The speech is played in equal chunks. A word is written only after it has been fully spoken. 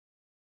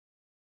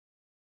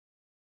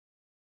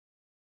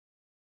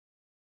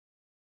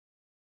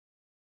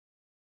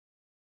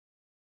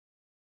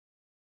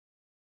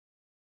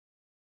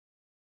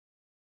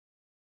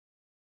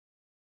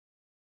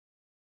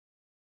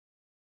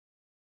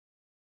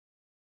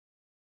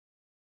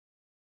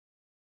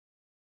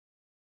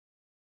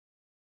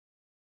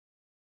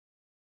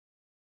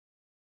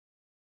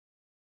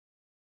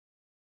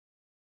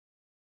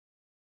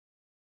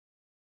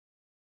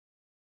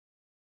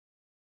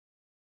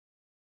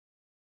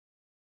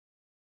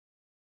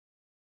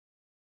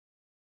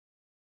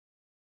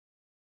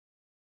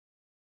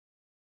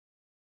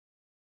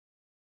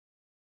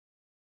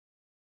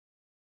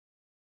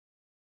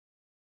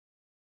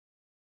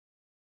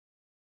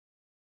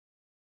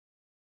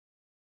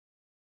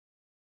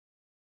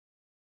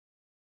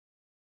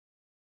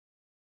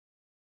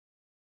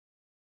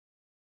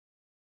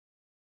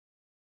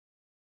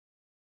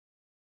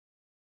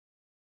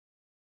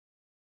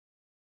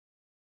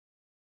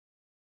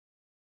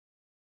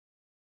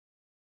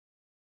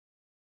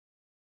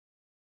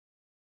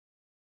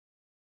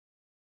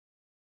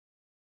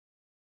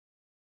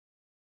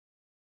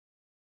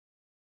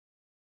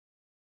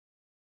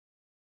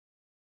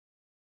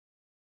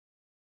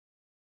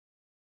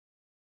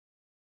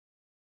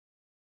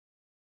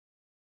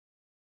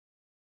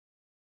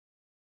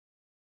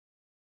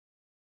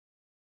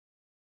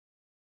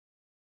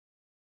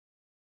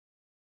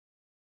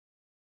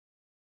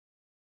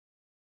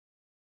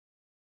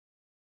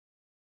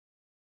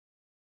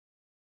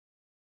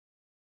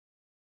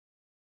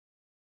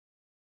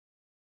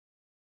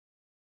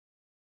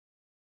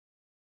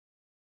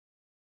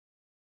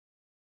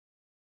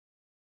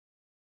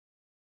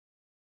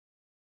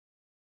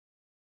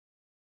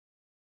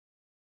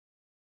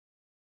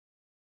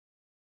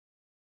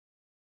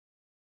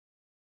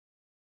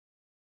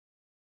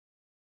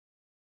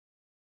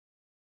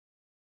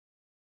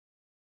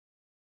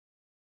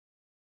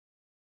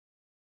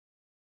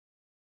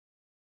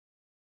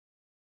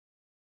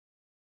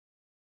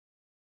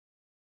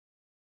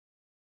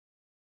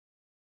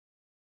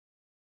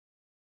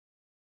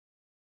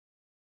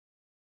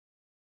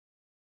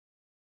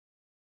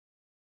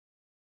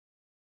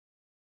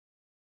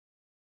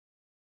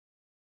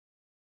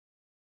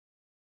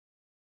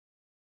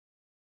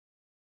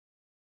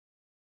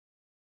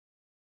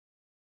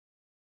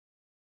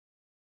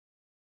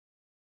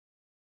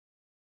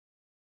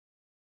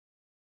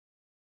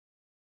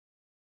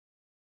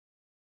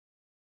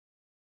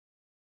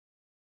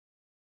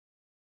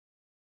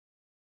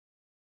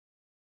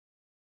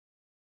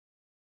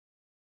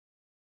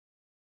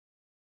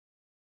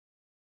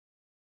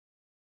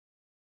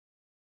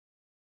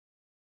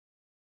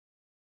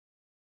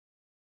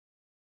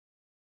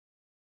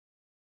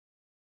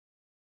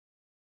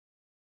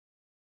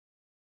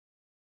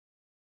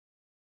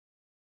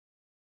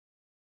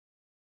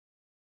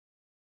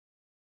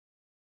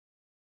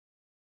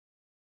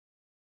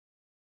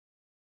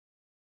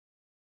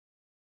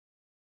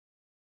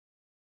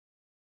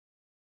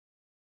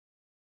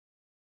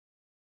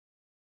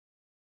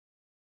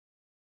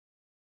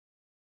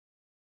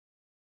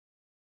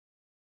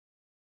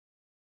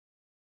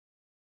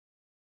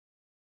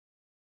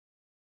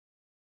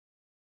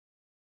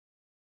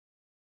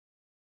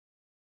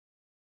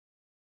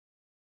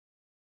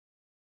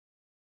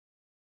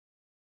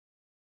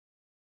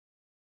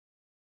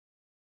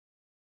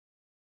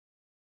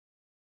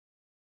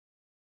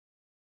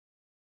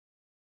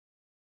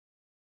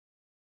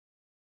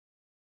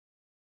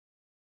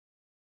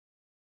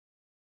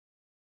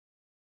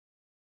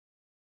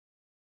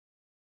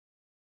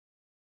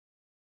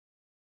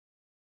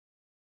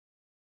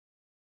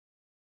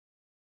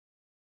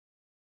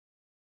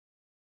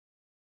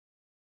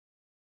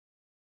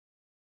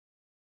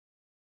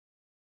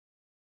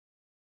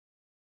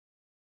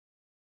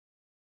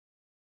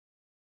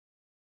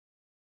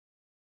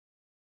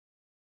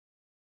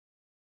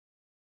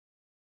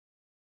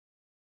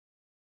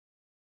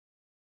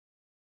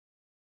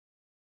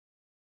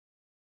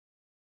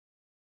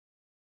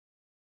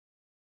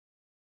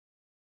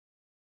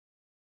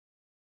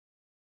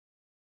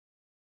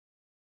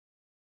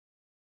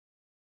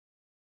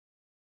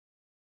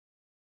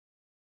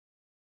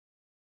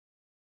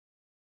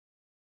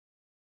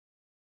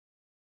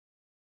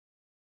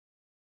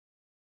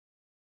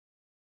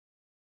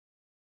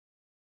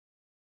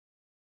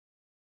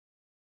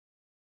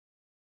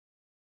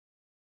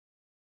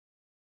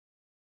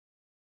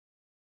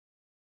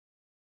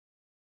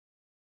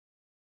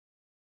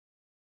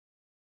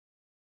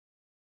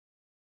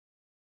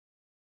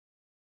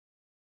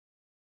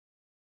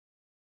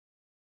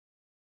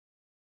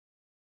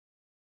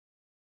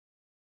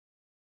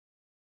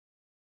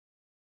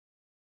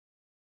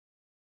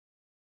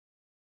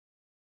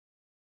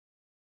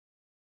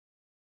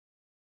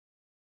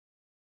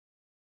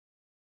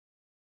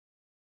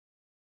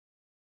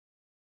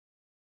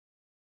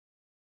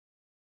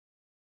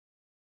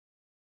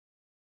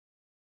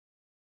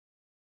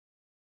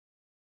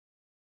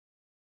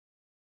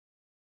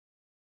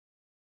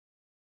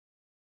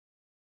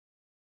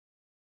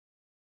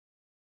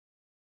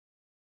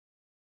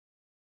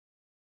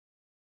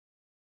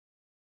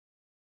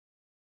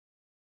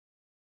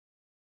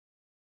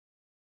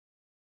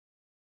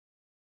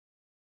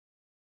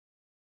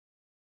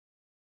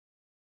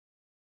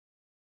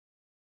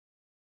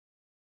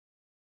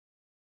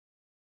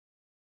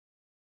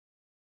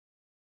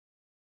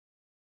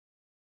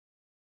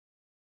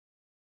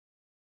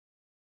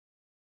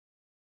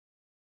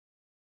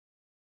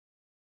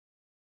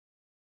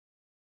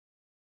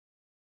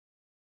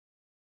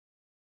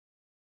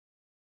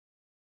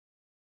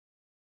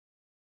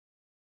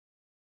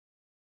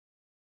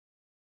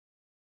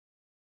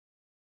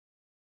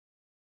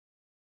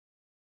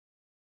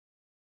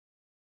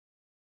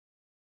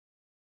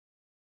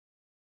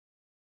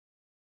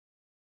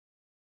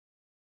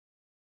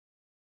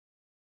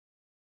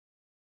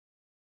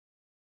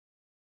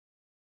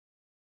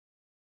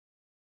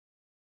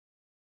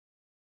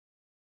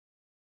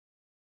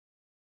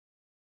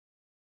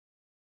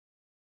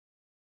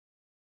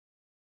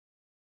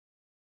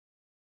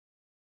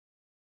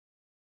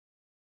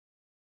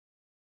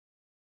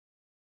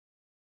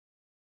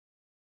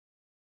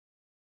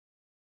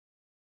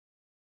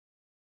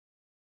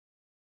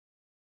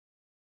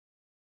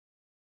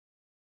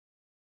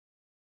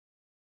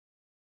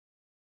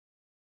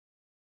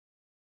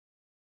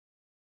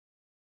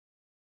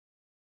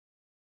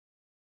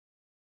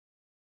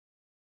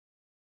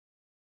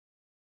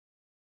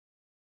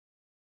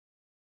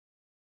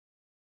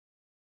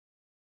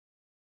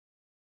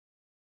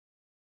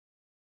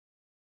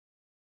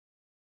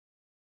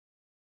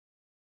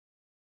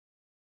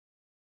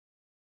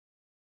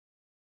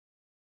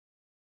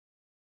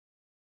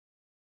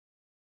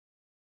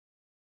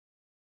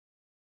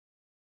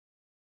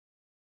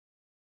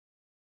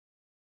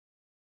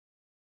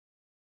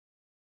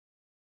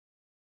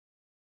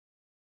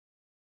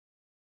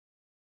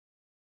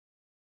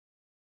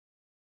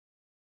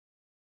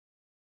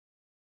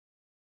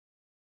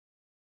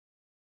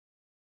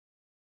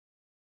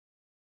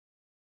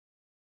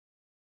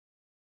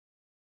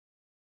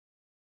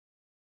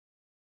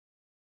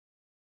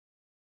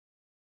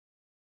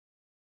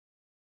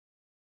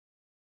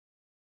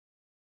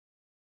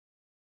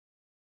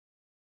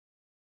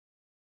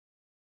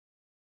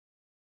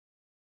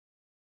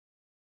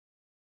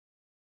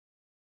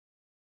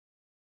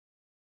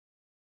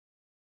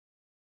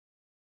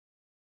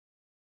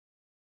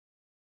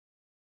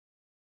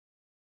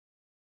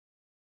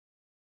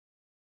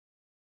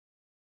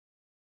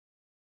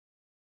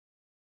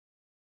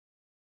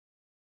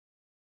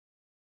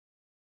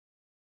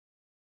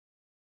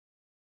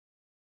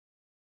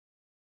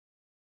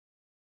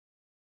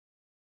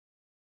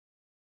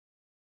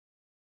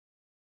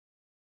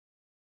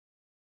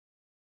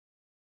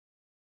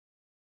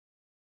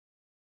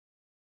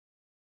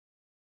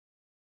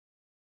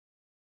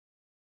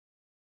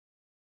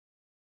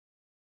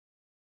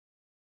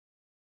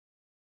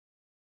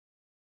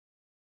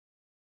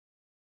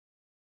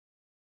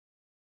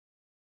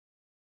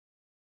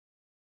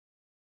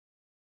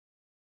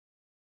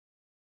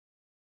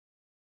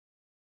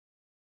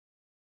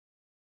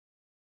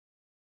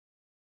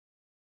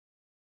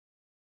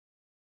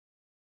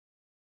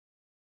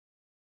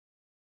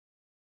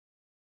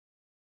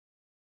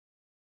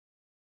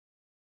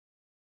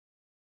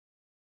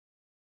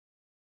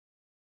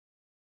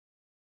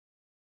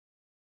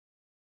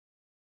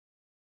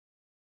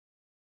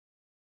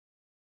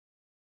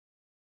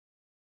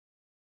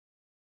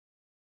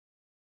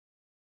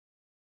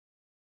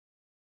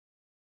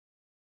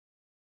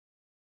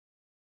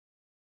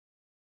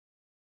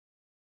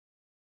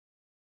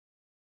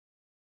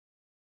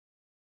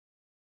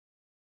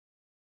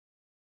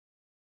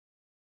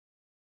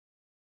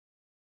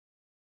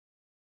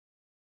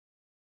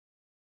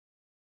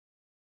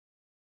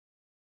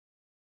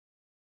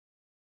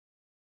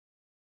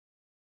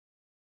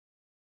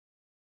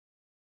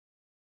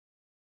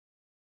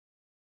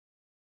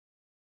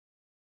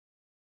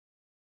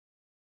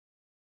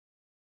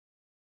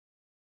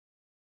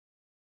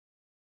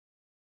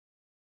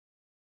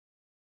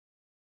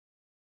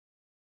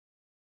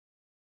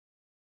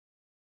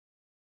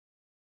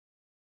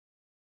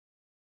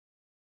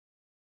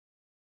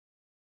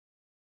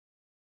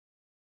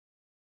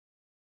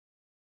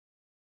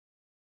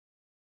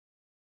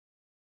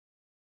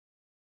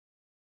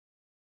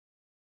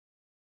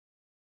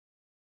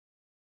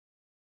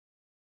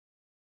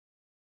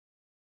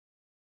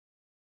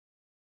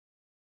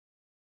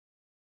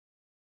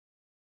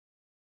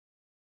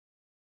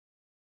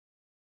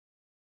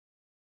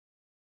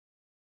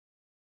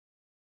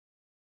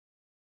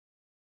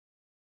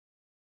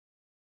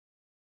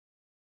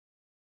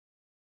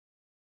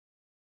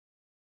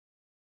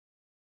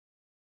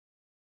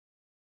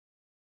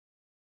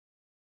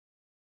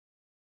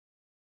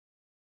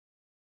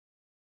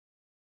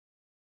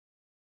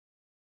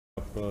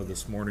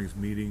this morning's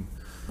meeting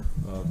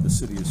of the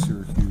City of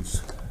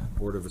Syracuse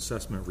Board of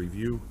Assessment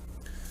Review.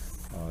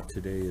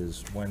 Today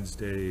is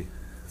Wednesday,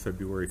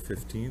 February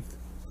 15th.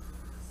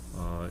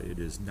 It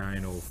is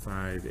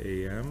 9:05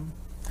 a.m.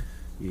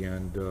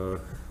 and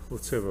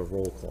let's have a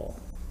roll call.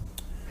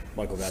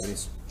 Michael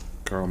Gabbies.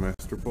 Carl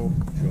Masterpole.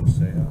 Joe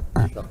Saya.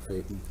 Chuck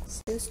Fahy.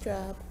 Sue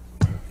Straub.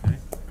 Okay.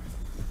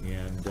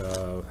 And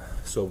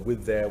so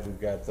with that, we've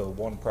got the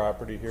one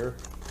property here.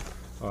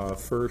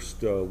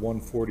 First,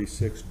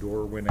 146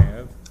 Dorwin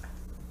Ave.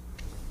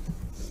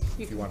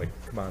 If you want to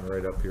come on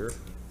right up here.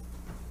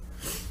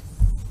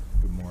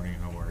 Good morning,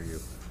 how are you?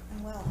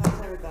 I'm well,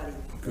 how's everybody?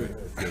 Good,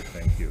 good,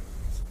 thank you.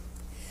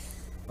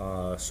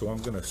 So I'm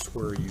going to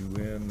swear you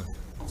in.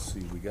 Let's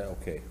see, we've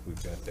got that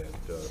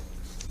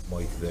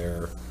mic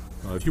there.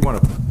 If you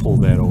want to pull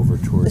that over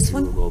towards you a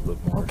little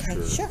bit more. Okay,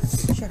 sure.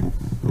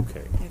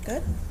 Okay. You're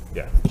good?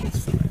 Yeah,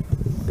 that's fine.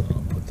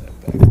 I'll put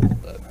that back a little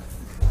bit.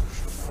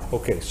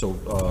 Okay, so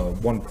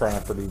one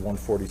property,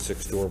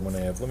 146 Dorwin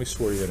Ave. Let me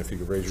swear you in if you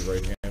could raise your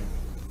right hand.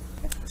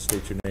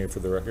 State your name for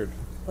the record.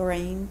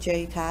 Lorraine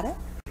J. Cotta?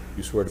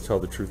 You swear to tell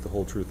the truth, the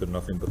whole truth, and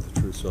nothing but the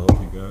truth, so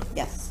help you God?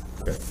 Yes.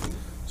 Okay.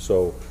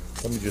 So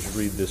let me just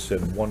read this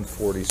in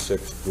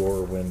 146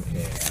 Dorwin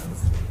Ave.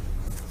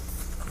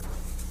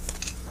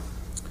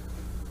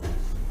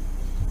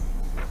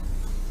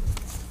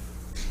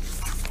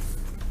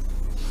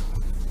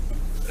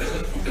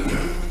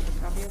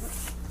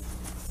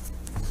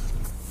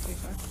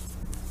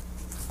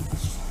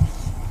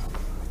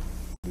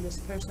 This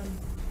person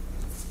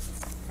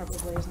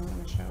probably isn't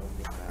going to show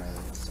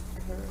because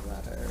her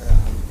letter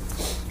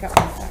got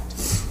one back to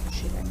me.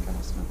 She didn't give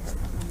us an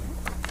apartment number.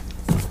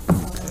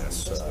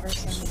 Yes, This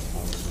person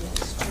called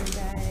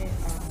yesterday.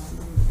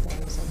 There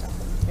was a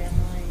death in the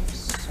family,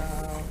 so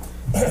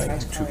I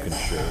Two can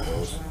share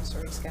those. to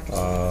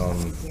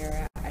reschedule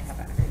here. I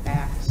haven't heard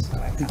back, so I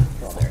have to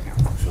pull their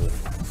account. Actually,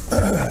 I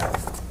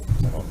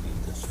don't need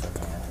this for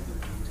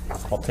now.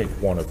 I'll take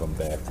one of them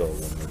back though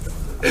when we're done.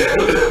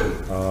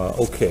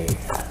 Okay,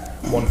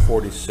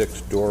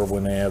 146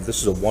 Dorwin Ave.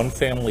 This is a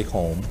one-family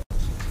home.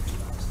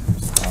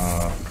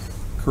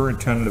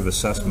 Current tentative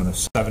assessment of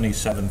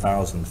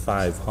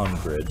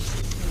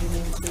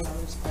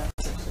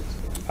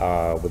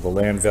 $77,500 with a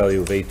land value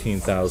of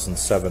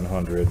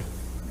 $18,700.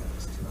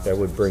 That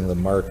would bring the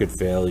market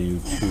value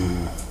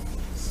to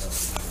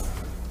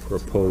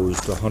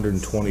proposed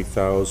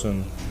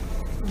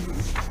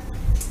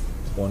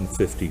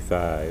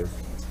 $120,155.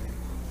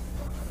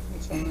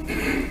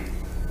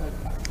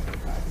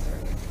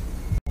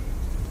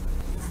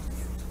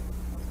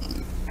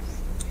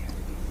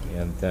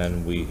 And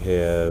then we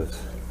have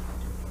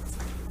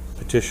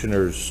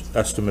petitioner's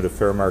estimate of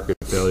fair market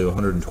value,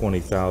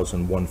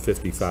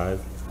 $120,155.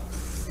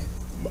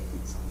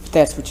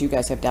 That's what you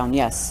guys have down.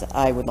 Yes,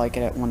 I would like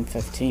it at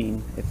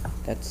 115. If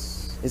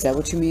that's, is that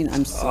what you mean?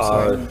 I'm so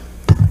sorry. Look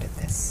at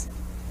this.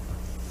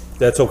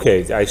 That's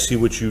okay. I see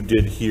what you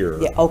did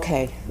here. Yeah.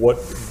 Okay. What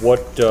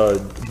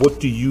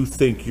do you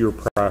think your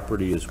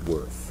property is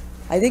worth?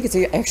 I think it's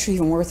actually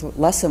even worth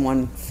less than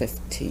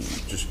 115.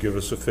 Just give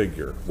us a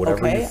figure.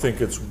 Whatever Okay. you think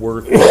it's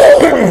worth.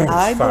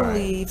 I fine.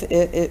 believe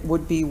it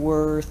would be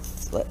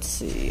worth. Let's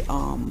see.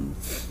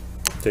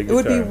 Take It your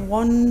would be time.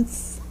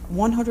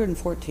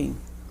 114.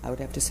 I would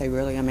have to say.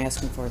 Really, I'm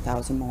asking for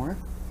 1,000 more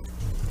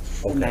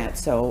than that.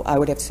 So I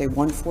would have to say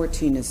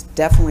 114 is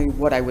definitely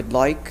what I would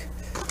like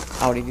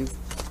out of you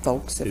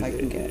folks if I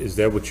can get. Is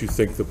that what you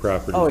think the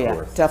property Oh is yeah,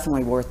 worth?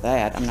 definitely worth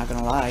that. I'm not going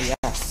to lie.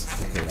 Yes.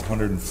 Okay,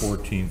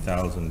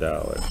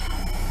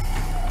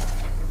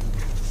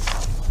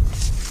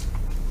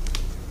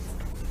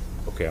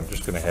 $114,000. Okay, I'm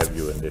just going to have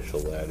you initial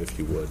that if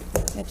you would.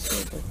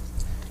 Absolutely.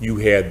 You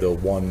had the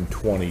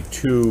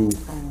 122,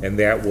 and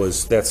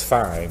that's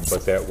fine,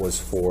 but that was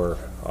for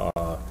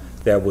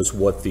that was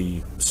what the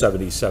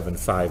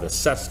 77.5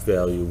 assessed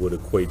value would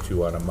equate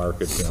to on a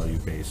market value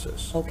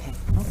basis. Okay.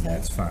 And Okay.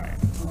 that's fine.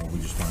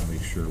 We just want to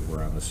make sure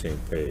we're on the same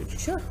page.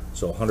 Sure.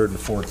 So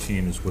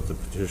 114 is what the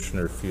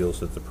petitioner feels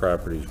that the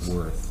property is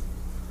worth.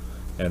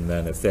 And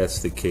then if that's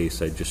the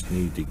case, I just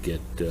need to get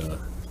an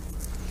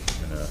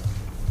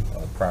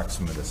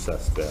approximate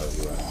assessed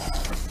value on it.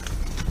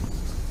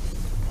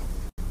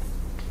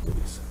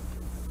 Please.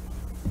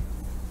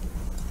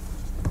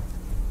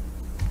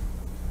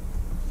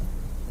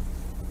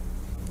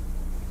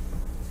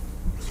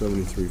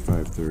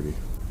 $73,530.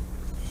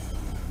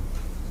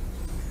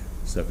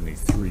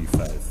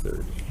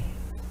 73,530.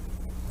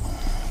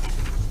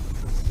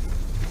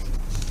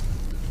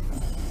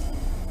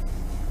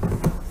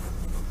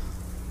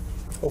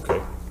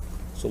 Okay,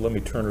 so let me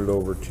turn it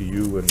over to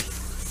you and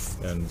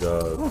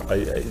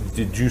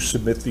did you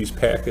submit these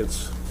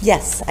packets?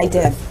 Yes, I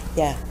did.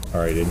 Yeah.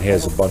 All right, it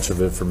has a bunch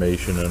of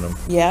information in them.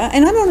 Yeah,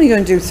 and I'm only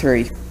going to do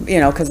 3,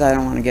 because I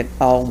don't want to get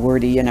all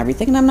wordy and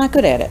everything, and I'm not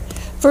good at it.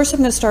 First, I'm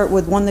going to start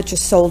with one that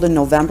just sold in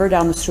November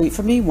down the street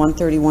from me,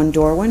 131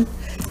 Dorwin.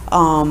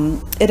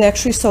 It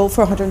actually sold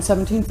for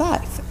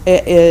 $117,500.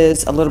 It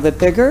is a little bit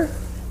bigger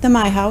than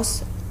my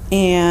house,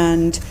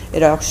 and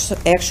it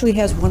actually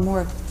has one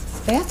more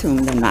bathroom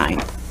than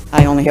mine.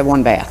 I only have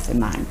one bath in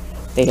mine.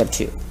 They have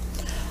two.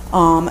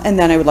 And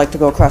then I would like to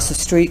go across the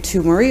street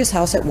to Maria's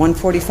house at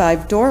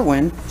 145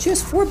 Dorwin. She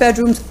has 4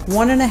 bedrooms,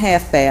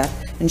 1.5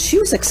 bath, and she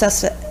was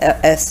assessed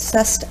at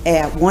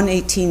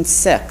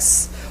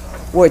 118.6,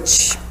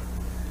 which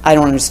I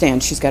don't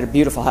understand. She's got a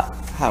beautiful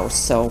house,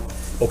 so.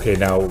 Okay,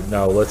 now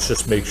let's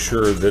just make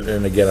sure that,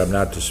 and again, I'm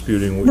not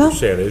disputing what No. you're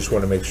saying, I just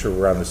want to make sure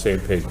we're on the same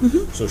page.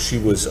 So she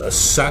was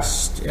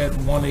assessed at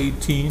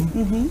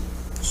 118?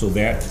 So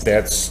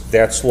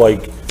that's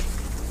like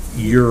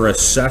your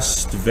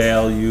assessed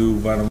value,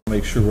 I want to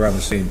make sure we're on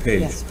the same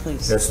page. Yes,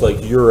 please. That's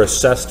like your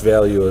assessed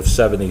value of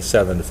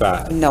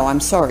 77.5. No, I'm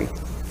sorry.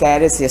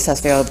 That is the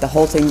assessed value of the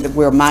whole thing,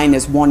 where mine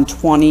is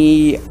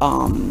 120,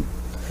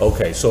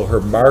 Okay, so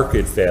her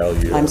market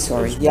value I'm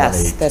sorry, is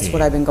yes, that's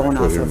what I've been going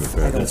off Right of. in the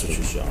back. That's what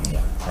she's showing,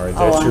 yeah. All right,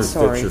 Oh, I'm that's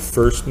sorry. your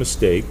first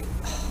mistake.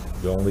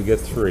 You only get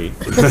 3. You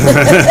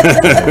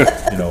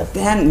know,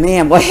 Then,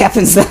 man, what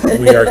happens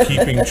then? we are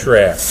keeping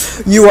track.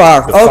 You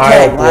are, The okay,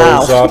 file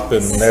blows wow. up,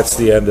 and that's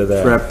the end of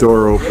that. Trap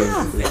door open.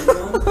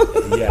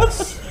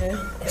 Yes.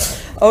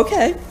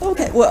 Okay,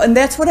 well, and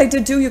that's what I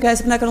did do, you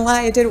guys, I'm not gonna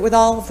lie, I did it with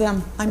all of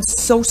them. I'm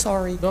so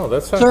sorry. No,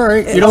 that's fine. It's all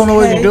right. You don't know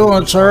what Okay. you're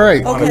doing. It's all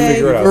right. Wanna Okay.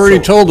 figure it out. You already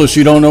So- told us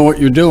you don't know what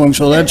you're doing,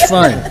 so that's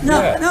fine.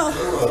 Yeah. No,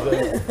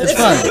 It's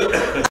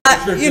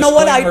fine. you know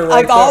what, disclaimer right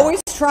I've there.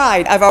 always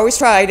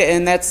tried,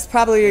 and that's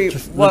probably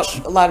what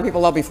let's- a lot of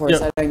people love me for, is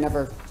Yeah. that I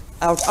never,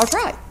 I'll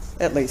try,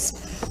 at least.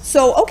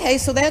 So, okay,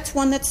 so that's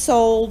one that's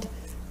sold.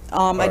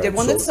 I did right,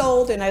 one that's so-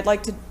 sold, and I'd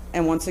like to,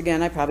 and once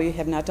again, I probably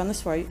have not done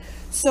this right.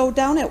 So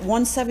down at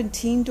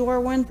 117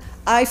 Dorwin,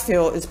 I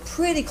feel is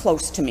pretty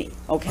close to me,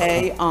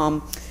 okay?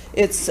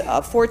 It's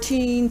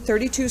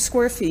 1432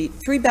 square feet,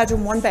 3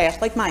 bedroom, 1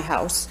 bath, like my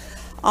house.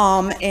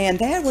 And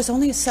that was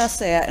only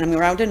assessed at, and I'm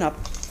rounding up,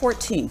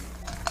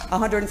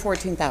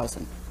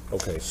 114,000.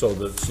 Okay, so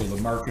the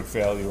market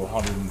value,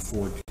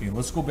 114.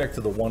 Let's go back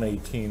to the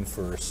 118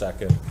 for a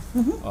second.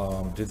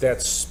 Did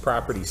that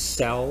property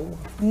sell?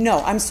 No,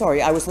 I'm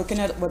sorry, I was looking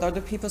at what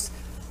other people's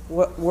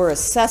were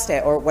assessed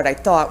at, or what I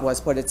thought was,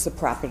 but it's the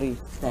property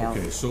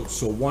value. Okay,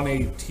 so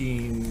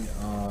 118,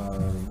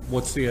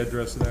 what's the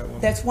address of that one?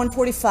 That's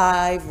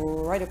 145,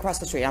 right across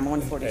the street, I'm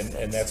 146.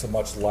 And that's a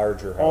much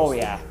larger house. Oh, than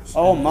yeah, yours.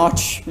 oh,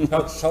 much.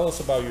 Tell us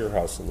about your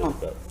house a little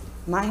bit.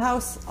 My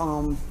house,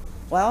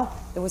 well,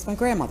 it was my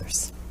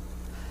grandmother's.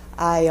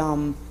 I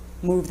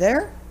moved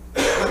there,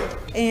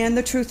 and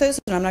the truth is,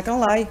 and I'm not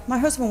gonna lie, my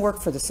husband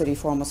worked for the city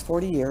for almost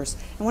 40 years,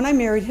 and when I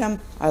married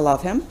him, I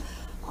love him.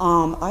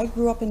 I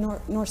grew up in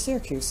North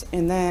Syracuse,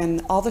 and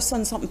then all of a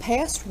sudden something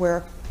passed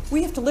where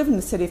we have to live in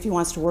the city if he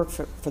wants to work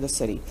for the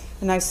city.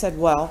 And I said,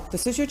 well,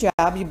 this is your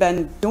job, you've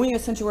been doing it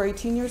since you were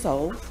 18 years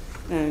old,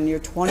 and you're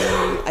 20,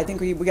 I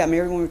think we got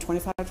married when we were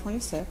 25,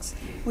 26.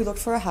 We looked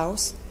for a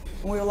house,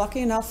 and we were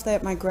lucky enough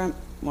that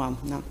well,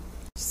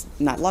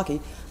 not lucky,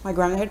 my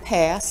grandma had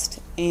passed,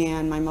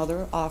 and my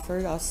mother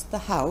offered us the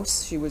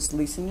house. She was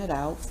leasing it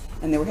out,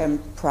 and they were having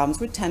problems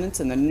with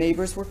tenants, and the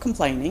neighbors were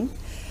complaining.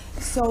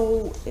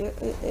 So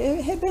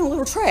it had been a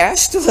little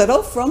trashed,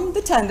 from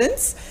the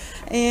tenants,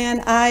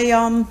 and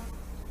I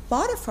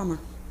bought it from her.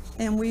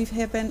 And we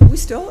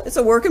still, it's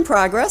a work in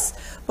progress,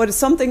 but it's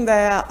something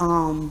that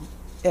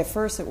at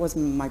first it was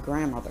my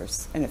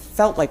grandmother's, and it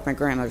felt like my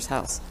grandmother's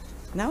house.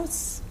 Now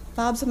it's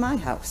Bob's and my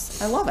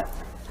house. I love it.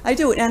 I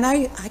do, and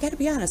I got to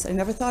be honest, I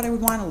never thought I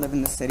would want to live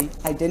in the city.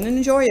 I didn't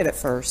enjoy it at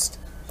first,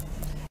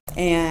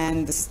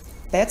 and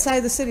that side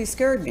of the city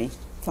scared me.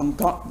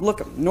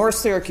 Look, North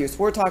Syracuse,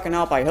 we're talking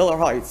out by Hiller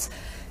Heights,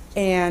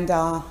 and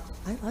I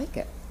like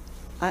it.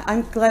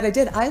 I'm glad I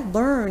did. I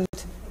learned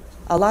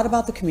a lot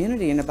about the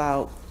community and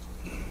about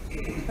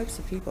types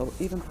of people,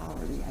 even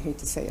poverty. I hate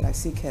to say it. I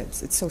see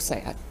kids. It's so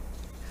sad.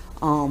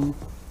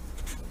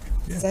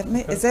 Is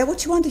that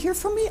what you wanted to hear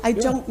from me? I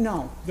don't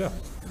know. Yeah.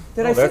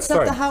 Did No, I that's fix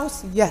up the fine.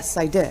 house? Yes,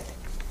 I did.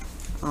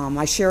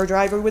 I share a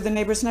driveway with the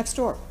neighbors next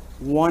door.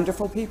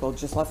 Wonderful people,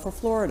 just left for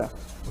Florida.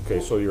 Okay,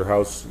 so your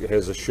house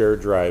has a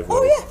shared driveway.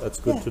 Oh, yeah. That's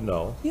good Yeah. to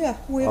know. Yeah,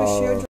 we have a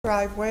shared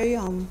driveway.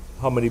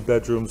 How many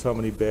bedrooms, how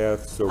many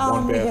baths, or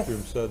one We have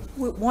bathroom said?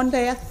 1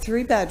 bath,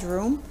 3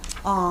 bedroom.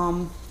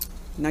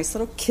 Nice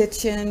little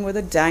kitchen with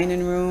a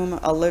dining room,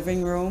 a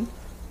living room.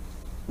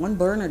 1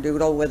 burner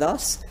doodle with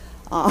us.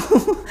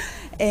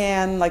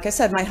 And like I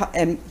said,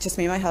 and just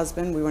me and my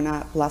husband, we were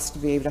not blessed to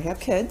be able to have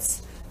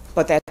kids,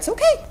 but that's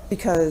okay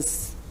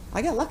because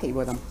I got lucky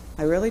with him.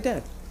 I really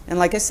did. And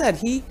like I said,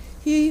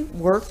 he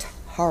worked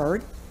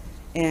hard,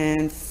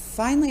 and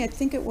finally, I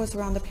think it was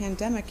around the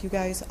pandemic, you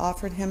guys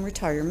offered him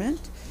retirement,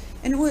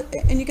 and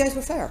you guys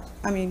were fair.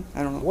 I mean,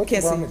 I don't know. What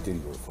Can't say- department did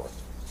you work for?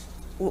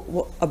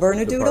 A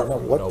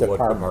Bernadoodle? What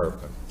department?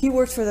 He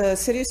worked for the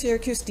City of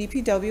Syracuse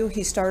DPW.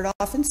 He started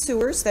off in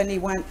sewers, then he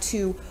went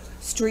to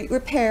street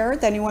repair,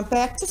 then he went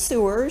back to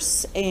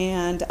sewers,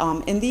 and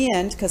in the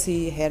end, because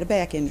he had a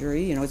back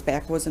injury, his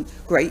back wasn't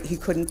great, he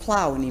couldn't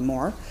plow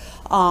anymore.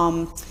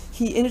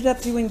 he ended up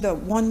doing the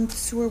one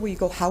sewer where you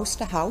go house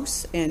to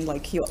house, and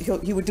like he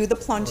would do the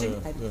plunging.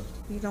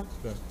 You know,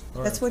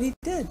 that's what he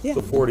did. Yeah.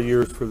 So 40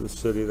 years for the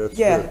city, that's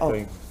Yeah, great.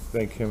 oh.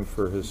 Thank him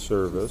for his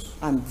service.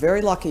 I'm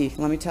very lucky,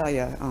 let me tell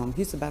you.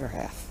 He's the better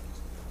half.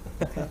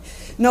 Okay.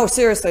 No,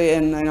 seriously,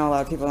 and I know a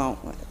lot of people don't,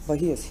 but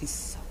he's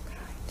so kind.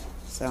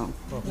 So,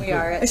 We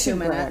are I at should 2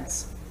 brag.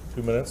 minutes.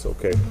 2 minutes,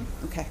 okay.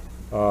 okay.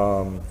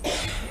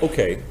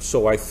 Okay,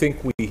 so I think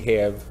we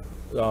have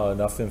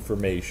enough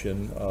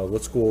information.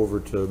 Let's go over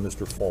to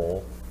Mr.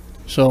 Fall.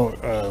 So,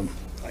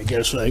 I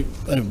guess I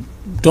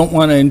don't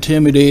want to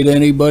intimidate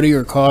anybody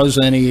or cause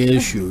any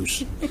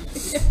issues.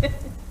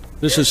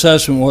 This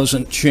assessment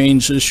wasn't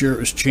changed this year, it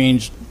was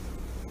changed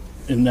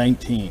in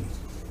 19.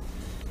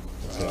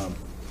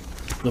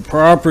 The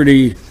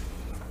property,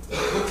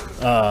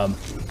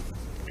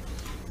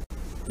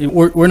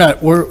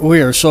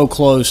 we are so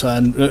close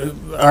on,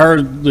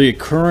 the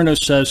current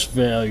assessed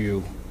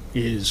value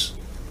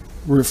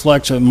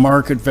reflects a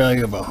market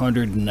value of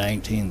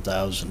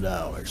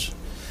 $119,000.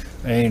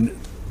 I mean,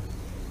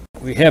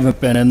 we haven't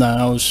been in the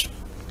house,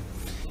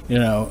 you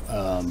know,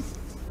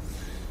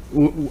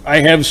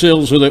 I have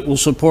sales that will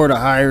support a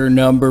higher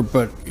number,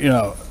 but, you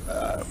know,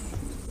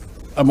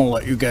 I'm gonna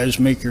let you guys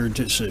make your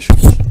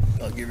decisions.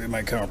 I'll give you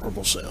my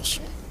comparable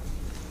sales.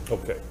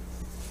 Okay.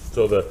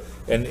 So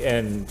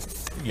and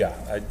yeah,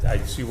 I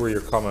see where you're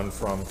coming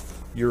from.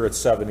 You're at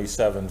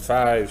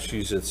 77.5,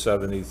 she's at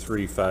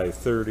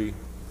 73,530,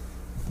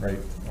 right?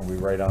 Are we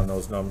right on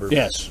those numbers?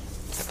 Yes.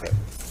 Okay.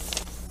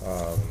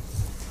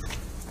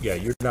 Yeah,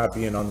 you're not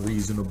being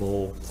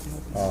unreasonable.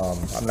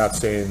 I'm not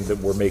saying that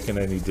we're making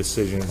any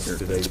decisions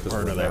today. It's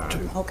part of that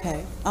too.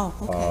 Okay. Oh,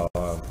 okay.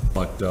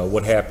 But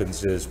what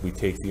happens is we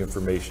take the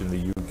information that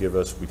you give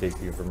us, we take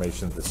the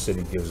information that the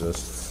city gives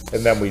us,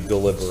 and then we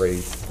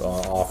deliberate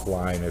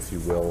offline, if you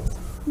will,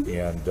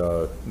 and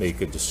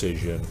make a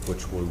decision,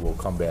 which we will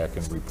come back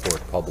and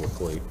report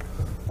publicly.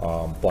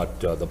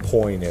 But the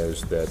point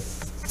is that,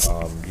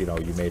 you know,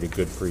 you made a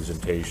good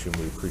presentation.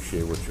 We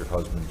appreciate what your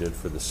husband did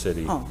for the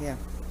city. Oh, yeah.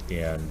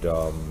 And,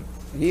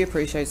 He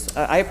appreciates,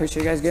 I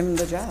appreciate you guys giving him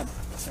the job.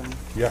 So.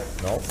 yeah,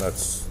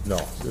 it's,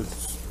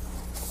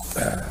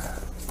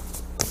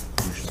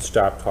 you should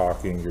stop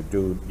talking, you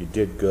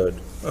did good.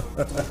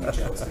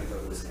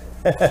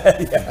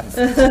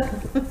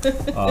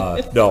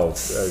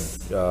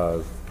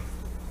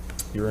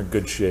 You're in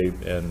good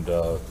shape, and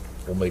we'll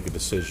make a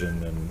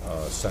decision and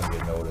send you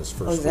a notice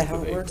first Oh, is week that how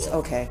of it works? April.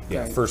 Okay,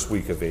 Yeah, great. first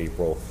week of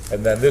April,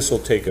 and then this will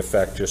take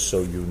effect, just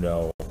so you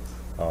know,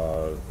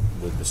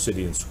 with the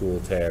city and school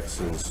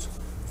taxes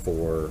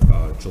for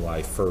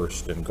July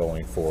 1st and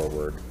going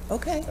forward.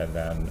 Okay. And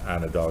then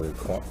Onondaga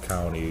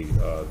County,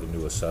 the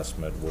new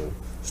assessment will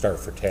start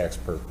for tax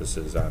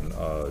purposes on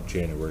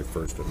January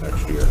 1st of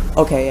next year.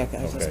 Okay, yeah,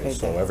 I just Okay, paid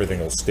so that everything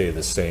will stay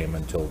the same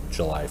until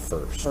July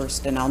 1st.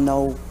 first, and I'll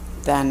know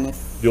then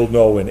if, You'll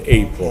know in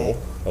April,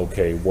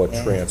 okay, what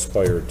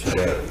transpired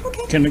today.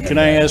 Can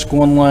I ask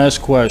one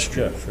last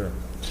question? Yeah, sure.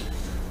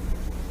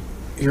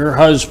 Your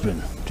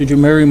husband, did you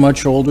marry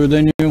much older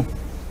than you?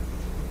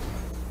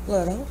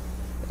 little.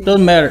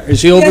 Doesn't matter.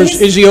 Is he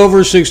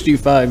over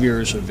 65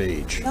 years of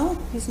age? No,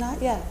 he's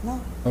not yet,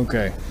 no.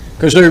 Okay,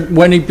 because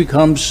when he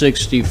becomes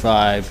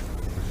 65,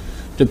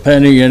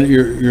 depending on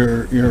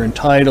you're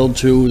entitled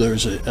to,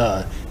 there's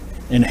a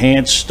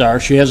enhanced star.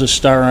 She has a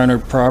star on her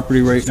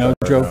property right now,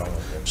 Joe.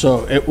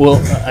 So it will,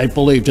 I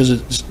believe, does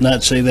it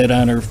not say that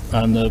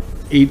on the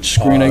each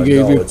screen I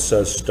gave No, you? it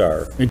says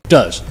star. It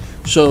does.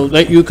 So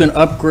that you can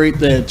upgrade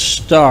that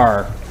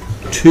star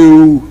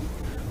to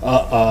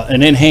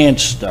an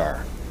enhanced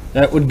star.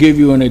 That would give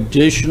you an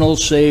additional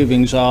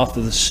savings off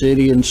of the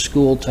city and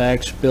school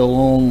tax bill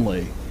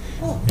only.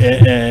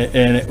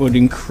 And it would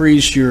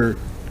increase your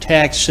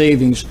tax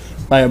savings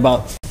by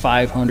about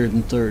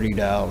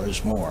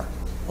 $530 more.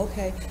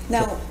 Okay,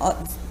 now,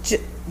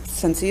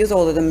 since he is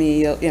older than me,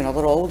 you know, a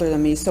little older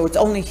than me, so it's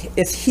only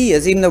if he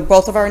is, even though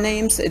both of our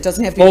names, it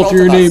doesn't have to be both Both of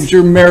your us. names,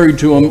 you're married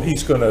to him.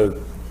 He's gonna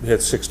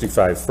hit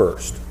 65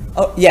 first.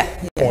 Oh, yeah,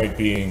 Point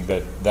being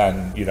that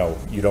then, you know,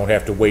 you don't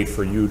have to wait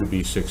for you to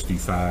be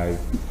 65.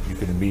 You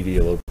can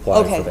immediately apply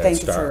okay, for that thank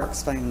you for star.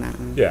 explaining that.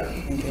 Yeah.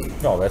 Thank you.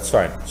 No, that's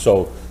fine.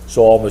 So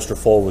all Mr.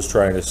 Full was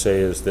trying to say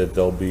is that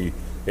there'll be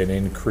an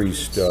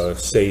increased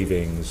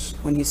savings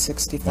When he's when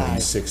 65.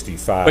 he's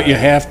 65. But you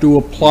have to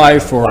apply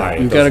for apply. it.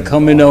 It You've got to doesn't-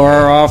 come into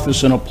our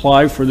office and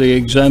apply for the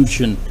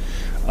exemption.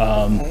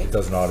 It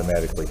doesn't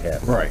automatically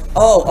happen. Right.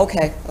 Oh,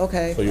 okay,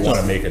 okay. So you want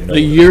to make a note. The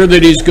year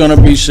that he's going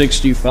to be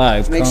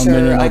 65, Make come in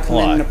sure and I come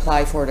in and apply.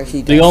 apply for it, or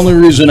he does. The only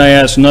reason I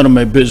ask, none of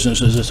my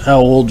business is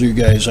how old you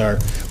guys are,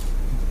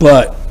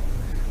 but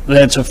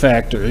that's a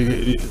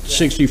factor.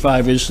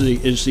 65 is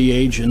the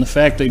age, and the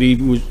fact that he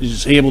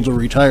is able to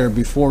retire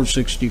before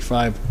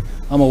 65,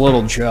 I'm a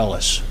little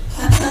jealous.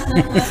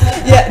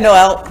 Yeah,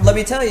 no, let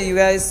me tell you, you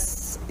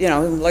guys, you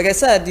know, like I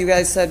said, you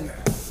guys said,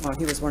 well,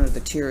 he was one of the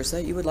tiers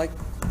that you would like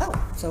out,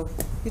 so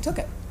you took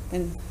it.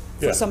 and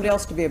Yeah. for somebody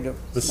else to be able to.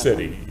 The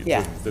city.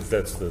 Yeah.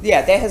 That's the.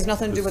 Yeah, that has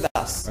nothing to do with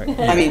us.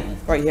 I mean,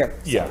 right here.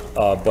 Yeah,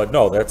 but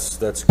no, that's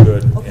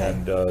good. Okay.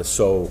 And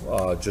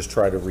so just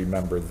try to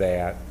remember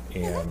that.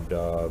 And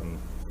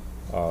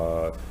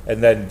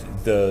then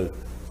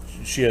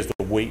she has to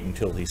wait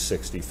until he's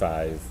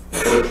 65.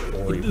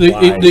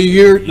 The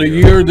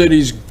year that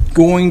he's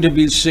going to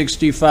be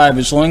 65,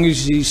 as long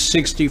as he's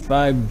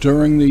 65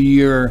 during the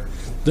year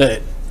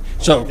that,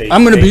 so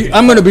I'm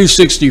gonna be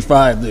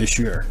 65 this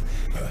year.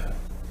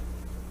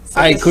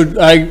 I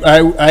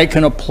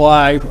can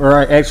apply,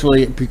 or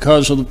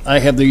because I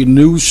have the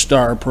New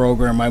Star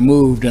program, I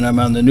moved and I'm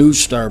on the New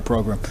Star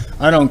program.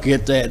 I don't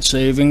get that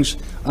savings.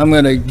 I'm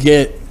gonna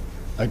get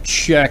a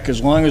check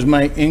as long as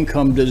my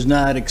income does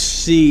not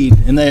exceed,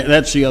 and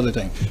that's the other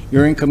thing.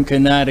 Your income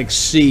cannot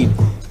exceed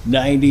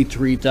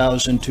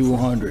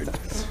 93,200.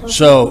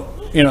 So,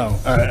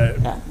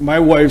 my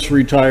wife's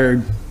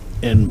retired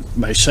and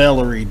my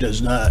salary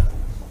does not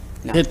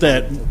hit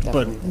that,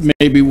 but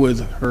maybe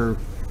with her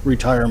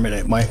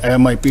retirement, I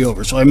might be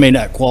over, so I may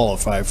not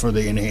qualify for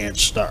the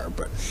enhanced star,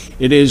 but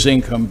it is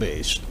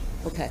income-based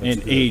Okay,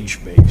 and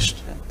age-based.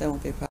 that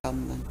won't be a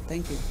problem then.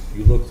 Thank you.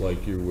 You look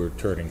like you were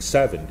turning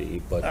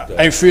 70, but.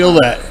 I feel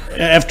that.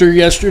 After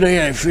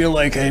yesterday, I feel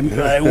like I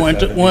went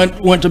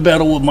to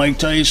battle with Mike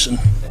Tyson.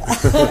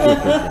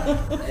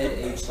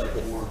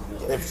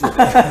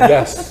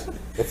 Yes.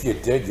 If you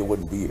did, you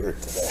wouldn't be here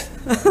today.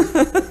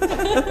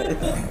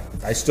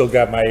 I still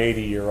got my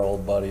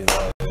 80-year-old buddy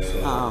though,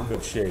 so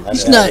good shape.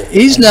 He's not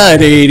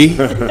 80.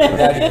 Not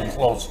even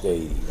close to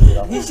 80, you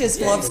know? He just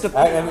loves to,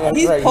 I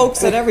he right,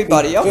 pokes at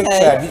everybody, Big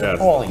Chad, okay? he's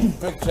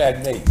Paulie, Big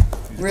Chad Nate.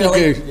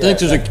 Really? Think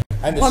there's a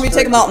I'm the Want me to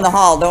take him out in the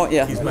hall, don't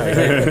you? He's my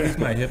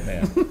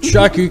hitman.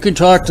 Chuck, you can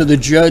talk to the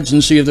judge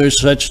and see if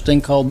there's such thing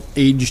called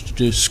age That's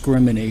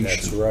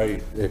discrimination.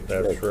 right.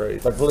 That's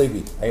right. But believe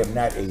me, I am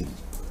not 80.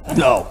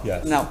 No.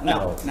 Yes. No.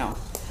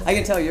 I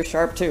can tell you're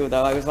sharp too,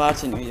 though. I was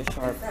watching you, you're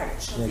sharp.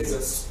 Chuck is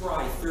a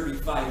spry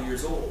 35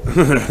 years old.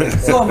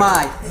 So am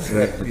I.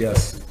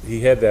 Yes, he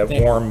had that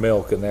warm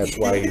milk, and that's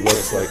why he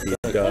looks like he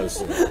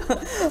does.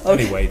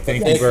 Anyway,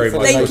 thank you very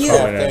much Thank for you,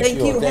 coming in. thank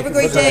you. Have a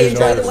great for day,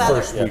 coming. enjoy the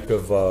weather. First week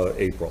of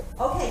April.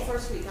 Okay,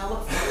 first week, I'll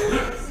look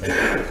for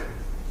it.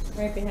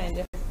 Right behind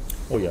you.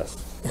 Oh, yes.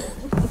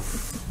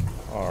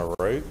 All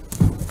right.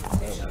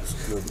 That looks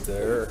good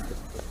there.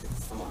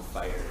 I'm on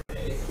fire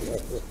today.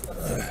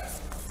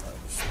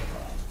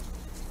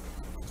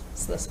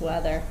 It's this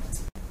weather.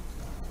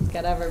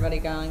 Got everybody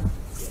going.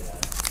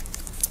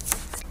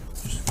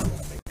 Just want to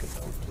make a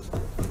note to I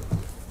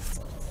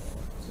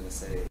was gonna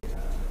say,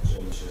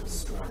 Jim should have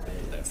sworn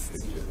in that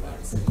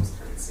supervisor said he was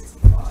turning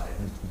 65.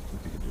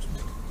 He's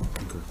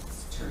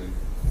turning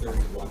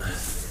 31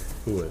 this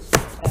who is?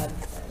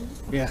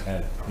 Yeah.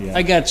 Ed. Yeah.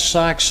 I got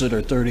socks that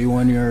are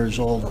 31 years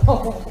old.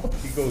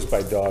 He goes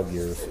by dog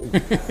years.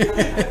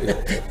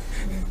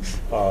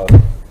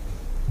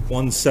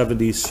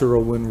 170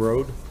 Syrowin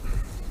Road.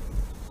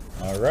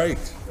 All right.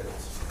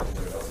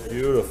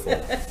 Beautiful.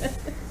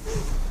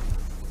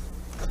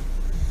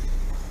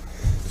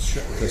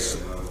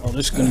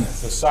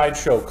 The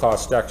sideshow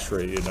cost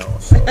extra,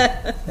 so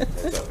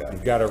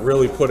you've got to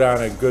really put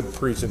on a good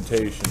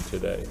presentation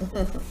today.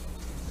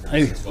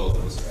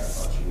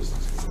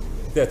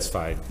 That's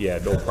fine. Yeah,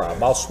 no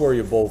problem. I'll swear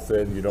you both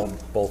in. You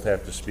don't both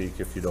have to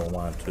speak if you don't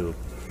want to.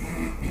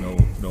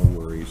 No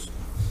worries.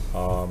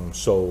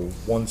 So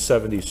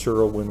 170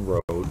 Syrowin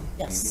Road.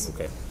 Yes.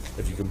 Okay.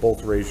 If you can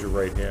both raise your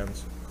right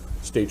hands.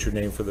 State your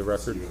name for the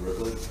record.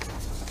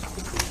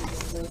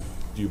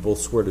 Do you both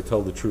swear to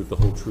tell the truth, the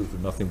whole truth,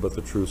 and nothing but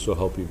the truth, so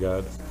help you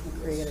God?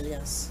 Creator,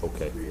 yes.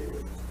 Okay.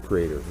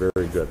 Creator.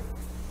 Very good.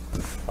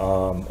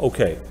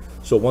 Okay.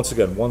 So once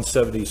again,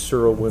 170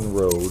 Syrowin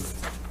Road.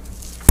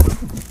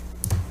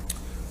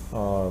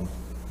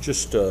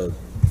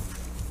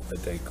 I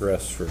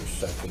digress for a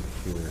second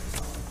here.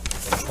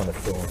 I just want to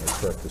fill in the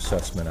correct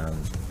assessment on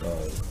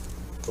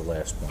the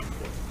last one.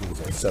 What was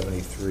that,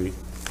 73?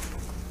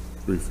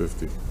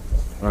 350.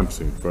 I'm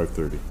seeing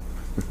 530.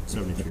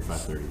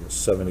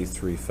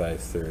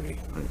 73,530.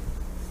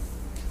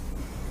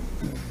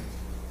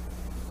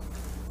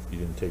 You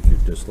didn't take your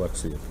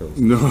dyslexia pills.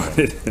 No, I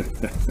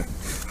didn't.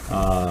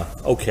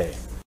 Okay,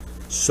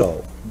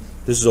 so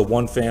this is a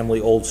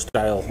one-family,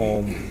 old-style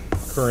home.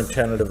 Current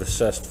tentative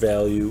assessed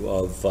value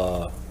of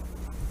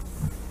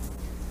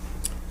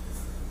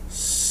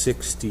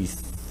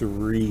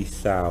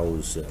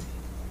 $63,000.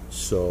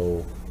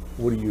 So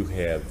what do you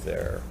have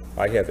there?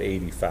 I have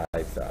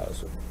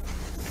 $85,000.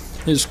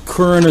 His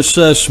current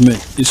assessment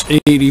is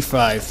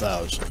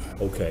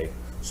 $85,000. Okay,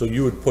 so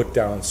you would put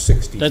down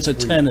 63. That's a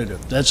tentative.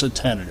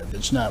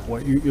 It's not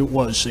what it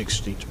was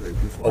 63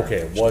 before.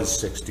 Okay, it was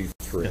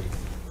 63.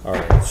 All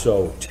right,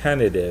 so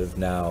tentative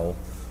now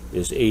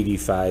is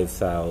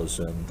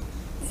 85,000.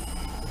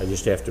 I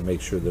just have to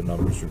make sure the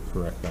numbers are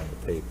correct on the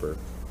paper.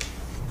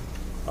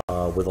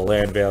 With a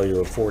land value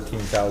of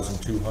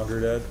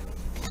 14,200, Ed?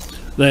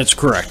 That's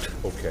correct.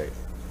 Okay.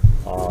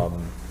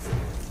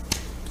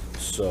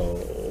 So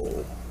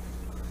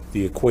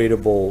the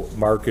equatable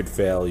market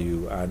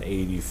value on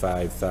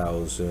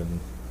 85,000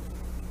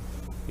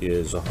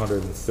 is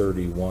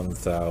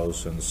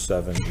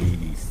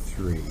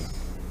 131,783.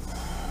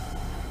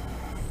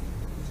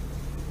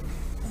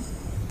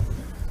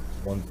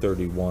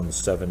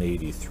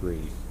 131,783.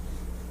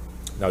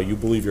 Now, you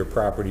believe your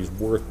property's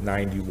worth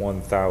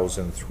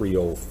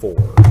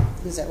 91,304.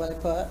 Is that what I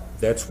put?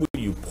 That's what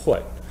you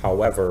put.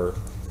 However,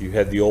 you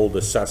had the old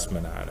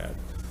assessment on it.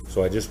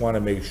 So I just want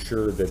to make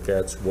sure that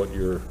that's what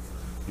you're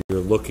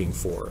looking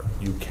for.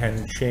 You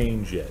can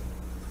change it.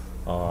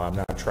 I'm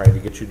not trying to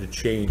get you to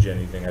change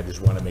anything. I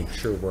just want to make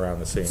sure we're on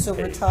the same page. So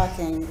we're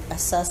talking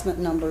assessment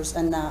numbers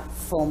and not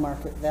full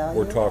market value?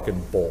 We're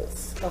talking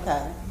both.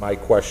 Okay. My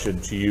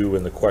question to you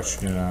and the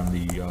question on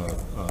the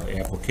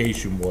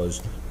application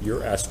was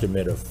your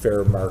estimate of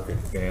fair market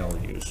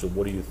value. So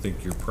what do you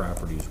think your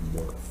property's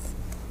worth?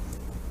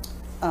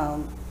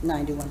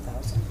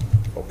 91,000.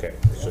 Okay,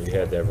 so you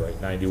had that right.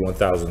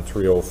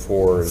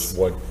 91,304 is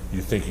what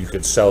you think you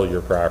could sell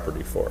your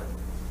property for.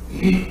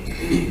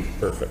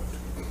 Perfect.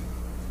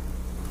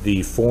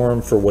 The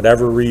form, for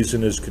whatever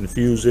reason, is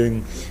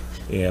confusing,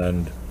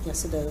 and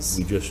Yes, it is.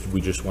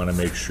 we just want to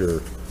make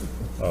sure.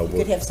 You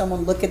could have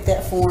someone look at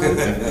that form.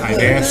 I've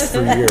asked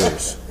for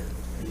years.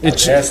 It's-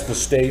 I've asked the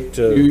state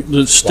to. The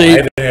Well, I state,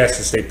 haven't asked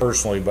the state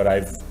personally, but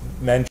I've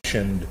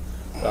mentioned,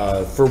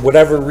 for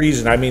whatever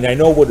reason, I mean, I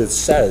know what it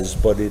says,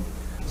 but it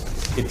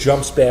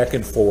jumps back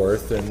and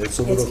forth, and it's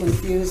a It's little.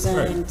 confusing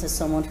Right. to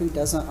someone who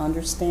doesn't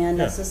understand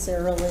Yeah.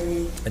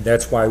 necessarily. And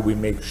that's why we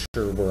make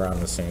sure we're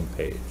on the same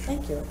page.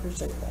 Thank you, I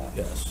appreciate that.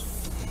 Yes.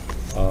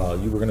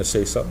 You were gonna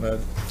say something,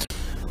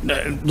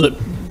 Ed?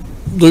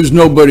 there's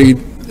nobody,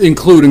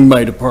 including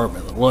my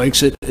department, that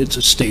likes it. It's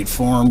a state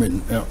farm,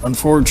 and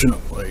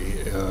unfortunately,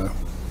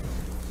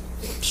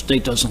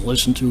 state doesn't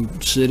listen to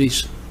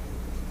cities.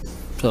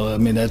 So, I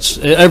mean, that's,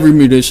 every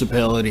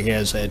municipality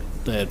has that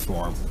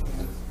form.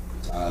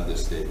 The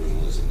state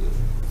wouldn't listen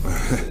to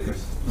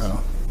cities. No.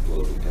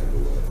 Blows it kind of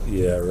away.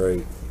 Yeah,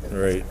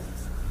 right.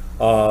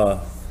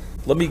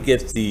 Let me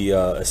get the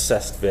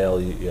assessed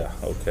value, yeah,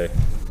 okay,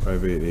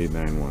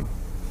 58891.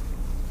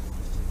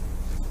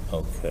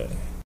 okay.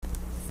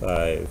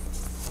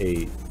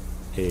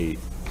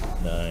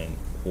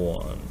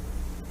 58891.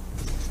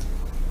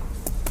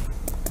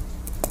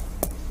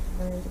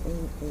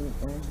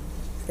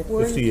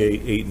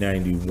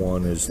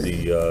 58,891 is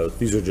the,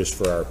 these are just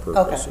for our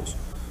purposes.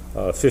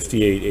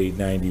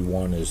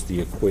 58,891 is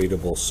the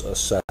equatable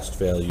assessed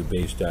value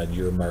based on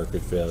your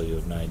market value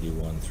of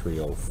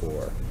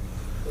 91,304.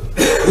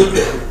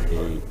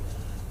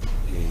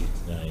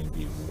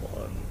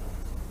 58,891.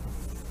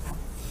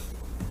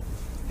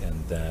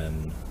 And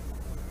then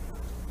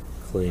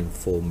claim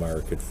full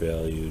market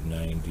value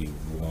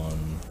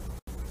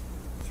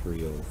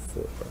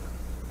 91,304.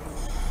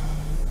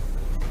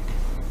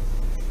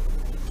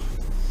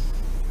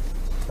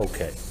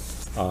 Okay.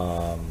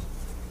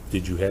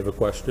 Did you have a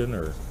question,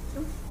 or?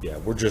 Yeah,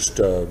 we're just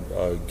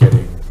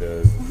getting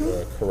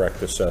the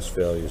correct assessed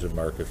values and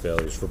market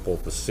values for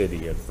both the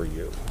city and for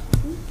you.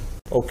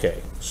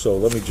 Okay, so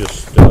let me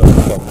just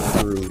come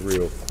through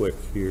real quick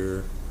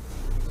here,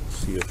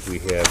 see if we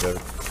have it.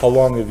 How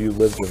long have you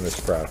lived in this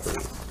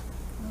property?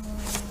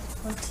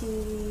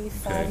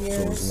 25 Okay,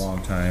 so it was years. a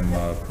long time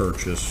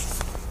purchase,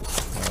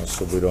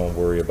 so we don't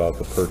worry about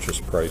the purchase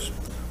price.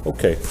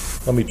 Okay,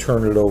 let me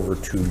turn it over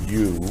to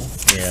you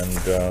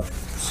and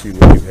see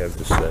what you have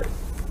to say.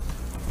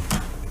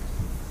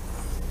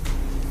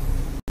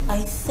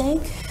 I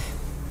think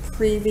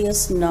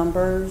previous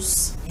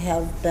numbers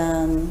have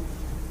been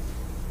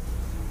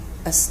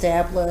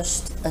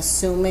established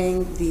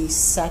assuming the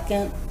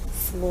second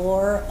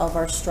floor of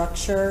our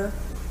structure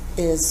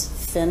is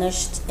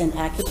finished and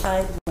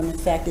occupied, when in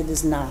fact it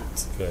is not.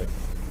 Okay.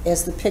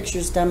 As the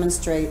pictures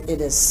demonstrate, it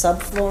is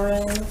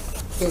subflooring,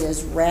 it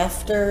is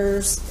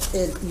rafters,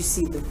 you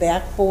see the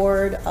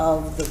backboard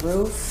of the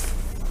roof,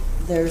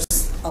 there's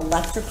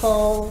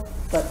electrical,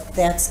 but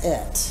that's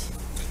it.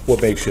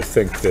 What makes you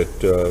think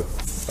that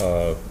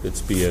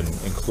it's being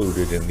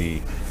included in the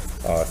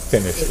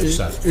finished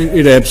assessment?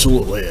 It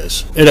absolutely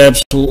is. It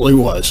absolutely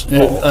was.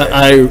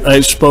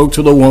 I spoke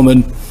to the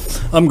woman.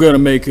 I'm going to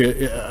make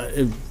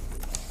it,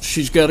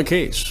 she's got a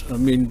case. I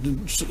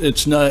mean,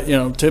 it's not,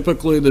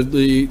 typically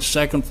the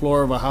second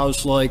floor of a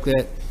house like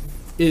that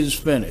is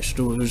finished.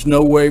 There's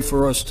no way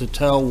for us to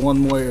tell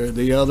one way or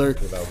the other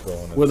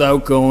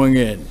without going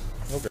in.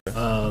 Okay.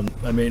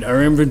 I mean,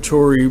 our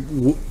inventory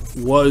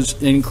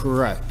was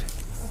incorrect.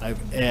 I've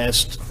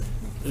asked,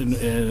 and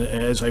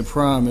as I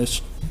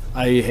promised,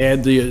 I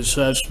had the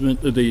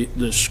assessment,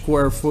 the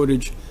square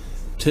footage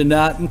to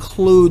not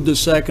include the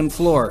second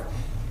floor.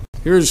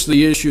 Here's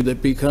the issue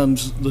that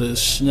becomes the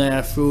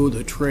snafu,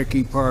 the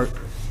tricky part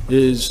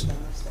is,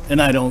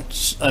 and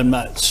I'm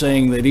not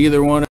saying that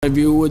either one of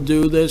you would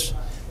do this,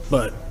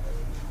 but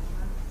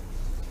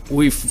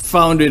we've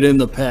found it in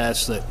the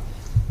past that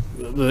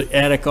the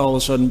attic all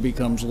of a sudden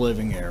becomes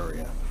living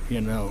area,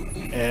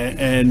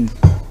 and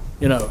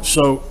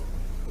so.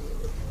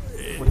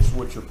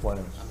 What's your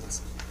plan?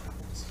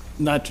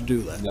 not to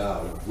do that.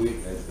 No,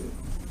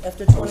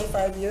 After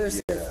 25 years,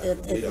 if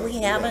don't- we don't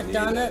haven't need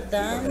done We it, don't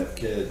then have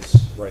kids.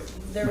 Right.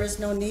 there is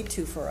no need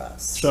to for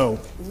us. So,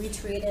 We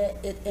treat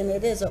it, and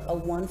it is a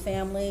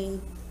one-family,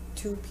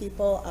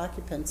 two-people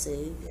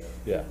occupancy.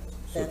 Yeah,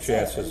 so That's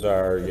chances it.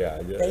 are, yeah,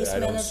 I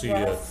Basement don't is see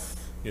rough.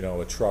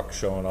 a truck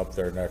showing up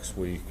there next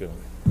week and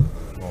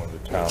going to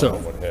town So- or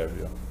what have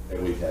you.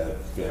 And we've had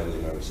family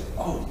members say,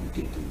 oh, you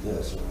can do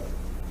this.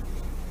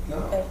 I'm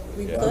like, no.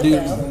 We Yeah. could Do-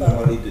 have, Spend the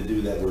but money to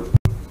do that.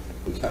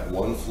 We got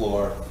one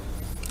floor.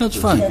 that's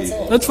for fine. two That's it.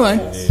 people. That's fine.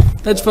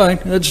 That's fine.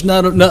 That's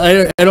not, no,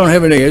 I don't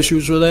have any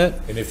issues with that.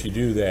 And if you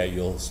do that,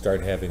 you'll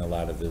start having a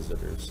lot of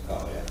visitors.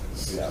 Oh, yeah.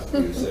 Yeah,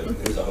 here's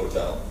a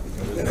hotel.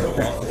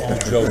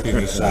 Joking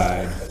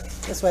aside.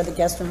 that's why the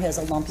guest room has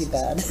a lumpy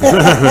bed.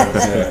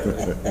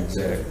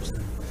 Exactly.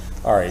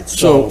 All right,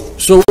 So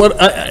what,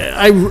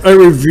 I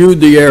reviewed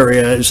the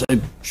area, as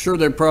I'm sure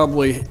they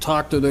probably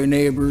talked to their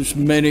neighbors,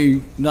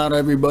 many, not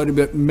everybody,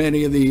 but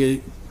many of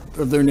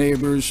their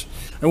neighbors.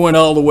 I went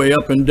all the way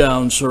up and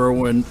down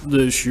Serwin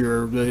this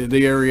year.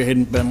 The area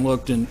hadn't been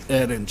looked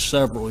at in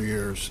several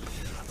years.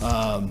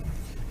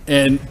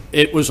 And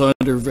it was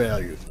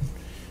undervalued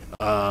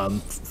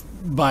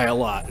by a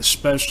lot,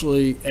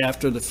 especially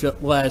after the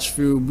last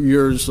few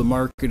years, the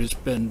market has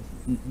been,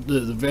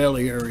 the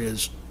valley area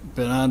has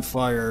been on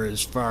fire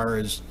as far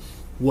as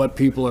what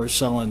people are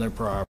selling their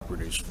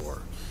properties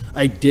for.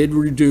 I did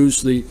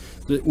reduce we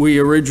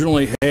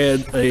originally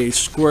had a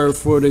square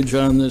footage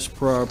on this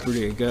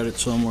property. I got it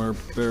somewhere,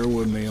 bear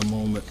with me a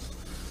moment.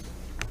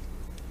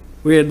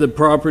 We had the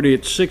property at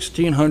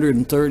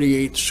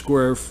 1,638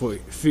 square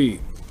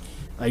feet.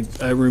 I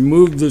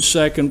removed the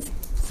second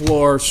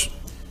floor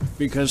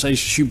because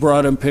she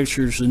brought in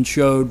pictures and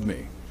showed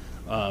me.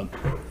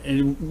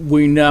 And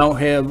we now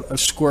have a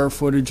square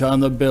footage on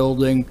the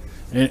building,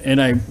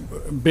 and I,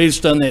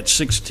 based on that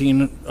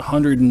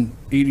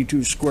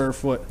 1,682 square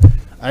foot,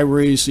 I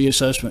raised the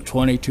assessment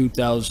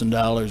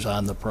 $22,000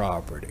 on the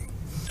property.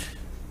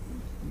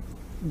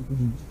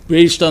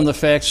 Based on the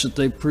facts that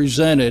they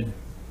presented,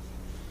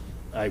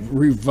 I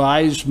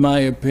revised my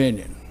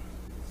opinion.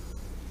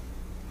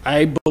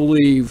 I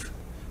believe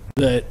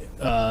that,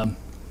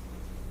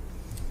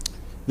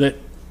 that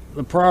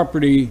the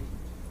property,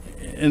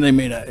 and they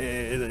may not,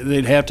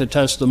 they'd have to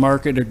test the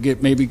market or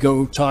maybe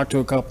go talk to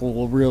a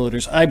couple of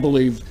realtors. I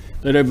believe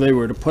that if they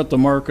were to put the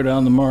market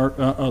on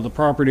the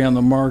property on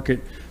the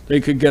market,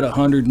 they could get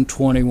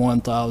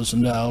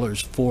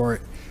 $121,000 for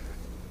it.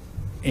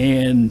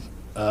 And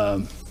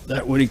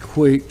that would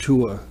equate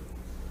to a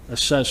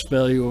assessed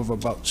value of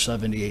about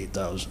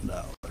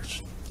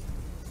 $78,000.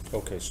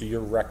 okay, so you're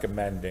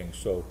recommending,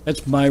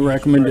 That's my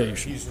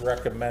recommendation. He's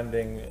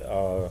recommending,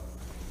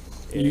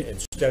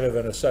 instead of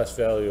an assessed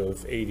value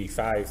of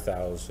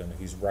 85,000,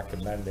 he's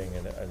recommending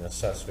an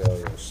assessed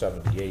value of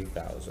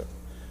 78,000.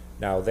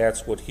 Now,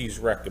 that's what he's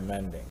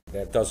recommending.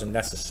 That doesn't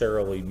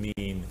necessarily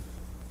mean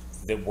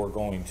that we're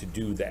going to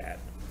do that.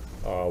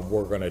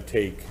 We're gonna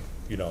take,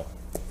 the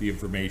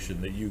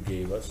information that you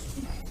gave us,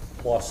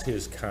 plus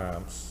his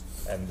comps,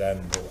 and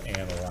then we'll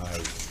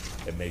analyze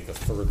and make a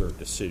further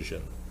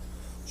decision.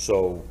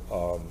 So,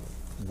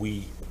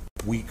 we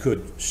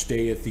could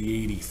stay at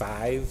the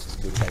 85,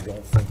 which I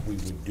don't think we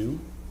would do.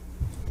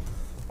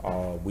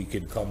 We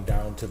could come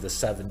down to the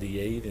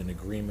 78 in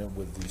agreement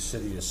with the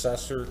city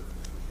assessor.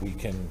 We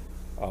can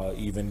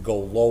even go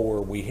lower.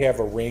 We have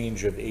a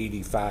range of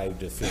 85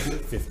 to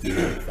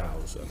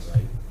 58,000,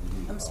 right?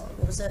 I'm sorry,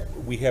 what was that?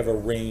 We have a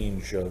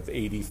range of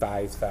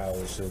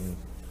 85,000,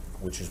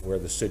 which is where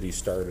the city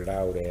started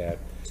out at.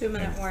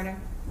 2-minute warning.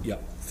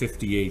 Yep,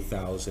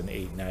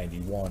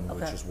 58,891,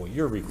 which Okay. is what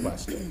you're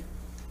requesting.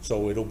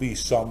 So it'll be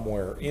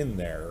somewhere in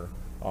there,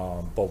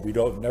 but we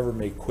never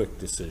make quick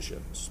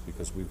decisions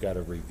because we've got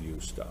to review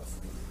stuff.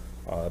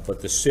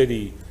 But the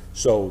city,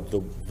 so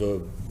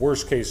the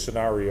worst case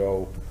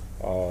scenario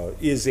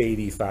is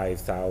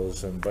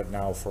 85,000, but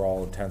now for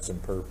all intents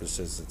and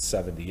purposes, it's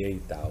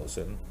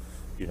 78,000,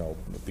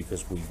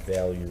 because we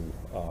value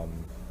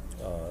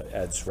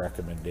Ed's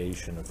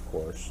recommendation, of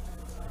course,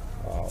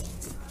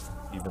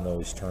 even though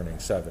he's turning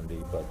 70,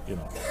 but,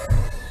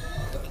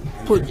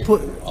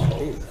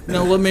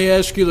 Now, let me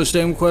ask you the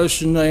same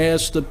question I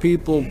asked the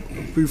people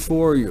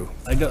before you.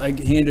 I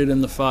handed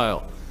in the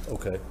file.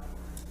 Okay.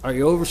 Are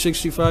you over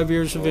 65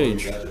 years of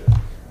age?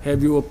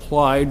 Have you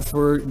applied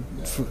for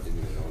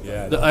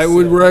Yeah. I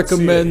would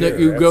recommend that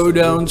you go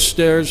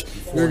downstairs,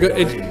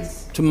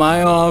 to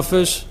my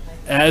office,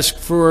 ask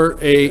for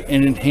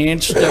an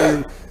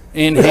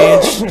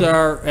enhanced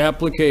star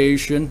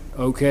application,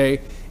 okay?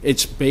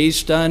 It's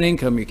based on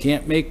income. You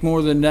can't make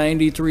more than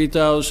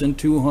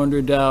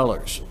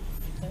 $93,200.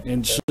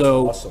 And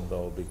so Awesome,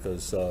 though,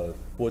 because,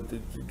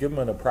 give them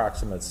an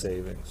approximate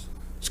savings.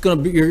 it's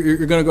gonna be,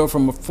 you're gonna go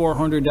from a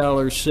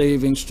 $400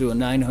 savings to a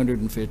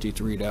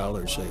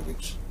 $953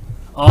 savings.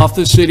 Off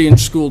the city and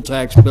school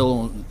tax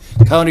bill.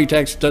 County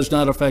tax does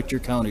not affect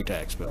your county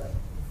tax bill.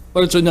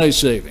 But it's a nice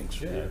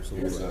savings.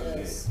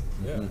 Absolutely.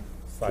 Yeah.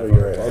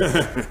 You're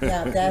ahead.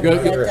 Yeah, that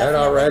Good. You're ahead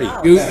already.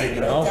 helps.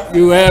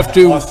 You have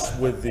to, Plus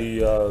with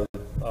the,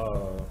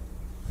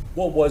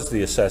 what was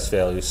the assessed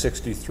value,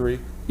 63?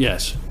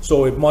 yes.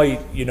 So it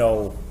might, you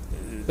know,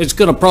 It's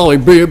gonna probably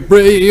be,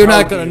 you're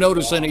not gonna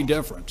notice any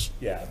difference.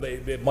 yeah,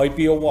 it might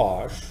be a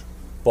wash,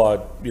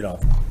 but, you know,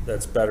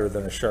 that's better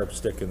than a sharp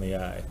stick in the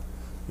eye,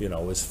 you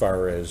know, as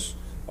far as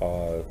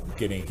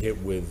getting hit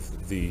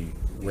with the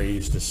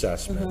raised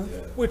assessment,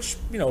 which,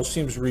 you know,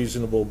 seems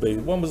reasonable.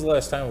 When was the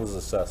last time it was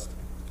assessed?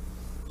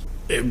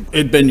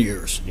 It'd been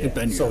years, it'd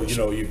been So, you years.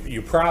 know,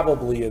 you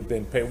probably have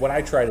been paid, what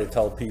I try to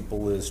tell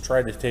people is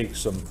try to take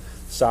some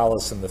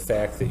solace in the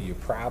fact that you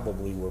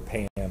probably were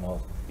paying, you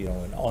know, an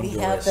We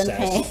have been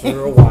under-assessed paying.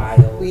 for a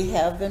while. We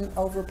have been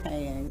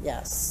overpaying,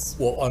 yes,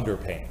 Well,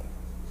 underpaying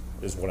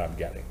is what I'm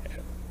getting at.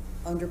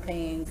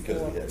 underpaying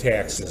for,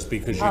 Taxes,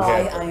 because you Oh,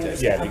 had, I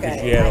understand. yeah, because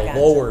Okay, you had I a gotcha.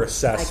 lower I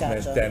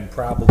assessment gotcha. than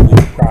probably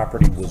the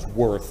property was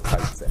worth type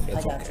thing.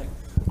 It's I gotcha.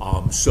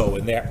 okay. So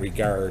in that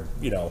regard,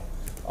 you know,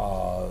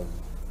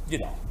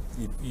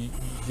 you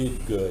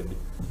did good.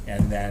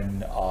 And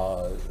then,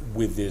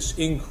 with this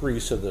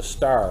increase of the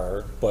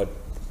star, but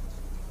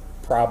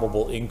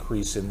probable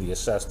increase in the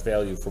assessed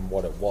value from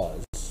what it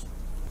was,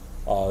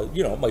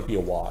 you know, it might be a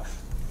wash,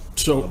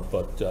 So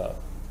but,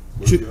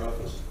 Where's your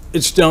office?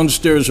 it's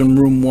downstairs in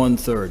room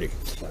 130.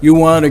 You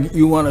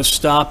wanna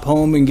stop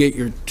home and get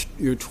your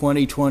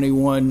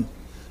 2021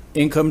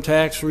 income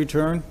tax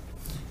return?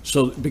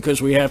 So,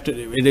 because we have to,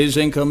 it is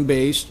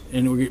income-based,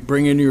 and we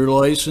bring in your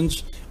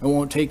license, it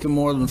won't take you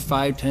more than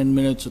 5-10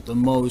 minutes at the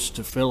most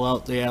to fill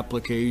out the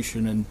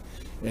application,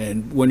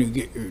 and when you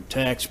get your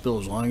tax bill,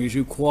 as long as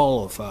you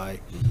qualify,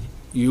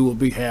 you will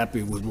be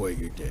happy with what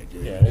you did.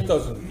 yeah, it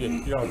doesn't,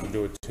 you don't have to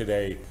do it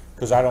today,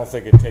 because I don't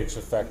think it takes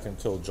effect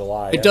until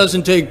July. It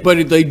doesn't take,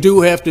 but they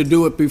do have to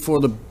do it before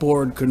the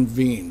board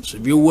convenes.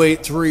 If you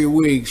wait 3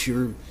 weeks,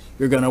 you're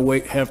gonna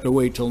have to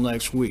wait till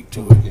next week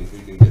to. We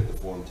can get the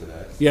form today.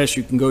 Yes,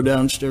 you can go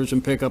downstairs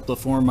and pick up the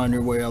form on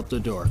your way out the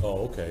door.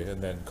 Oh, okay,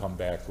 and then come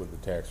back with the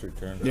tax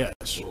return?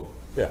 Yes.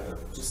 Yeah.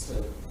 Just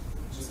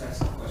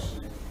ask a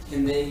question.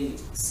 Can they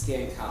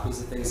scan copies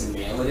of things and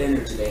mail it in,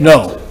 or do they have to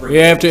No, bring you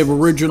have to it in? have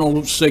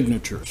original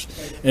signatures.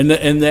 And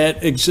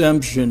that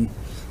exemption,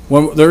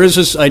 when, there is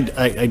this, I'm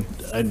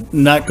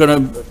not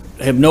gonna,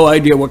 have no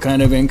idea what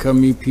kind of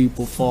income you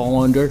people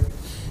fall under.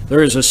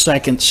 There is a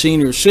second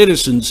senior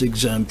citizens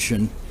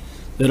exemption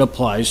that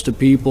applies to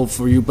people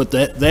for you, but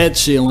that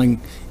ceiling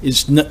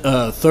is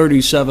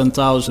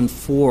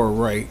 37,004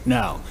 right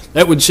now.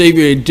 That would save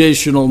you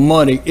additional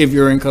money if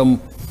your income,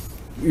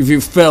 if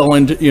you fell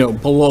into, you know,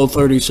 below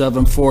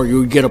 37,400, you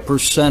would get a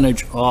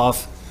percentage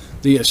off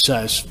the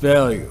assessed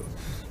value.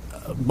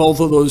 Both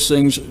of those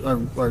things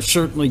are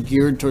certainly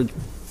geared toward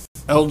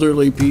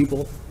elderly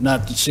people,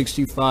 not that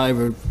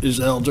 65 is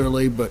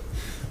elderly, but,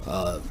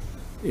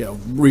 you know,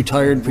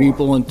 retired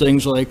people and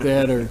things like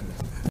that, or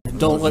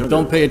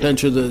don't pay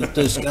attention to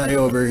this guy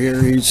over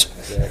here. He's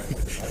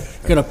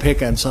gonna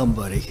pick on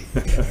somebody.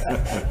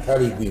 How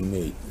do we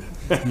meet?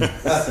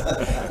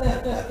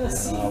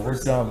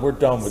 We're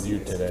done with you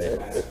today.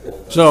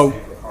 So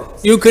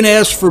you can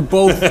ask for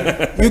both,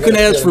 you can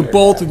ask for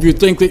both if you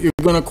think that you're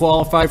gonna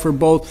qualify for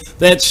both.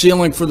 That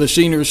ceiling for the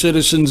senior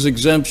citizens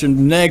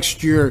exemption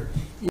next year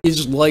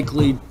is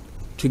likely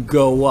to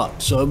go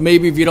up. So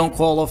maybe if you don't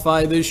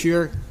qualify this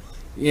year,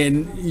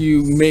 and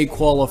you may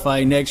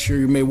qualify next year,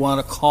 you may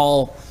want to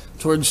call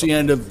towards the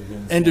end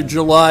of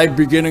July,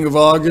 beginning of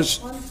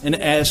August, and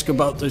ask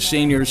about the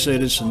senior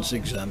citizens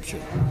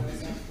exemption.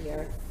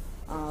 Here.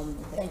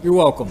 Thank You're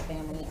welcome.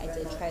 Family, I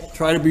did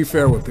Try to be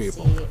fair with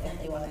people. See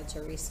if they wanted to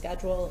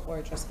reschedule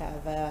or just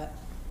have a,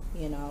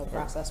 you know,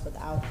 process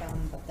without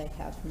them, but they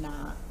have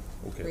not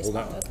Okay,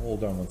 responded.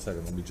 hold on one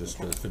second, let me just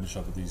finish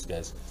up with these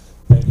guys.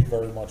 Thank you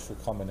very much for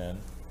coming in.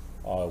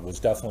 It was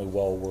definitely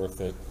well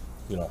worth it,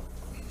 you know.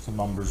 Some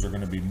numbers are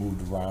gonna be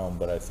moved around,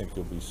 but I think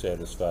you'll be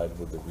satisfied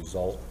with the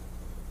result.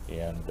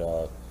 And,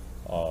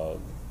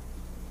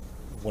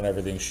 when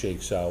everything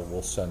shakes out,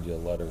 we'll send you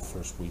a letter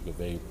first week of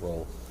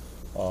April,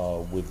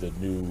 with the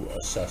new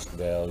assessed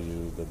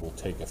value that will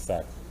take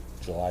effect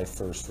July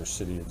 1st for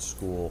city and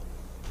school,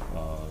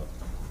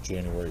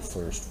 January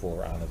 1st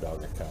for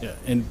Onondaga County.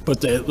 Yeah,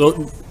 but the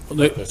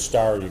The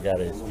star, you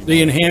gotta.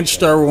 enhanced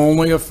star will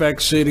only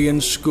affect city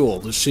and school.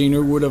 The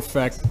senior would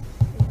affect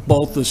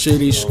both the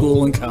city,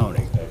 school, and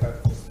county.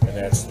 And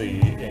that's the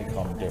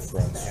income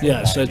difference. from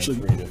Yes, that's,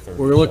 93 to 37.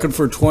 we're looking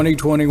for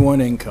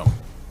 2021 income.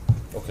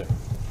 Okay,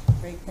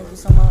 Great, thank you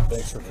so much.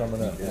 thanks for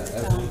coming in.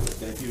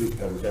 Thank you.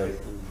 Okay,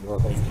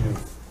 thank you.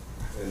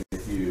 And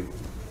if you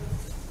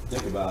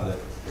think about it,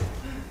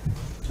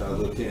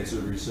 childhood cancer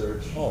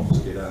research, Oh,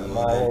 just get I'm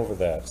all over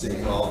that.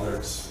 St.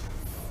 Aldrich's,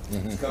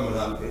 it's coming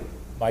up.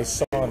 My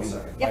son is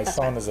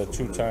a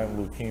two-time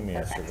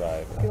leukemia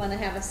survivor, You want to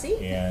have a seat?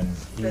 and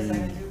he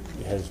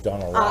has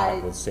done a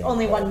lot with St.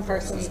 only one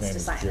Patrick's. person His needs name to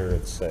is sign.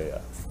 Jared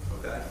Saya,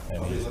 Okay.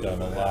 and he's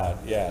done a lot.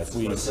 Yeah, It's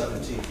my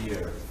 17th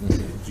year.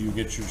 do you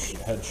get your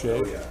head Oh,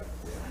 shaved? yeah.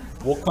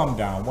 We'll come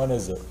down. When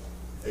is it?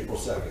 April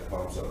 2nd,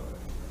 Palm Sunday.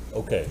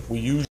 Okay, we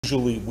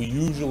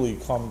usually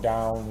come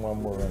down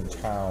when we're in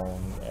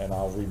town, and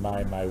I'll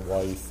remind my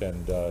wife,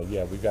 and,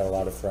 yeah, we've got a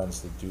lot of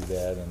friends that do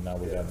that, and now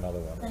we got another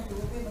one. Thank you,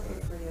 we'll be looking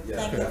for you. Yeah,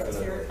 Thank you, that's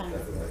definitely, very kind.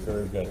 definitely.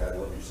 Very good. I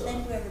love you so Thank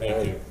much. you,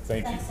 everybody.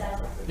 Thank you. Thanks,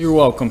 Al. You're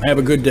welcome. Have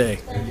a good day.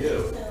 And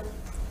you,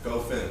 go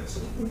Finns.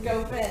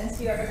 Go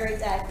Finns, you have a great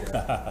day.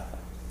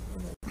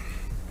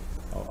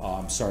 Oh,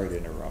 I'm sorry to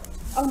interrupt.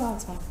 Oh, no,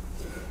 it's fine.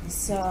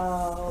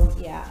 So,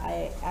 yeah,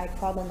 I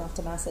called and left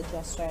a message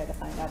yesterday to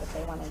find out if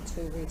they wanted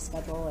to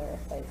reschedule or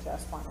if they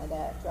just wanted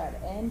it read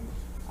in,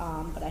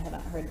 but I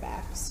haven't heard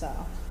back, so.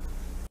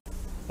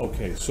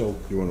 Okay, so.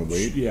 You wanna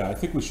wait? Yeah, I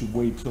think we should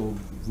wait till,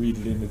 read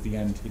it in at the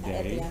end At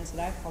today. the end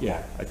today? Okay.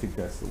 Yeah, I think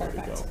that's the way to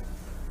Perfect.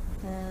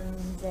 go.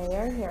 And they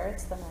are here,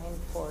 it's the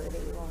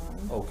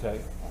 941,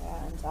 Okay,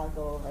 and I'll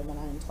go over the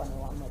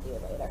 921 with you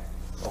later.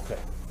 okay,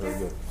 very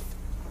good.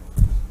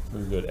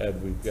 Very good.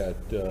 Ed, we've got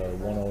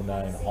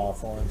 109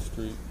 Hawthorne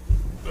Street.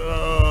 Yeah,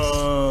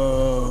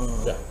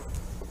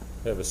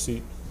 have a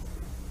seat.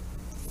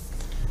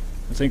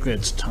 I think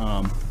that's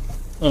Tom.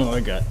 Oh,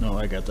 I got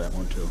that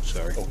one too,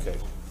 sorry. Okay.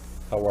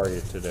 How are you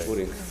today?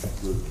 Good.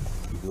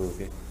 You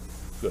okay?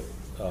 Good.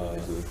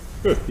 Good.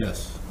 Good.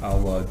 Yes.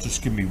 I'll,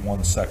 just give me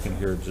 1 second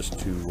here just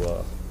to,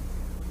 do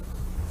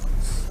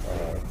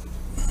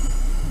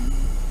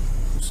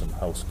some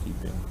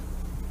housekeeping.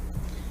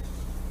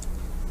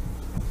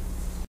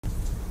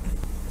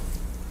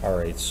 All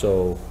right,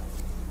 so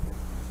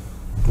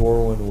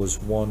Dorwin was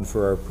 1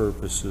 for our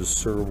purposes,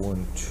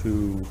 Sirwin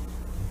 2,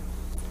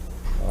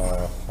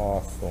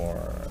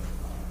 Hawthorne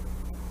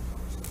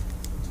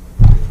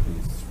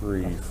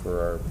 3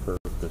 for our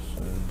purposes.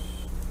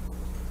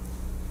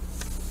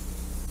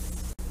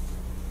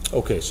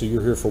 Okay, so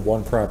you're here for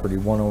 1 property,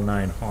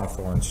 109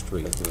 Hawthorne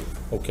Street.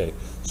 Okay,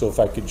 so if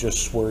I could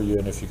just swear you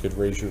in, if you could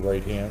raise your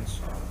right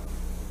hands.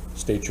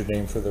 State your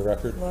name for the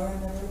record.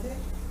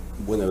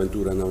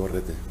 Buenaventura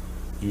Navarrete.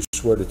 You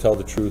swear to tell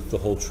the truth, the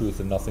whole truth,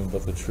 and nothing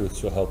but the truth,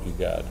 so help you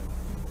God.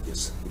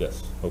 Yes.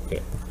 Yes, okay.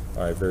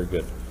 All right, very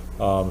good.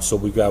 So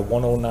we got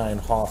 109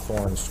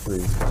 Hawthorne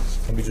Street.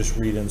 Let me just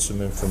read in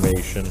some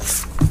information,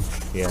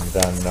 and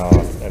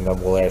then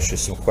we'll ask you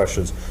some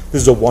questions.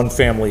 This is a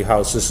one-family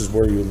house. This is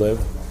where you live?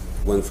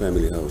 One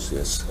family house,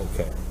 yes.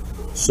 Okay.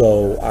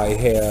 So I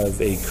have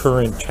a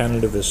current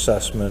tentative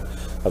assessment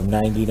of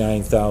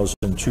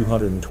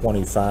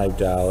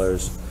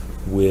 $99,225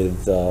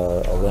 with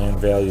a land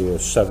value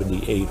of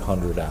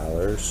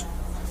 $7,800.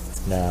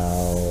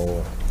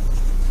 Now,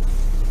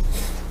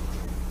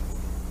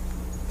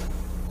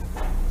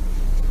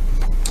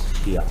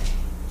 yeah.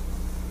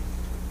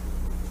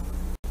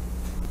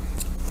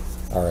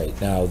 All right,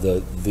 now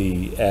the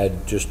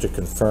Ed, just to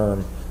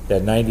confirm,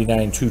 that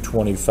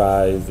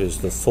 99,225 is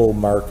the full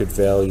market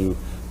value.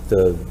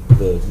 The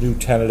new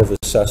tentative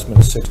assessment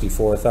is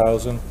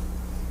 64,000.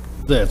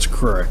 That's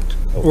correct.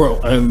 Well,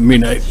 I mean,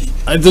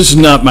 this is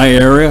not my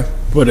area,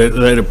 but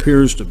that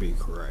appears to be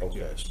correct, Okay.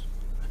 yes.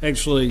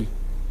 Actually,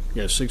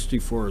 yeah,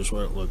 64 is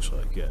what it looks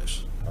like,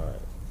 yes. All right.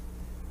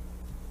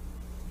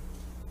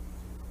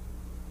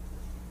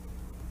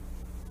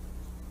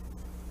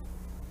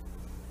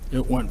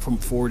 It went from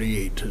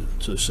 48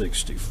 to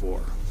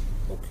 64.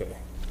 Okay.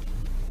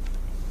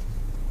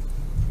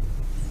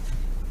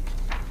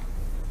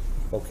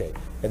 Okay,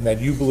 and then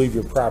you believe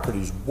your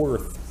property's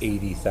worth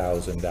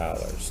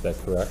 $80,000, is that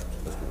correct?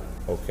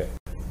 Okay,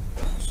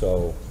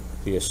 so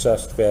the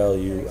assessed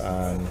value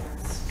on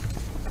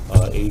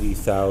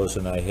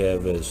 80,000 I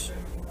have is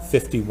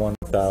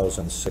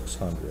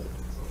 51,600.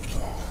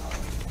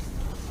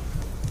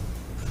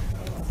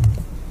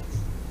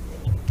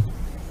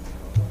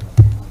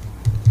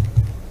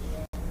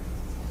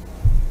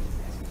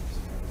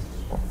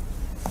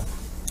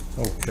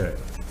 Okay.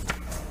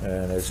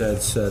 And as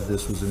Ed said,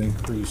 this was an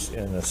increase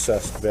in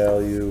assessed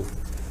value.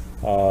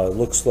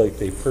 Looks like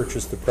they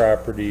purchased the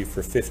property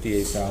for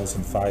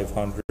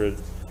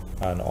 $58,500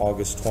 on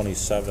August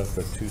 27th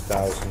of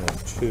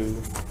 2002.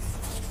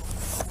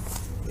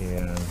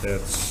 And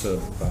that's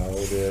about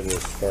it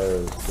as far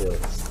as the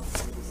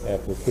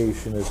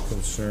application is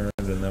concerned.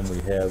 And then we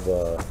have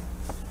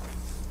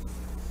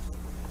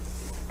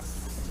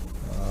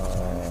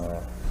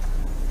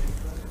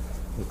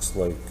looks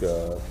like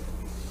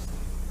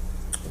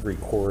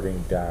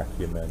recording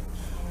document.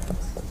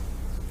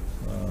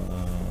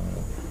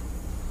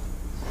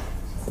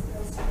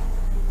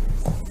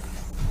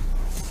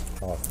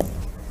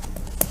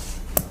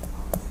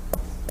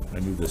 I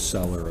knew the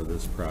seller of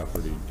this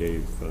property,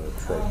 Dave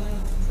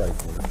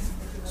Treichman,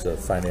 is a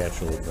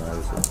financial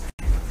advisor.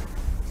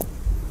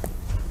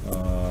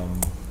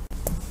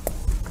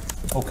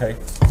 Okay.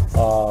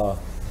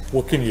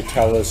 What can you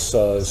tell us?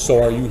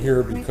 So are you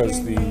here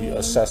because the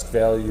assessed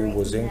value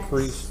was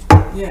increased?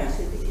 Yeah.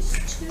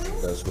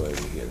 That's why we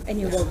get. And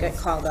you will get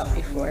called up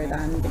before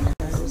then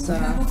because,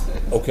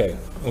 Okay,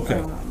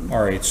 okay.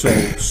 All right, so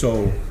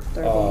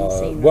They're being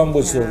seen when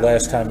was the right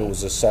last now. time it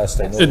was assessed?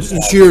 I know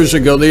It's years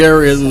ago. The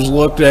area was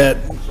looked at,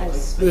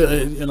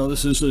 you know,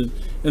 this is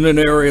in an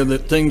area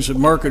that things, the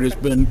market has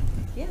been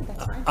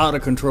out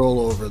of control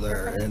over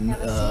there. And,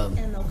 Have a seat,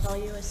 and they'll call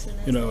you as soon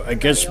as. you know, they're I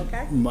guess ready,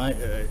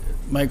 okay?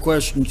 my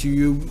question to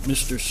you,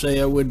 Mr.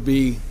 Saya, would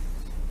be,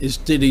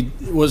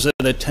 was it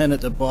a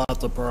tenant that bought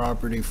the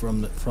property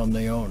from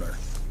the owner?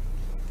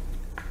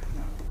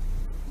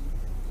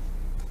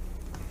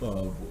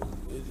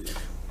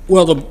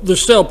 Well, the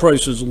sale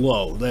price is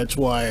low, that's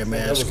why I'm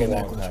That was a asking that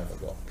long question. time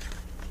ago.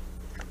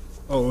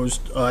 Oh, it was,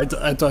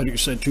 I thought you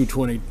said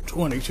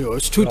 2022,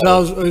 it's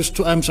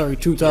 2000, I'm sorry,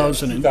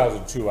 2000 and,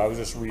 2002, I was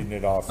just reading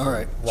it off. All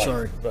right,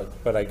 sorry.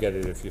 But I get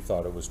it if you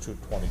thought it was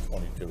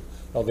 2022.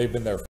 No, they've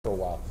been there for a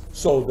while.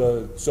 So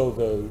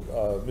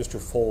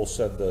Mr. Fole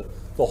said the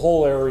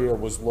whole area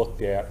was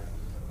looked at.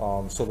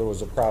 So there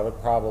was a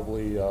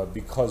probably,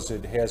 because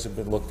it hasn't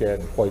been looked at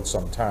in quite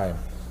some time.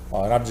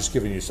 And I'm just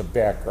giving you some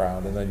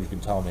background, and then you can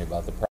tell me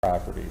about the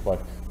property.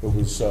 But it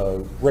was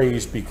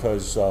raised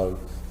because they're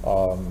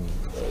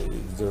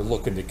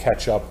looking to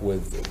catch up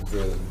with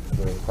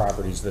the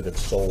properties that have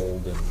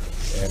sold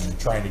and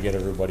trying to get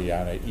everybody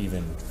on an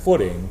even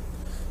footing.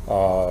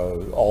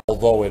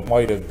 Although it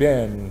might have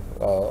been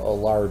a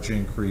large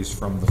increase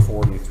from the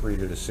 43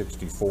 to the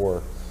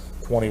 64,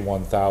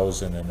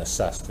 21,000 in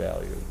assessed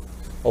value.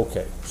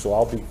 Okay, so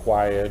I'll be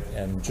quiet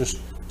and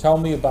just tell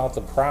me about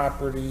the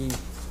property.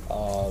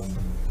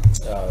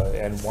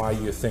 And why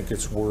you think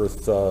it's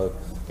worth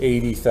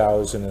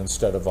 80,000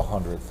 instead of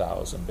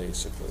 100,000,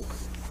 basically.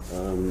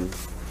 You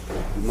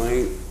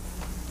might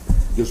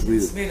just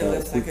read it.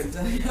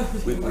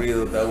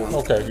 Read that one.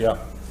 Okay, yeah.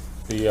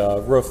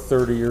 The roof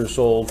 30 years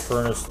old,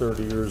 furnace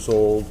 30 years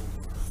old,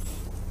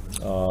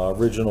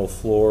 original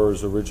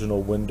floors,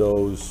 original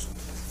windows.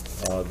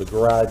 The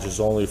garage is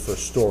only for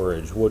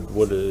storage. So you're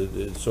Well,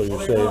 they call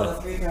it saying?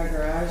 a three-car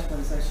garage, but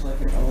it's actually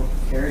like an old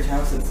carriage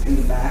house. It's in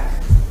the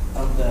back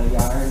of the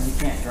yard. You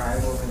can't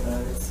drive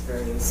over it's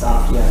very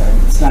soft yard.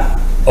 It's not.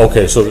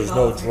 Okay, so there's they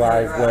call no it a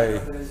three-car garage, driveway.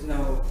 but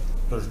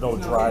There's no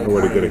driveway.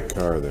 Nowhere to get a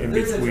car In there.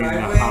 There's a between the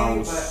driveway,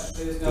 house, but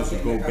there's no does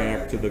it go getting a car back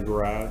back to the there.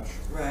 garage?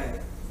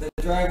 Right. The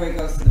driveway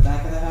goes to the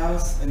back of the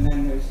house, and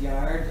then there's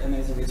yard, and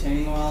there's a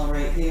retaining wall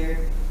right here.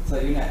 So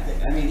you're not,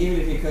 I mean, even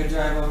if you could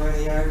drive over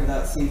the yard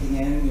without sinking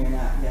in, you're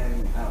not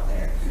getting out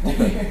there.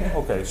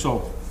 Okay,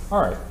 so,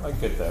 all right, I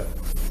get that.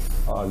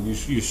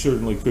 You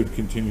certainly could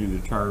continue the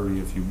Tarry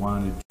if you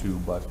wanted to,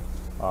 but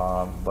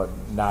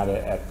not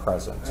at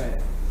present.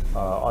 Right.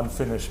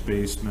 Unfinished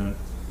basement.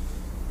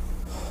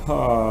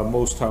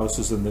 Most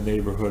houses in the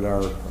neighborhood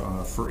are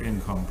for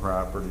income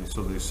property,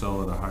 so they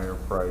sell at a higher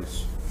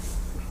price.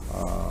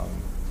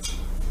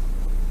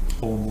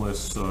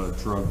 Homeless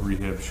drug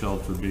rehab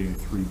shelter being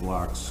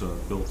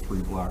built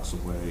 3 blocks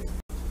away.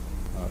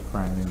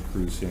 Crime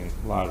increasing,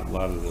 a lot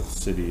of the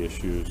city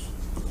issues.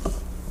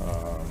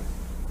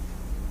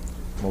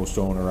 Most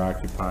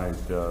owner-occupied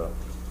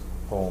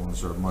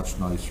homes are much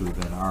nicer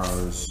than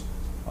ours.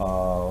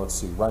 Let's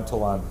see,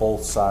 rental on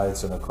both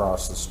sides and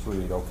across the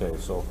street. Okay,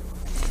 so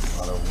a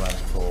lot of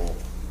rental.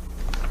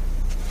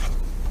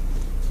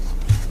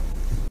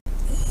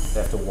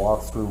 Have to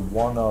walk through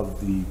one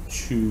of the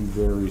 2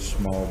 very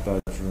small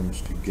bedrooms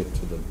to get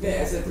to the.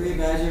 Yeah, it's a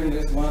 3-bedroom.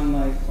 There's one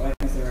like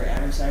I said, an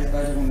average size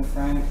bedroom in the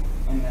front,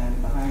 and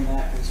then behind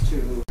that there's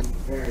 2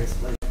 various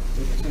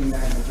between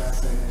that and the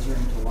dresser, there's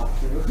room to walk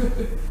through.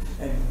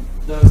 And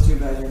those 2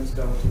 bedrooms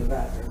go to the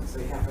bathroom, so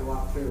you have to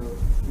walk through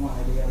one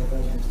of the other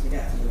bedrooms to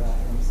get to the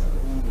bathroom. So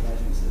one of the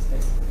bedrooms is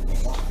basically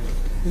a walk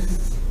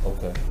through.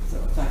 Okay. So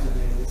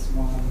effectively, there's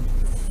one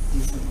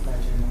decent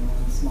bedroom and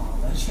one small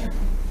bedroom.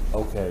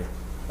 Okay,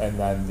 and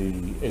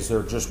then is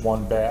there just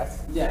one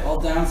bath? Yeah, well,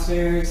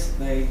 downstairs,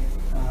 they,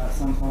 at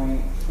some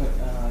point, put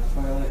a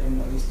toilet in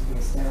what used to be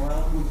a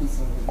stairwell,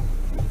 so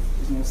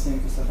there's no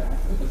sink, just a bath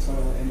with a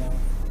toilet in a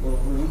little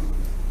room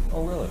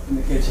Oh, really? in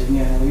the kitchen.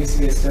 Yeah, there used to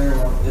be a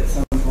stairwell at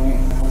some point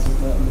when the house was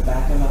built in the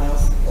back of the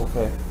house,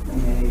 Okay.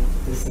 and they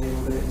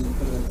disabled it and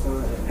put a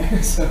toilet in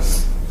there, so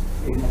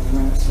they had to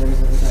run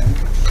upstairs every time.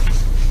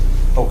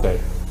 Okay,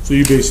 so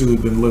you basically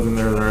been living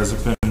there. There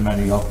hasn't been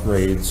many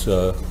upgrades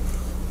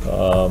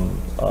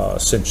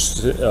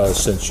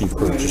since you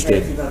purchased We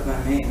it. keep up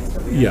on maintenance,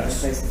 but we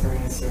Yes. haven't replaced the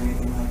furnace or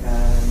anything like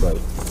that. And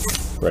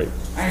Right.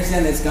 I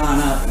understand it's gone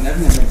up, and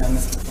I've never done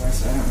this before,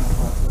 so I don't know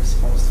what we're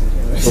supposed to do.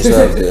 Those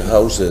are the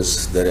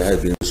houses that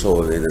have been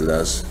sold in the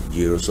last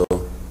year or so.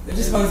 They're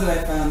just ones that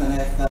I found that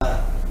I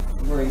thought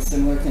were in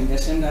similar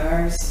condition to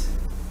ours.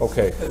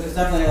 Okay. But there's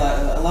definitely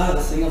a lot of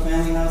the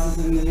single-family houses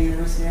in the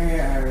university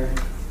area are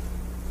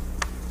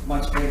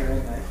much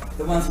bigger. Like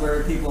the ones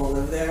where people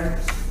live there,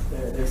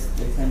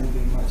 they tend to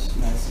be much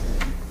nicer,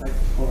 like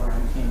over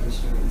on Cambridge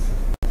Street and stuff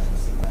like that.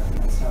 So that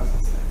nice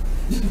houses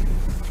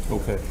there.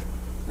 Okay.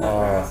 Not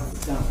our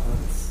houses don't, but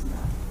it's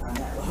not on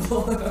that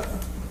level.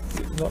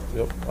 No,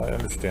 yep, I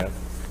understand.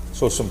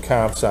 So some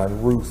comps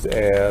on Ruth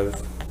Ave.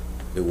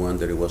 The one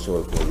that it was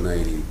sold for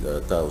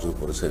 90,000,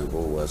 for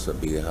example, was a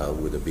big house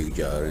with a big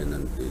yard, and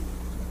then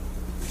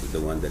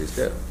the one that is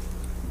there.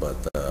 But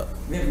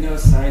We have no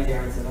side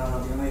yards at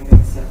all. The only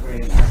thing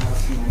separating our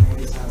house from my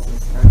neighbor's house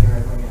is our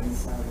driveway on this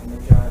side and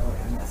their driveway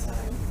on that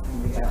side.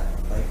 And we got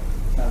like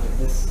probably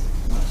this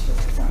much of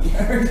the front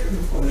yard.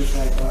 before the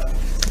sidewalk.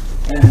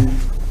 And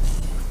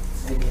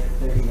maybe a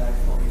 30 by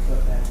 40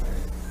 foot backyard.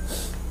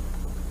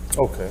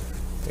 Okay,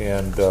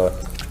 and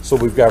so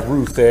we've got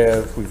Ruth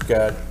Ave, we've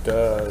got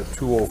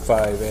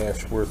 205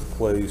 Ashworth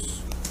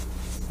Place,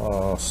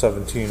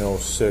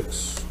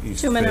 1706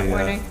 East 2-minute Fayette.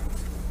 warning.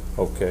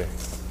 Okay.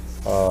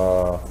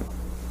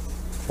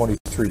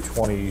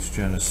 2320 East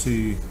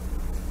Genesee,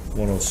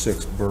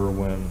 106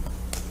 Berwyn,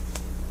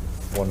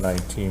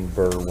 119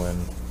 Berwyn,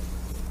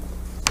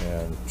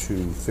 and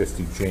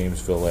 250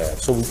 Jamesville Ave.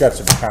 So we've got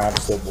some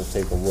comps that we'll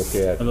take a look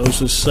at. Are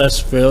those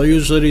assessed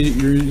values that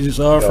he's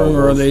offering,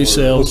 or are they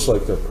sales? Looks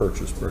like they're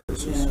purchase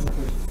prices.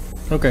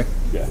 Okay.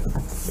 Yeah,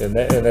 and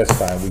that's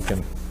fine,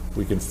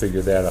 we can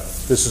figure that out.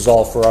 This is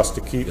all for us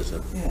to keep? Yes,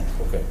 sir. Yeah.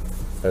 Okay,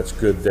 that's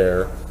good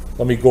there.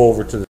 Let me go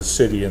over to the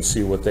city and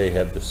see what they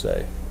have to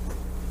say.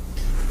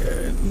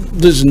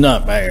 This is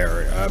not my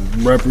area.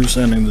 I'm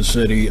representing the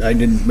city. I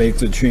didn't make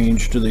the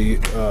change to the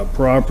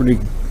property.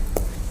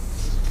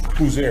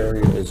 Whose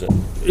area is it?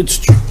 It's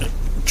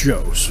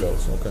Joe's.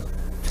 Joe's, okay.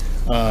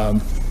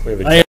 We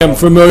have a I am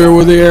familiar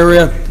with the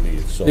area.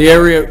 so- The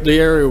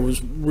area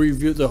was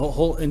reviewed, the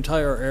whole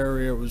entire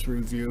area was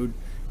reviewed.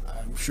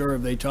 I'm sure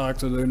if they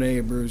talked to their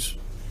neighbors,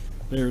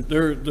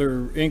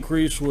 their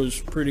increase was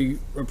a pretty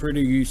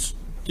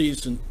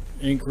decent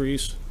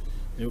increase.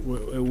 It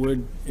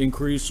would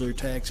increase their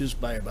taxes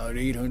by about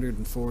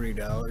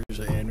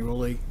 $840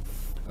 annually.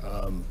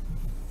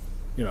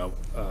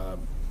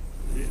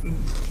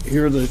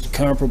 Here are the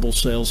comparable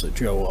sales that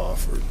Joe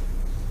offered.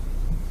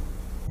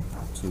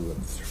 2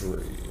 and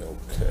 3,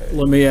 okay.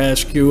 Let me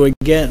ask you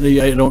again,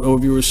 I don't know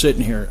if you were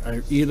sitting here,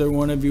 are either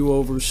one of you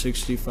over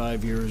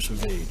 65 years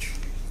of age?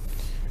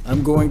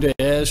 I'm going to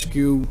ask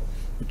you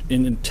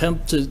in an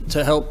attempt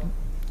to help.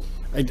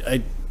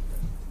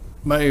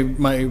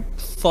 My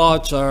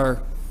thoughts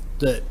are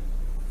that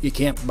you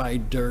can't buy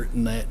dirt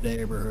in that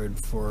neighborhood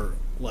for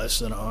less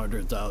than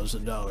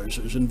 $100,000.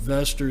 There's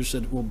investors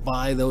that will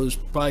buy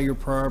your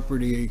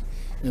property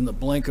in the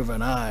blink of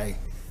an eye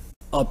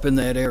up in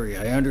that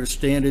area. I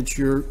understand it's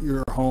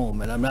your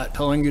home, and I'm not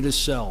telling you to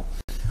sell.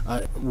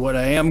 What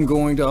I am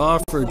going to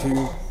offer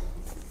to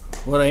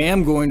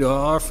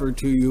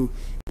you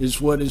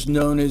is what is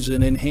known as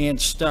an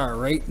enhanced star.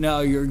 Right now,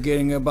 you're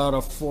getting about a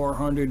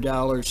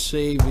 $400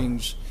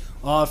 savings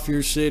off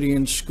your city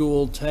and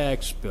school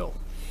tax bill.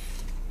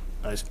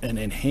 An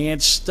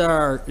enhanced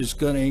star is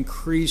going to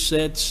increase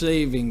that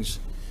savings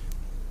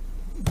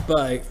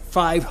by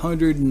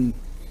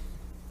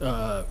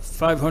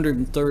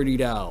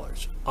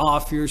 $530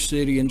 off your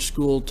city and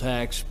school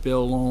tax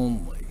bill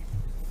only.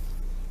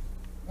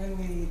 When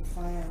we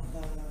filed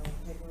the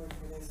paperwork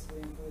for this,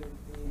 we included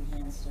the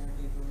enhanced star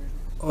paperwork.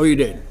 Oh, you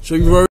did? So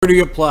you've already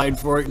applied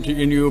for it,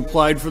 and you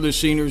applied for the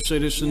senior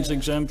citizens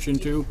exemption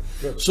too?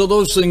 So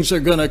those things are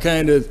gonna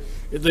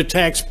the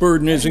tax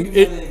burden isn't, It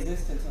didn't really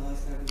exist until I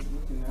started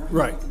looking around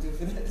Right. what to do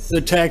for this.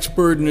 the tax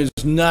burden is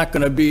not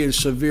gonna be as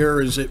severe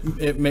as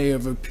it may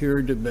have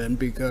appeared to have been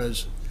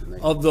because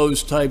of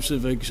those types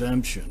of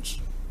exemptions.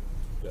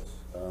 Yes.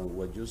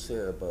 What you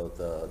said about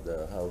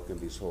the how it can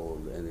be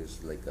sold and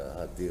it's like a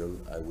hot deal,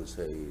 I would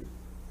say,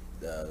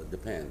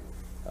 depend.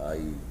 I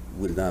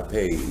will not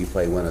pay if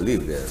I want to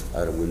live there.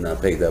 I will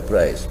not pay that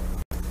price.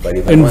 But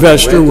if I want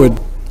to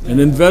An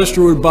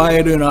investor would buy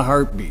it in a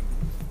heartbeat.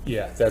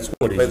 Yeah, that's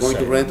what if I'm he's going to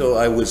saying. rental,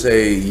 I would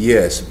say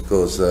yes,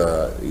 because,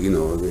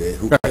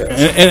 who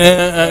cares?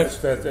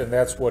 And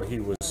That's what he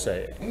was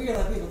saying. And we gotta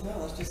let people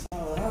tell us, just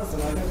sell the house,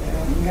 and like,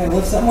 okay, you gotta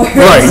live somewhere.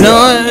 Right,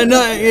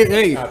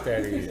 hey, Not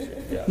that easy,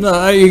 yeah.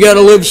 no, you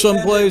gotta live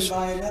someplace.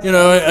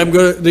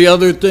 The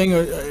other thing,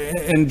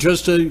 and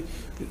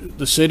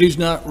the city's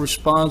not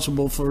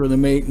responsible for the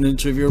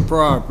maintenance of your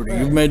property.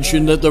 You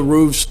mentioned that the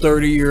roof's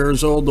 30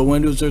 years old, the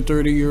windows are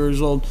 30 years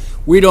old.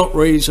 We don't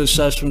raise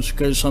assessments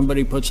because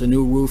somebody puts a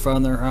new roof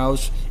on their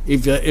house.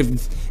 If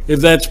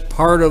that's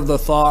part of the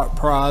thought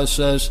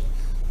process,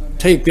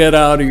 take that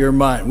out of your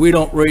mind. We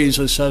don't raise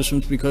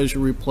assessments because you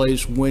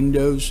replace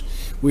windows.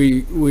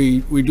 We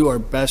do our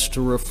best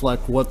to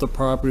reflect what the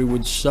property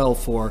would sell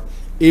for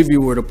if you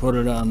were to put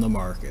it on the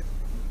market.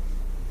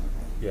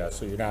 Yeah,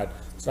 so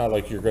it's not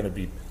like you're gonna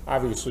be,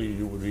 obviously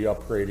you would be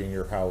upgrading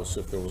your house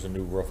if there was a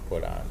new roof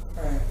put on.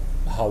 Right.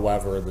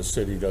 However, the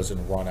city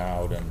doesn't run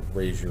out and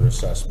raise your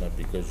assessment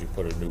because you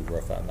put a new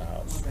roof on the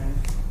house.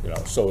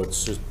 Okay. So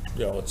it's just,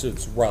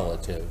 it's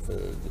relative.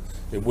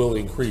 It will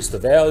increase the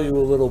value a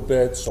little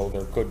bit, so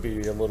there could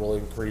be a little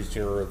increase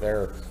here or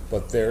there,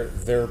 but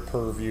their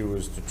purview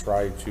is to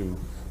try to,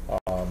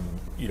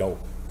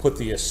 put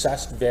the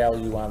assessed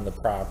value on the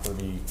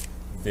property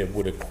that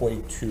would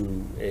equate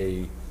to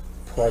a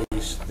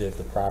price that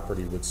the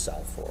property would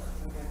sell for.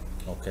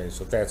 Okay,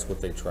 so that's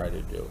what they try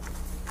to do.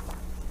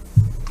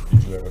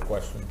 Did you have a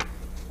question?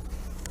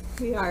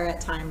 We are at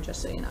time,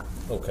 just so you know.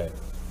 Okay.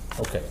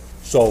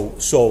 So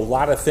a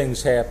lot of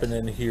things happen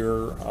in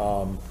here.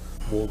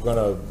 We're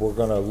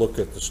gonna look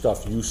at the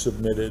stuff you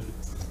submitted.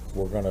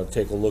 We're gonna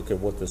take a look at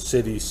what the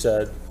city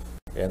said,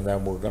 and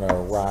then we're gonna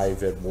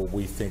arrive at what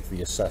we think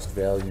the assessed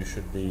value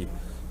should be.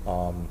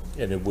 And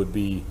it would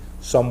be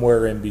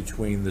somewhere in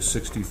between the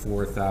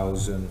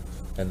 64,000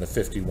 and the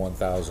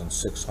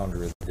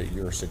 51,600 that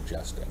you're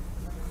suggesting,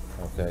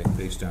 okay,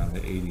 based on the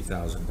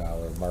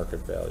 $80,000 market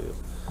value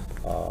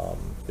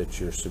that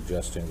you're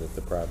suggesting that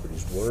the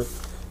property's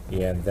worth.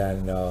 And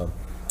then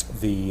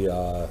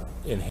the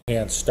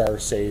enhanced star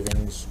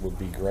savings would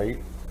be great,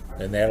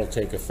 and that'll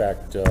take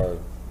effect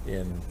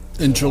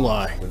in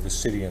July. with the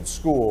city and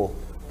school,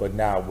 but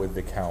not with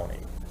the county.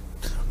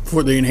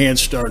 For the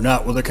enhanced star,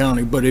 not with the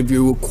county, but if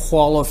you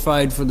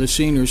qualified for the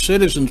senior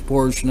citizens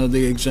portion of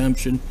the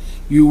exemption,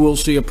 you will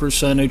see a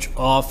percentage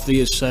off the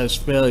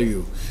assessed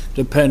value.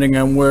 Depending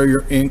on where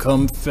your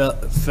income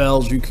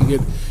falls, you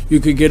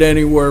could get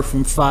anywhere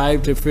from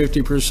 5 to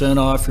 50%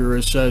 off your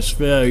assessed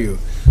value.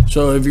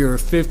 So if you're a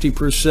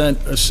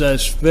 50%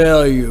 assessed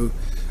value,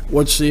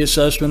 what's the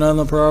assessment on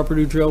the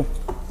property, Joe?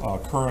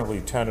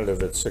 Currently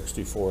tentative at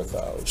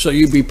 64,000. So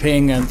you'd be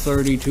paying on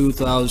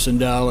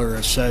 $32,000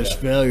 assessed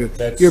value.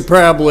 That's- You're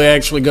probably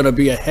actually going to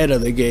be ahead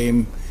of the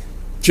game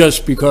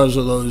just because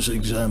of those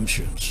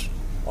exemptions.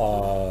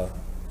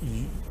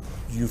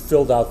 You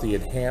filled out the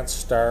enhanced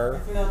star. I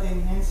filled out the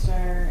enhanced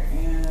star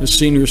and. The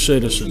senior You did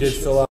citizens.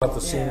 fill out the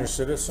senior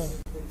citizen?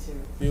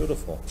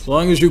 Beautiful. As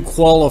long as you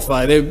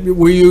qualify,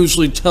 we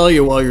usually tell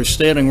you while you're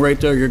standing right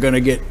there, you're going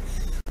to get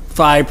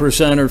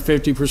 5% or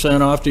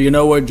 50% off. Do you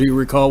know what? Do you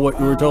recall what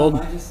you were told?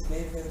 I just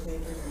gave her the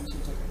paper and she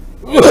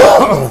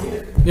took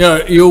it. Yeah,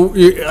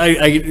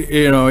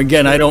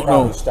 again, I don't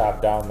Probably know.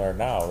 stop down there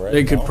now, right?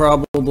 They could No?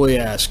 probably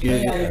ask you. I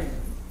know that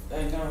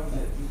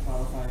you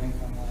qualify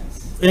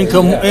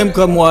income-wise.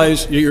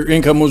 Income-wise, your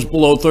income was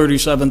below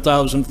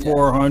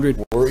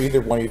 37,400. Were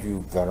either one of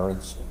you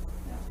veterans?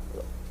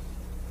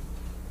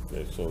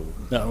 Okay, so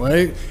No,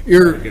 right?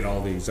 You're, get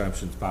all the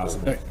exemptions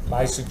possible.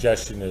 My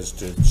suggestion is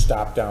to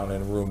stop down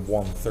in room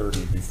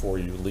 130 before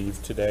you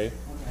leave today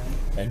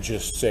and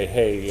just say,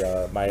 hey,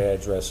 my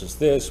address is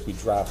this, we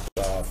dropped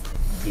off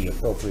the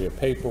appropriate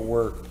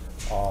paperwork.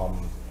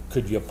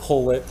 Could you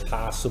pull it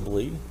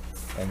possibly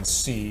and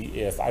see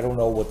if, I don't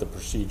know what the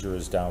procedure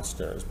is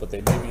downstairs, but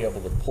they may be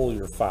able to pull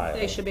your file.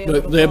 They should be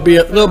able to.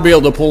 they'll be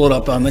able to pull it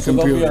up on the So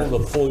they'll be computer. able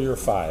to pull your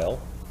file,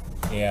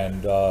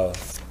 and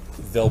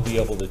they'll be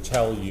able to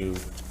tell you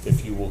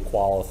if you will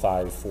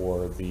qualify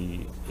for the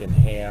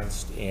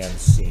enhanced and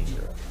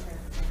senior,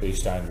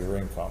 based on your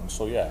income.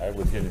 So yeah, I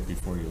would hit it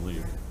before you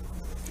leave.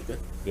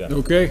 Yeah.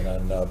 Okay.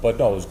 And, but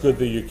no, it's good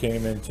that you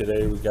came in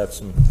today. We got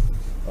some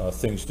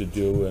things to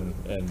do,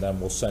 and then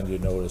we'll send you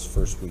notice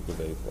first week of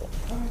April.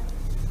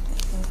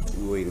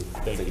 Wait.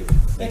 Thank you.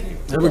 Thank you.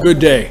 Have a good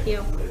day. Thank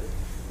you.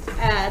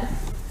 Ed,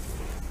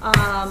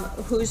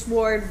 who's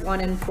Ward 1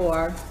 and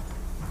 4?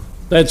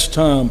 That's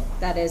Tom.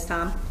 That is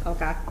Tom?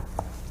 Okay.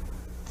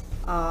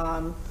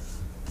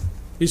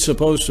 He's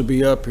supposed to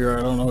be up here.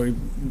 I don't know. You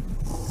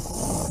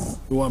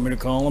want me to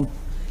call him?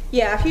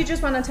 Yeah, if you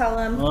just want to tell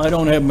him. I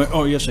don't have my,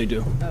 oh, yes, I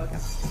do. Okay.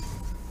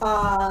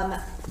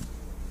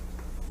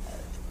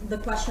 The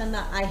question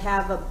that I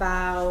have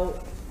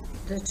about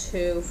the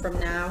two from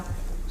now,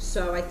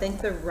 so I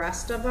think the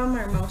rest of them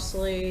are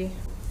mostly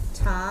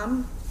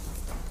Tom.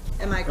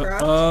 Am I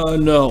correct?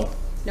 No.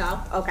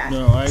 No? Okay.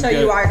 No, so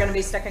you are going to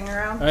be sticking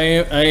around? I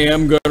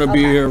am going to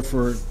be Okay. here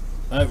for,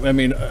 I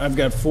mean, I've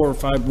got 4 or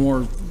 5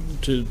 more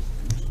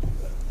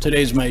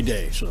today's my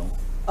day, so.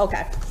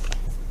 Okay.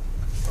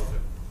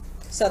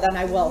 So then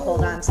I will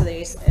hold on to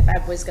these. If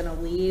I was gonna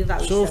leave, I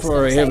was So just far,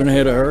 gonna I say haven't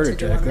had a to heart do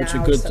attack. him That's a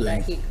now good so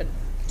that thing. he could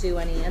do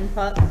any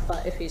input,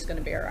 but if he's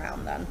gonna be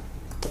around, then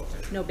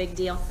no big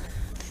deal.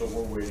 So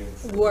we're waiting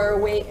for We're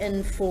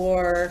waiting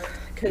for,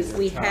 because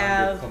we Tom to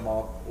have, come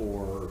up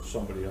or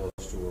somebody else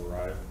to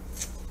arrive.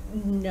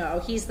 no,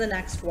 he's the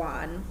next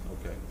one.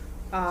 Okay.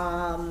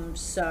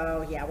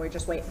 So yeah, we're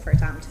just waiting for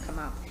Tom to come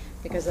up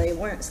because they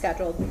weren't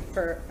scheduled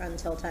for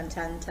until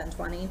 10:10,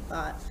 10:20,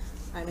 but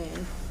I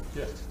mean,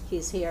 Yeah.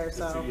 he's here,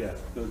 so. Yeah,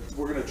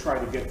 we're gonna try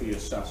to get the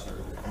assessor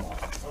to come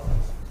up.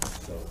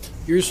 So,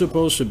 You're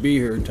supposed to be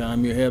here,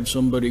 Tom. You have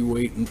somebody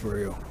waiting for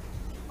you.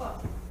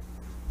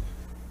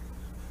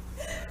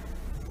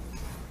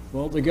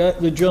 Well,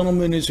 the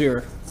gentleman is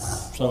here,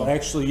 well, so,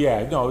 actually,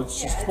 yeah, no,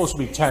 it's supposed to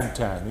be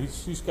 10:10.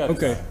 He's got.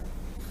 okay.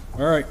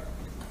 All right.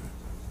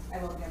 I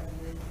will give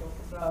you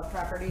the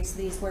properties.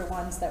 These were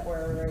ones that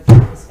were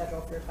originally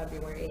scheduled for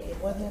February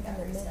 8th. What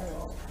happened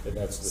in And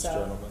that's this So,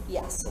 gentleman?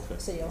 yes, Okay.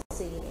 so you'll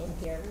see in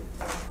here.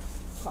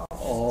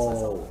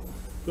 Oh,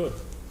 good,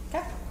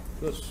 Okay,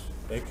 good,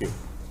 thank you.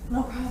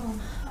 no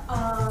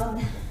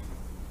problem.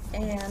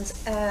 And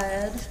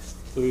Ed,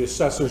 So the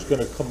assessor's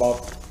gonna come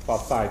up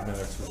about 5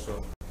 minutes or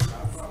so.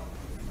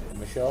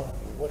 Michelle,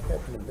 what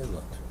happened to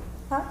Midland?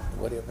 huh?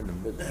 What happened to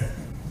Midland?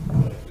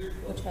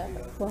 Which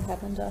happened? What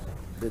happened to?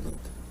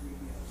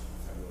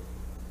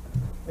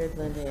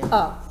 Midland.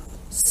 Oh,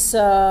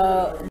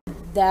 so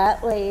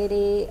that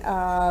lady,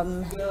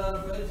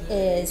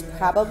 is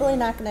probably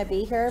not gonna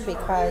be here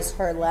because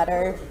her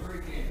letter,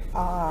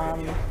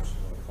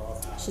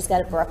 she's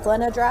got a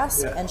Brooklyn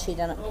address and she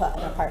didn't put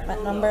an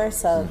apartment number,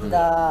 so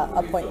the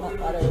appointment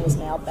letter was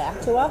mailed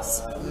back to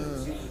us.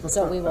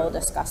 So we will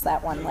discuss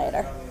that one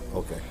later.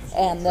 Okay.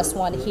 And this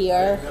one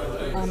here,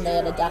 they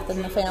had a death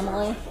in the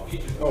family.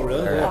 Oh,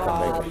 really?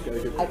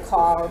 I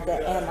called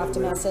and left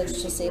a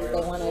message to see if they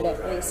wanted it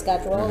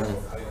rescheduled,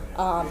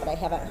 but I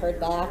haven't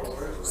heard back.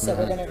 So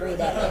we're going to read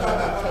it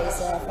in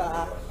case if,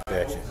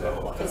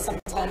 because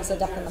sometimes a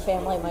death in the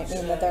family might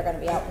mean that they're going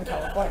to be out in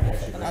California.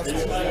 And that's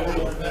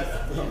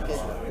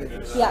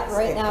yeah,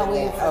 right now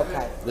we've.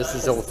 Okay. This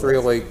is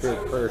 308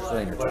 first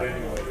thing you're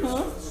talking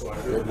about.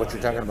 What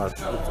you're talking about is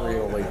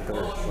 308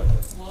 third.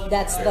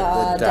 That's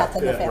the death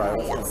in the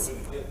family, yes.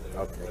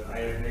 Okay.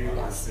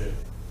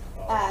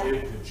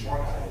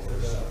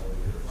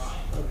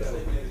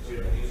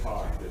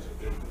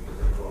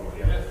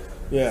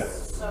 Yes. Yeah,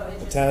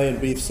 Italian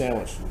beef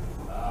sandwich.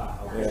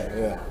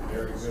 Yeah.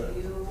 Very good.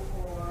 You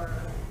or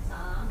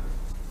Tom,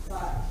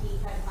 but he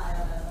had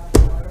filed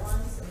other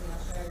ones, and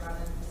yesterday I brought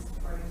in his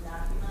supporting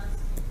documents.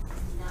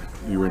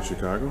 You were in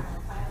Chicago?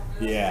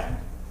 Yeah,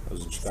 I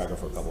was in Chicago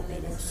for a couple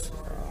meetings.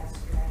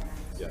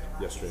 Yeah,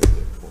 yesterday and the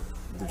day before.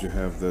 Did you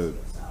have the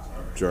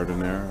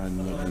jardinera and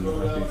the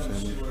beef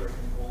sandwich?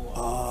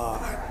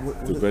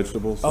 The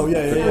vegetables? Oh,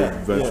 yeah.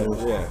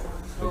 Vegetables? Yeah.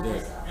 I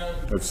did.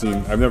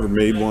 I've never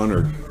made one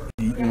or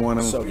eaten one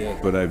of them, So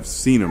good. but I've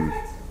seen them.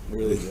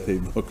 Really They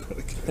good. look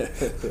really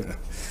good.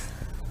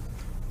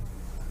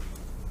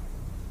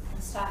 I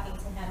was talking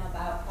to him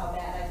about how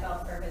bad I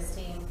felt for his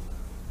team.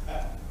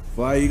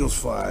 Fly, Eagles,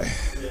 fly.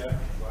 Yeah,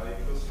 fly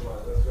Eagles fly,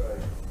 that's right.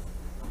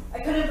 I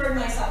couldn't bring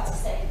myself to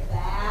say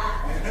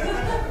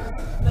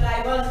that, but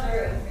I was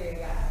rooting for you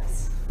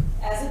guys.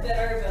 As a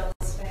bitter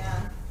Bills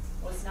fan,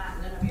 was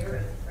not going to be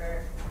rooting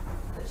for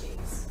the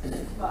Chiefs.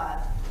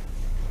 But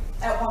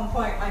at one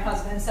point, my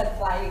husband said,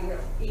 "Fly,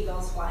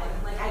 Eagles, fly." And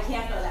I'm like, I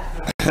can't go that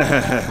far.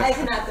 I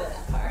cannot go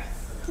that far.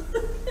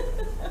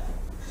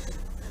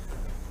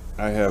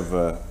 I have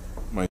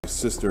my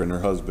sister and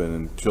her husband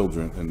and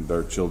children, and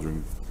their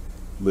children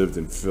lived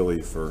in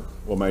Philly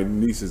well, my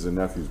nieces and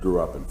nephews grew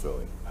up in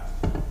Philly.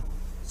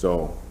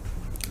 So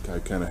I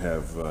kind of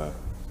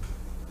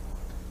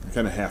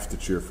have to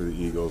cheer for the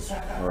Eagles,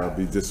 or I'll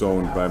be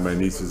disowned by my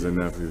nieces and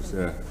nephews.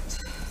 Yeah.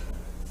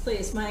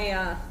 Please,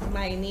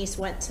 my niece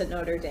went to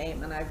Notre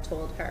Dame, and I've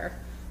told her,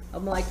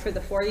 I'm like, for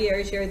the 4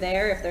 years you're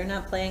there, if they're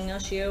not playing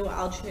LSU,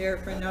 I'll cheer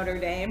for Notre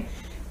Dame.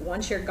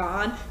 Once you're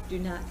gone, do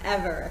not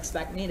ever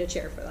expect me to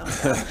cheer for them.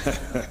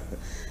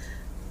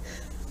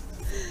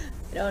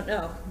 I don't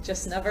know,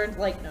 just never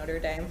liked Notre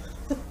Dame.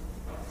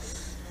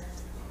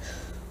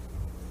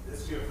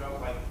 This year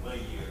felt like the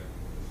year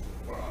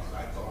for us.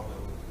 I thought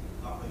there was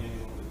nothing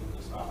anyone could do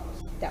to stop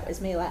us. That was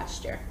me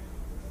last year.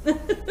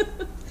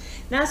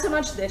 Not so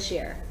much this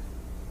year.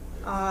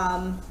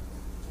 Yeah,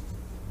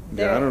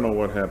 I don't know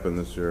what happened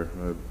this year.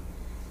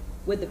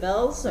 With the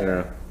Bills? Or,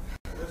 Yeah.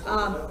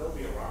 They'll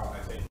be around, I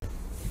think.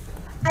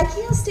 I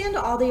can't stand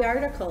all the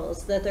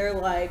articles that they're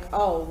like,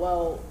 oh,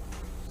 well,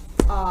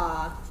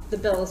 the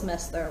Bills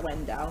missed their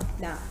window.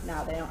 Now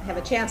they don't have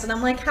a chance. And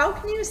I'm like, how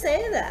can you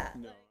say that?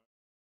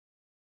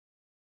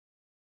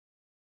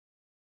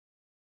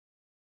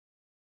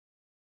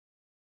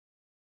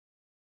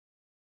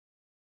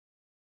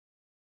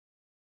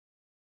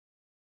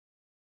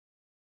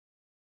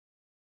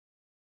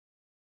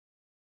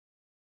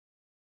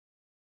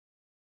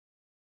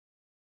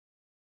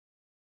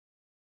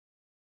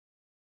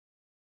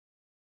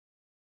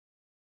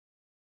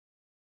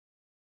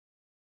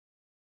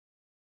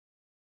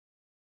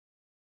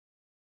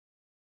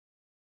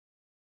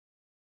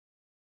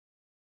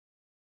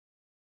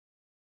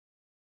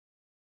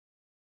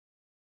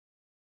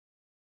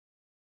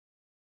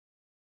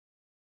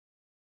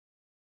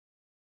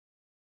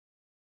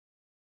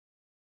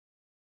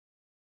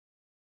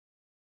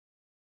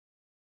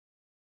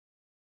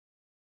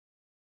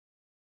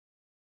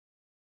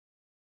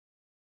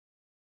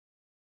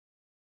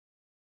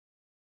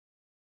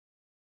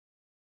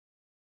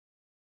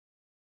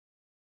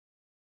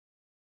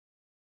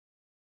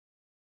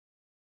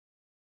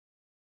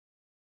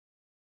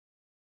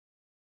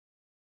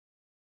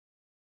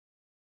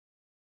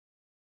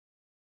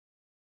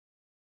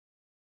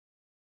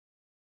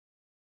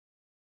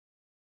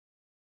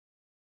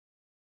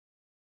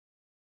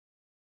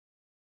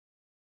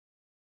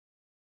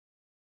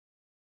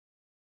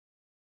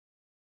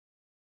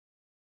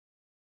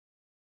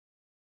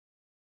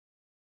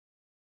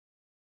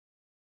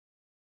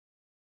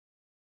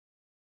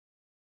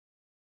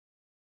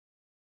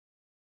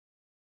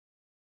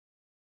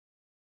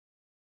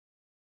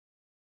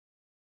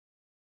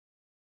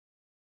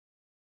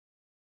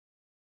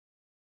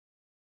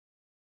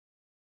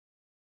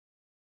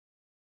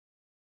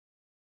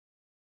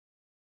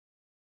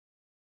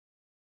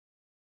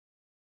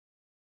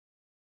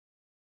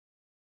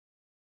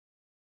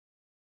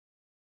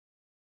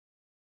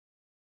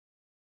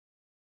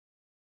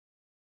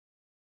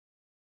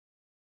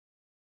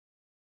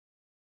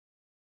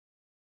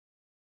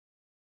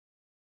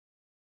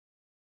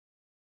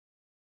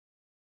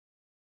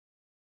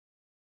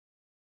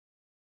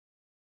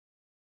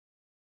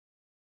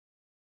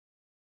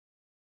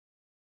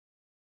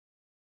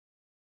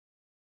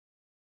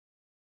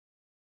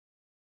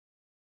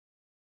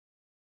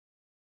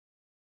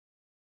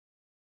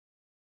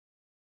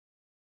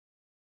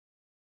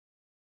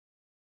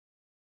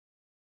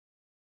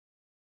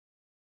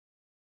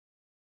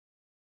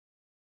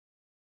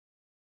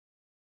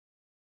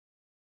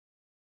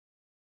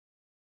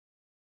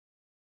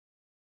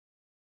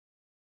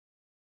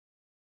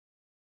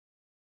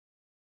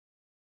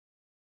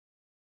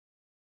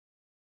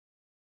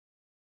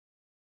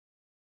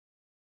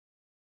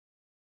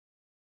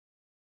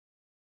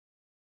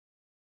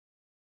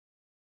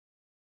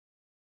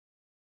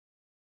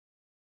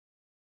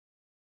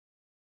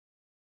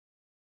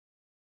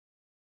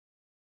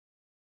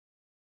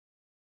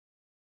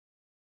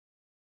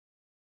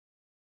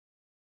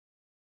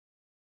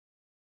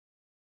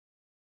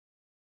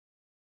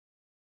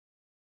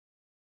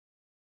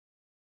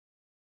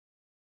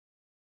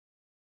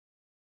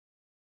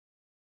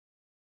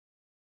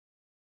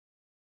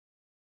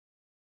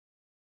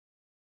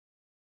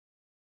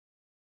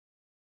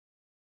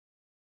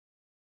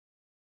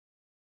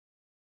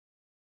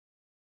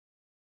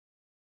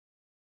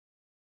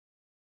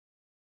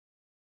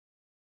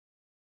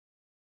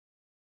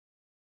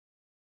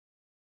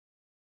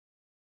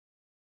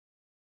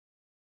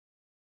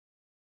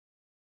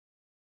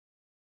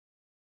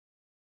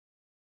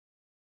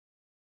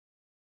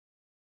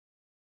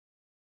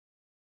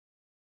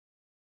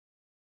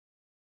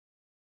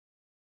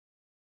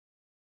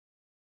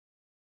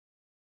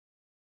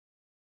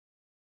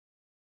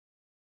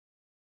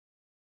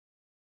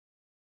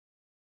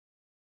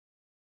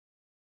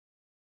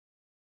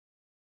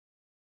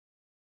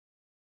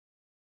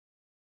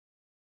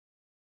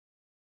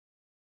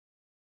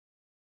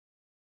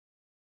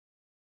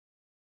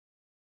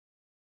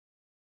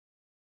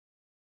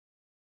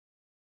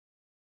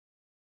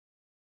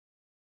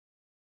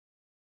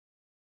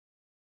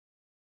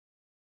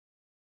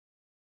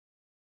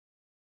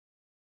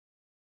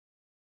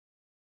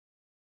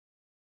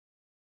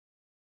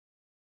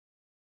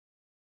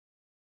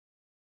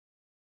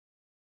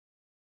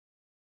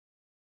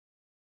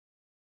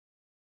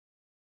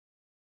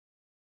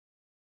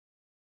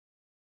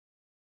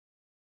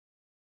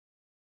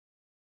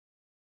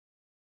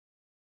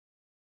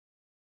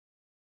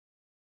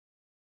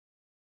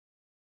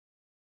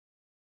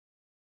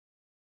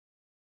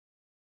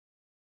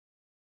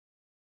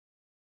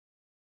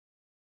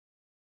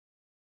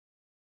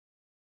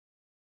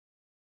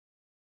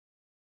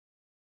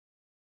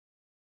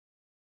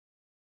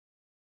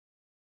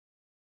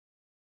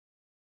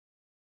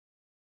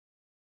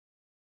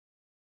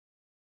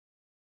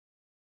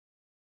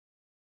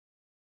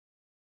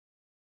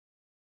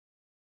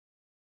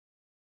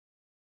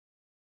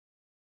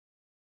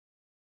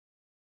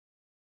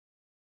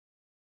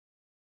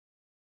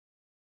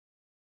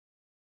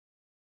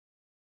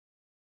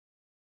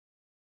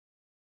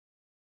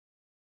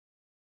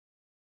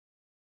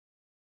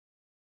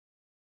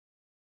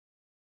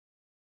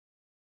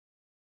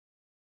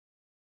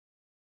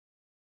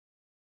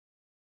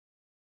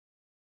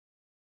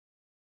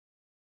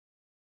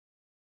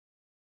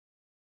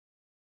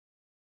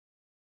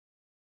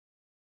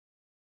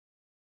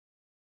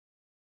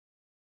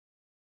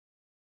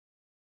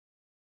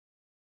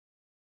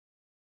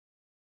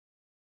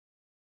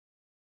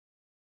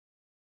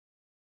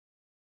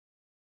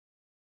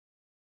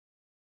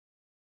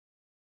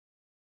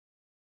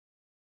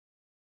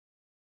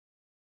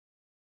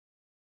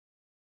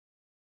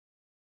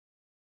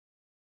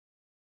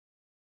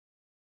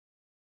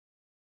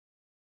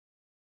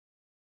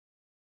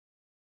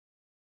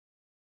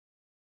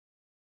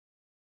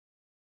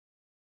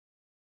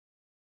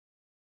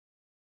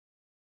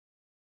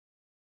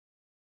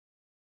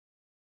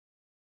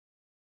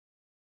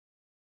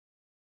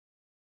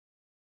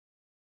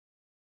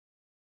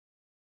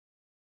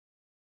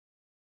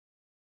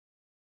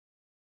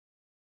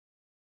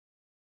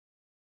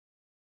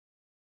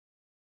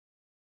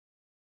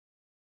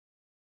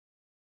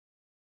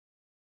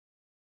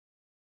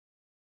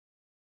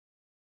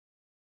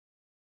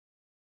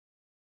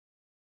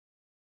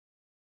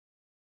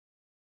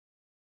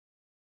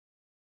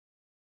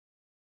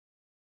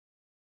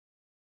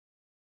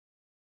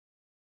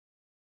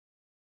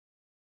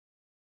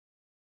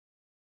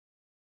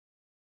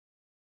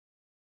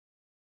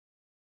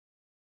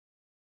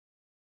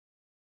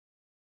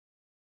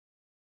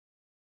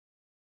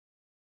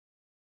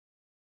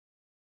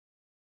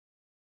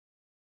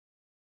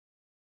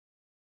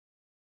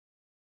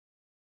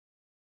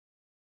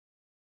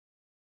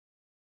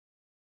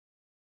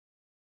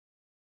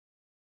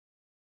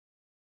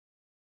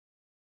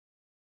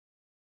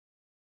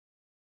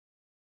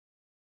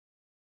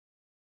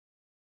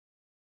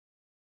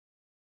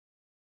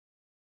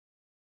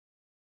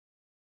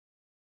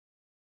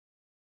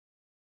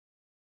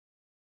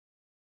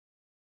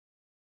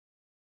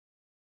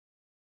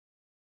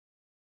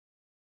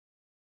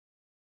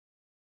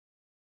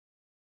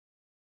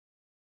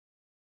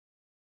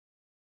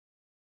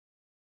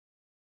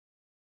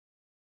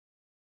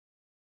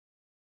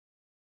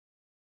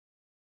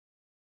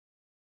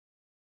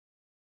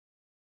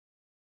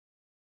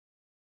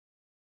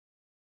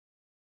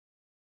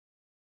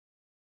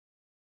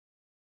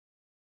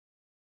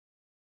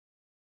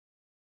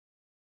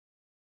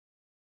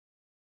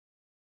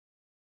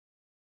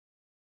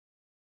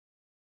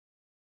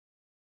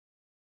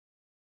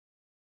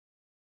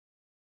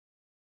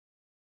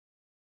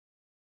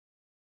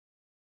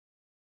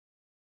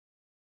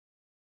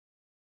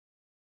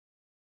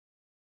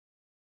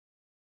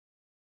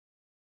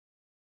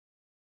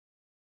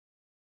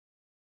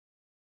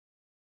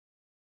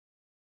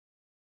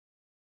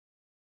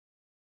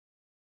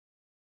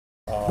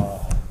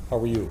 How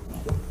are you?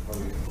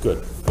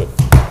 Good, good.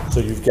 So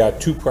you've got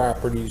two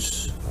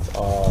properties,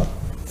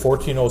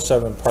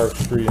 1407 Park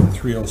Street and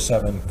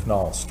 307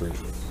 Canal Street.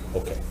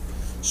 Okay.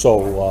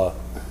 So,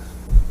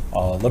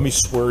 let me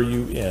swear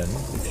you in.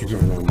 If you can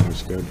remember your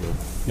schedule.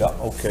 Yeah,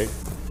 okay.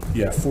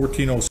 Yeah,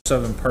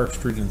 1407 Park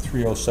Street and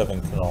 307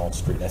 Canal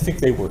Street. I think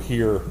they were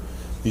here,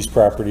 these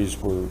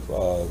properties were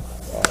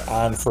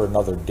on for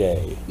another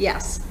day.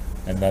 Yes.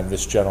 And then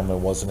this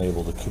gentleman wasn't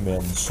able to come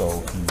in,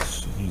 so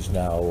he's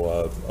now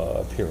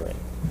appearing.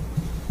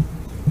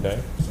 Okay?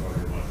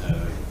 Sorry about that.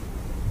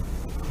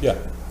 Yeah,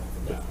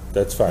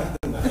 that's fine.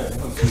 And I came in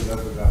the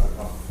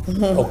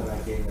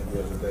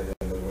other day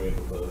and they were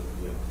able to,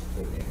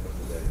 put me in for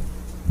the day.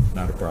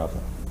 Not a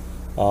problem.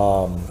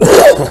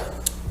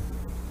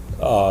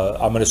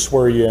 I'm going to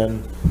swear you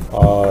in.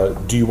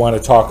 Do you want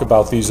to talk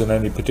about these in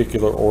any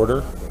particular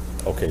order?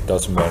 Okay,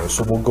 doesn't matter.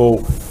 So we'll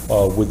go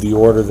with the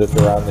order that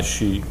they're on the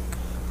sheet.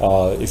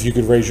 If you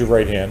could raise your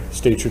right hand,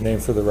 state your name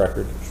for the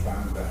record.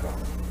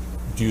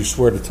 Do you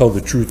swear to tell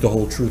the truth, the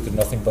whole truth, and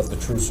nothing but the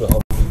truth, so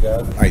help you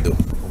God? I do.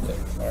 Okay,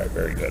 all right,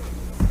 very good.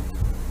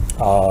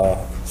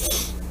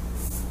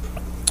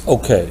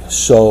 Okay,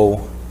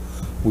 so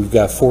we've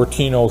got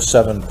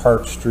 1407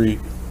 Park Street.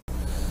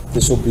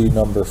 This will be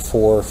number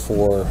 4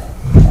 for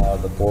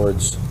the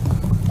board's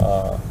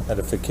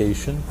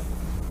edification.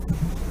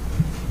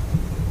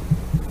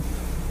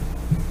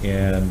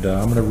 And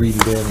I'm going to read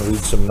it in, read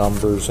some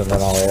numbers, and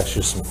then I'll ask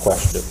you some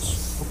questions.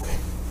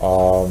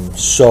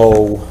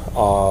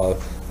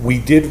 We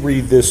did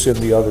read this in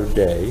the other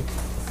day,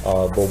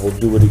 but we'll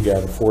do it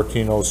again.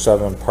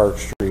 1407 Park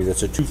Street.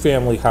 It's a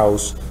two-family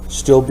house,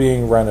 still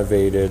being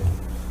renovated.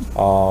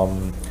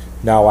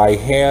 Now I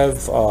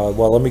have,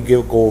 well, let me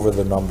go over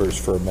the numbers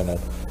for a minute.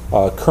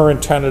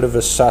 Current tentative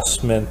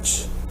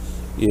assessment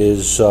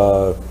is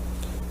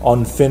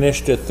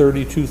unfinished at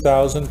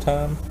 $32,000,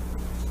 Tom?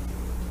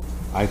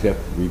 I'd have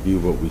to review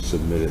what we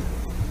submitted,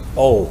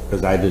 Oh,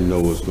 because I didn't know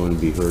it was going to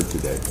be heard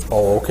today.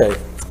 oh, okay.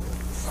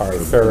 All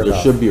right, fair There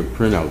enough. should be a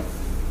printout.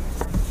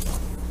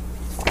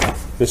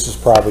 This is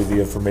probably the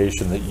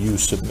information that you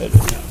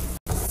submitted.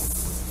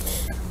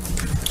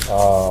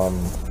 All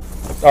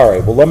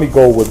right, well, let me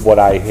go with what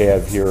I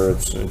have here.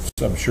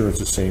 I'm sure it's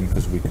the same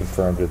because we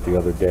confirmed it the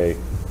other day.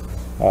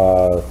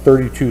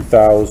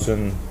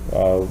 32,000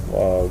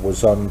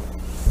 was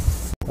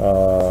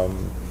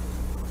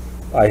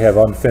I have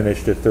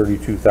unfinished at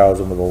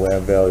 32,000 with a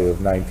land value of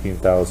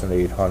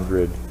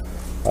 19,800.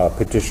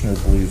 Petitioner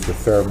believes the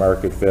fair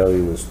market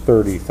value is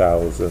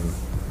 30,000,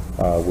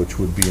 which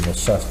would be an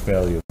assessed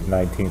value of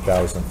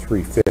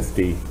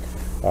 19,350.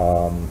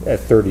 At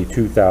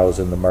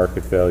 32,000, the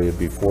market value would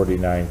be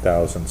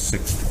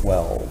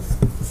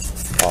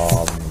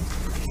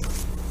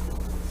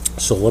 49,612.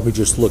 So let me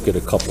just look at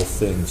a couple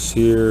things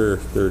here.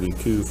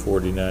 32,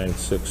 49,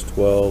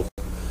 612,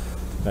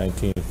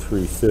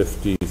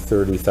 19,350,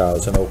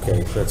 30,000.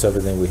 Okay, that's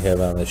everything we have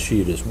on the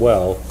sheet as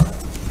well.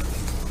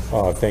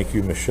 Thank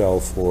you, Michelle,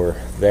 for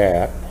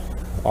that.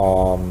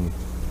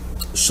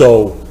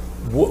 So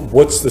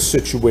what's the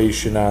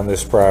situation on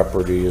this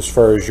property? As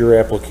far as your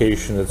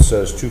application, it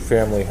says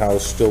two-family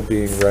house still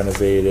being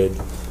renovated.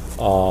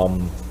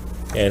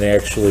 And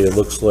actually, it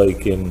looks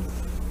like in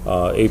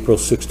April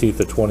 16th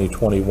of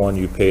 2021,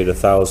 you paid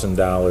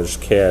 $1,000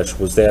 cash.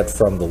 Was that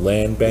from the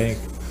land bank?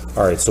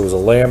 All right, so it was a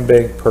land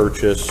bank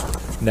purchase.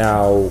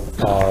 Now,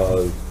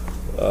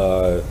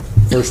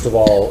 first of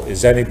all,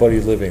 is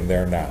anybody living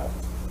there now?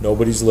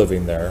 Nobody's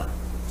living there.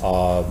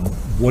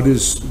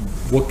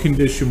 What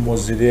condition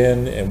was it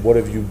in, and what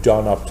have you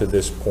done up to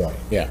this point?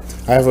 Yeah,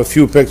 I have a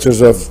few pictures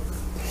of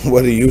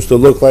what it used to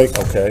look like.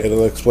 Okay.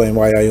 It'll explain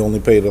why I only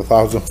paid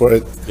 $1,000 for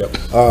it. Yep.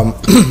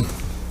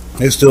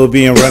 It's still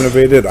being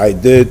renovated. I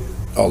did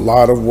a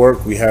lot of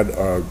work. We had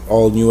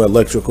all new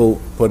electrical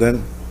put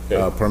in,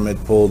 Okay.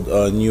 permit pulled,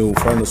 new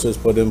furnaces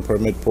put in,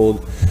 permit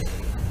pulled,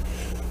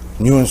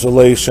 new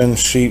insulation,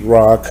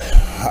 sheetrock,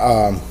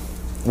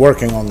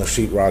 working on the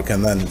sheetrock,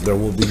 and then there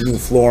will be new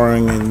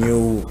flooring and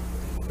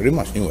pretty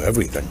much new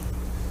everything.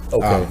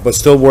 Okay. But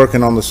still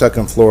working on the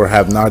second floor,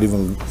 have not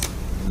even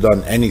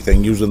done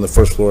anything, using the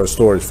first floor as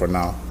storage for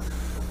now.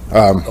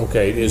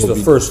 Okay, is the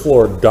first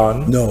floor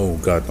done? No,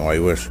 God, no, I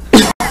wish.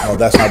 No,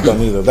 that's not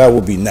done either. That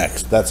will be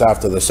next. That's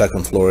after the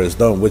second floor is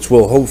done, which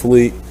will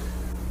hopefully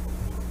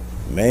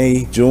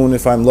May, June,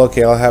 if I'm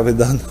lucky, I'll have it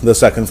done, the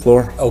second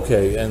floor.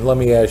 Okay, and let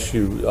me ask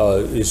you,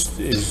 is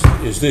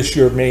this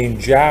your main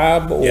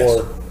job, or?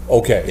 Yes.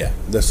 Okay. Yeah,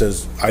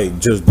 I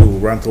just do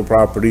rental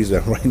properties,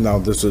 and right now,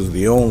 this is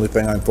the only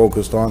thing I'm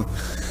focused on.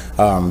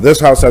 This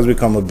house has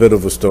become a bit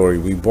of a story.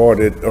 I bought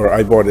it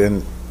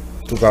in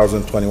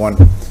 2021.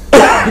 We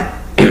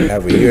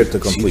have a year to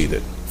complete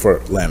it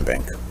for land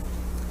bank.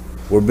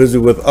 We're busy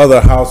with other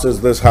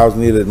houses. This house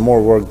needed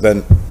more work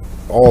than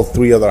all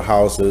 3 other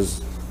houses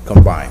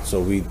combined.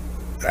 So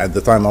at the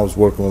time I was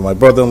working with my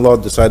brother-in-law,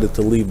 decided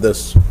to leave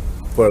this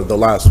for the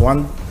last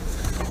one.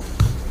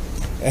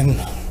 And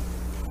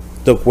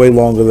took way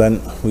longer than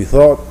we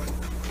thought.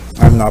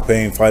 I'm not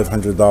paying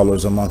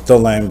 $500 a month to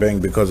land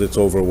bank because it's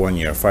over 1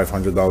 year,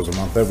 $500 a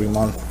month every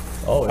month.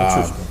 Oh,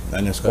 interesting.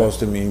 And it's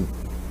costing me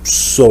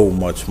so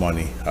much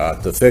money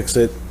to fix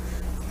it,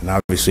 and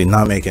obviously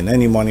not making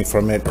any money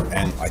from it.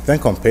 And I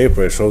think on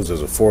paper it shows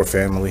as a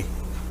 4-family.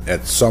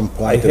 At some I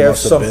point, it have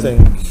must have been.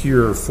 something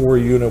here,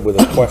 4-unit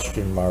with a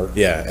question mark.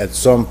 Yeah, at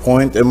some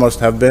point it must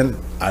have been.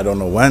 I don't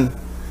know when.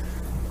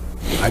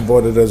 I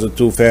bought it as a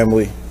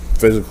 2-family,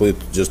 physically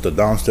just the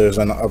downstairs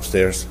and the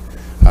upstairs.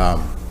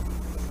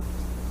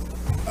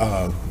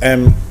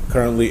 Am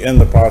currently in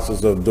the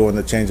process of doing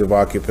the change of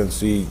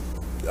occupancy.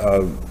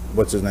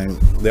 What's his name?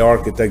 The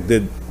architect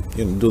did,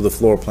 do the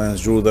floor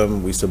plans, drew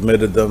them, we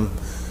submitted them,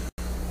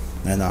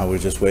 and now we're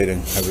just waiting.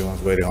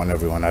 Everyone's waiting on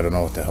everyone. I don't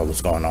know what the hell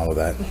is going on with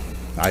that.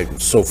 I'm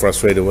so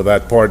frustrated with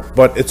that part,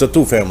 but it's a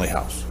 2-family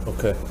house.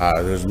 Okay,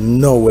 There's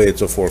no way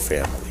it's a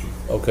 4-family.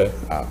 okay.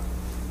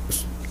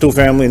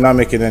 2-family, not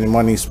making any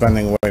money,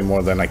 spending way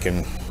more than I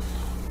can.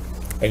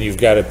 And you've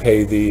got to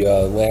pay the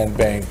land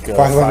bank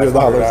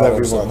 $500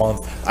 every a month.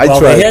 month. I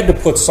Well, tried. they had to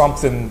put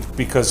something,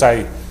 because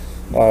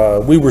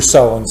we were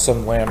selling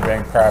some land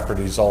bank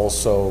properties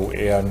also,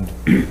 and,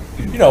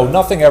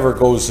 nothing ever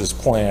goes as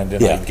planned,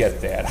 and I Yeah.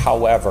 get that.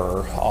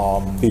 However,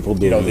 People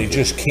do they use it.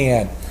 just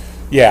can't,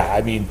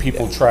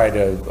 people try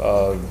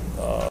to,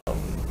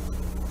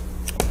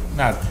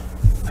 I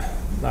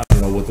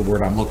don't know what the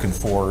word I'm looking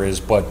for is,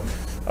 but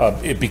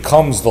it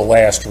becomes the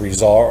last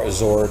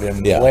resort,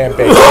 and Yeah. land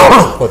bank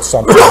has to put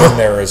something in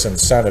there as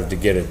incentive to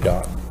get it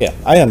done. Yeah,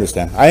 I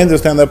understand. I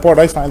understand that part.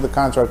 I signed the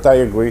contract. I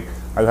agree.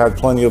 I've had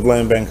plenty of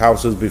land bank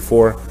houses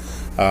before,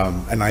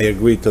 and I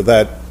agreed to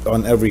that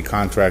on every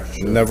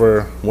contract.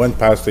 Never went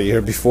past a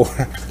year before.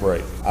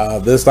 Right.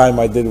 This time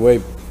I did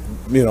way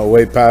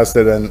past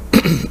it, and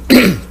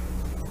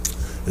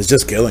it's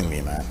just killing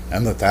me, man.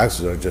 And the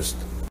taxes are just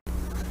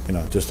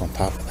on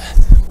top of that.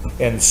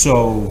 And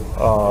so,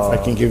 I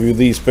can give you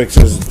these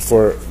pictures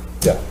for,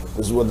 this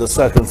is what the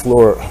second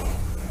floor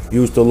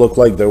used to look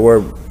like. There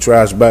were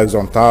trash bags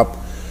on top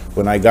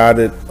when I got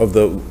it, of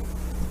the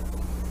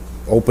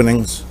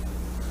openings.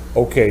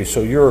 okay,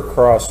 so you're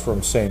across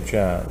from St.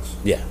 John's,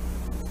 Yeah.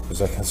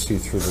 because I can see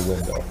through the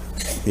window.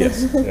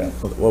 Yes. Yeah.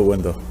 What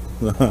window?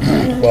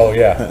 Well,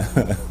 yeah.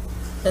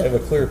 I have a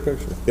clear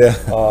picture. Yeah.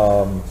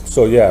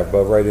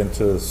 But right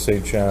into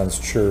St. John's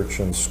Church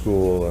and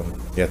school, and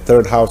Yeah,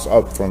 third house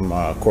up from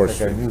Court I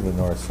think I Street. knew the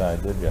north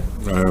side, did you?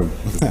 I'm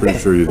pretty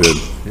sure you did.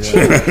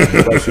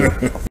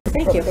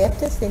 Thank you.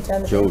 Baptist, St.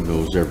 John the Joe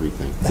knows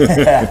everything.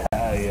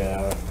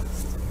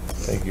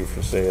 Thank you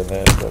for saying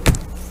that, but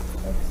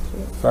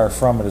far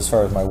from it as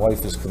far as my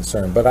wife is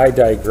concerned, but I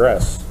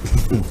digress.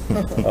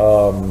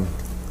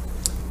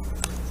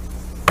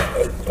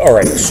 All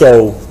right,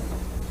 so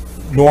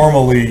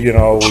normally,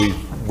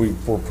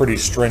 we're pretty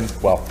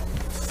stringent, we'll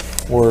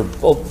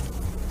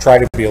try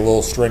to be a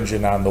little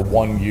stringent on the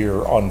 1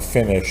 year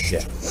unfinished,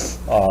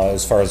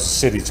 as far as the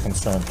city's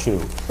concerned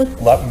too.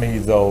 Let me,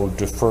 though,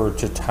 defer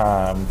to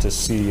Tom to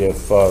see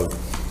if,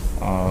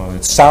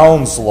 it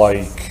sounds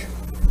like,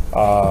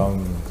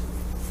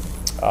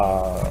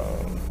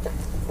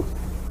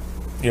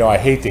 I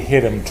hate to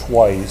hit him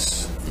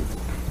twice,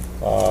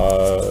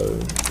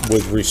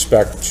 with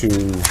respect to,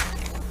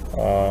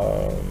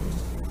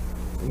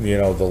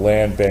 the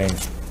land bank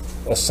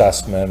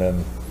assessment.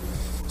 And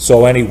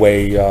so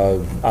anyway,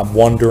 I'm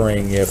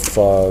wondering if,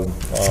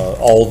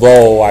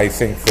 although I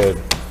think that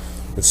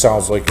it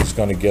sounds like he's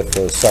gonna get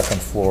the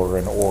second floor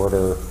in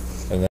order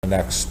in the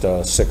next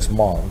 6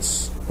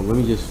 months. Well, let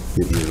me just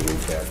give you a little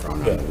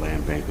background on the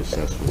land bank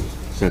assessment.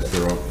 Since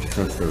they're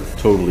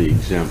totally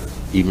exempt,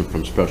 even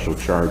from special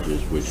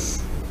charges, which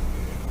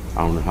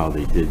I don't know how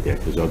they did that,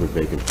 because other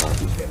vacant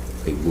properties have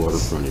to pay water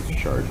frontage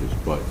charges,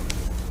 but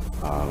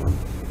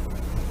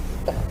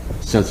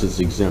since it's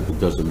exempt, it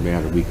doesn't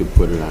matter. We could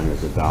put it on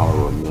as $1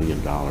 or $1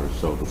 million.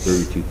 So the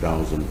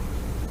 32,000,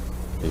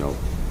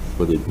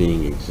 with it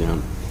being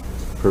exempt,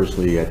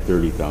 personally at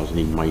 30,000,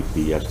 he might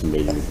be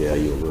estimating the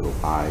value a little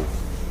high.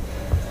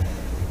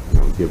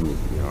 Given,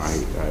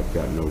 I've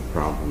got no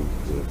problem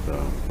with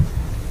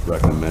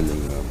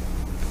recommending a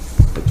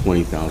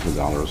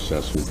 $20,000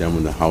 assessment. Then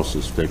when the house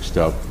is fixed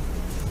up,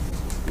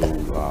 we'll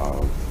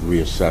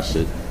reassess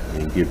it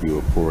and give you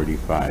a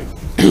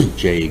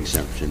 485J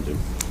exemption to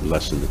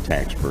lessen the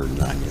tax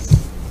burden on you.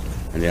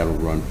 And that'll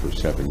run for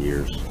 7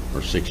 years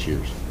or 6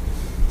 years.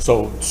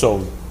 So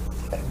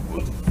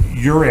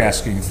you're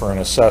asking for an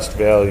assessed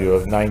value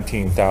of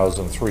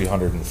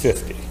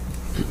 $19,350.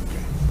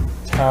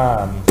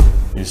 Tom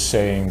is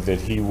saying that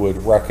he would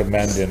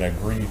recommend and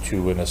agree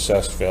to an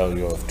assessed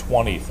value of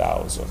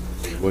 $20,000.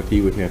 What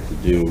he would have to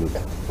do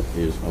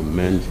is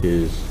amend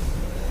his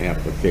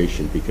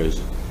application,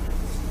 because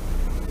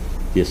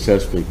the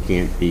assessment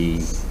can't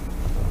be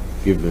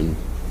given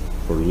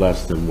for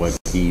less than what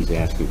he's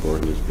asking for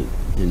in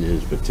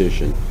his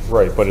petition.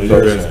 Right, but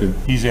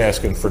he's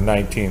asking for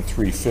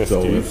 $19,350.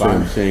 So if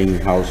I'm saying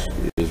the house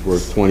is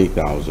worth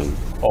 $20,000.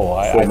 Oh,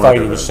 I thought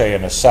you were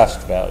saying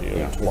assessed value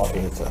of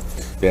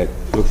 $20,000. That,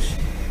 oops,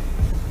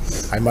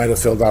 I might have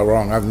filled out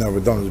wrong. I've never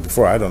done this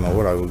before. I don't know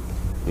what I would.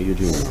 You're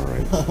doing all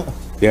right.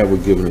 That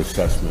would give an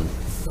assessment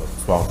of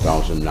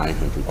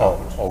 $12,900. Oh,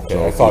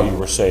 okay, I thought you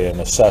were saying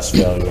assessed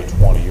value of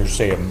 20, you're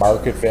saying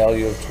market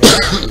value of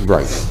 20?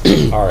 Right.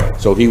 All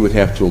right, So he would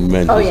have to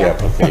amend Oh, his yeah.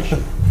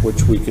 application.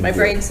 which we can My do.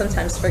 brain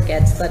sometimes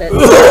forgets that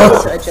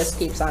it's, so it just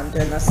keeps on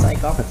doing this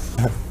cycle.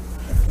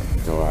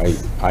 So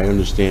I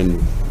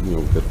understand, you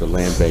know, that the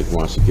land bank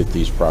wants to get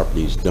these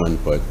properties done,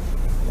 but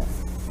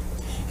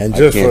And I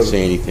just can't for,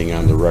 say anything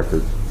on the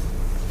record.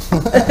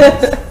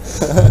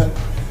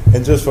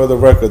 and just for the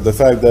record, the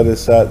fact that it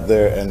sat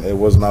there and it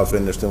was not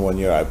finished in 1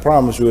 year, I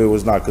promise you it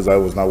was not because I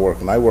was not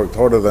working. I worked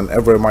harder than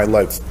ever in my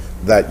life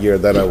that year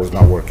that I was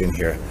not working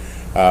here.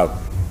 I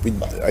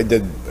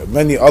did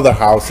many other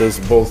houses,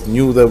 both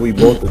new that we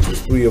bought, which was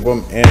 3 of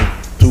them, and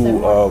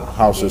 2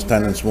 houses,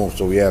 tenants moved,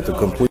 so we had to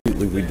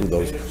completely redo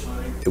those.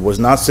 It was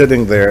not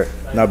sitting there,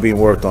 not being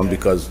worked on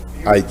because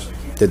I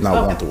did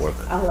not want to work.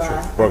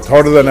 Worked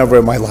harder than ever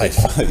in my life,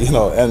 you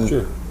know, and.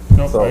 Sure.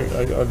 No, I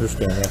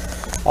understand that.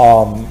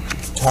 Tom,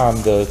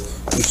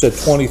 you said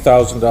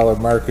 $20,000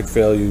 market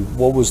value,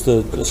 what was the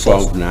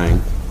assessment?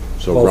 12,900,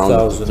 so round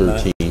up to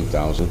 12,900.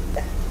 13,000.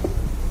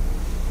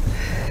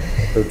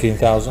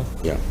 13,000?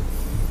 Yeah.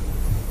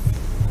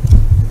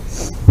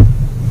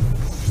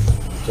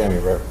 Jamie,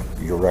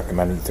 you're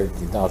recommending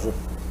 13,000?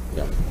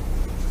 Yeah.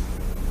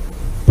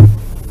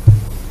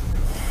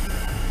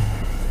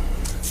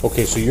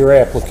 Okay, so your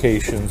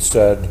application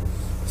said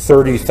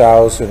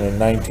 30,000 and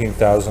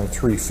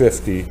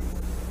 19,350.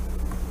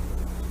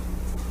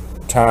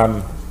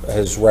 Tom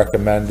has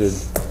recommended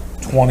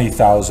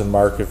 20,000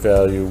 market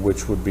value,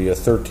 which would be a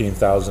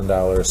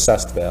 $13,000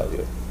 assessed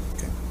value.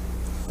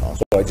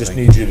 So I just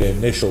need you to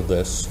initial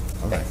this,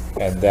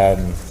 and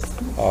then,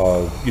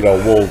 you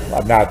know,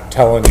 I'm not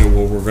telling you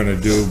what we're gonna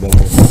do, but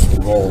we'll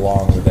go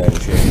along with that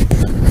change.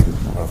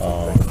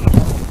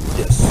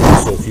 Yes,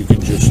 so if you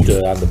can just,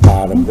 on the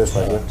bottom,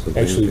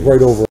 actually,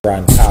 right over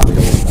on top.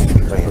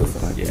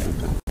 Yeah.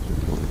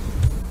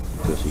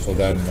 So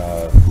then,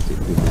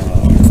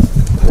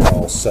 we're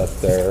all set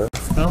there.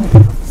 Well,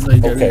 they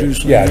gotta Okay, do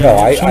some. yeah, no,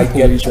 I simple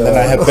get, research. And then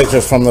I have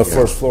pictures from the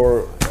first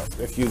floor,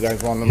 if you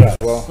guys want them as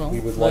well. we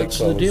would like That's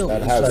the those. deal.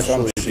 that have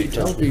some especially You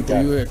tell because we've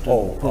people you got- have to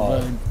Oh,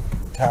 provide.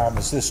 Tom,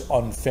 is this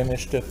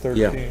unfinished at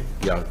 13?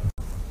 Yeah, yeah.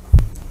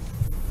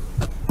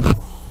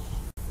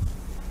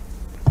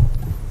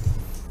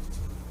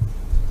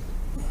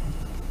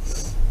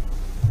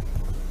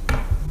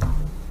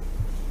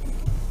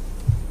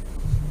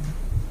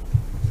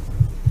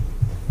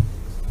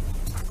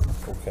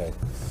 Okay,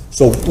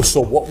 so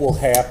what will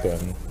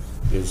happen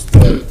is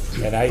that,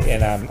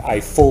 I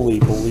fully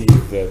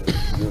believe that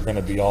you're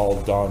gonna be all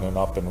done and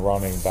up and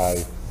running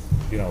by,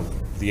 you know,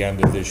 the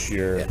end of this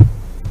year.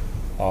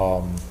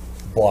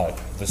 But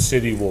the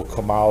city will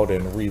come out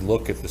and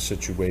relook at the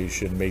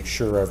situation, make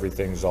sure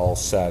everything's all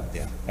set.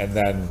 Yeah. And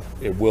then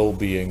it will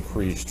be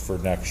increased for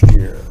next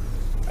year,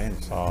 I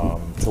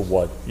understand. to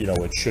what, you know,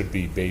 it should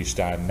be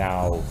based on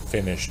now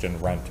finished and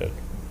rented.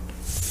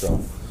 So,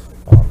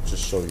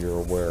 just so you're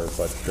aware,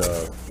 but,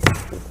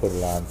 we'll put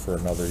it on for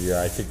another year.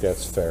 I think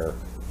that's fair.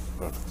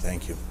 Perfect,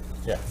 thank you.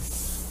 Yeah.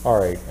 All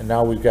right, and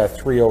now we've got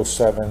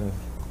 307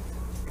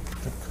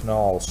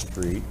 Canal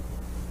Street.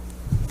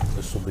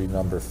 This will be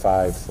number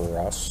 5 for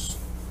us.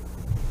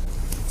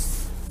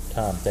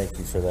 Tom, thank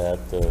you for that.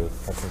 I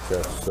think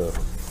that's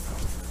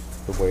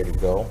the way to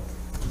go.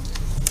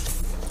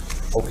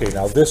 Okay,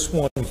 now this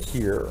one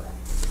here,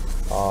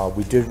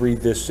 we did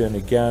read this in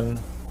again.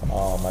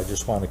 I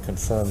just want to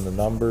confirm the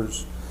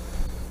numbers.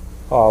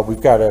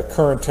 We've got a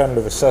current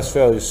tentative assessed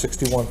value of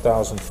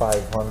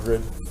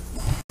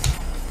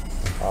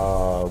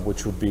 $61,500,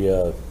 which would be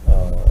a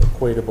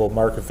equatable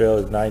market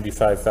value of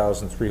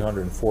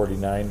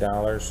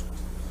 $95,349.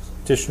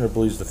 Petitioner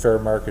believes the fair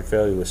market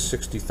value is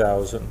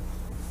 $60,000,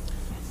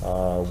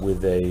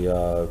 with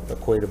a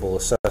equatable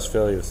assessed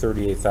value of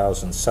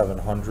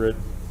 $38,700.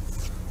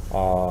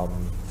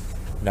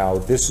 Now,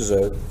 this is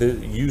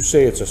you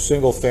say it's a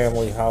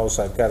single-family house.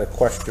 I've got a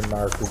question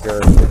mark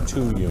regarding the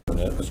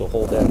 2-unit, so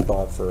hold that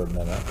thought for a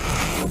minute.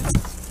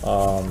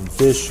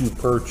 This you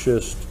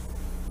purchased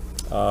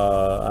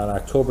on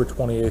October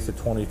 28th of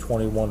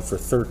 2021 for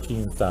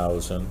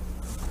 $13,000.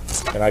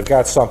 And I've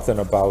got something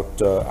about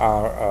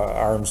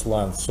arm's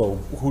length, so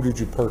who did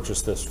you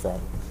purchase this from?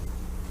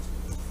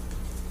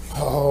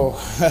 Oh,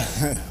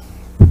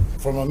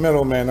 from a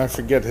middleman, I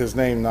forget his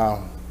name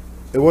now.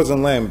 It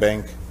wasn't Land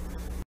Bank.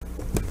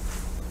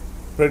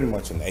 Pretty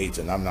much an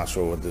agent, I'm not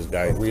sure what this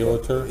guy. A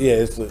realtor? Yeah,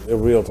 it's a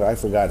realtor, I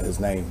forgot his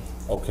name.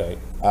 Okay,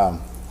 I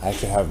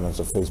actually have him as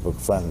a Facebook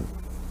friend.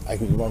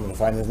 You want me to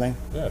find his name?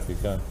 yeah, if you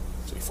can.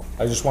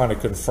 I just want to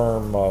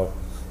confirm,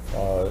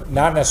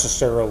 not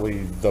necessarily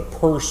the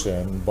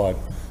person, but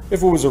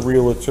if it was a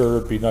realtor,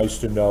 it'd be nice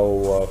to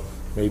know,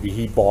 maybe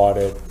he bought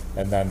it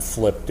and then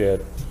flipped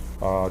it.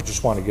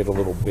 Just want to get a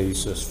little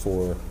basis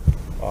for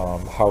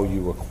how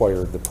you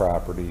acquired the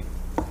property.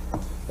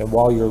 And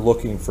while you're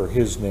looking for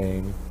his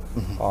name,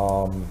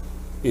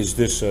 is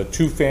this a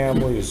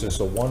two-family, is this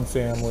a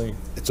one-family?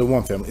 It's a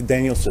one-family,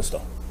 Daniel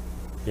Sisto.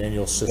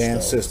 Daniel Sisto.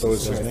 Dan Sisto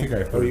is his I name. think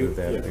I've heard of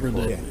that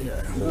before.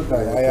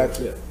 Yeah. I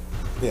actually,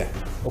 yeah.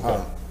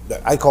 Okay.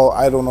 I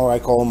don't know, I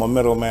call him a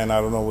middleman, I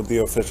don't know what the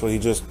official, he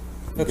just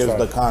That's gives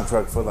the fine.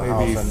 contract for the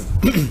Maybe, house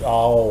and,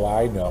 oh,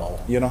 I know.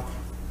 you know?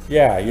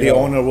 Yeah, you The know,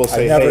 owner will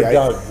say, I never hey,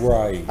 done,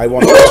 right, I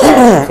want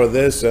to for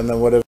this, and then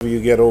whatever you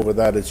get over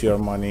that, it's your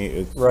money,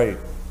 it's, right.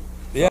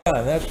 Yeah,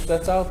 and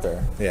that's out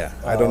there. yeah.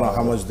 I don't know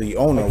how much the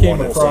owner I came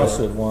wanted. across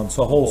it once,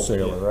 a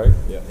wholesaler, right?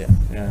 Yeah.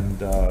 And,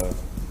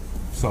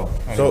 so,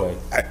 So, anyway,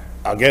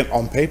 again,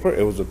 on paper,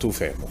 it was a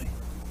two-family.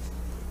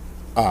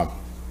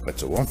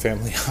 It's a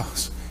one-family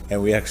house,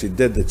 and we actually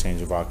did the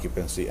change of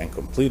occupancy and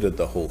completed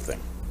the whole thing.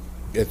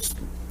 It's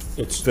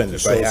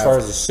finished. so as far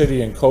as the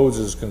city and codes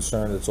is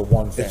concerned, it's a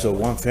one-family. It's a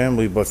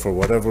one-family, but for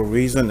whatever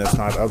reason, it's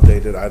not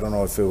updated. I don't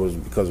know if it was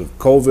because of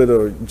COVID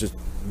or just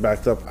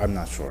backed up, I'm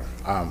not sure.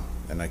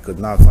 And I could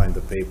not find the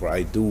paper.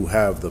 I do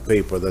have the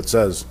paper that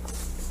says,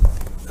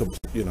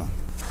 you know,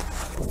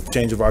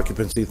 change of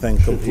occupancy thing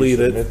Should he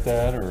completed. submit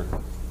that, or?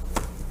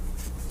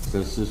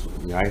 Since this,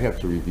 I have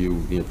to review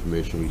the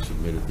information we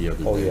submitted the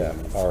other day. Oh, yeah,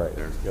 all right,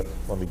 There. yep,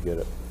 let me get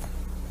it.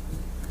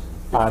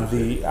 On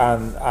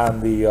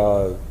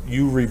the,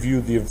 you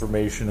reviewed the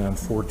information on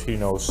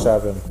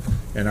 1407,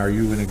 and are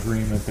you in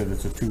agreement that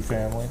it's a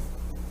two-family?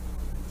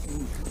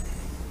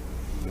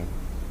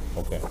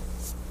 Okay,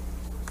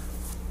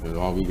 And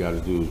all we gotta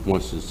do is,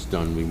 once it's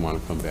done, we wanna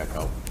come back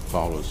out,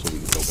 follow us, so we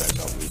can go back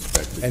out and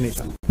inspect it.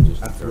 Anytime.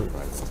 Just to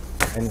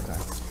verify.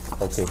 Anytime.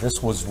 okay,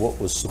 this was what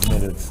was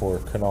submitted for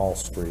Canal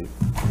Street.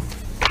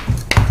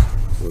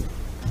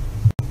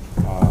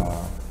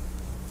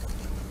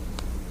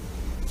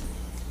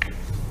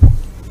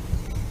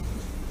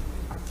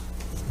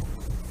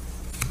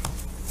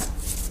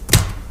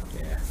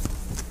 Yeah.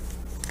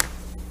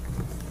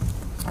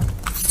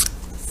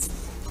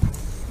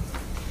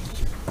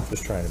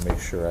 Just trying to make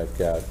sure I've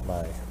got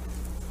my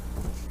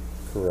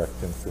correct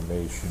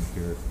information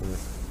here for.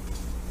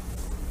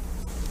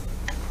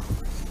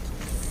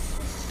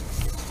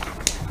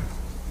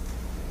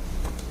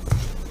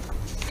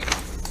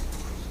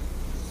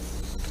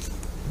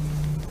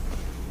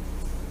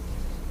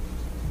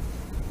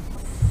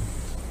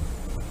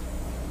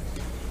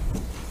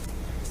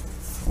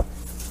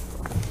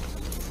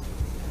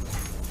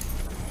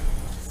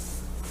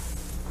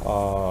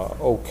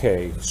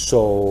 Okay,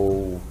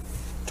 so,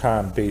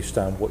 Tom, based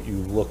on what you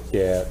looked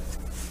at,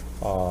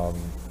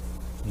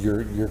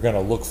 you're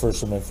gonna look for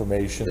some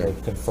information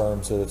that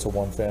confirms that it's a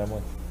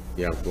one-family?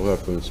 Yeah, we'll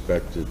have to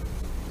inspect it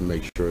to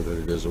make sure that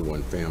it is a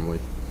one-family.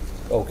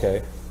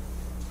 Okay.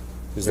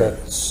 Is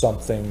that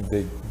something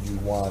that you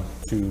want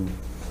to?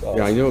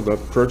 Yeah, I know the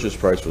purchase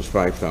price was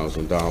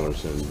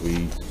 $5,000, and we,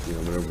 you know,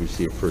 whenever we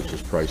see a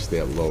purchase price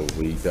that low,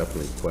 we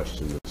definitely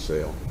question the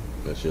sale.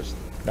 That's just,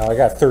 Now, I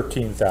got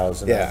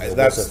 13,000. Yeah, Was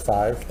that's. it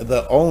 5?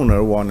 The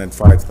owner wanted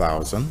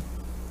 5,000,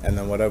 and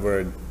then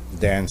whatever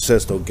Dan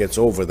Sisto gets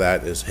over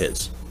that is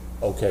his.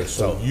 Okay,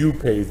 so you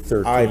paid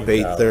 13,000. I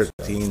paid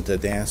 13 to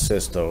Dan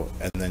Sisto,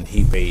 and then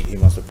he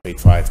must have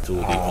paid 5 to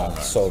the owner.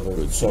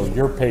 So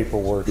your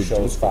paperwork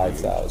shows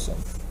 5,000.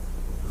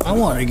 I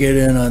want to get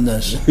in on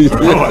this. He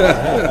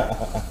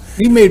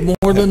made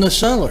more than the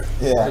seller.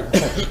 Yeah.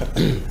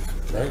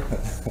 Right?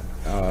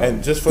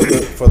 And just for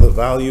the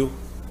value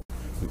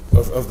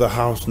of the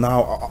house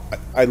now,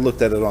 I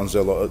looked at it on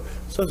Zillow. It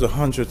says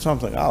 100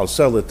 something. I'll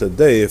sell it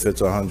today if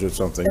it's 100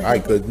 something. I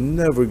could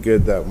never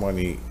get that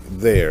money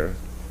there,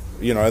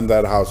 you know, in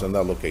that house, in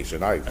that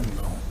location.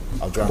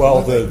 I'll drop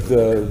Well,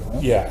 it.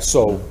 yeah,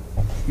 so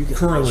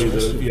currently,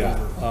 the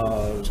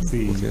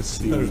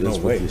no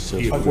way.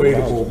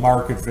 equatable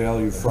market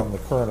value from the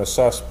current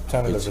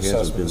tentative It hasn't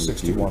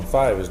assessment been of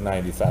 61.5 is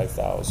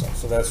 95,000.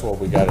 So that's what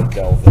we gotta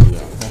delve into.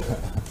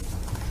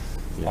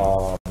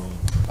 I'll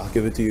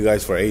give it to you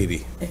guys for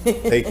 80.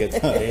 Take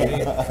it.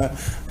 80?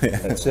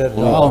 That's it?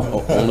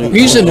 Well, only-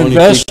 he's an only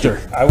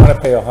investor. I wanna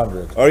pay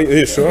 100. Are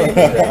you sure?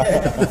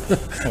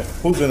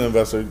 Who's an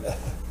investor?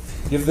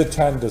 Give the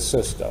 10 to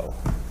Sisto.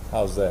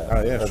 How's that?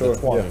 Yeah, Or the sure.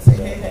 20 Yeah. for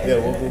that matter. Yeah,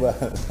 we'll do that.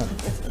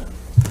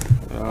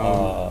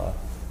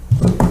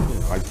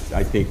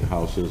 I think the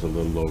house is a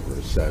little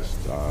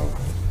over-assessed.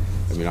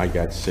 I mean, I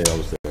got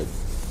sales that,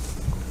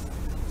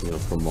 you know,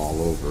 from all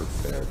over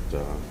that,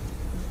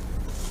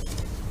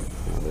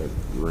 that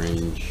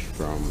range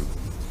from,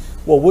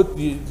 Well,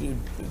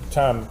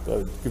 Tom,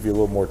 give you a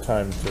little more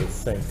time to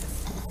think.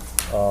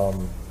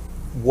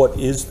 What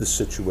is the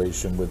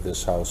situation with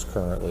this house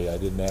currently? I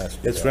didn't ask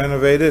you It's that.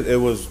 renovated. It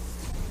was,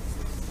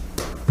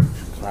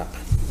 crap,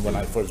 when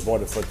I first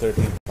bought it for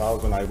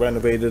 13,000, I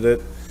renovated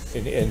it.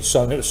 And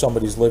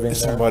somebody's living there?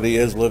 Somebody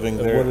is living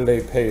And what do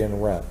there, they pay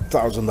in rent?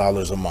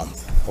 $1,000 a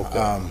month.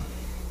 Okay.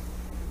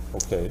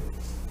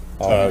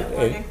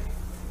 Okay.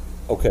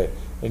 Okay,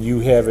 and you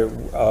have it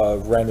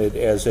rented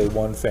as a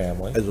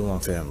one-family, As a one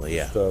family,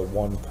 yeah, the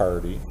one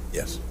party.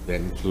 yes. that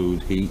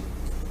includes heat,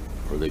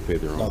 or they pay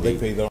their own heat? No, they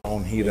pay their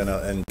own heat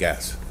and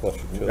gas. Plus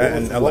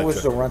utilities. And What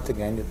was the electric. rent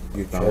again?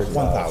 You charged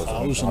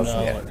 $1,000.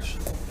 $1,000.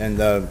 And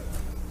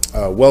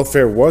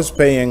welfare was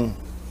paying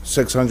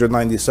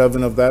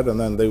 697 of that, and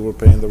then they were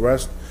paying the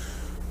rest.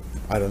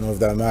 I don't know if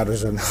that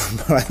matters or not,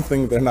 but I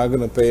think they're not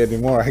gonna pay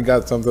anymore. I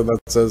got something that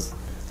says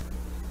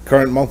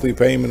current monthly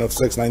payment of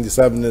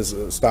 697 is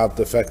stopped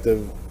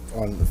effective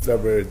on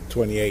February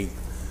 28th.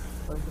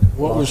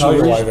 What I'll was tell the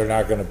you why reason? they're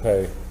not gonna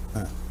pay.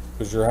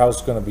 Because your house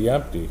is gonna be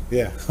empty,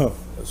 Yeah,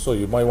 so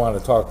you might wanna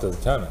talk to the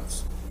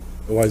tenants.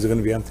 why is it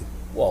gonna be empty?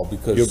 Well,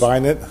 because. You're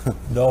buying it?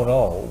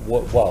 No.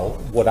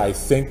 What I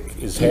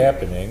think is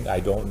happening, I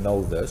don't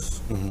know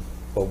this,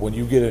 but when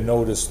you get a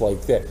notice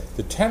like that,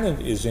 the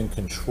tenant is in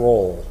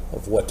control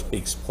of what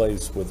takes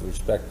place with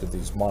respect to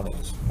these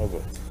monies.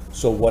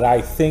 So what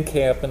I think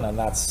happened, I'm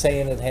not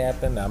saying it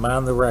happened, I'm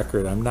on the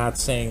record, I'm not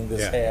saying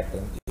this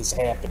is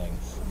happening,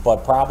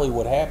 but probably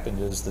what happened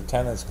is the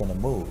tenant's gonna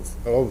move.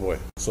 Oh, boy.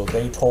 So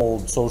they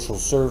told social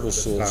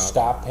services,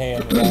 stop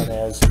paying rent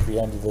as of the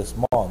end of this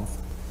month.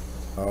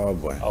 Oh,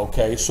 boy.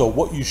 Okay, so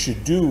what you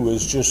should do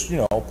is just,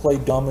 play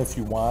dumb if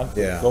you want.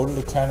 Yeah. Go to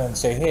the tenant and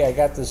say, hey, I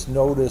got this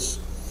notice,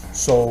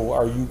 so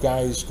are you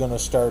guys gonna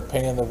start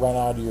paying the rent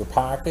out of your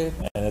pocket?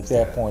 And at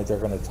that point, they're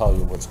gonna tell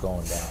you what's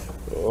going down.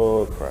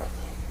 Oh, crap.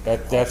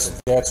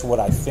 That's what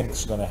I think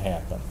is gonna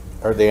happen.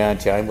 Are they on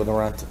time with the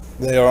rent?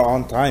 They are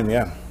on time,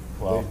 yeah.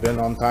 Well, They've been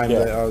on time.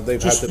 yeah. They've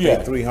Just- had to pay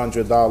yeah.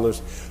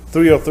 $300,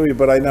 303,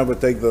 but I never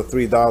take the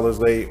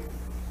 $3.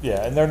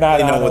 Yeah, and they're not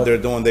They know on what a- they're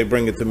doing. They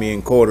bring it to me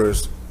in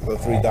quarters. The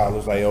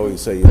 $3, I always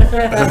say.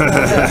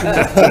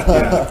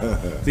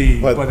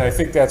 But I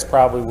think that's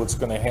probably what's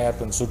gonna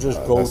happen, so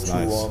just go that's to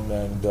nice. them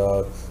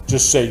and,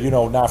 just say,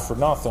 not for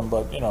nothing,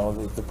 but,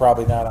 they're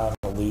probably not on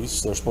the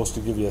lease, they're supposed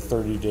to give you a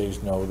 30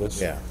 days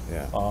notice. Yeah.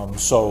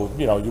 So,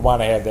 you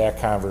wanna have that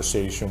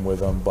conversation with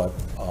them, but,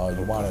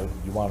 you wanna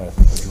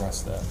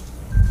address that.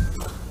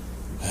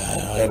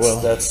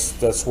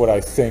 That's what I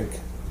think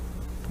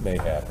may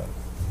happen.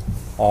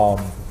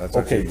 That's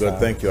actually Okay, good. Tom.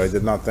 Thank you. I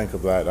did not think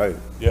of that.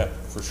 Yeah,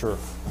 for sure.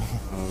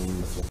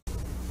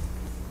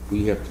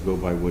 We have to go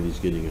by what he's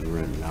getting in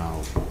rent now,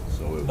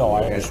 so. if No,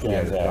 I we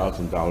understand had that.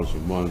 $1,000 a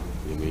month,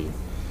 I mean,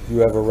 You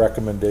have a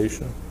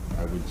recommendation?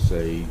 I would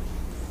say,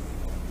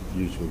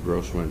 using a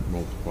gross rent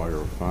multiplier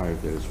of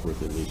 5, that it's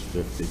worth at least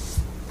 50,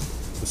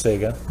 Say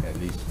again? at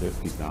least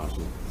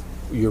 50,000.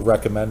 You're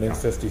recommending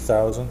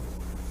 50,000?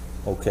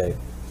 Okay,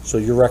 so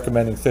you're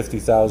recommending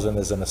 50,000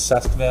 as an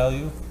assessed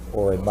value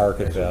or a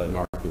market As a value?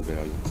 market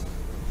value.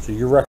 So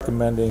you're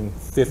recommending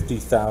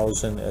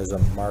 50,000 as a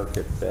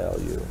market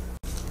value.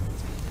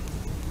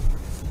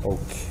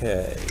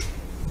 Okay,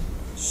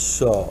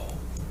 so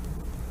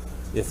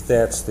if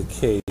that's the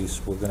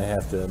case, we're gonna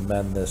have to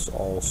amend this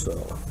also.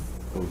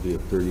 It would be a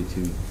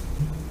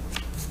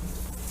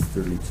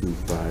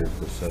 32.5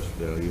 assessed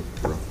value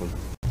roughly.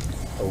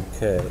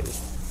 Okay.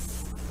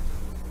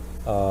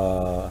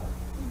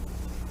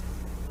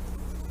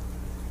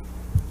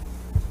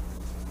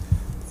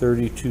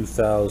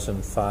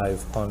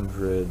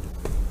 32,500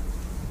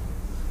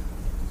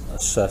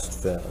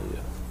 assessed value.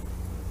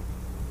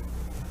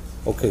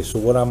 Okay, so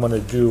what I'm gonna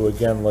do,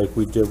 again, like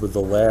we did with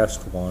the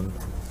last one,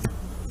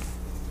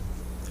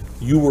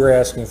 you were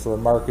asking for a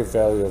market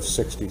value of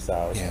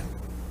 60,000.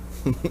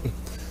 Yeah.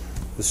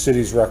 The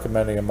city's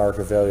recommending a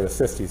market value of I'll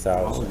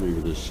 50,000. agree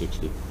with this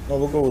 60. No,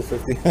 we'll go with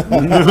 50.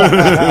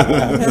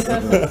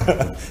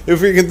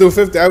 If we can do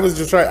 50, I was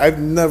just trying. I've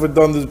never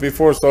done this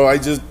before, so I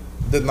just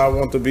did not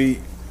want to be,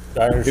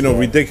 I understand.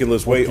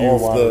 ridiculous What way do you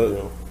off wanna the.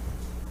 do?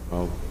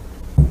 Well,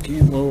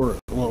 Can't lower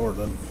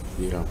than.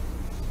 yeah,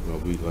 well,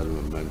 we let him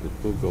amend it.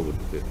 We'll go with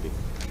 50.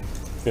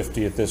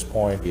 50 at this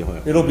point. You'll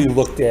have- It'll be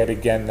looked at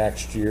again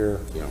next year.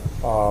 Yeah.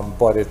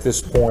 But at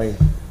this point,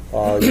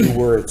 you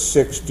were at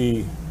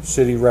 60,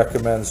 city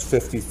recommends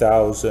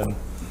 50,000,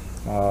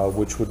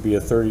 which would be a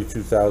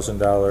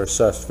 $32,000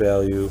 assessed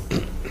value.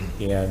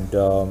 And,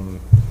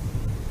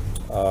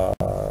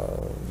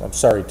 I'm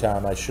sorry,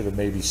 Tom, I should have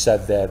maybe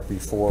said that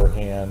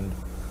beforehand.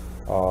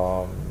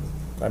 I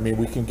mean,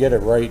 we can get it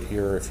right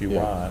here if you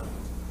Yeah. want.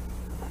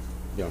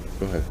 Yeah,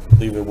 go ahead.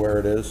 Leave it where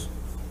it is?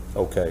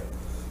 Okay.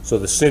 So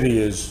the city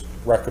is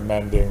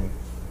recommending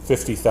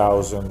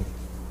 50,000,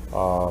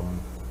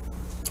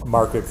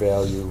 market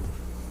value,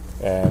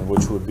 and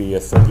which would be a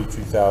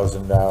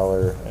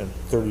 $32,000 and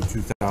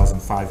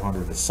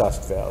 32,500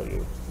 assessed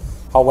value.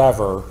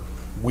 However,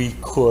 we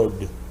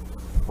could,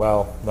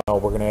 well, no,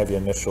 we're gonna have you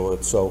initial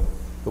it, so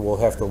we'll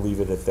have to leave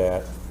it at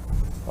that.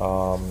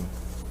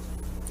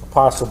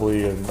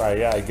 Possibly, and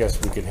I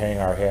guess we could hang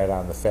our hat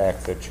on the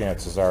fact that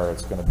chances are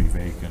it's gonna be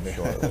vacant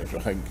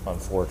shortly,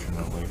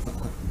 unfortunately.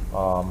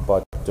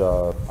 But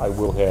I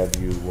will have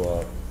you,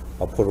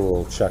 I'll put a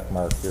little check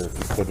mark here if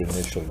you could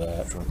initial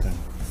that.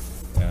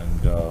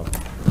 And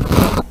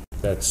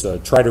that's,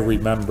 try to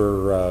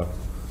remember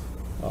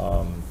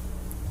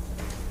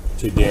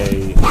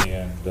today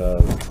and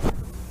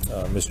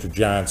Mr.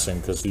 Johnson,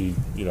 because he,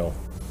 it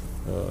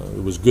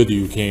was good that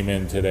you came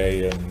in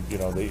today, and, he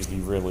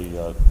really,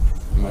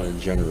 I'm in a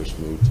generous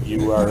mood.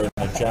 you are in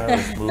a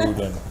generous mood,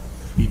 and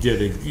he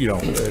did,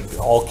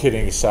 all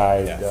kidding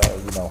aside,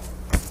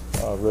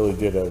 really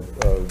did a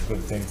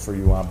good thing for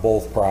you on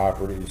both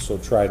properties, so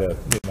try to,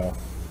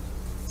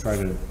 try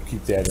to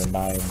keep that in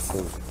mind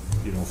for,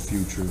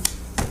 future.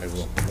 I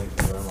will.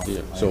 Thank you very much.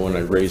 Yeah, so when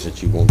I raise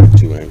it, you won't get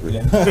too angry.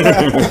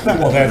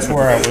 Well, that's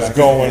where I was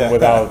going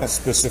without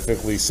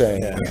specifically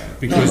saying,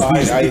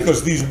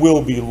 because these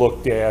will be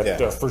looked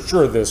at, for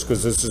sure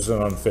because this is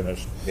an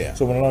unfinished. Yeah.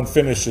 So when an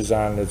unfinished is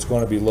on, it's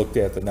going to be looked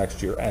at the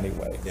next year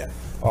anyway. Yeah.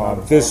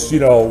 This,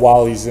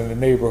 while he's in the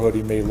neighborhood,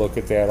 he may look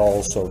at that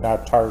also,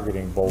 not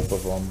targeting both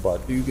of them,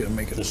 but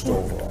just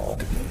overall.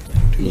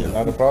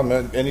 Not a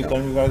problem.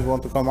 Anytime you guys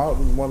want to come out,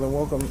 you're more than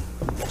welcome.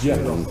 Yeah.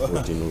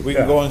 We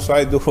can go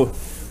inside,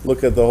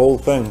 look at the whole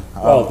thing.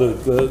 Well,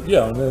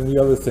 and then the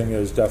other thing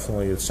is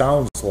definitely, it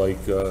sounds like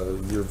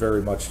you're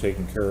very much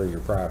taking care of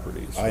your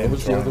properties. I What am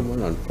was the other trying.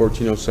 one, on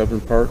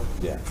 1407 Park?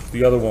 Yeah.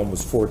 The other one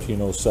was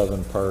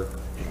 1407 Park,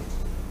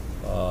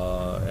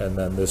 and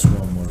then this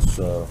one was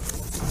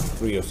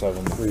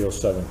 307.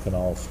 307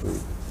 Canal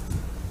Street.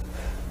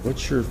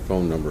 What's your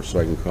phone number so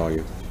I can call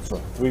you?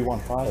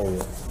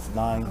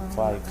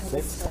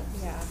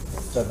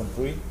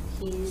 315-956-7379.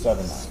 He's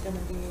gonna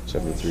be.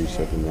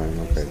 7379,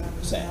 okay.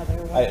 Sam.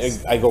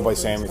 I go by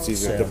Sam, it's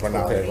easier to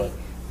pronounce. Okay.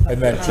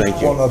 And then Thank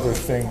just you. one other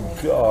thing,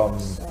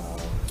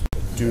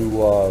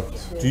 do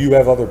you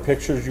have other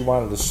pictures you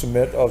wanted to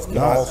submit of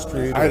Canal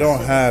Street? I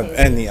don't have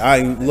any.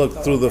 I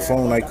looked through the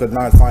phone, I could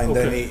not find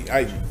any.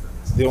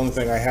 The only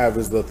thing I have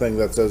is the thing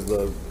that says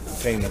the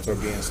payments are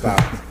being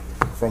stopped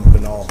from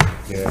Pinole.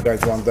 If you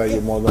guys want that,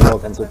 you're more than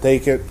welcome to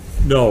take it.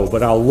 No,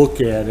 but I'll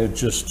look at it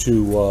just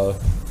to,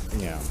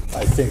 Yeah.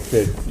 I think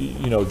that,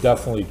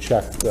 definitely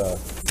check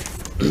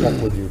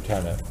with your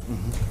tenant.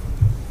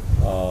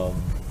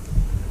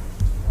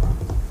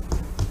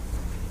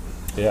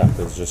 Yeah,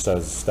 it just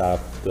says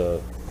stopped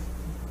by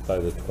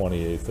the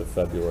 28th of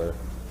February.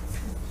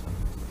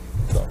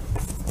 So,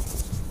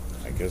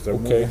 I guess they're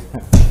okay.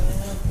 moving.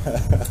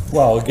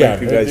 Well, again,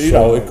 Thank you guys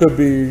so it could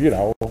be,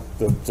 that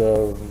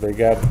they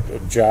got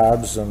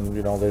jobs and,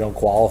 they don't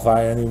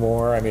qualify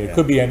anymore. I mean, it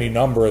could be any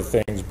number of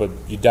things, but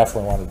you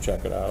definitely want to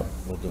check it out.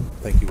 Will do.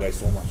 Thank you guys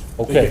so much.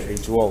 Okay.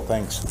 Appreciate you all,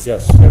 thanks.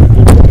 Yes, have a good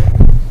one.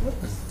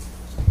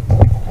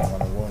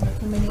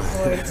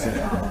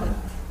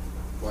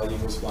 Fly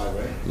Eagles fly,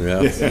 right?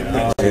 Yeah.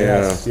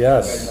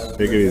 Yes.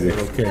 Take it easy.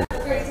 Okay.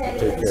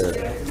 Take care.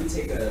 Can we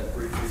take a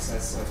brief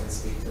recess so I can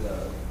speak to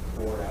the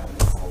board out in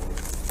the hallway?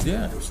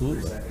 Yeah, For a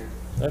absolutely. second?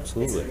 It's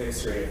Absolutely. an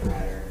administrative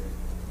matter.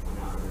 I'm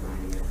not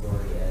reminding the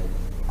authority, and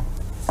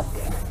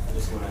yeah, I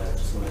just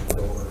wanna go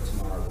over it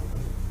tomorrow.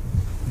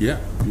 Yeah,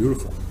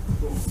 beautiful.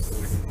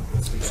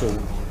 So,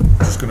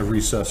 just gonna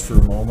recess for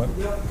a moment.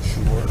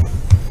 Sure.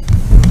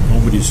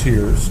 Nobody's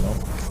here, so.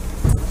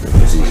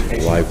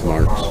 Live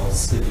marks.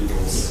 Carl's, the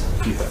Eagles.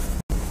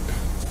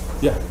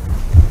 Yeah.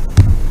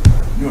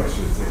 You know I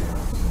should have taken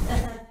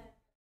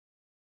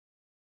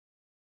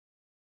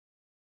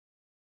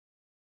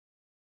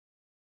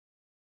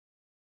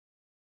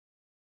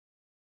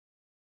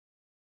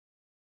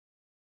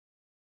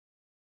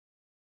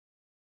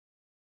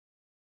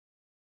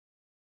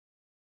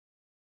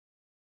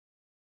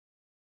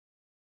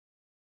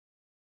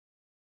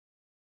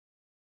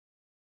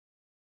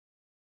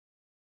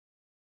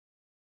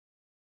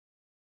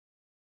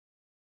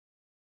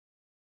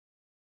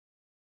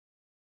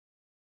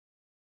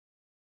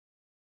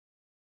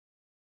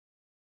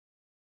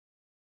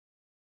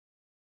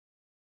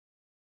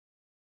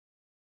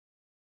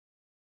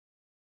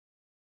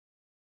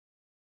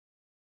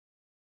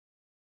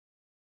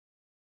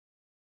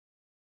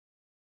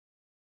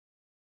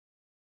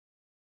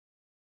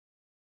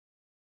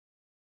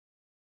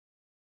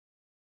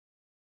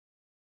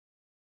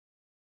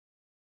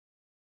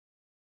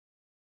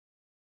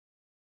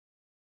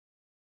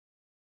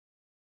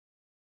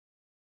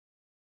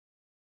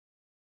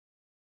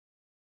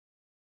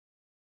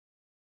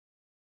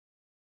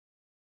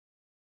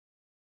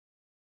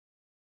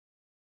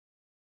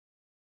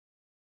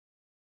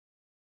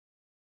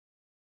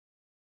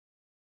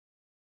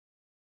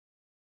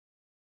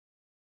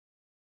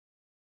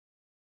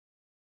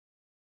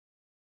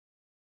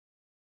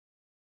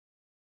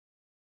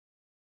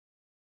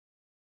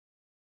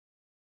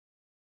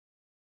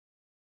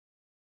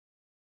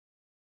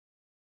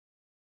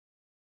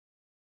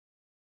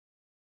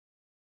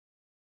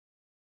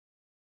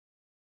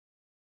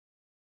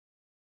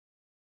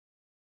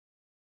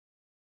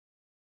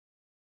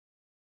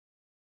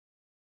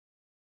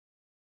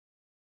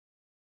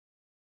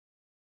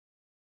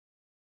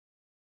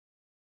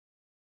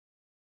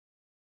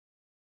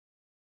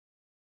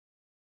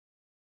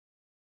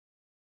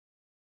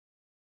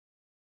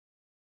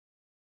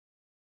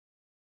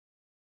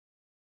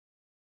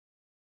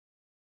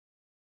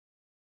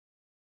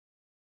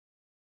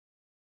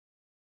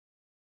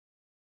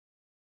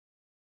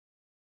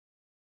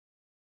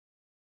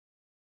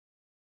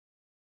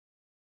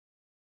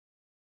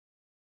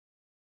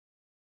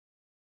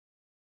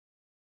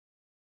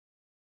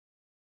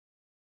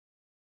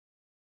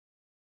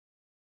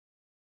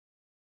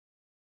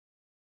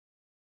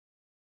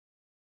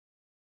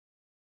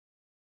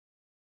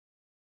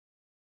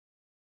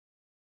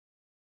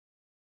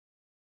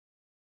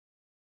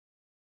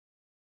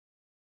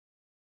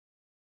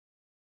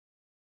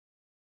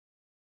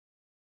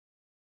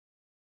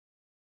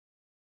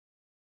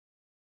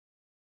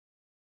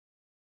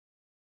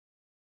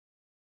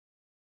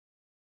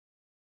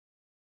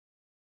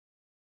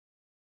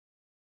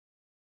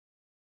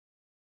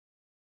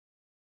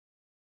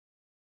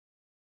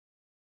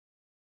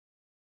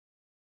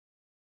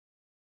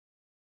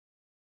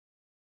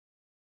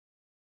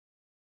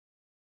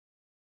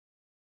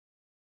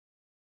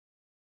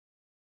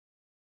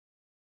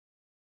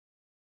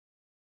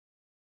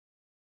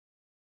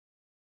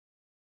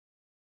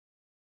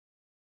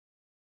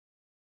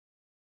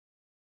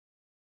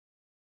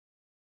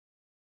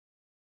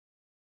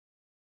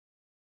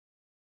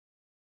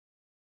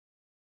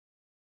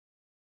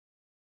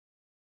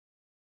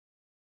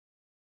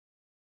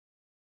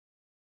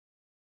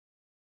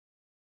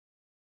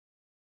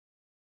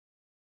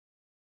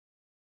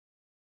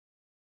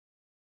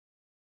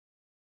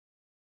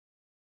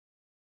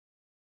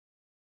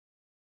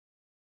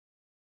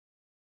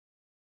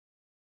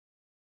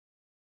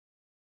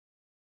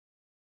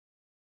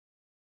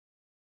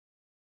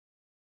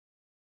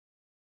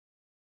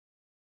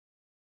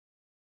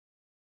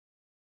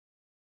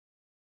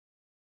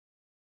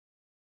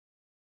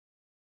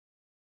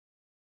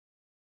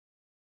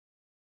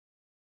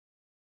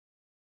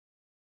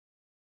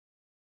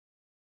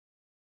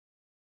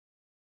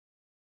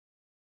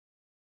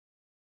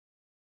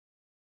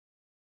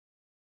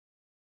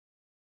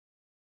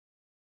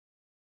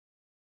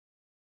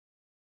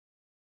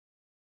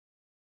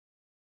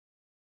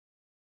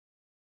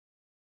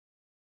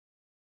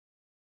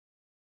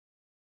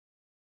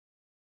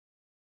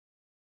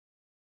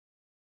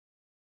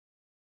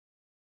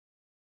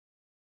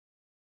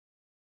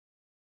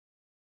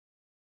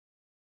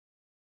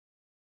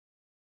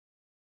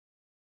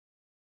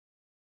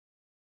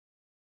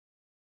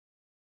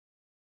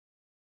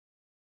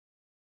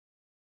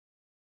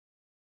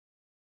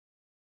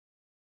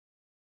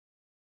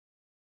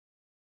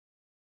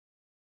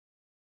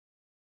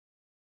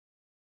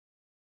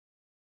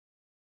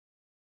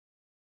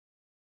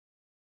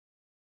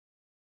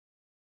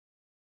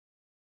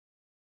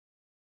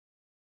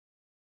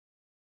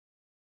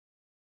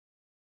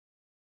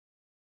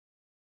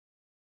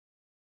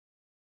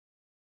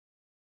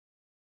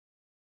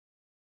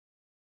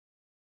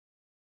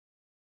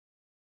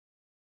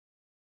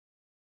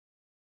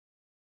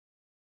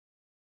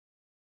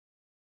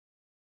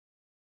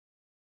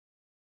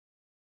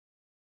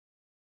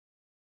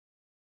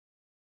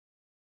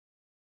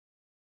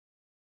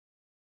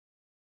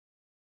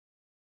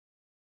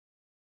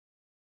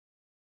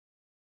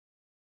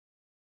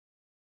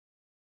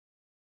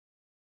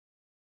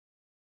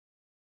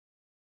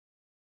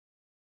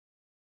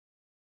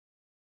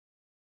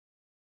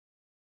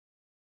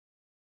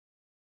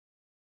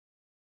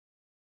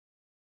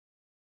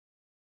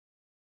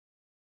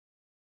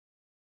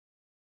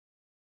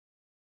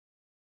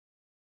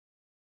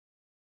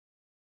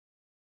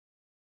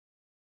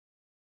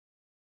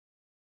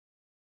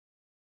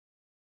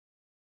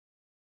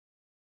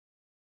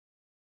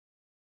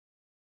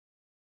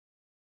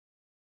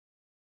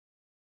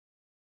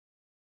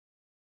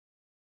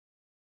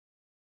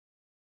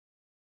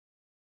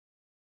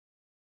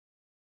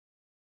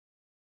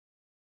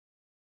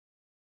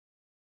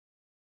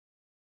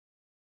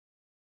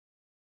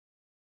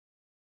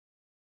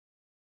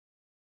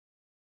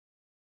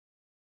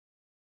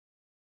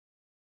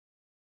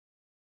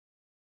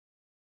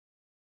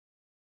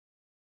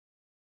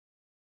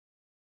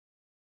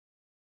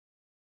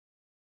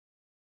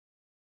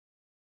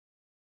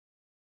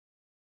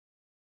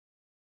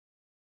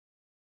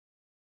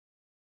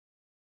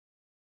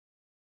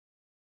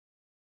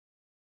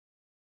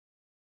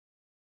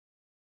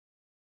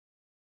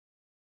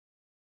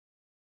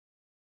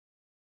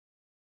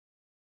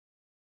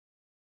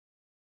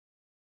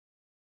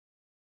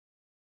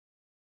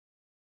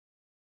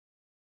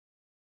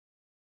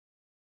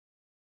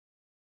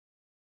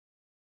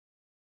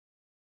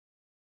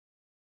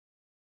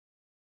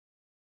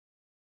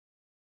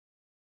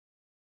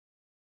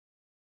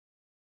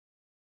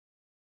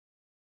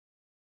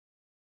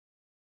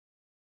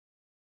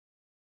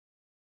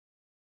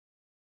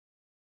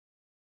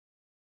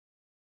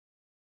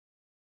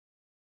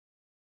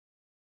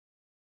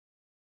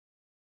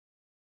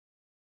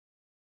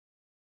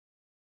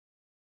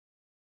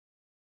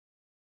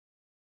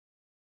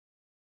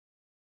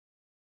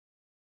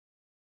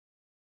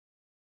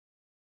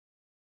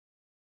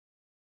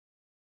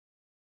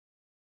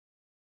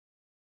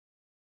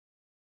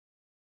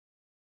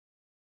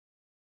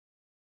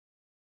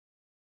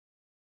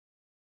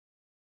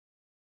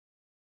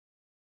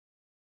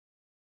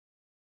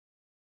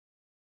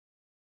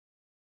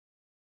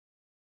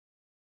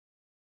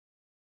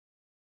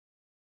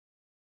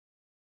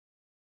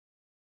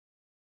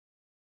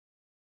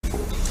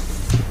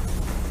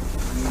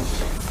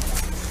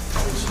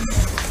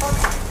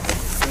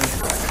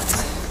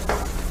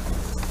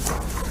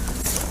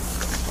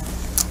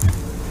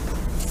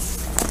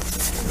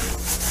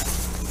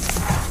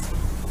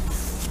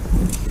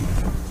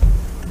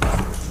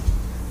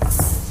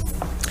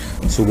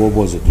So what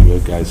was it? Do you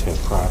guys have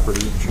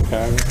property in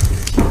Chicago?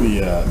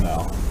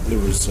 No, there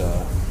was,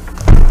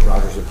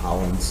 Rogers and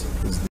Hollins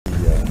is the,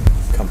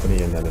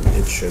 company, and then an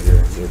It's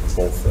Sugar. They're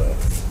both,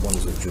 one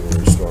is a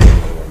jewelry store, and the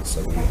other one's a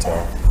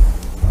retail,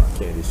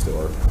 candy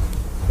store.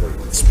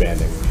 They're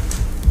expanding.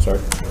 Sorry?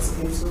 What's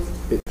the name store?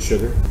 It's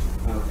Sugar.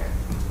 Okay.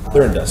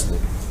 They're in Destiny.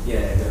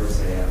 Yeah, there was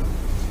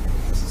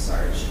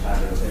sorry,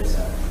 Chicago, there's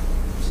a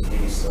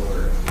candy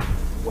store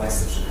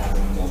west of Chicago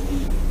in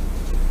Milwaukee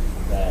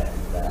that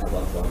I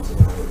love going to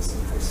when I was in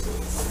high school.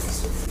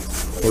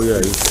 Oh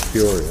yeah,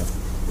 Peoria.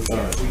 We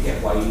get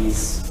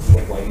Whitey's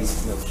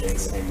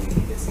milkshakes, and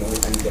it's the only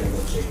time you get a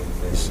milkshake in the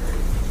place.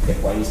 We get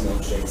Whitey's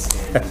milkshakes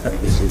and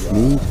This is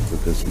me,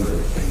 because he's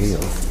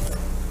pale.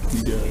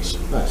 Yes.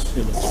 Nice.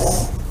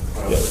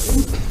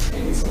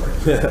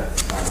 Yeah.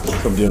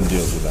 I'm doing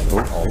deals with them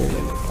all the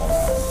way.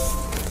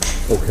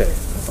 Okay.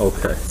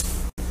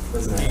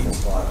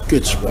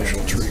 Good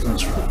special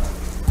treatments for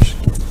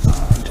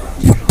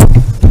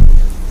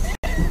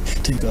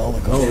take all the.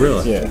 Oh,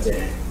 really? Yeah.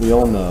 We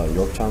own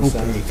Yorktown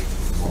Center.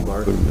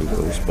 Put him in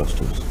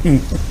Ghostbusters. I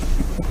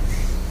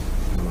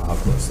don't know how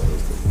close that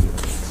is to here.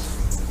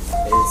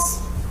 It's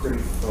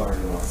pretty far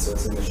north, so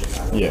it's in the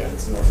Chicago. Yeah.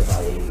 It's north of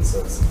I-80, so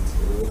it's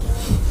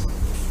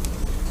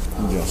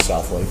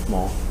South Lake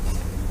Mall.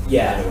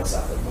 yeah, I know where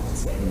South Lake Mall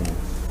is. Yeah.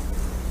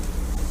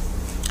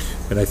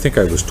 And I think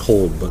I was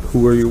told, but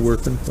who are you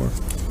working for?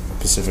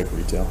 Pacific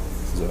Retail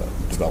is a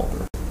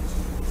developer,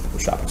 a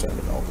shopping center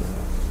developer.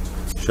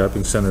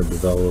 Shopping center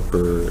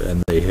developer,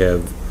 and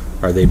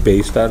are they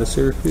based out of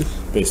Syracuse?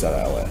 Based out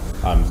of LA.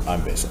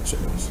 I'm based out of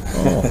Syracuse.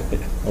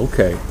 Oh,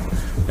 okay.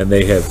 And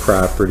they have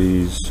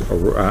properties,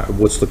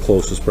 what's the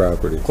closest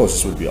property?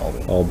 Closest would be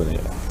Albany. Albany,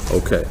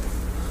 okay.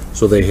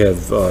 So they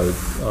have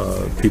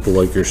people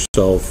like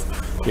yourself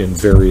in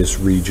various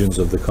regions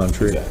of the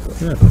country?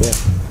 Exactly. Yeah, cool.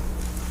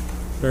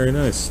 Very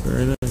nice,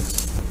 very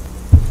nice.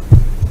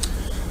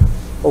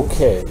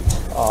 Okay,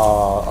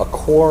 a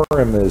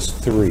quorum is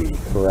 3,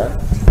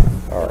 correct?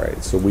 All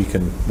right, so we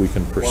can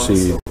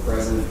proceed.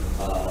 Present,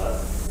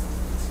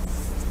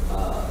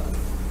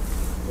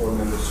 board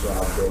member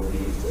Straub will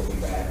be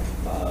back.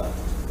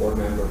 Board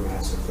member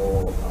Master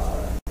Cole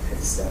had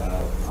to step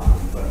out,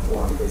 but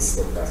quorum is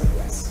still present,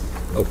 yes.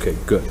 Okay,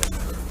 good.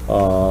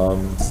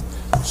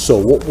 So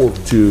what we'll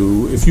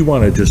do, if you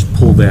want to just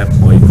pull that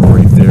mic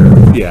right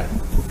there. Yeah.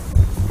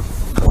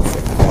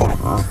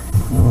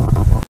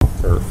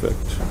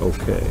 Perfect,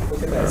 okay.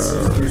 Look at that,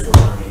 Syracuse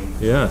warning.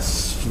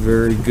 Yes,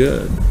 very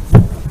good.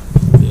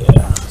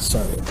 Yeah,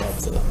 sorry about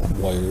the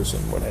wires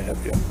and what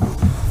have you.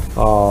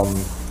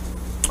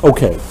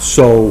 Okay,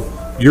 so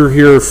you're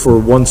here for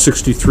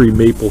 163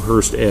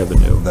 Maplehurst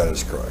Avenue. That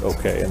is correct.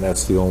 Okay, and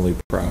that's the only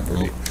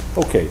property.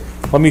 Okay,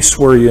 let me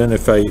swear you in.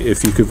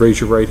 If you could raise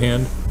your right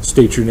hand,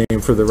 state your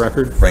name for the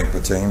record. Frank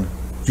Patain.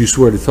 Do you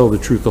swear to tell the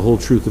truth, the whole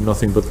truth, and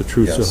nothing but the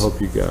truth, so Yes. help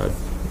you God?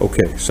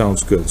 Okay,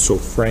 sounds good. So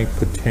Frank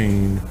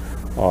Patain,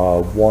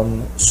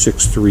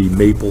 163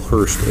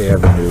 Maplehurst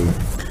Avenue.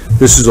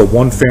 This is a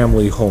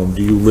one-family home.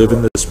 Do you live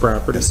in this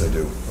property? Yes, I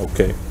do.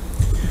 Okay.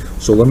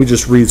 So let me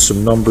just read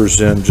some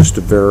numbers in just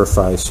to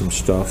verify some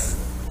stuff.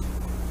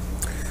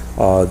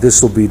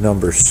 This will be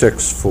number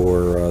 6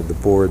 for the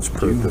board's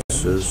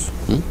purposes.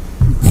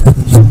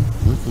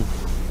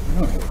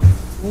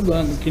 Hold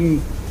on,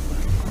 can,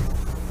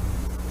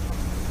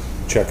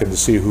 Checking to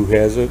see who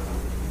has it.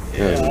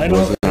 I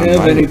don't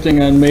have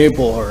anything on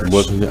Maplehurst.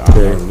 Wasn't on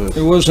our list.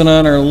 It wasn't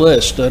on our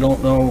list, I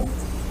don't know.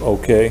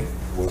 Okay.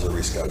 Was it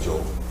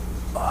rescheduled?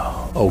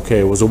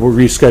 Okay, was it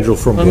rescheduled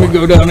from Let me what?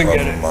 go down and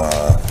get it. From,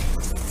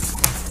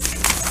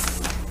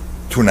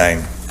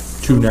 2/9.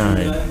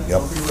 2/9.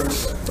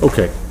 Yep.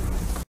 Okay.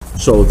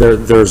 So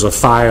there's a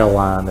file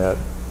on it.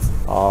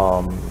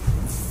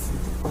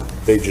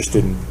 They just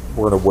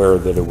weren't aware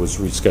that it was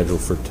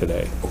rescheduled for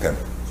today. Okay.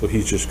 So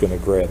he's just gonna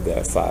grab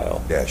that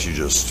file. Yeah, she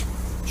just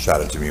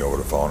shot it to me over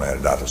the phone. I had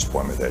a doctor's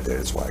appointment that day,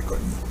 that's why I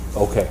couldn't.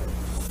 Okay.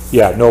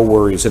 Yeah, no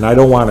worries. And I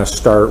don't want to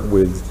start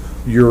with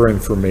your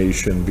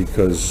information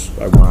because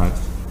I want,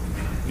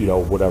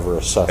 whatever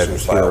Had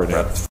assessors the file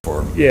here. prepped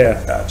for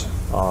Yeah. Pat.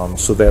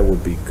 So that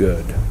would be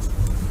good.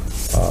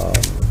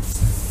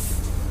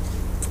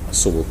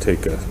 So we'll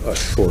take a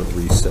short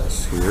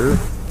recess here.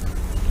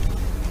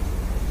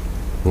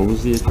 What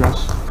was the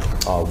address?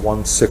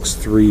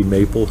 163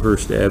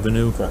 Maplehurst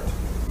Avenue. Correct.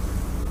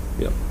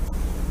 Yep.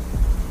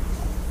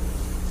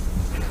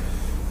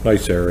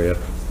 Nice area.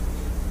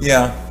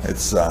 Yeah,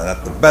 it's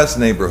not the best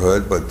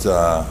neighborhood, but,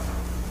 the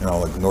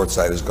north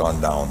side has gone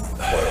down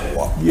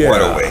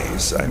quite a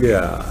ways. I mean,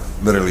 Yeah.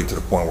 literally to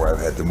the point where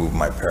I've had to move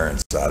my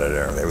parents out of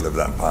there. They lived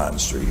on Pond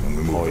Street, and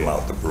we moved them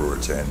out to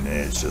Brewerton, and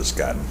it's just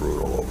gotten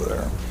brutal over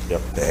there.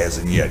 Yep. It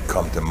hasn't yet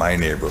come to my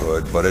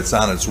neighborhood, but it's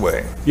on its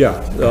way.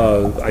 Yeah,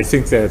 I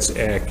think that's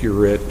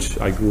accurate.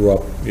 I grew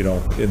up,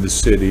 in the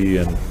city,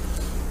 and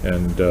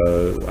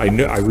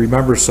I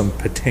remember some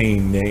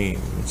Patain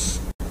names.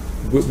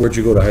 Where'd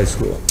you go to high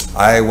school?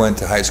 I went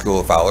to high school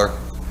at Fowler,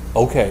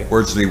 Okay.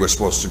 Originally, we're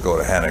supposed to go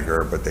to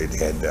Henniger, but they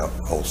had that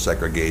whole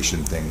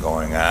segregation thing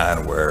going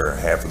on where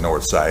half the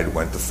north side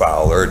went to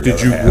Fowler. the Did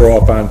other you half- grow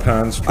up on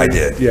Pond Street? I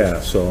did. Yeah,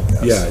 so,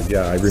 Yes.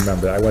 yeah, I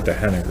remember. I went to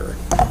Henniger.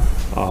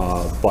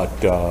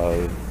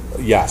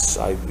 Yes,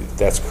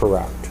 that's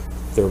correct.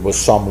 There was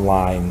some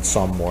line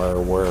somewhere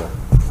where,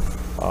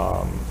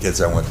 Kids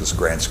I went to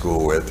grant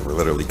school with were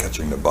literally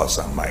catching the bus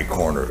on my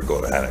corner to go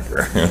to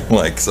Henniger.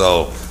 Like,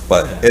 so,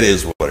 but it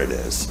is what it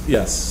is.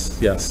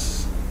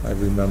 yes, I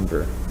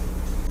remember.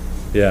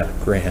 Yeah,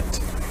 Grant.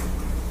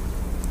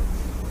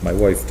 My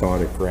wife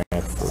taught at Grant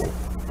for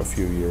a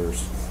few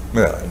years.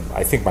 Yeah. And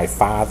I think my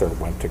father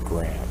went to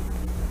Grant.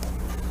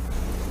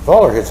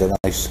 Fowler gets a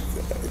nice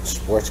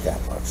sports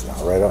complex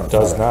now, right on.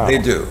 Does now. They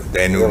do.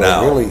 They do Really-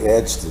 now. Really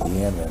adds to the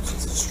image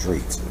of the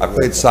streets. I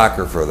played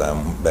soccer for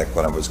them back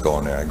when I was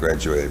going there. I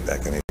graduated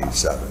back in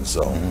 '87,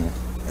 so, and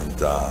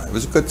it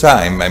was a good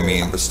time. I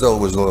mean, but still, it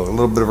was a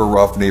little bit of a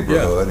rough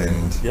neighborhood,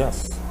 and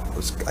Yes. it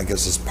was, I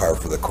guess it's par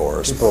for the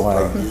course. People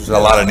But, like use a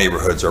lot of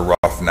neighborhoods are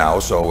rough now,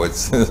 so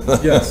it's.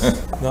 Yes,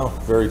 no,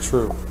 very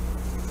true.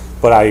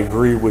 But I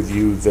agree with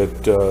you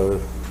that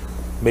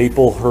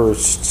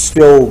Maplehurst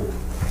still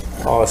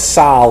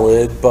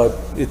solid, but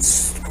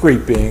it's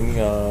creeping,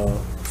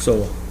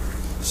 so.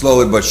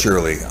 Slowly but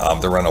surely,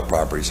 the rental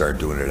properties aren't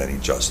doing it any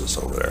justice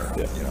over there.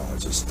 Yeah. You know,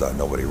 it's just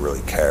nobody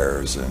really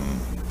cares, and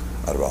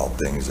out of all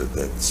things,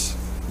 that's,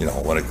 you know,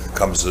 when it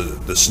comes to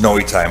the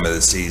snowy time of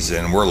the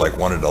season, we're like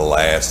one of the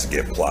last to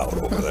get plowed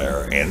over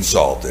there and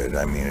salted.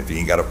 I mean, if you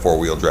ain't got a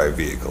four-wheel drive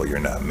vehicle, you're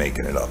not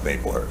making it up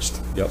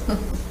Maplehurst.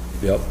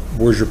 Yep.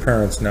 Where's your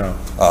parents now?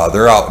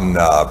 They're out in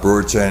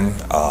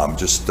Brewerton,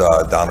 just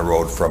down the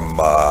road from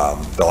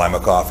the Lima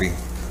Coffee.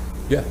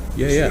 Yeah.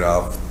 You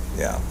know,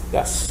 yeah.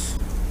 Yes.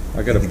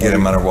 I got To get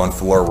them on a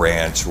one-floor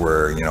ranch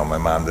where, you know, my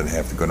mom didn't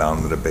have to go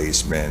down to the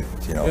basement,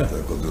 you know, Yeah. to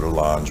go do the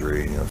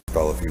laundry. You know,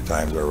 fell a few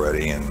times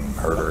already and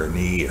hurt her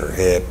knee, her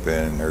hip,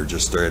 and they're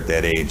at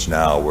that age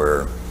now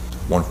where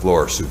one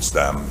floor suits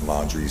them.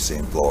 Laundry,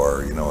 same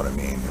floor, you know what I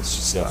mean?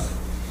 It's just,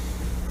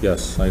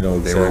 Yes, I know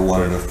they exactly. were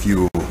one of the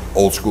few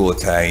old-school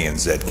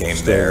Italians that came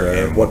Still there.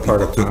 there. And What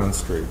part of people took- Pond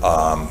Street?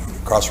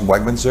 Across from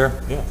Wegmans there.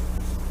 Yeah.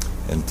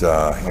 And, you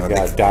know, I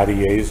got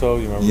Dottie Azo,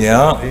 you remember? yeah,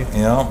 Dottie?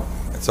 yeah,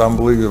 it's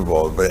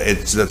unbelievable, but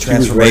it's the She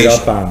was right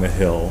transformation. up on the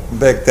hill.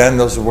 Back then,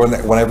 those were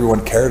when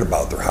everyone cared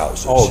about their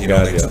houses. Oh, you know,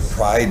 God, they took yes.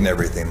 pride in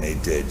everything they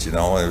did. You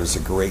know, it was a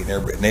great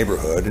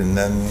neighborhood. And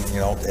then, you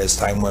know, as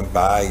time went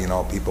by, you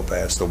know, people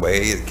passed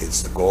away. The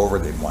kids took over.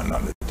 They didn't want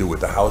nothing to do with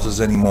the houses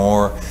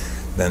anymore.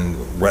 Then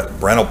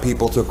rental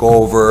people took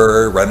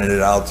over, rented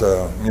it out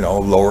to, you know,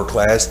 lower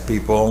class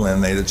people,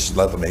 and they just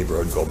let the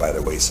neighborhood go by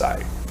the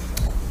wayside.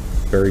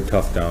 Very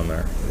tough down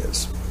there. It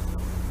is.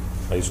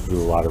 I used to do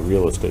a lot of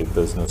real estate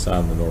business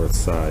on the north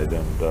side,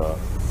 and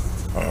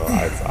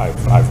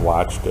I've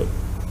watched it.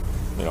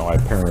 You know, my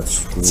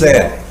parents grew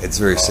Sad. up, It's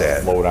very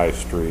sad. Lodi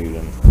Street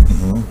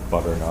and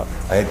Butternut.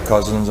 I had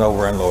cousins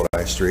over on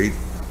Lodi Street,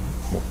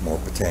 more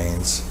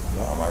Patains.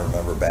 I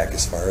remember back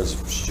as far as,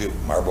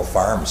 Marble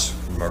Farms.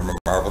 Remember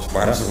Marble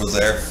Farms Yes. was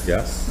there?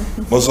 Yes.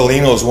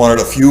 Mussolino is one of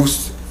the few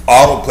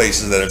auto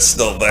places that it's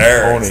still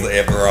there Tony.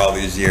 after all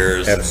these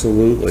years.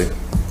 Absolutely.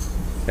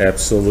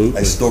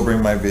 I still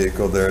bring my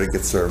vehicle there to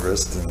get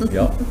serviced. And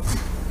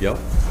Yep.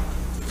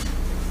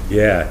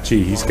 Yeah,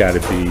 gee, he's got to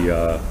be,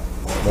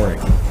 morning.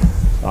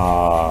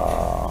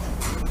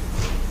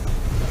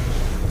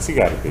 What's he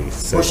got to be?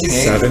 Pushing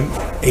 77?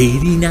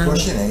 80 now?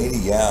 Pushing 80,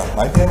 yeah.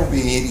 My dad will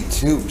be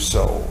 82,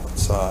 so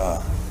it's,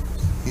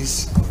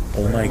 he's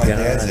Oh my my God.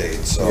 dad's age,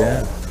 so.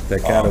 Yeah,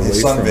 that got away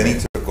his son from Vinny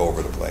me. took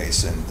over the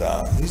place,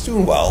 and he's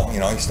doing well. You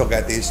know, he still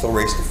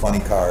races the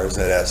funny cars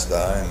at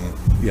ESTA,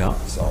 and Yeah.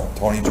 so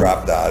Tony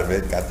dropped out of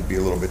it. Got to be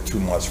a little bit too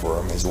much for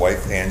him. His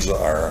wife Angela,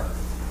 or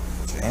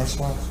is it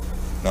Angela?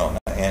 No,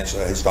 not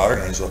Angela. His daughter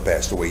Angela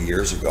passed away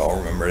years ago.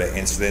 Remember that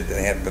incident that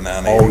happened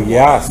on? Oh, 81?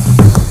 yes.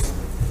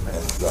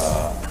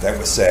 And that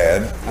was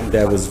sad.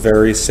 That was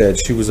very sad.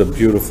 She was a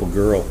beautiful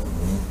girl.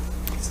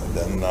 And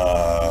then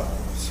a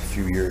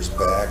few years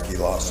back, he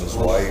lost his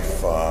wife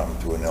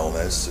to an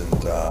illness,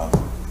 and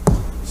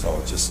so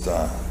it just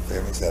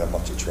family's had a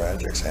bunch of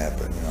tragics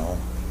happen. You know,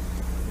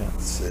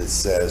 it's as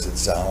sad as it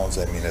sounds.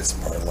 I mean, it's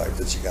part of life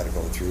that you got to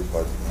go through.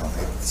 But you know, I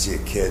hate to see a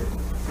kid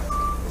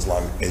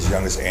as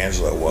young as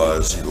Angela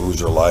was, you lose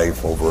her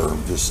life over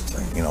just,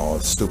 you know, a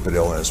stupid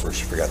illness where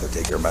she forgot to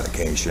take her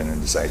medication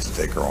and decides to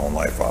take her own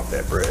life off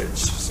that bridge.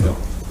 So,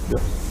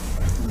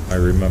 I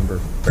remember.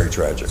 very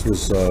tragic.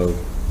 This was,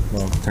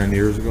 10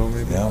 years ago,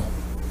 maybe? Yeah.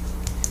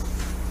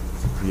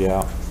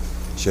 Yeah.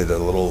 She had a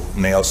little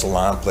nail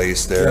salon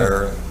place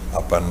there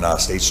up on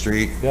State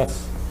Street.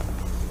 Yes.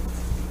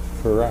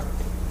 Correct.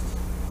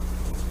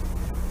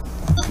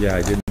 Yeah,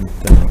 I didn't,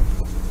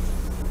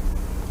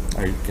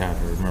 I can't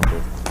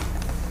remember.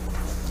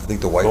 I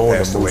think the wife Going to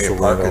passed away of Mussolino's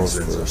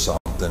Parkinson's or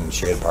something.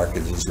 She had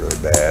Parkinson's really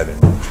bad, and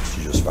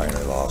she just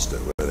finally lost it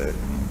with it.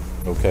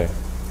 Okay.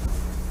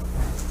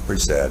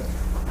 Pretty sad.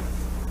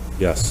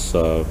 Yes,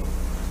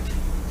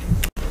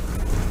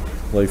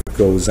 life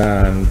goes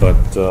on, but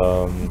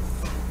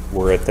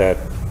we're at that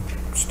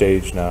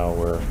stage now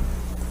where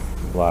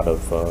a lot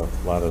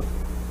of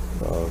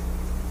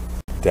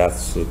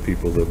deaths of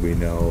people that we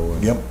know.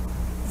 And Yep.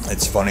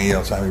 It's funny,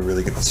 the time we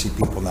really get to see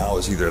people now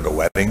is either the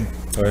wedding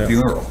Oh, yeah. or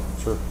funeral.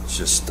 Sure. It's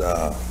just,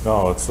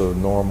 No, it's a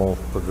normal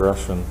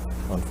progression,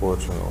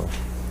 unfortunately.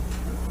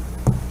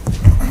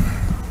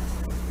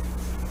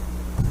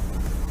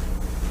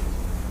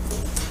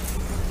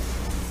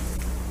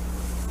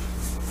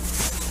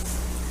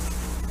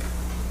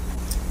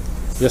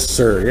 Yes,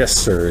 sir. Yes,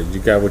 sir. You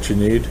got what you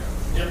need?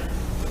 Yep.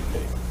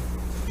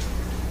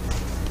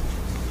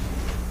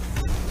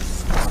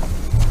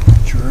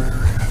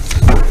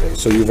 Okay,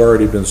 so you've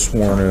already been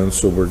sworn in,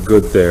 so we're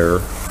good there.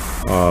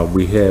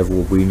 We have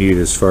what we need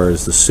as far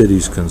as the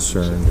city's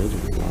concerned.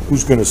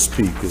 Who's gonna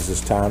speak? Is this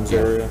Tom's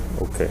area?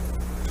 Okay.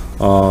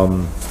 All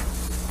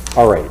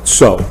right,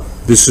 so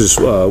this is,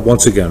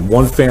 once again,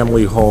 one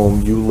family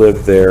home, you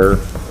live there.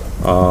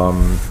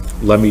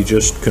 Let me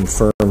just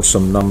confirm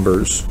some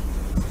numbers.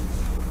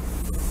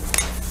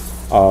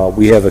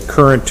 We have a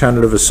current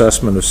tentative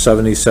assessment of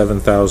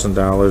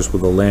 $77,000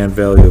 with a land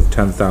value of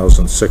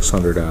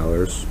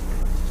 $10,600.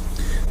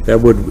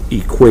 That would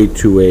equate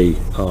to a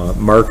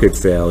market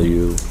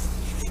value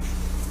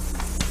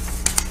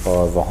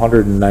of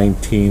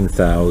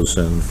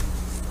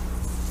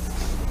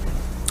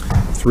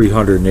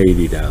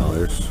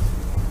 $119,380.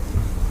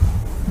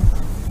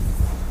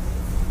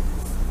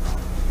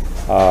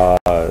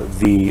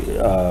 The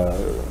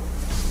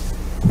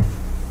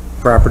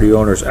property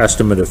owner's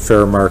estimate of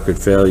fair market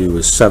value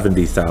is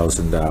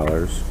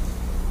 $70,000,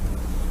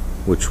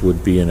 which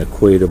would be an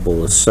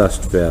equatable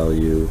assessed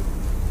value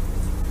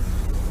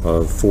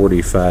of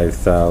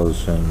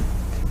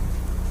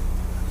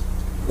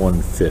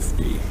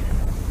 $45,150.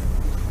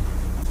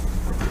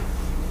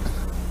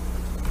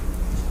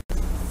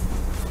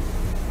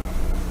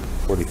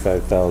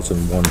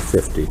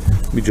 $45,150.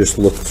 Let me just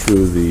look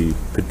through the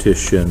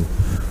petition.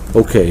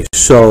 Okay,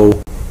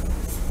 so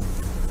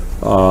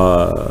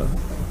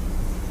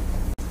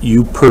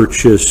you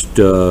purchased,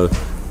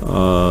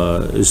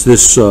 is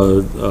this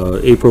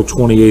April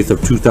 28th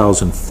of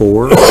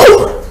 2004?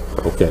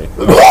 Okay,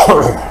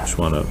 just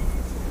want to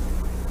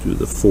do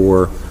the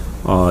 4.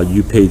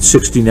 You paid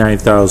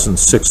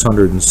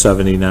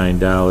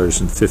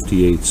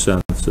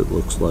 $69,679.58, it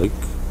looks like.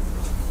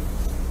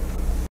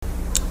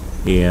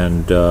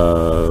 And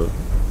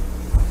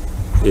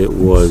it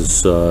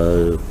was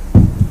a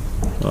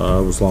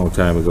long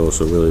time ago,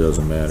 so it really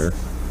doesn't matter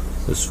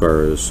as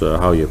far as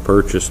how you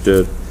purchased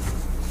it,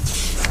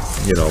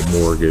 you know,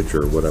 mortgage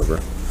or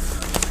whatever.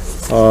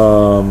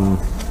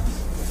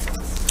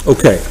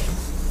 Okay.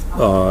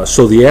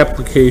 So the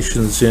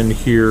application's in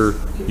here.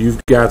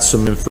 You've got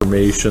some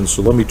information,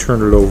 so let me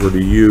turn it over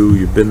to you.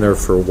 You've been there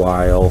for a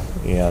while,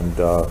 and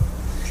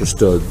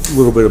just a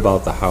little bit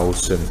about the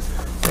house, and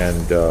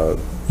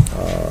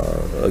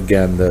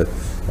again,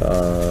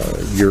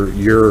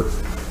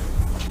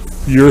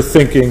 you're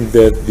thinking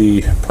that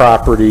the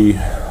property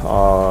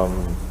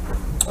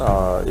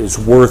is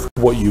worth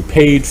what you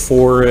paid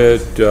for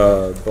it,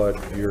 but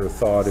your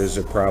thought is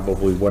it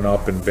probably went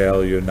up in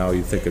value, and now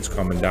you think it's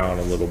coming down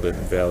a little bit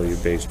in value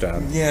based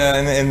on... yeah,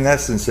 and in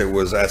essence, it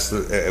was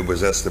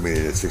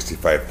estimated at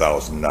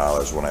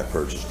 $65,000 when I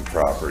purchased the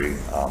property.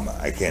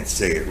 I can't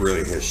say it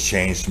really has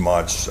changed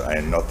much,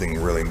 and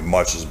nothing really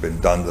much has been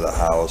done to the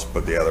house,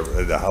 but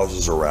the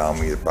houses around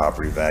me, the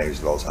property values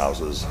of those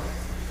houses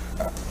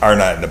are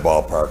not in the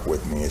ballpark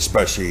with me,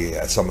 especially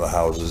at some of the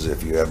houses.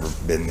 If you've ever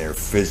been there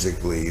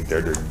physically,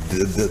 they're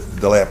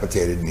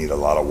dilapidated, need a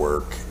lot of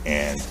work,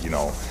 and you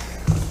know,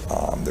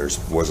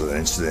 was an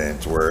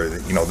incident where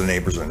the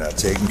neighbors are not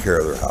taking care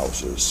of their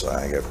houses.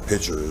 I have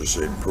pictures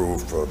and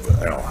proof of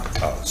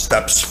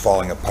steps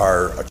falling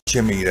apart, a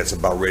chimney that's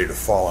about ready to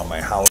fall on my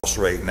house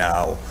right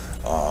now.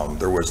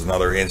 There was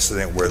another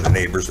incident where the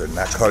neighbors are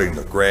not cutting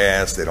the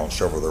grass, they don't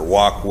shovel their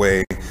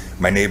walkway.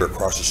 My neighbor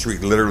across the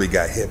street literally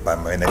got hit by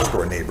my next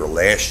door neighbor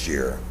last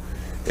year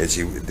as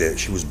she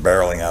was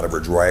barreling out of her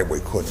driveway,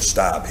 couldn't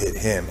stop, hit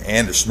him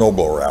and a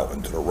snowblower out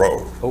into the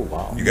road. Oh,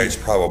 wow. You guys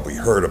probably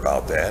heard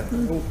about that.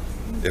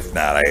 If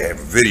not, I have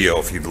a video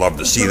if you'd love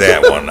to see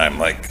that one. I'm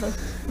like,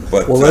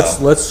 but well,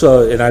 let's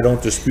and I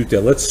don't dispute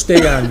that. Let's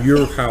stay on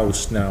your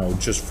house now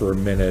just for a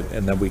minute,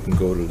 and then we can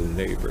go to the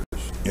neighbors.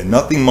 yeah,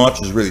 nothing much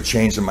has really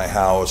changed in my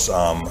house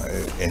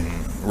in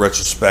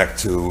retrospect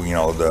to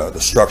the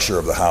structure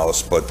of the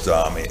house, but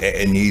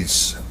it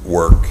needs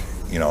work.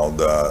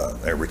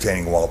 The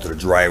retaining wall to the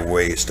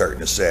driveway is starting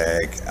to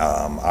sag.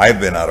 I've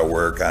been out of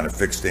work on a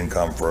fixed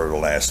income for the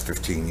last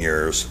 15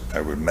 years.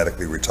 I was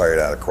medically retired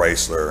out of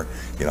Chrysler.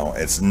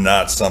 It's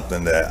not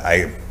something that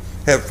I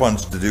have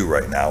funds to do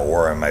right now,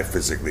 or am I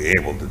physically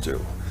able to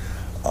do.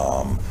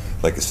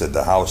 Like I said,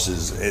 the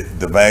houses,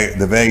 the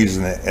values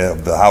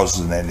of the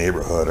houses in that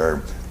neighborhood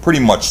are pretty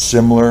much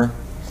similar,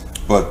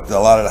 but a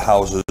lot of the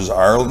houses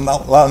are a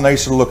lot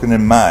nicer looking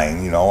than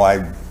mine.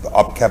 I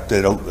kept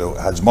it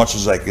as much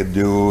as I could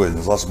do, and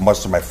as much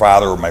as my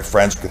father or my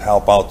friends could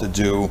help out to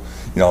do.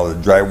 You know, the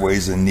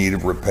driveway's in need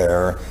of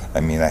repair.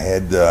 I mean, I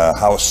had the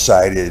house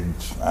sided,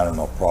 I don't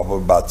know, probably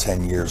about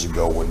 10 years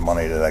ago with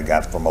money that I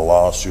got from a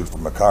lawsuit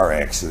from a car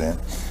accident.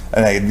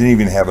 And I didn't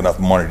even have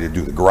enough money to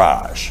do the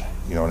garage,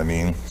 you know what I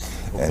mean?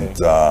 Okay.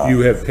 And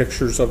You have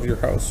pictures of your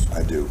house?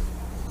 I do.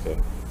 Okay.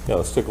 Yeah,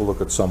 let's take a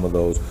look at some of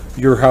those.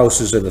 Your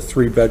house is in a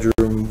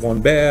 3-bedroom, 1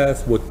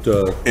 bath. What?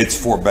 It's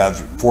 4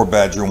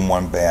 bedroom,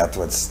 1 bath.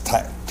 It's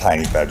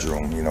tiny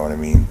bedroom, you know what I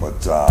mean?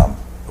 But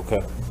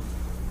okay.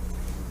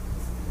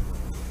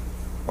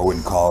 I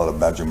wouldn't call it a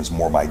bedroom. It's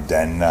more my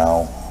den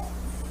now.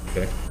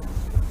 Okay.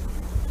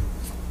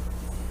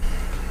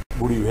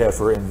 What do you have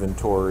for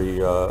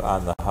inventory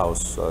on the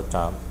house,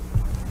 Tom?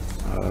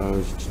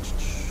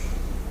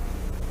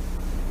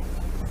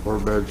 4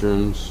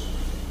 bedrooms,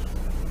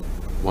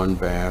 1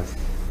 bath,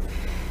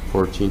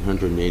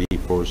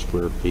 1,484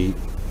 square feet.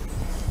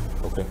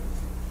 Okay.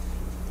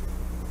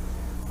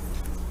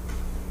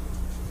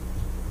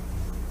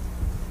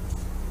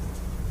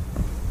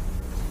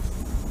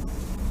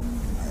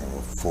 I have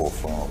a full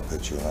frontal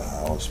picture of the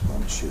house, but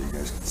I'm sure you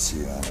guys can see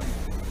it on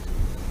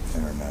the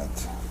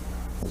internet.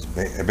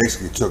 I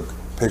basically took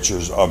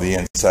pictures of the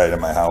inside of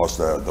my house,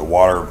 the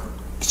water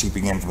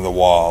seeping in from the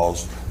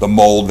walls, the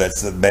mold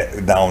that's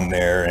down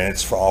there, and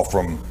it's all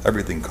from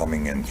everything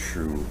coming in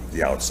through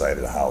the outside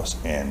of the house.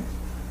 And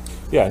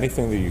yeah,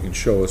 anything that you can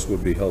show us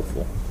would be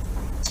helpful.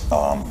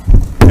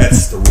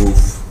 That's the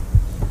roof.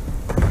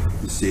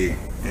 You see,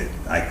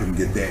 I couldn't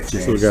get that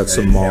changed. So we got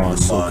some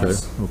moss.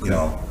 Okay. You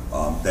know,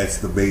 that's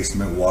the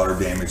basement, water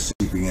damage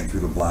seeping in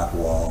through the block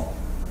wall.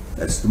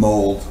 That's the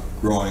mold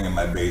growing in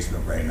my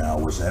basement right now,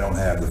 which I don't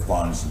have the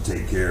funds to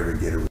take care of it,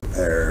 get it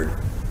repaired.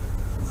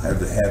 I have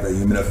to have a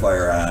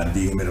humidifier on,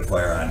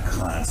 dehumidifier on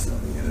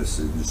constantly, and this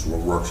just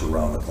works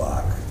around the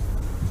clock.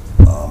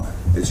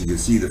 As you can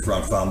see, the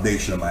front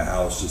foundation of my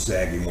house is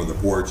sagging where the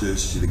porch is.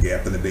 See the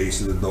gap in the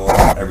base of the door?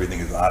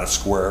 Everything is out of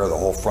square, the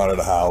whole front of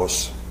the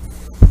house.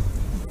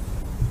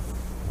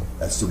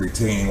 That's the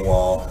retaining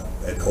wall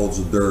that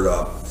holds the dirt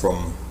up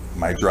from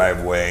my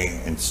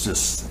driveway, and it's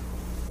just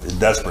in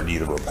desperate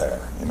need of repair,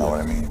 you know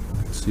what I mean?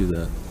 See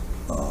that.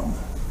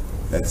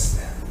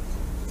 That's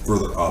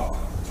further up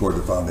toward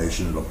the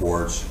foundation of the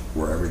porch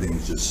where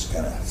everything's just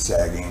kind of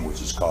sagging,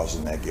 which is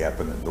causing that gap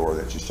in the door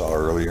that you saw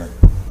earlier.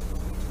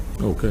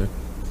 Okay.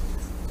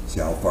 See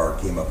how far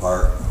it came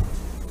apart?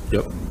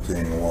 Yep.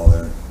 Retaining wall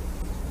there.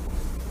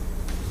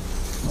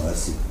 Well,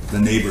 that's the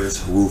neighbor's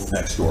roof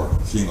next door.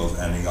 Shingles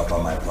ending up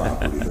on my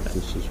property.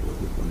 This is what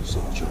we're going to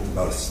say, Joe.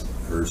 Notice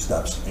her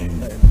steps in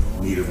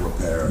need of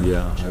repair.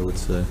 Yeah, I would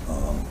say.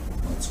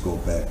 Let's go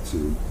back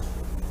to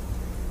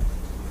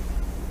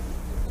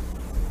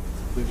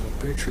There's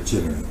a picture.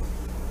 chimney.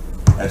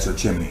 That's a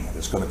chimney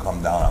that's going to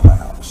come down on my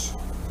house.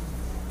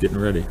 Getting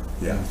ready.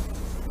 Yeah.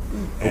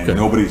 And Okay.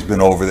 nobody's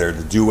been over there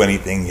to do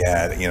anything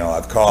yet. You know,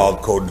 I've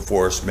called code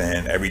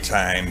enforcement every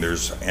time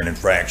there's an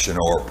infraction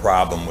or a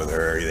problem with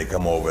her. They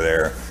come over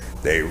there,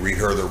 they read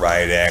her the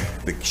riot act.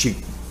 She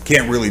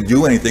can't really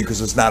do anything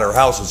because it's not her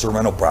house, it's her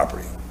rental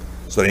property.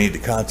 So they need to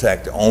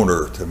contact the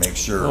owner to make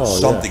sure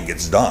something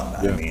gets done.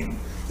 Yeah. I mean,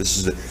 this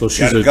is, So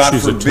she's a- God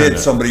she's a forbid tenant.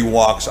 somebody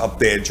walks up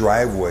that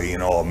driveway, you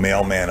know, a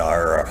mailman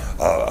or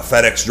a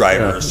FedEx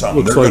driver Yeah, or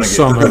something. looks They're like gonna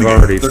some get, have they're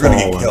already gonna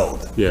get fallen.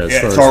 killed. Yeah, as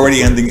far It's as already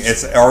the- ending.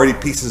 It's already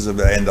pieces of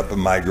it end up in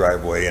my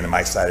driveway and in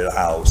my side of the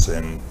house,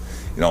 and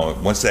you know,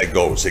 once that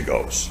goes, it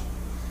goes.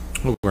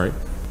 All right.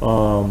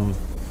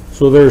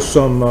 So there's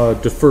some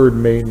deferred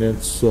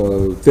maintenance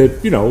that,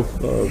 you know,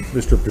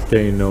 Mr.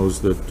 Pertain knows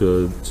that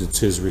it's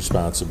his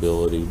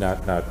responsibility,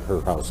 not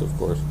her house, of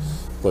course,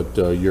 but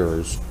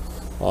yours.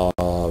 What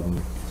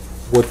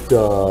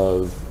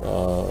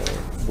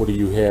do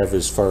you have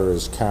as far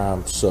as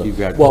comps? You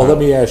got Well, let comp.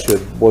 me ask you,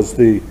 was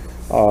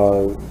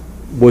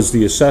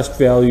the assessed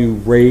value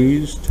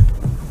raised?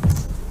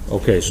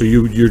 Okay, so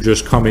you're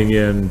just coming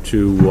in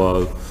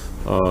to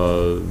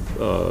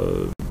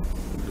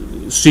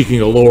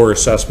seeking a lower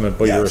assessment,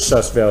 but your Yes.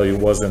 assessed value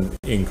wasn't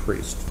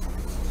increased.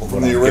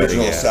 From the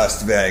original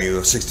assessed value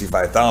of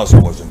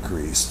 65,000 was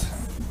increased.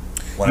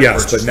 when I Yes,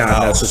 but purchased the not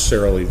house.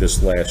 necessarily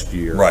this last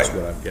year, Right. is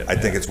what I'm getting I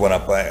think at. it's went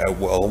up by,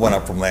 well, it went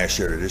up from last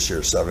year to this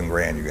year,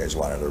 $7,000 you guys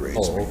wanted to raise.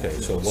 Oh, okay,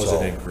 so it was So-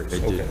 an increase,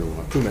 It did okay. go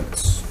up. 2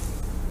 minutes.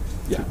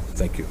 Yeah,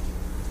 thank you.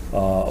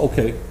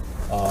 Okay,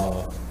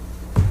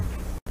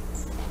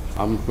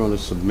 I'm going to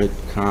submit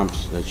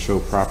comps that show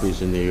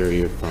properties in the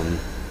area from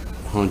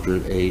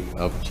 108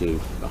 up to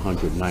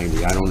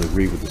 190. I don't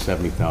agree with the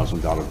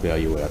 $70,000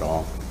 value at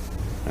all,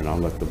 and I'll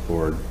let the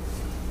board,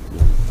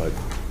 but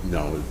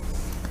no,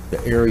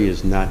 the area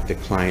is not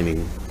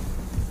declining.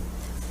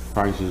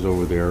 Prices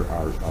over there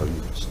are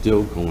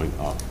still going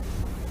up.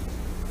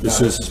 Now,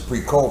 this is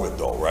pre-COVID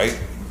though, right?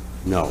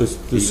 No, this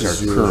these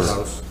is are your current.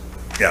 house?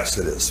 Yes,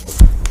 it is.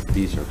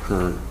 These are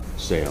current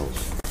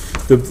sales.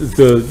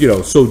 You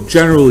know, so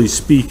generally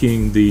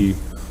speaking, the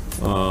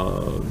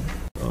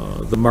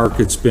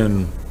market's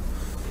been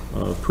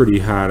pretty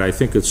hot. I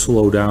think it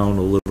slowed down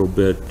a little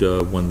bit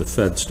when the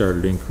Fed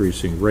started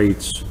increasing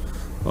rates,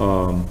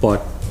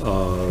 but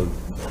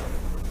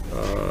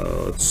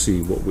let's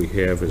see what we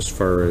have as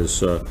far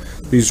as,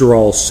 these are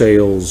all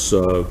sales,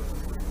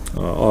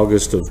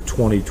 August of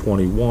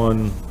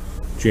 2021,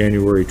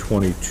 January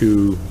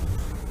 22,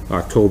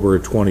 October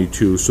of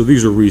 22, so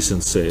these are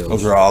recent sales.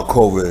 Those are all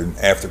COVID,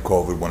 after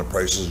COVID, when the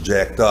prices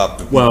jacked up.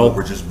 The Well- people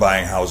were just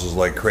buying houses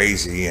like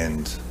crazy,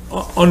 and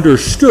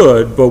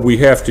Understood, but we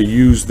have to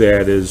use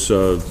that as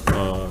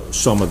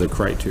some of the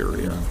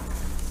criteria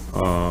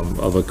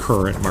of a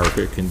current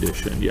market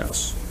condition,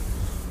 yes.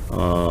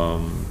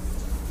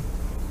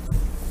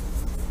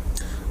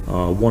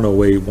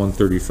 108,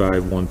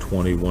 135,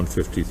 120,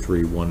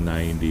 153,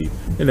 190.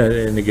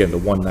 And again, the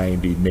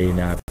 190 may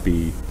not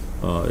be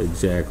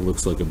exact,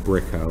 looks like a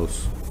brick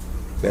house.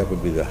 That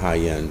would be the high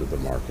end of the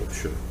market.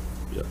 Sure,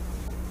 yeah,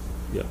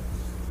 yeah,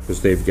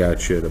 because they've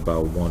got you at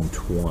about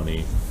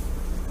 120.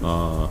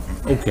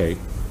 Okay,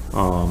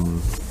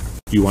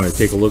 do you want to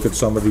take a look at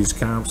some of these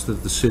comps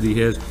that the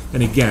city has?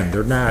 And again,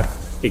 they're not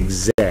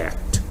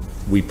exact.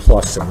 We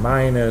plus and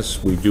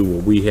minus, we do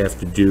what we have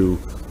to do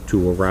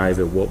to arrive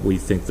at what we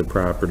think the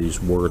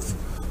property's worth,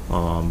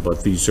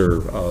 but these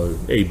are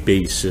a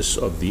basis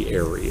of the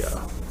area.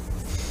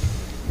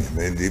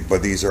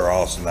 but these are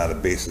also not a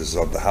basis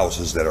of the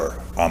houses that are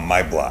on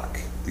my block.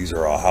 These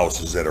are all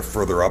houses that are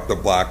further up the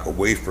block,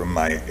 away from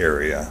my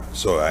area.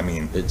 So, I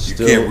mean, you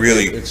can't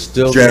really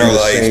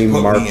generalize,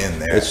 put me in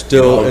there. It's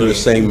still in the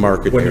same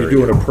market When area. you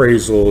do an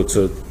appraisal, it's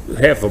a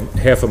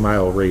half a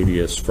mile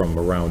radius from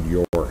around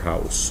your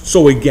house.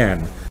 So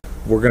again,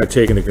 we're gonna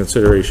take into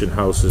consideration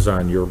houses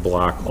on your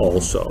block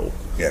also.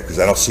 Yeah, because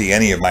I don't see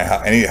any of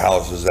any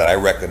houses that I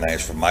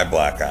recognize from my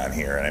block on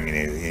here. And I mean,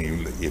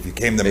 if you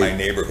came to my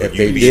neighborhood,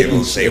 you'd be able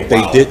to say, wow. If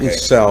they didn't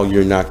sell,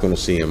 you're not going to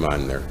see them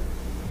on there.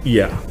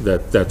 Yeah,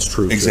 that's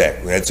true. too.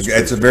 Exactly.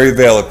 That's a very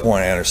valid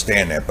point. I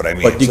understand that, but I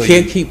mean, But you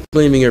can't keep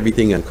blaming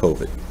everything on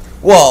COVID.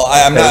 Well,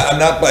 I'm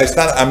not.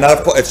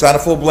 It's not a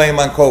full blame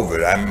on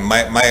COVID.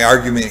 My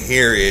argument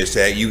here is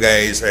that you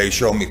guys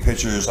show me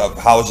pictures of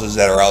houses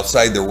that are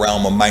outside the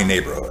realm of my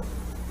neighborhood.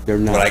 They're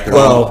not.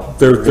 Well,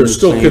 they're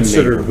still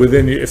considered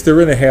within, if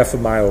they're in a half a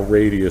mile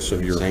radius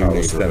of your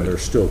house, then they're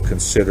still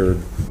considered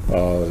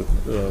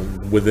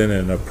within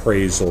an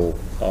appraisal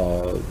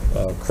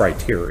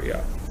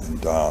criteria.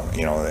 And,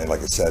 you know,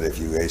 like I said, if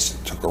you guys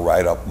took a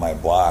ride up my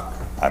block,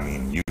 I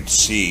mean, you'd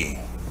see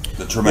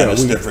the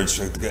tremendous difference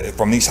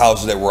from these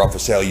houses that were up for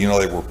sale. You know,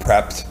 they were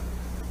prepped.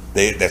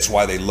 That's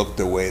why they look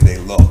the way they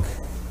look.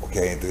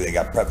 Okay, they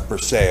got prepped for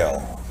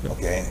sale.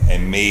 Okay,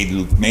 and made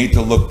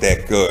to look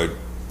that good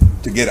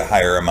to get a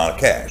higher amount of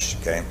cash.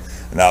 Okay,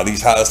 now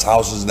these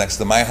houses next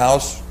to my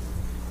house,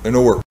 they're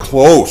nowhere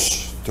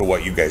close to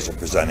what you guys are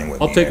presenting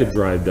with. I'll take a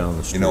drive down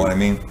the street. You know what I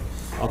mean?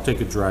 I'll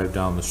take a drive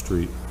down the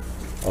street.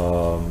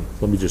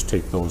 Let me just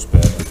take those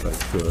back if I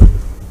could.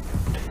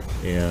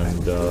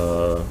 And,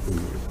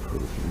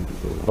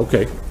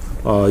 okay.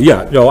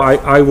 Yeah, no,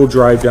 I will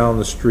drive down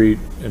the street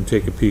and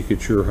take a peek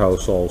at your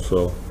house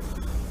also.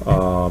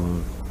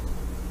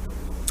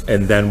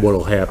 And then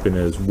what'll happen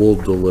is we'll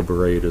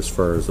deliberate as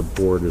far as the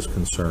board is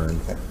concerned.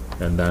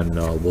 And then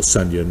we'll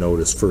send you a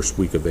notice first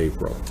week of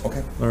April.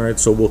 Okay. All right,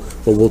 so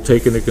we'll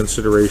take into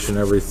consideration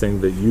everything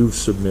that you've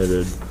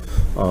submitted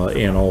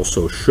and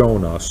also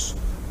shown us,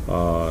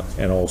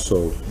 and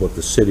also what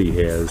the city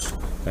has,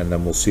 and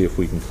then we'll see if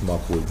we can come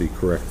up with the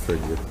correct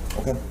figure.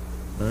 Okay.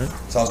 All right?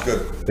 Sounds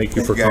good. Thank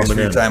you for guys coming for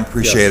your in. time.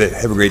 Appreciate it.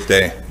 Have a great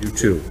day. You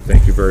too.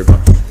 Thank you very much.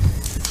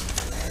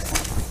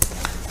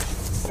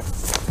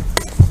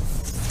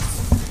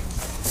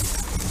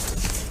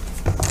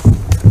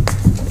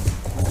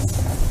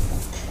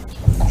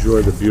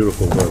 Enjoy the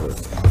beautiful weather.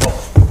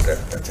 Okay,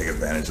 gotta take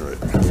advantage of it.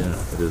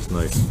 Yeah, it is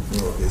nice. You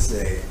know what they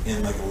say,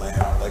 in like a lamb,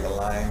 out like a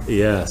lion.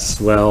 Yes,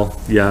 well,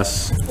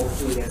 yes.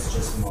 Hopefully that's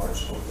just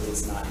March, hopefully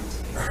it's not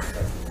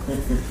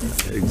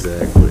into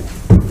Exactly.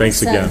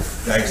 Thanks again.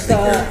 Thanks, take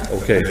care.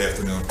 Okay. Good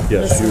afternoon.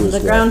 Yes, you as The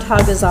well.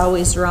 groundhog is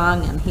always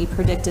wrong, and he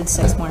predicted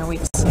 6 more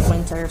weeks of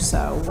winter,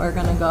 so we're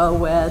gonna go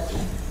with,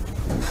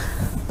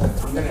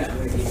 I'm gonna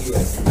give you a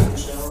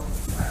sandwich though.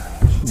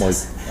 Mike,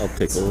 I'll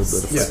take a little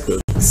bit if I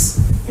could.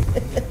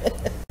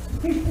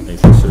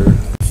 Thank you, sir.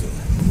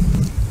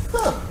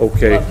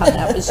 Okay, love how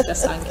that was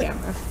just on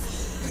camera.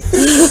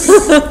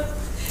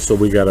 so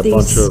we got a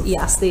bunch of,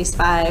 Yes, these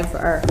 5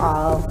 are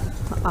all,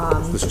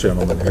 this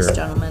gentleman this here.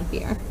 gentleman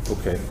here.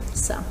 Okay.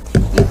 So,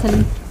 you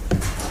can,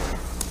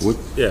 What?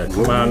 Yeah,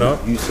 come on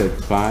up. You said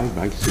 5.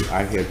 I see.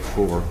 I had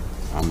 4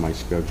 on my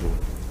schedule.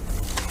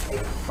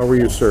 How are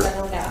you, sir?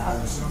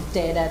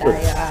 updated,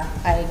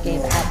 I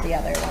gave out the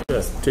other one.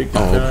 Yes, take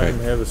your Oh, okay. time,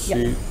 have a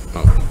seat.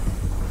 Oh.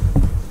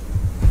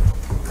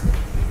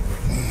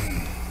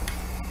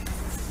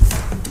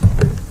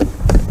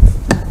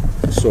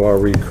 So are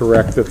we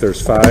correct that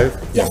there's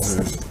 5? Yes.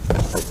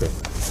 Okay,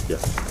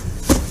 yes.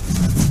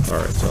 All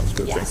right, sounds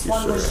good, Yes, thank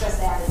one you, was sir.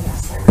 just added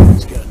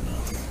yesterday.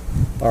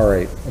 All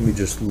right, let me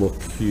just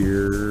look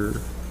here.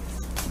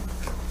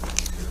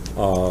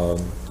 I'm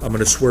going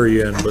to swear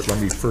you in, but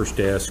let me first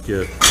ask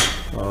you,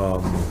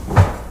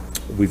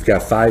 we've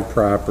got 5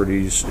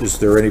 properties. Is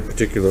there any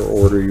particular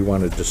order you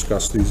want to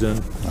discuss these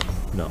in?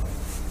 No.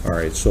 All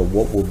right, so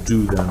what we'll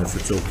do then, if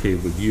it's okay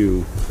with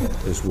you,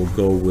 is we'll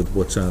go with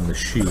what's on the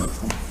sheet.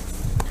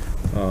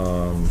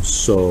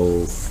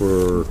 So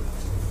for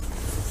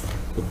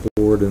the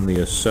board and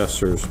the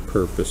assessor's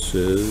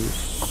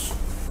purposes,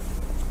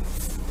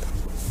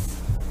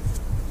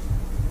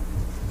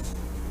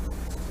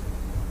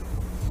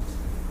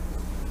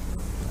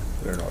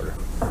 They're in order.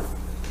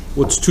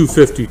 what's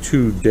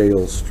 252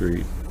 Dale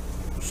Street?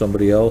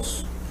 Somebody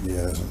else?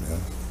 Yeah, that's something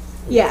else.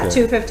 Yeah,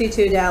 Okay.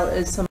 252 Dell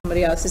is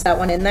somebody else. Is that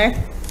one in there?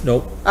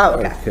 Nope. Oh,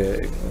 okay.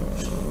 Okay,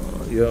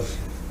 yep,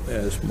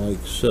 as Mike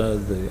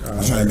said, they I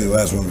was trying to be the are.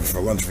 last one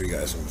before lunch for you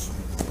guys. So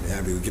be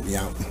happy to get me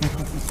out.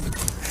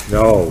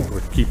 No,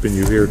 we're keeping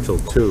you here till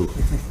 2.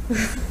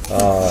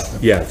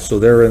 Yeah, so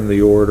they're in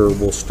the order.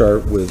 We'll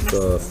start with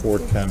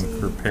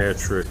 410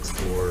 Kirkpatrick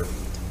for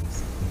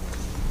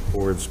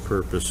board's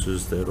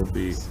purposes. That'll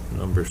be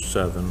number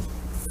 7.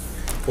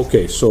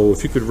 Okay, so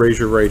if you could raise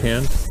your right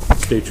hand,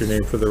 state your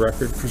name for the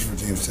record. Christopher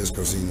James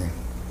Tisco Sr.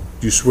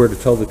 Do you swear to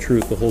tell the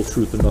truth, the whole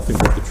truth, and nothing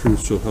but the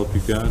truth, so help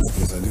you God?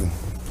 Yes, I do.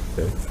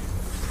 Okay.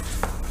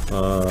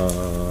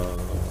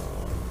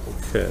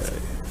 Okay.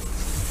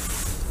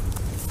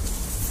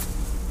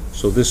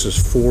 So this is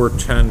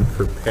 410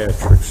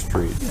 Kirkpatrick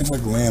Street. It's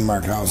like a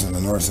landmark house on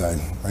the north side,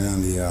 right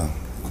on the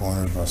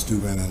corner of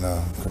Steuben and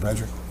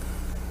Kirkpatrick.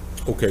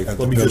 Okay, At let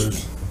the me pillars.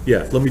 just,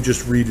 yeah, let me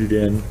just read it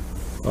in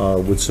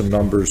with some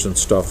numbers and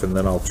stuff, and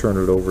then I'll turn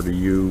it over to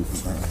you.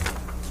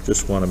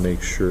 Just want to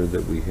make sure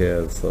that we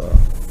have the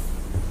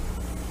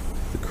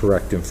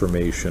correct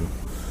information.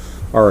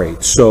 All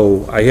right,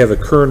 so I have a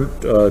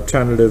current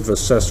tentative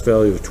assessed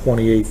value of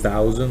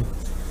 $28,000.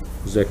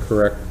 Is that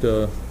correct?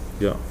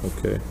 Yeah,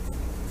 okay.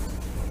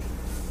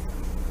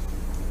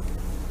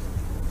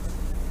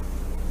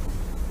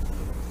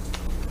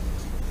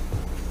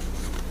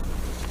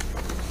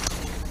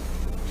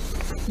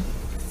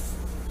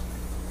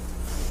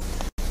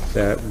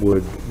 That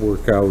would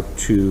work out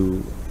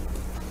to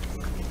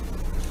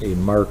a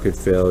market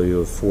value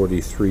of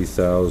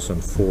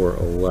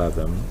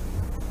 $43,411.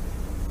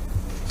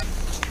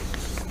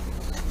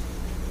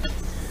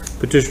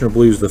 Petitioner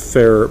believes the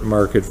fair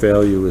market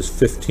value is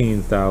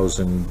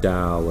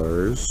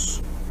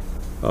 $15,000.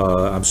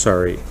 I'm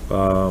sorry.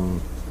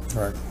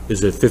 Correct.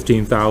 Is it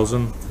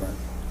 15,000? Correct.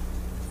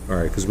 All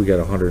right, because we got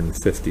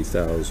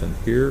 150,000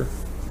 here.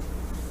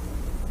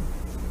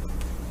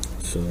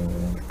 So I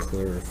want to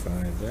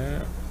clarify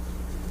that.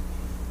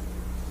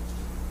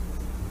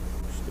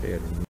 Just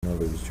add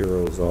another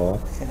zero is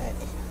all.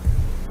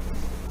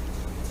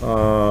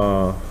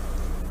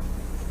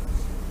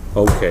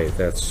 Okay,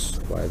 that's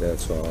why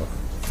that's off.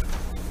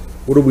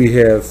 What do we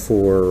have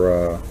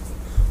for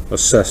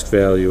assessed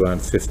value on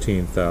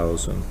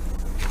 15,000?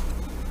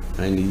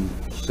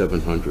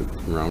 9,700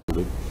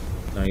 rounded.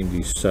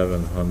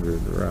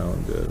 9,700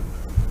 rounded.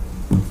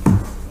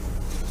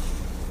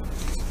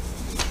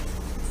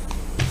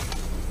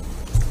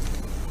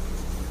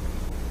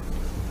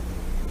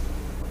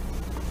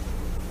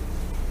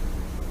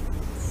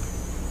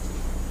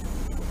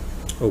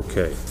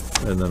 Okay,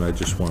 and then I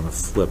just want to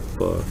flip,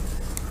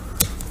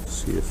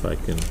 see if I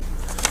can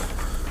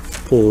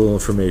pull a little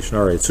information.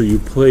 All right, so you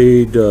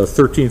played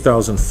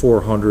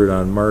 $13,400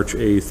 on March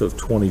 8th of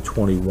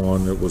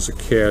 2021. It was a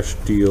cash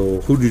deal.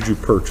 Who did you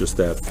purchase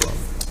that from?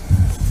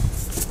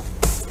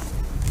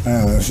 I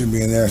don't know, it should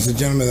be in there. It's a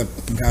gentleman that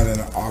got an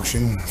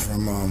auction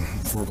from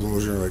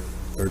foreclosure like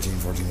 13,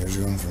 14 years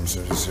ago from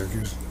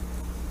Syracuse.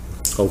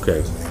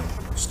 Okay,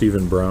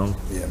 Stephen Brown?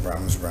 Yeah,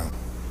 Brown, Mr. Brown.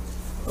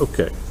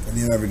 Okay, And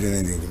he never did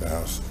anything to the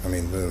house. I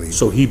mean, literally.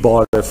 so he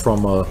bought it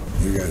from a,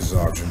 You guys'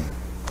 auction.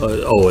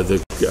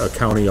 the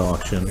county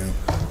auction,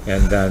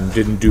 and then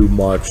didn't do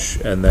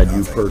much, and then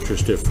you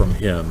purchased it from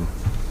him.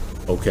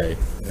 Okay,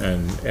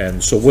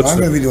 and so what's I'm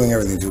the? gonna be doing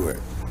everything to it.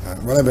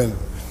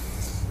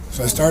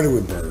 So I started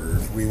with Burger.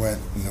 We went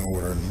in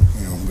order,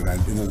 but it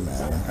doesn't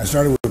matter. I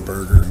started with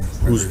Burger.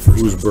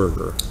 Who's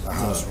Burger? The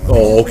house.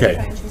 Oh,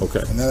 okay,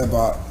 okay. And then I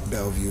bought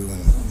Bellevue,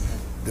 and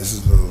this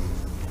is the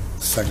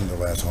second to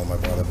last home I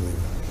bought, I believe.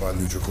 Bought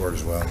Nutricord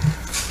as well.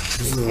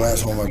 This is the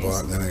last home I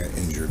bought, and then I got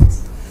injured.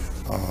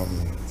 I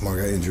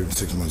got injured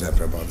 6 months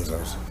after I bought this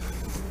house.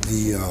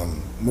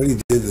 What he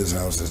did to this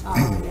house is,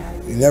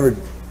 he never,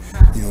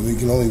 we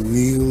can only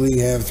legally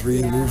have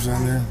 3 roofs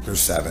on there. There's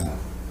 7.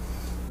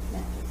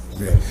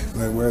 Okay.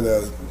 Like where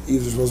the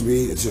eaves are supposed to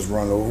be, it's just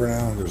run over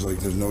now. There's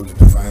no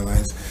defined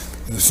lines.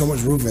 And there's so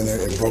much roof in there,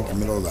 it broke the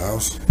middle of the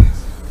house.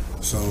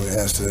 So it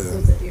has to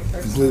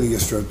completely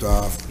get stripped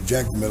off,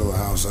 jack the middle of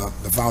the house up.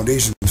 The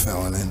foundation's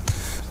falling in.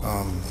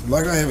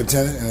 Luckily I have a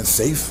tenant and it's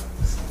safe.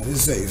 It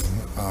is safe.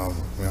 I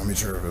made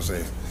sure it was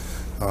safe.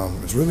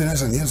 It's really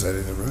nice on the inside.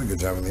 It did a really good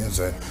job on the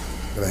inside.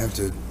 But I have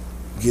to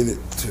get it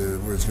to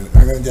where it's going to,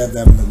 I'm going to have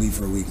them to leave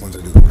for a week once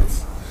I do the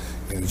roof.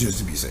 And just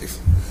to be safe.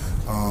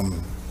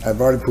 I've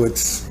already put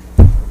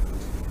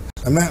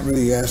I'm not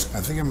really asking,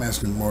 I think I'm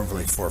asking more of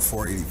like for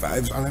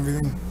 485s on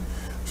everything,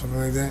 something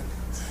like that.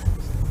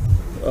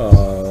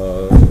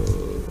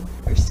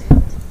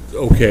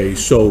 Okay,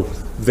 so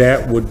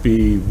that would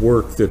be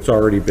work that's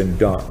already been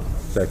done,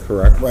 is that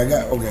correct? Well, I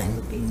got, okay,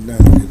 no,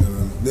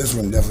 this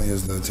one definitely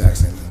is the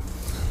tax engine.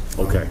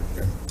 Okay,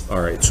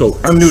 all right, so.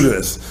 I'm new to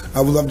this.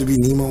 I would love to be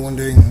Nemo one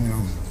day, you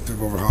know, take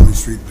over Holly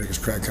Street,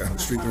 biggest crack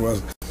street there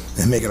was,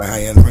 and make it a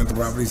high-end rental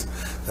properties.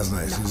 That's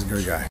nice. He's a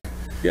great guy.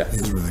 Yeah.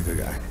 He's a really good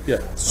guy. Yeah,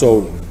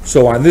 so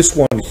on this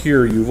one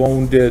here, you've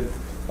owned it,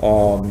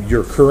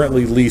 you're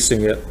currently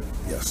leasing it.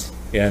 Yes.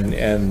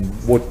 And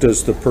what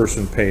does the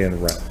person pay in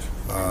rent?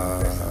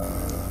 I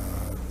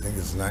think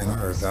it's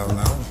 $900 or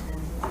 $1,000.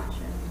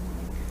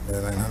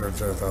 Yeah, $900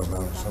 to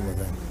 $1,000, something like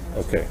that.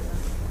 Okay,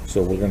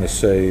 so we're gonna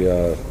say,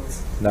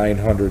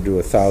 $900 to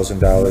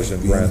 $1,000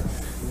 in rent.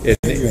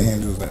 Adrian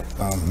handles that,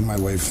 my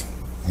wife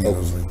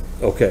handles it.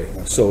 Okay,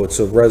 so it's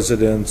a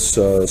residence,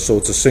 so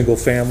it's a single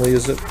family,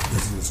 is it?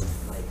 Yes.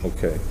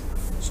 Okay,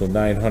 so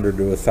 900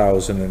 to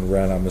 1,000 in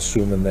rent, I'm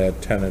assuming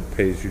that tenant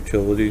pays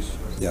utilities?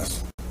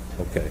 Yes.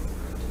 Okay,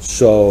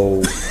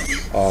 so,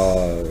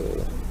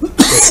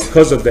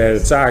 because of that,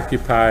 it's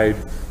occupied,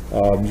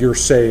 you're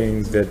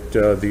saying that,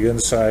 the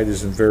inside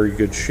is in very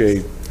good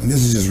shape. And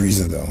this is just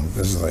recent though,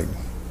 this is like,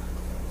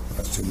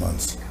 last 2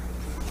 months.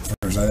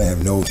 First, I didn't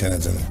have no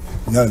tenants in there.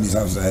 None of these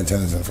houses I had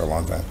tenants in for a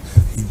long time.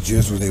 He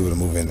just was able to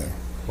move in there.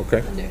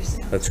 Okay,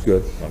 that's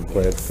good. I'm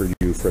glad for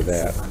you for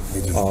that.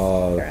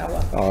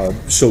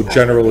 So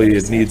generally,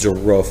 it needs a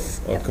roof,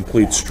 a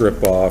complete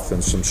strip off,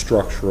 and some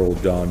structural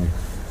done.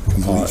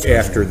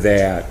 After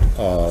that,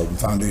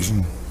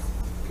 foundation.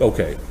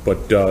 Okay,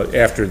 but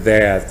after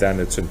that, then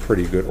it's in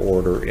pretty good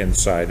order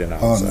inside and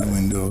outside. All the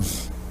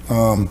windows.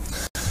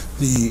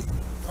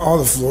 All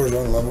the floors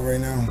are on level right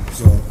now,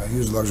 so I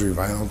use luxury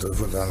vinyl to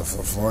put down the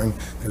flooring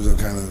because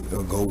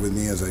it'll go with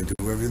me as I do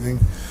everything.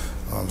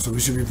 So we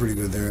should be pretty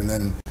good there. And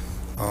then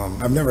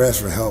I've never asked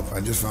for help.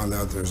 I just found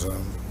out there's a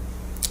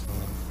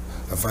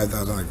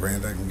 $5,000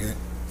 grant I can get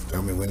to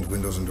help me win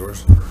windows and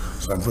doors.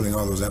 So I'm putting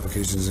all those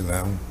applications in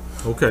now.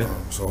 Okay.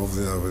 So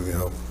hopefully that'll really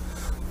help.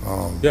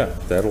 Yeah,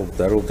 that'll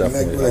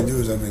definitely What I help. do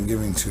is I've been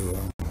giving to,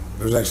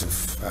 there's actually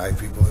 5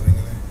 people living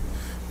in there,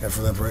 and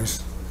for that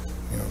price,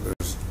 you know,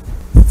 there's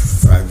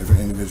 5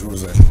 different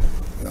individuals that,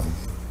 you know,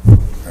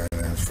 are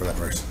in there for that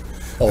price.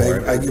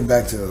 I give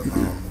back to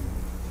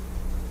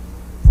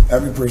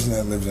every person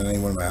that lives in any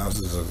one of my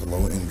houses is a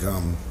low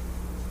income,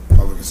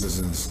 public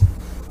assistance,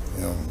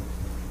 you know.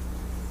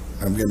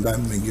 I've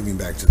been giving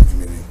back to the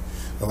community.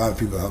 A lot of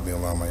people help me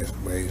along my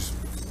ways.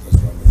 That's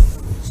what I'm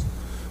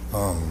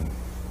doing.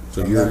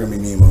 So I'm not gonna be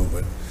Nemo,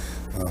 but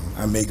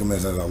I make them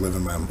as I live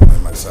in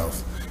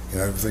myself. You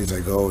know, every place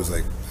I go is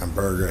like, I'm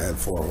Burger, had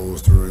 4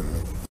 holes through it,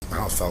 and the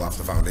house fell off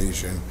the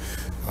foundation.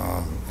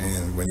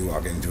 And when you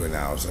walk into it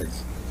now, it's like,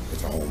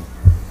 it's a home.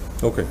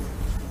 Okay,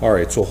 all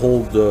right, so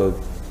hold the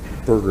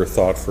Burger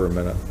thought for a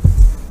minute.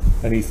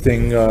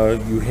 Anything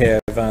you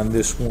have on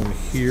this one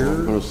here?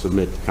 I'm going to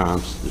submit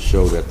comps to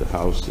show that the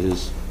house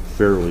is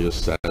fairly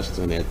assessed,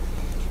 and that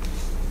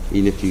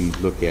even if you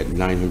look at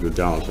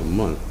 $900 a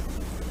month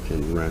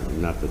in rent,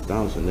 and not the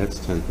 $1,000, that's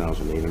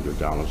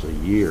 $10,800 a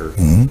year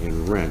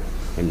in rent.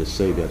 And to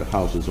say that a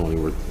house is only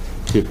worth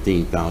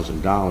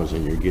 $15,000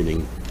 and you're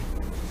getting,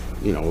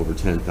 you know, over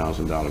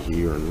 $10,000 a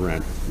year in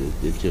rent,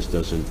 it just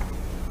doesn't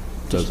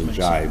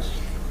jive.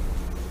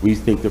 We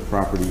think the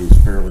property is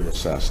fairly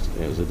assessed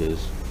as it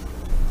is.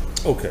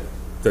 Okay,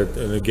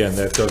 and again,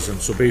 that doesn't,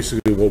 so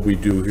basically what we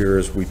do here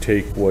is we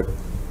take what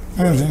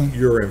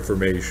your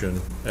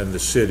information and the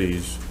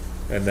city's,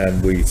 and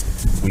then we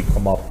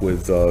come up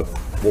with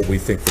what we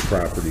think the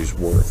property's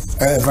worth.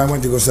 If I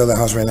went to go sell the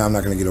house right now, I'm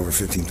not gonna get over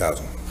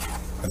 15,000.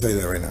 I'll tell you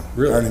that right now.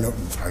 Really? I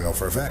know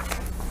for a fact.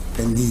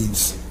 It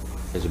needs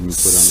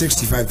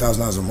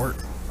 $65,000 in work.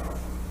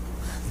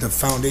 The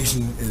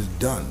foundation is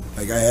done.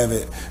 Like, I have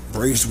it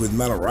braced with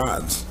metal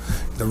rods.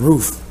 The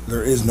roof,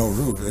 there is no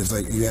roof. It's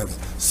like you have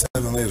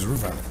 7 layers of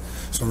roof on it.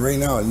 So right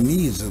now it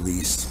needs at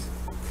least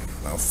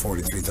about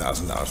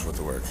 $43,000 worth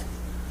of work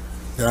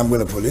that I'm going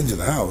to put into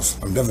the house.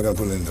 I'm definitely going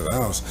to put it into the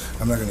house.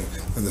 I'm not going to,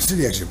 and the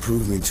city actually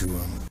approved me to,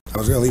 I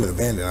was going to leave it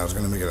abandoned. I was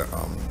going to make it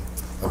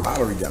a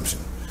bottle redemption.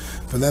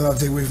 But then I'll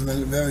take away from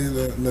the value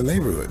of the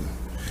neighborhood.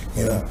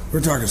 You know,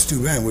 we're talking Stu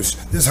Van, which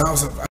this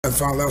house I've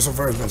found out so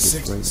far has been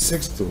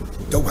six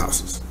dope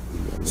houses.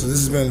 So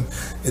this has been,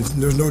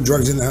 there's no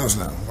drugs in the house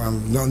now.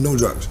 No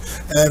drugs.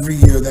 Every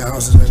year that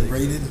house has been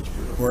raided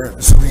or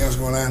something else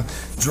going on,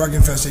 drug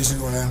infestation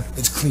going on.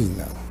 It's clean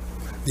now.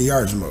 The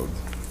yard's mowed.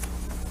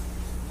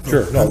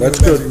 Sure, no, that's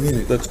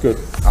good. That's good.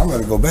 I'm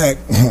gonna go back,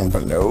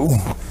 but no.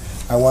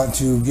 I want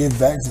to give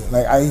back to,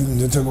 like, I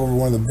even took over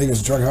one of the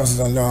biggest drug houses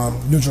on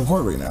Neutral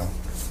Court right now.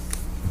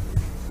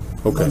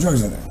 Okay. No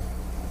drugs in there.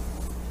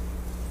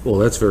 Well,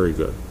 that's very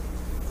good.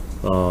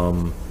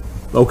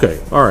 Okay,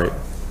 all right.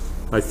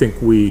 I think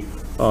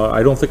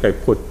I don't think I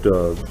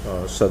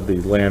said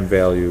the land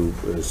value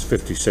is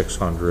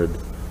 $5,600.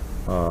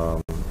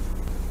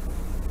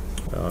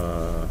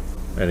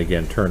 And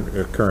again,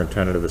 current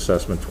tentative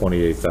assessment,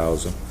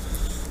 28,000.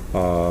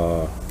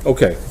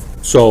 Okay,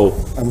 so.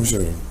 I wish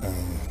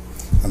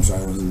I'm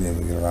sorry, I wasn't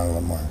able to get around a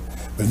lot more.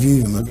 But if you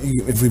even look,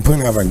 if we put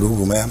it up on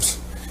Google Maps,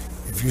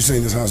 if you say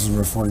this house is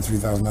worth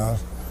 $43,000,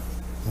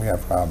 we got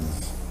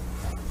problems.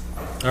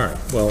 All right,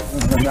 well.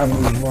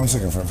 1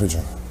 second for a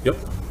picture. Yep.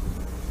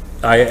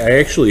 I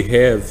actually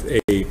have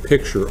a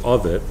picture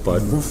of it,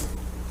 but, no.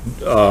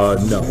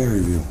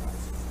 Area view.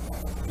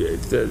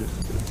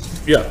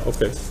 Yeah,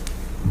 okay.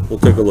 We'll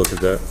take a look at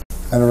that.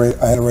 I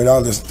had to write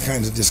all this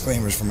kinds of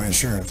disclaimers for my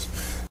insurance.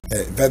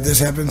 If this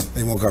happens,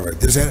 they won't cover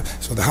it.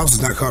 So the house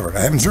is not covered.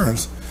 I have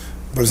insurance,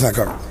 but it's not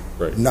covered.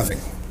 Right. Nothing.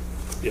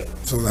 Yeah.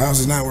 So the house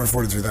is not worth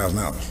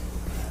 $43,000.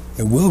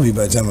 It will be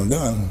by the time I'm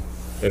done.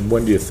 And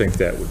when do you think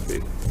that would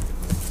be?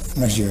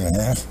 Next year and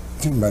a half. I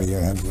think about a year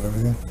and a half to do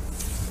everything.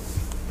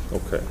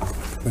 Okay.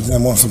 But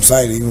then won't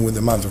subside even with the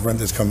amount of rent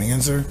that's coming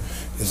in, sir.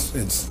 It's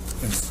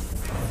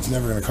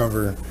never going to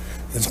cover.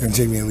 It's going to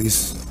take me at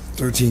least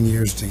 13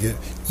 years to get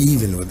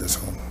even with this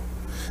home.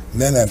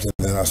 And then after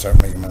that, I'll start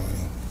making my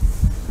money.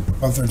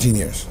 About 13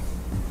 years.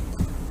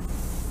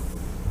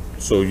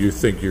 So you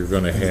think you're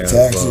going to have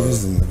the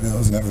taxes and the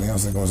bills and everything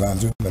else that goes on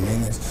to it, the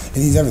maintenance. It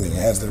needs everything.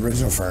 It has the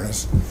original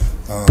furnace,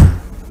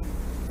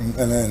 and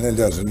then it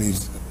does. It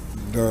needs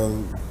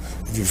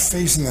if you're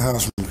facing the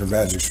house from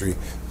Kirkpatrick Street,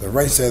 the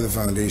right side of the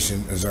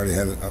foundation has already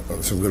had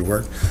some good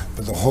work,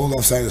 but the whole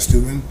left side of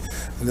Steuben,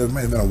 there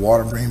might have been a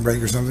water main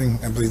break or something,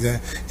 I believe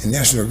that. And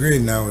National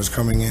Grid now is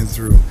coming in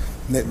through.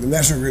 The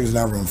National Grid is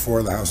now room 4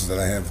 of the houses that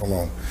I have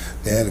alone.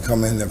 They had to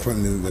come in, they're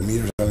putting the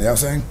meters on the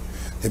outside.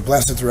 They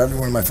blasted through every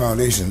one of my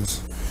foundations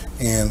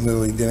and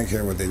literally didn't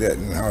care what they did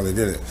and how they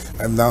did it.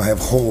 I now have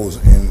holes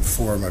in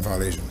 4 of my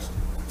foundations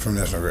from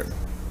National Grid.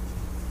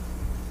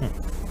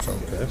 So,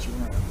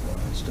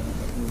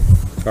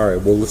 all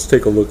right, well, let's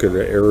take a look at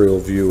the aerial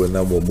view and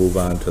then we'll move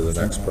on to the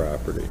next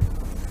property.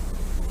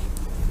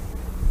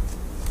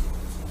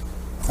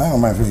 I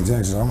don't mind paying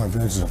taxes. All my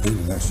taxes are paid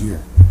the next year.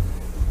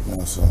 You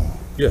know, so.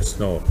 Yes,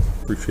 no,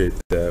 appreciate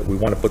that. We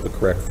want to put the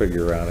correct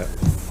figure on it.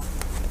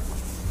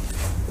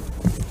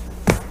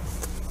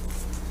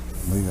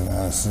 Leave it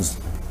out of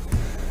system.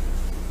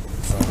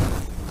 So,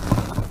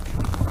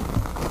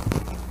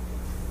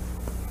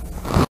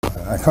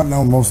 I cut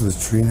down most of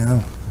this tree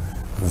now.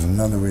 There's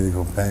another way to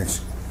go back.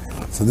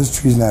 So this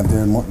tree's not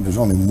there. There's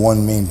only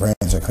one main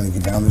branch I couldn't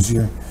get down this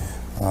year.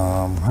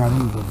 How do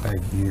you go back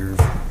years?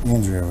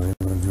 Andrea was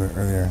able to do it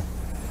earlier.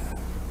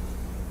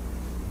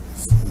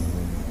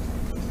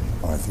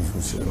 Oh, I think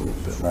we should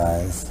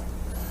drive.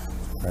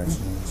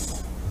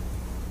 Directions.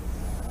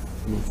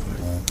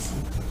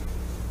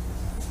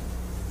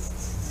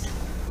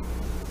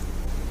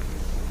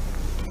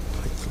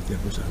 I think that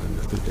was on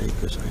another day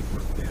because I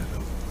worked that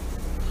up.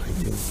 I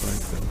didn't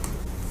write them.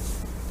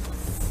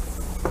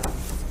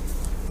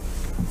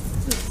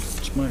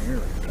 It's my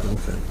area.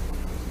 Okay.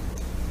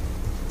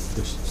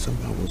 This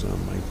somehow was on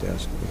my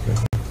desk. Okay.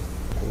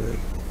 All right.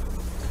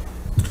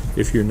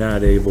 If you're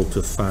not able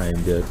to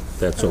find it,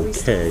 that's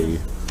okay.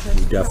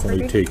 We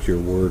definitely take your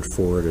word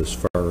for it as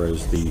far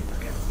as the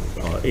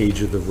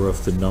age of the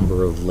roof, the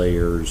number of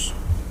layers,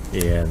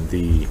 and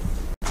the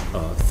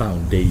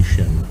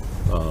foundation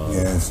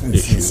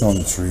it's on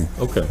the tree.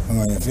 Okay.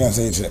 My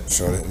fiance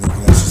showed it, and you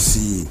can actually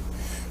see.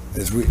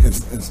 It's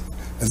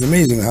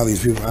amazing how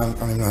these people. I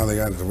don't even know how they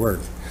got it to work.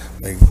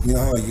 Like, you know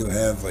how like you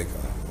have like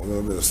a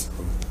little bit of,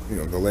 you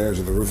know, the layers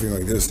of the roofing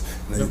like this,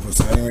 and then you put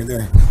siding right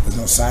there. There's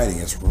no siding;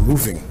 it's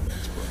roofing.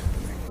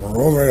 We'll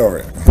roll right over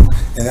it.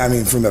 And I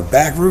mean, from the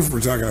back roof,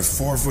 we're talking a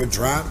 4-foot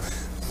drop.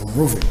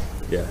 Roofing.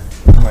 Yeah.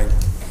 Like.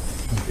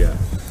 Yeah.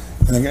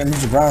 And I got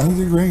Mr. Brown. He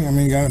did great. I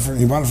mean,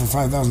 he bought it for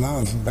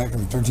 $5,000 back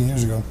 13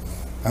 years ago.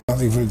 I don't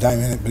think he put a dime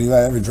in it, but he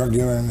let every drug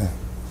dealer in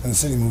the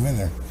city move in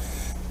there.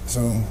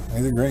 So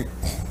he did great.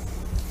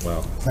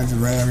 Wow. Collected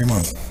rent every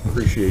month.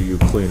 Appreciate you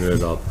cleaning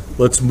it up.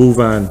 Let's move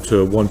on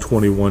to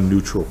 121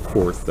 Neutral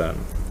Court then.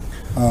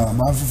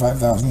 Bought for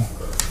 $5,000.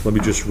 Let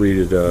me just read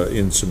it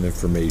in some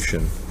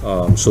information.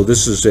 So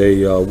this is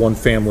a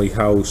one-family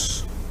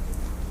house.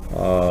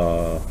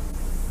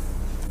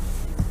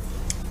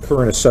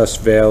 Current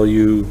assessed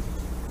value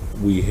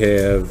we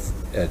have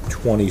at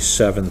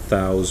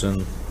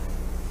 $27,000.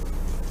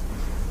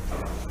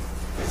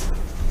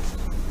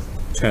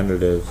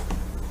 Tentative.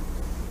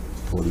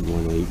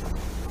 41,800.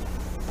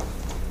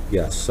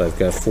 Yes, I've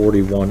got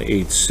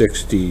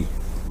 41,860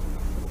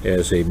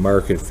 as a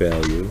market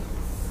value.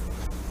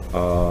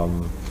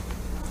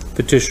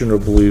 Petitioner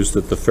believes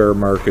that the fair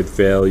market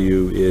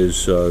value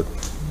is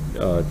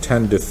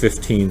 $10,000 to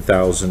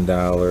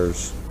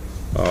 $15,000.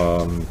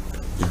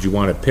 Did you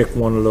want to pick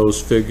one of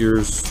those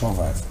figures?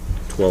 12,500.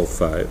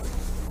 12,500.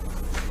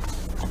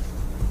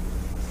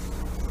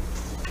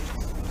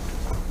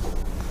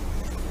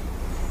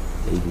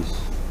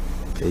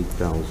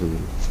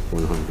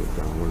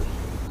 $8,100.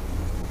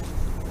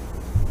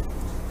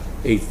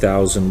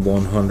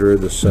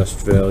 $8,100 assessed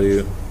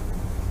value.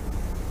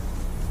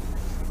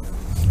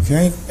 Can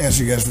I ask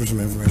you guys for some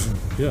information?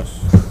 Yes.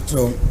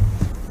 So,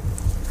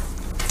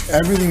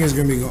 everything is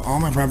gonna be, all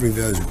my property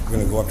values are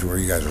gonna go up to where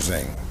you guys are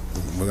saying,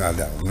 without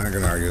doubt. I'm not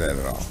gonna argue that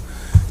at all.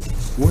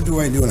 What do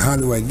I do and how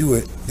do I do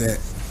it that,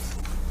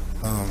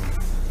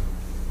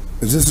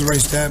 is this the right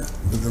step?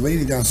 But the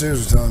lady downstairs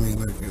was telling me,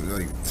 like,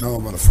 tell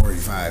them about a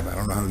 485. I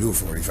don't know how to do a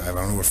 485.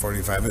 I don't know what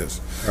 485 is.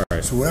 All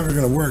right. So whatever's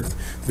gonna work,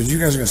 because you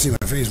guys are gonna see my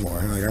face more.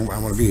 Like, I'm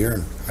gonna be here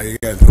and how you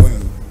guys doing,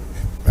 and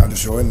I'll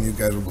just show it and you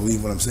guys will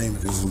believe what I'm saying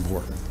because it's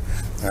important.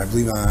 And I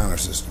believe in an honor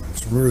system.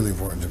 It's really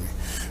important to me.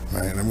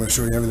 Right, and I'm going to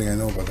show you everything I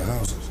know about the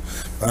houses.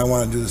 But I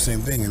want to do the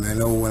same thing, and I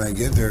know when I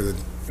get there that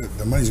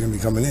the money's going to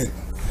be coming in.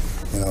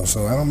 You know,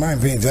 so I don't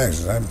mind paying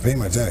taxes. I pay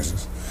my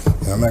taxes.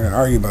 And I'm not going to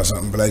argue about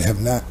something, but I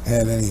have not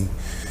had any.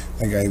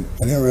 Like I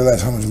didn't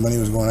realize how much money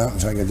was going out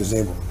until I got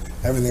disabled.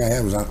 Everything I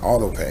had was on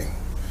auto pay.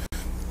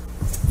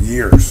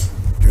 Years,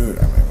 dude.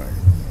 I mean, like,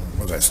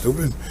 was I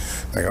stupid?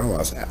 Like I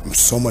lost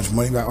so much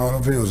money by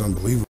auto pay. It was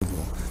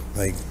unbelievable.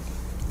 Like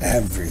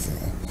everything.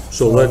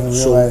 So I didn't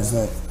realize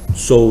that.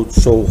 So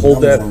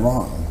hold that.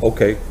 Wrong.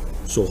 Okay,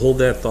 so hold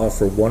that thought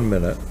for 1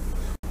 minute,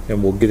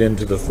 and we'll get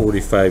into the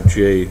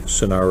 45J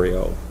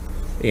scenario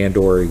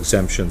and/or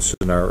exemption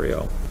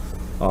scenario.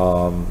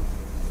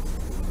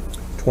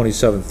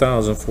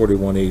 27,000,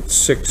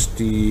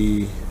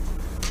 41,860.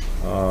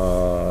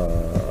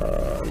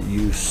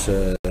 You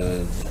said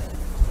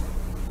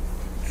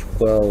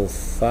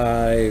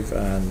 12.5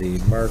 on the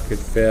market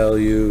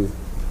value,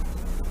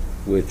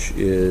 which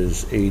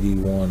is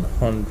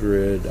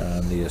 8,100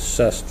 on the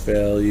assessed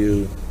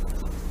value.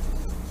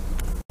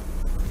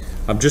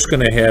 I'm just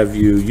going to have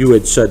you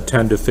had said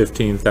 10 to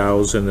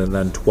 15,000 and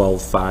then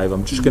 12.5.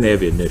 I'm just going to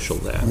have you initial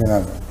that,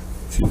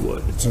 if you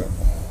would.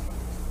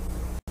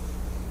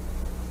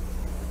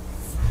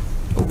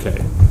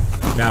 Okay.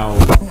 Now,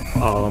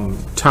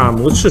 Tom,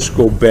 let's just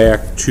go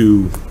back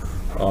to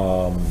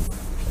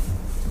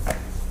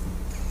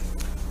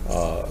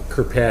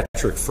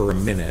Kirkpatrick for a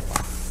minute.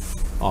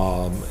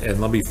 And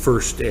let me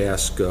first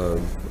ask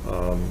the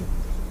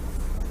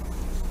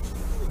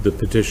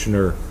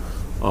petitioner,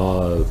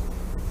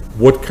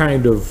 what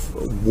kind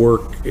of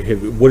work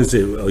what is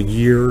it, a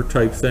year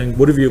type thing?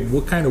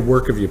 What kind of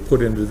work have you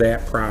put into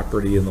that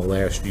property in the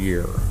last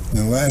year? In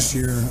the last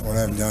year, what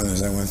I've done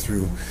is I went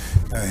through,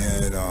 I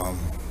had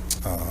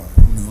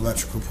new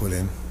electrical put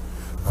in,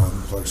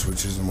 plug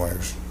switches and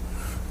wires,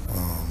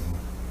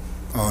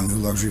 new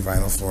luxury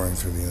vinyl flooring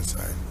through the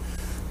inside,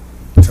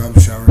 tub,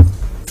 shower,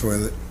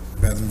 toilet,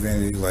 bathroom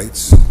vanity,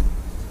 lights,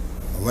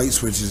 light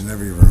switches in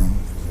every room,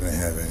 if they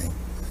have any.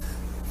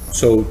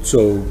 So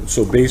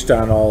based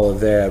on all of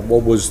that,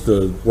 what was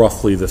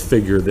roughly the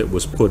figure that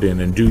was put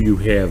in, and do you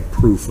have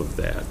proof of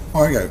that?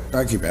 Oh,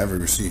 I keep every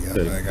receipt.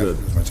 Okay, I got good.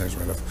 my tax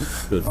write-off.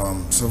 Good.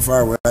 So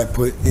far, what I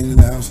put into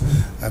the house,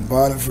 I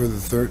bought it for the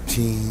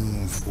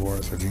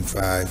 13.4,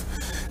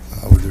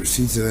 13.5. With the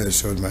receipts of that, it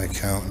showed my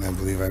account, and I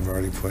believe I've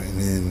already put it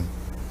in.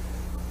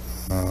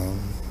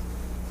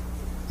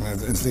 I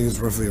think it's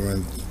roughly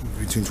around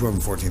between 12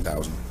 and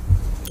 14,000.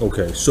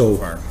 Okay, so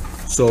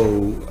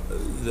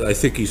I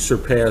think he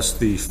surpassed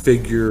the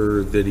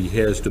figure that he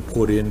has to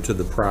put into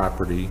the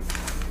property.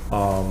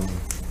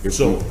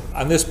 So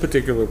on this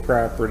particular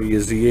property,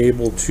 is he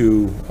able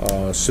to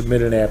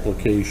submit an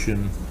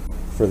application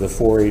for the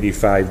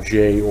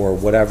 485J or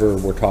whatever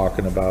we're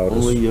talking about?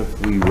 Only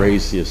if we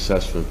raise the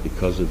assessment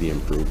because of the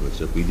improvements.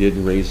 If we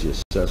didn't raise the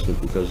assessment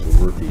because of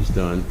the work he's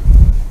done,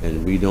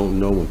 and we don't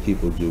know when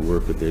people do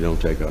work that they don't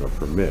take out a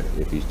permit.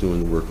 If he's doing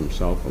the work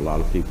himself, a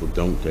lot of people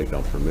don't take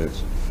out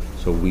permits,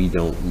 so we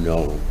don't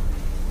know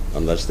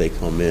unless they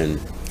come in.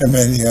 And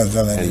then he has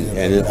done that.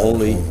 And it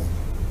only,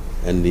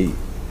 and the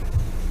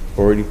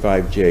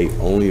 485J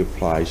only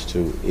applies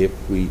to if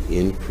we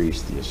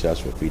increase the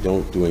assessment. If we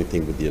don't do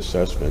anything with the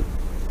assessment,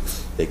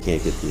 they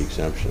can't get the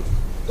exemption.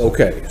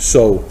 Okay,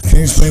 so can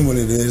you explain what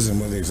it is and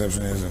what the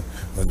exception is and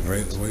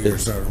what you're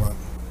talking about?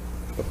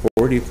 A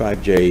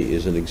 485J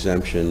is an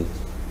exemption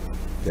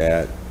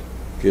that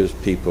gives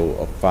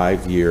people a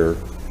 5-year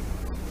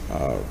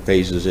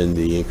phases in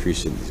the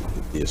increase in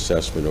the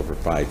assessment over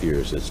 5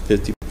 years. It's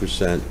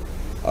 50%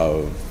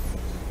 of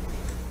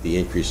the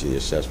increase in the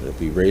assessment. If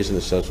we raise an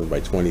assessment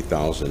by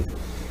 20,000,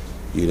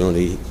 you'd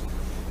only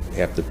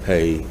have to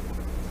pay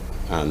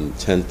on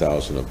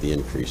 10,000 of the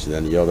increase, and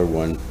then the other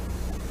one,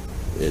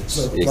 it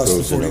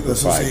goes in over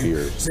 5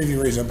 years. Say if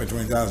you raise it up by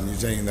 20,000, you're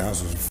saying the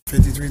house was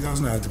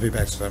 53,000. I have to pay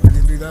back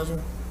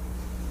 53,000.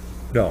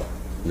 No.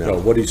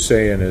 What he's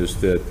saying is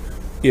that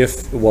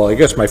well, I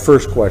guess my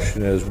first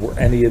question is, were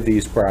any of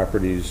these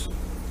properties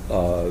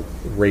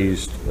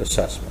raised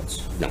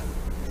assessments? No.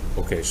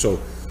 Okay, so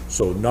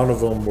none of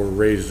them were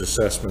raised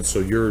assessments,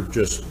 so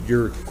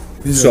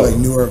These are like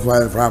newer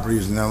acquired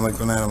properties, and I'm like,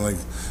 I'm like,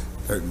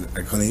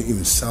 I couldn't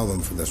even sell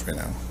them for this right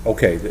now.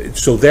 Okay,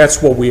 so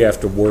that's what we have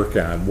to work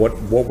on. What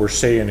we're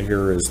saying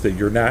here is that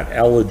you're not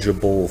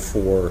eligible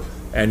for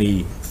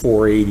any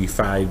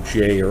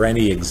 485J or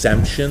any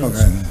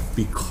exemptions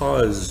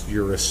because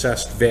your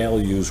assessed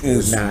values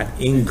were not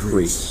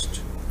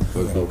increased.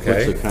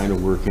 Okay. What's the kind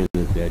of work in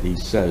it that he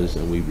says,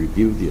 and we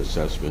review the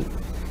assessment,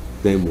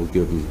 then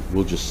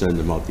we'll just send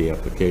them out the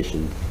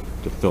application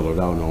to fill it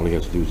out, and all he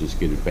has to do is just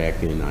get it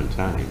back in on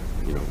time,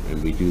 you know,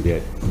 and we do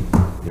that,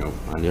 you know,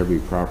 on every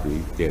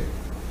property that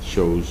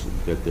shows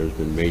that there's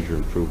been major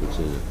improvements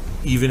in it.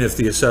 Even if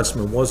the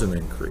assessment wasn't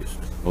increased?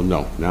 Well,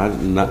 no,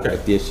 not,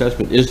 if the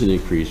assessment isn't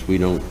increased, we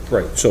don't.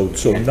 Right, so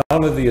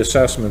none of the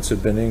assessments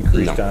have been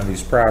increased on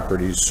these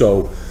properties,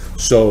 so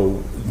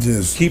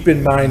keep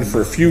in mind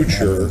for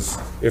future,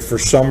 if for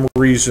some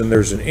reason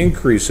there's an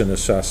increase in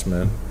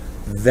assessment,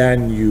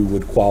 then you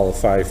would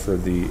qualify for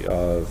the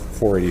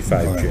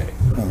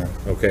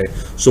 485J. Okay,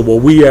 so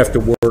what we have to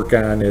work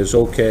on is,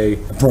 okay,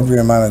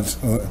 appropriate amount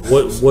of,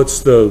 what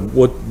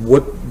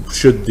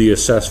should the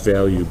assessed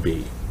value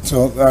be?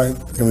 so, all right,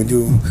 can we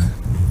do,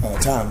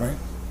 Tom, right?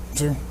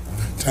 Sir?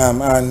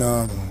 Tom,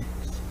 on,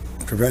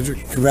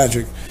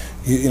 Kirkpatrick,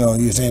 you know,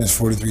 you're saying it's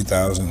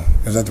 43,000.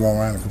 Is that the one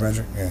we're on,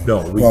 Kirkpatrick? Yeah.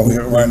 No, we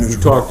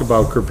neutral. talked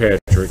about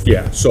Kirkpatrick,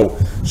 yeah. So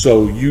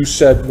you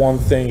said one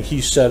thing, he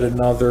said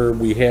another,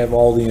 we have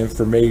all the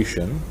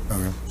information.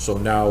 Okay. So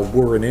now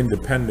we're an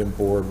independent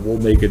board, we'll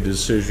make a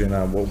decision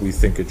on what we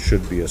think it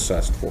should be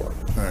assessed for.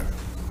 All right.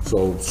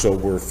 So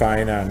we're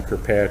fine on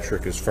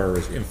Kirkpatrick as far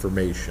as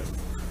information.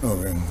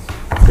 Okay.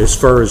 As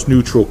far as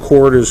neutral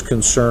court is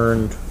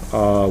concerned,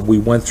 we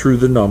went through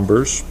the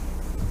numbers,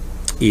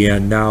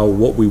 and now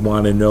what we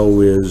want to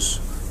know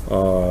is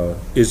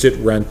it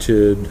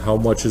rented, how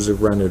much is it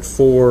rented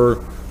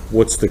for,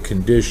 what's the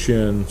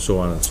condition, so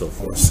on and so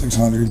forth.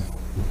 600.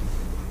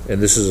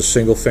 And this is a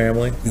single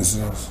family? Yes,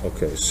 it is.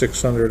 Okay,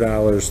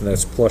 $600, and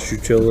that's plus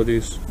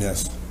utilities?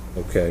 Yes.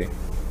 Okay.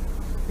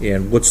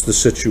 And what's the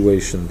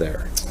situation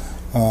there?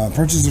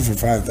 Purchased it for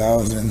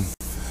 5,000.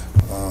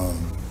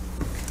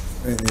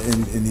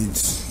 It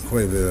needs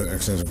quite a bit of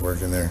extensive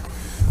work in there.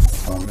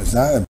 It's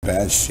not a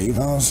bad shape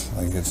house.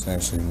 Like, it's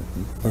actually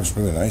looks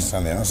really nice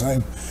on the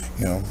outside.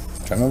 You know,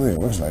 generally it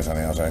looks nice on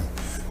the outside,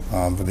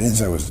 but the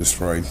inside was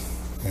destroyed.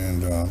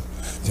 And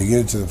to get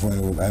it to the point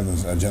of having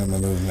a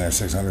gentleman living there,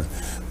 600,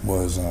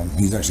 was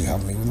he's actually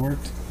helping me with work.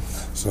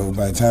 So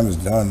by the time it's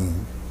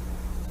done,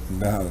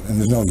 and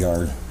there's no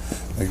yard.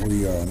 Like I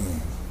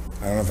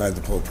don't know if I have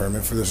to pull a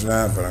permit for this or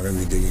not, but I'm going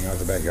to be digging out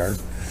the backyard.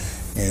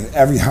 And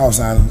every house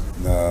on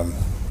the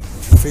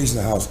facing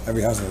the house,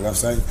 every house on the left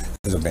side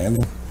is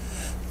abandoned.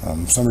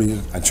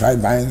 I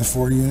tried buying the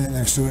 4-unit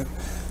next to it.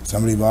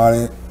 Somebody bought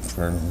it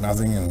for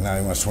nothing, and now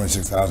he wants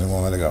 26,000.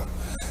 Won't let it go.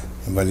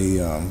 But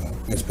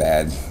it's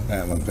bad.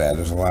 That one's bad.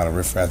 There's a lot of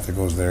riffraff that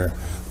goes there.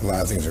 A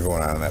lot of things are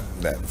going on in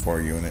that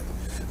 4-unit.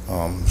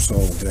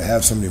 So to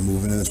have somebody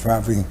move into this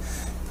property,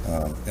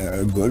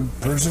 a good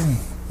person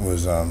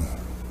was a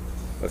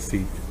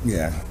feat.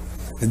 Yeah,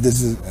 it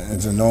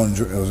was a known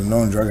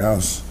drug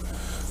house.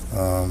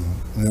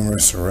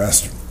 Numerous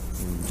arrests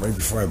right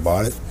before I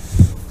bought it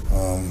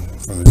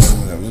from the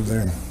gentleman that lived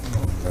there.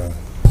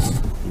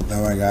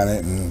 Now I got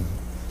it, and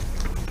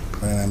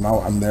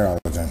I'm there all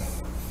the time,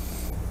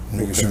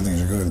 making sure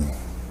things are good.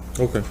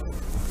 Okay,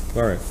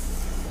 all right.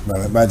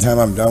 But by the time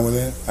I'm done with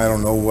it, I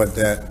don't know what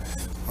that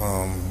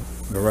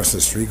the rest of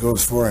the street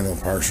goes for. I know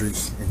Park Street,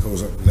 it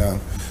goes up and down.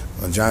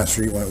 John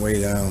Street went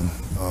way down.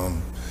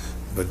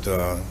 But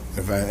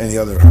if any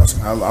other house,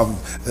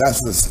 that's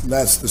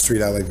the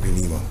street I like to be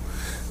Nemo.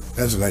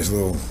 That's a nice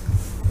little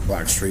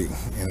block street,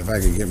 and if I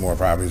could get more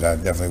properties, I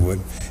definitely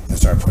would, and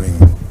start putting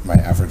my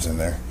efforts in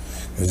there.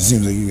 Because it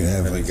seems like you can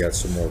have and like you got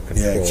some more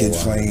control. Yeah,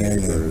 kids playing.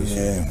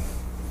 Yeah.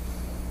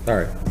 All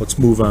right, let's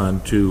move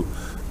on to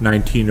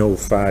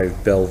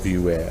 1905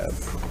 Bellevue Ave.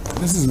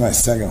 This is my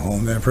second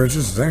home that I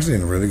purchased. It's actually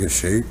in really good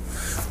shape.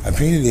 I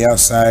painted the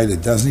outside.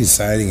 It does need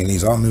siding. It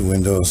needs all new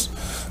windows.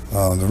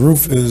 The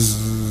roof is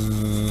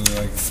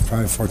like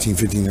probably 14,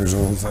 15 years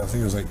old. I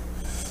think it was like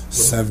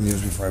 7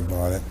 years before I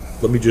bought it.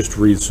 Let me just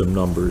read some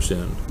numbers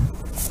in.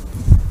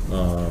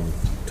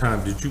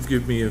 Tom, did you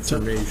give me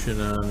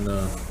information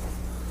on?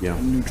 Yeah.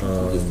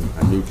 Neutral.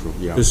 Neutral.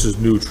 Yeah. This is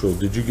neutral.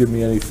 Did you give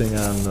me anything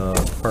on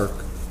Park?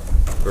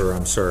 Or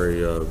I'm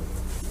sorry.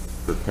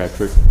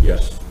 Kirkpatrick.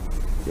 Yes.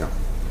 Yeah.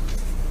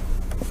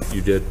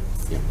 You did.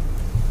 Yeah.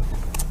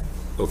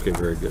 Okay,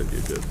 very good. You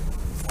did.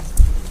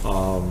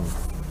 All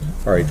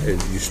right,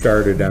 you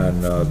started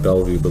on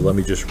Bellevue, but let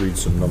me just read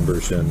some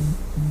numbers in.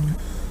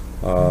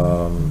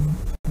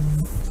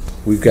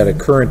 We've got a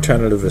current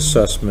tentative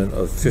assessment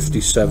of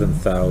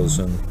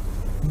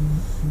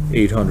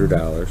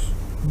 $57,800.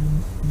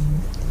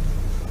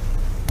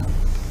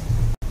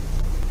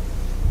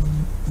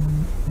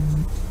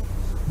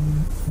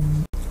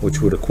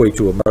 Which would equate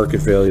to a market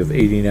value of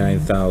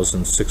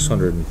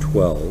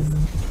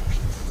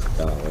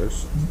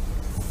 $89,612.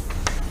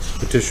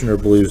 Petitioner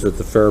believes that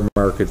the fair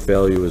market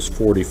value is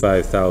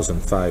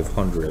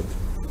 $45,500,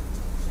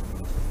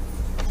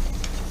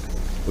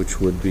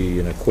 which would be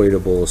an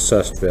equatable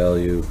assessed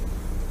value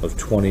of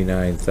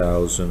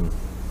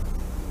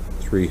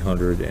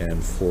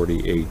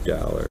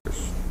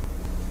 $29,348.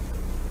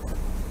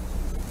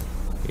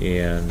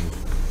 And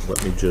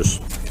let me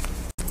just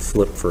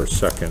flip for a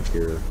second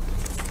here.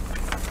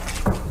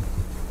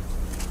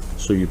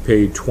 So you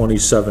paid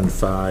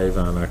 $27,500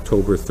 on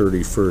October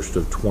 31st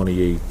of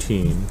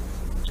 2018.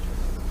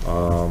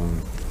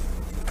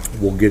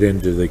 we'll get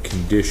into the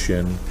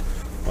condition.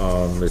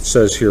 It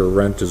says here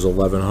rent is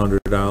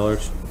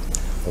 $1,100,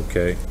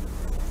 okay?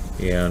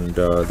 And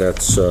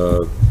that's,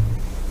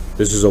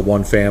 this is a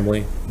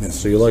one-family? Yes.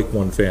 So you like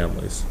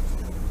one-families?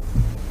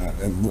 I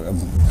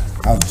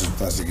was just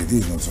blessed to get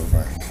these ones so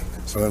far.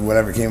 So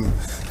whatever came,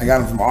 I got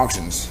them from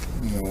auctions,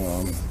 you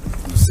know,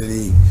 from the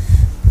city.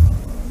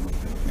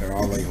 They're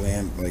all like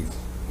land, like.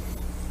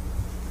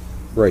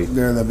 Right.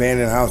 They're an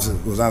abandoned house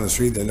that was on the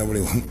street that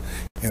nobody wanted.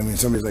 I mean,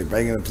 somebody's like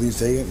begging to please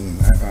take it, and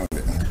I found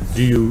it.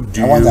 Do you next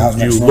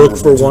door look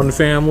for too. one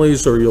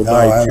families, or you'll No,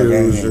 I buy look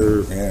twos, anything.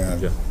 or?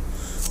 Yeah.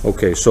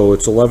 Okay, so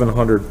it's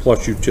 1,100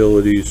 plus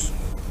utilities.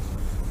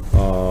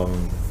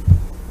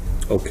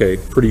 Okay,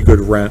 pretty good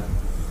rent.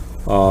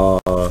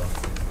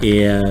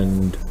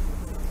 And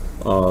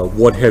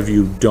what have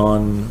you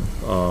done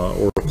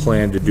or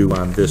plan to do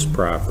on this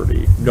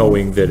property,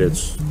 knowing that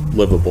it's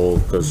livable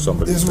because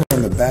somebody's... This one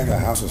in the back of the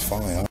house was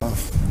falling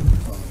off.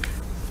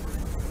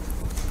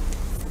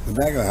 The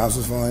back of the house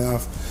was falling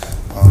off,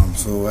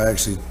 so I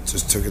actually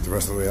just took it the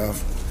rest of the way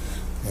off.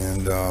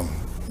 And,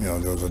 you know,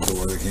 there was a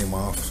door that came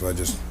off, so I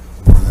just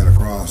brought that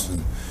across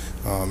and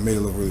made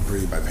it look really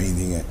pretty by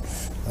painting it.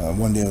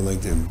 One day I'd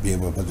like to be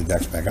able to put the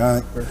decks back on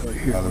it.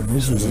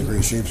 This was in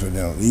great shape so it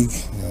didn't leak.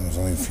 You know, it was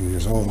only a few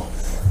years old.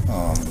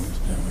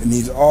 It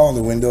needs all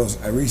the windows.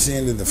 I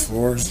resanded the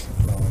floors.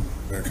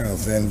 They're kind of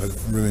thin, but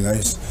really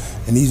nice.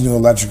 It needs new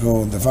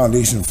electrical. The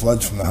foundation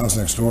floods from the house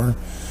next door.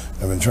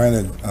 I've been trying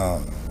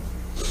to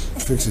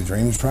fix the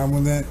drainage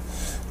problem with that.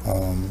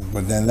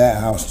 But then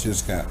that house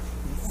just got...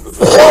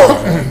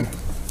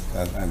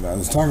 I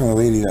was talking to a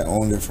lady that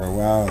owned it for a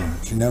while,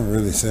 and she never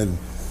really said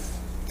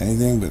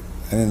anything, but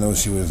I didn't know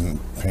she wasn't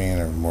paying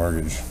her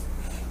mortgage.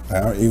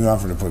 I even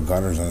offered to put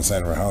gutters on the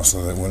side of her house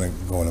so that it wouldn't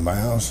go into my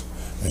house,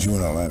 and she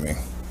wouldn't let me.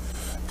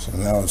 So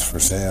now it's for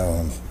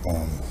sale,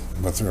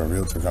 but through a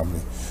realtor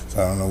company.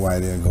 So I don't know why I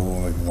didn't go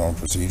like the normal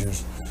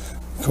procedures.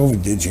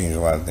 COVID did change a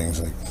lot of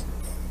things.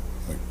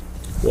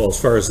 Well, as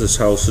far as this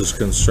house is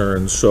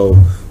concerned, so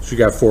you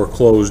got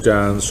foreclosed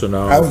on, so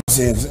now... I would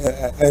say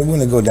I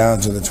wouldn't go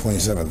down to the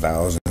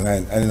 27,000.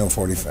 I didn't know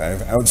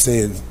 45. I would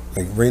say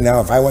like right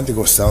now, if I went to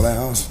go sell that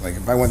house, like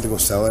if I went to go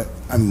sell it,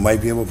 I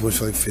might be able to push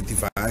like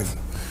 55.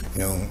 You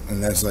know,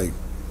 and that's like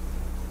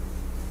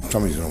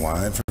somebody's gonna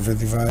want it for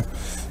 55,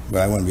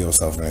 but I wouldn't be able to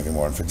sell for anything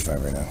more than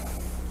 55 right now.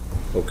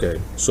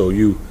 Okay, so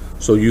you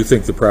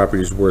think the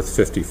property is worth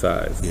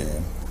 55?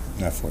 Yeah,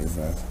 not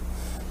 45.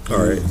 All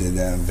right. Did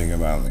that and think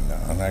about it. Like, no,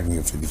 I'm not gonna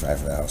get 55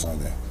 for the house all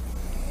day.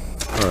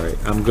 All right,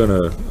 I'm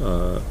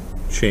gonna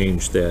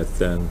change that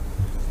then.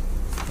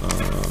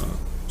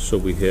 So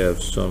we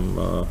have some...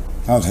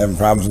 I was having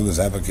problems with this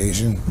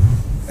application.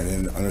 I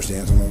didn't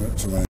understand some of it,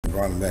 so when I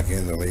brought it back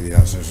in, the lady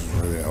downstairs was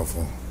really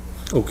helpful.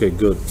 Okay,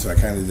 good. So I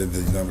kind of did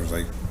these numbers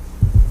like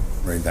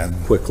right then.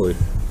 Quickly.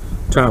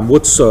 Tom,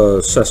 what's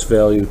assessed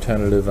value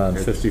tentative on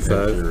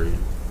 55?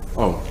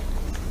 Oh.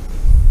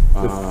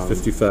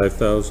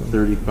 55,000?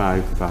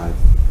 35,500.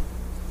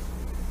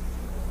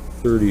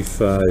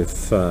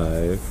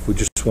 35,500. We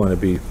just want to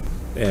be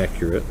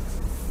accurate.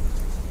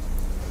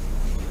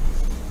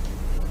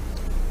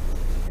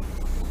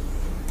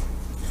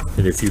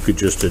 And if you could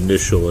just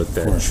initial it,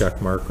 that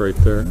check mark right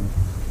there,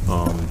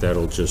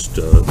 that'll just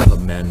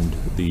amend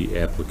the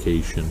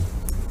application.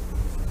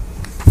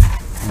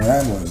 What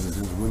I was,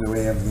 is the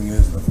way everything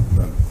is,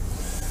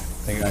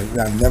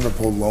 I've never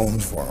pulled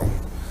loans for them.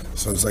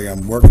 So it's like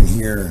I'm working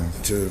here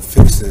to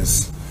fix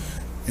this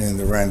and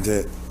to rent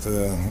it.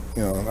 You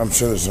know, I'm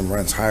sure there's some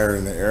rents higher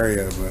in the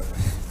area, but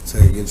to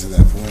get to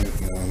that point,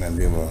 you know, and then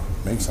be able to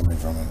make something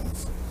from it.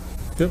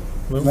 Yep.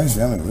 Well, nice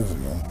family that lives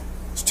there.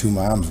 It's two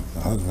moms,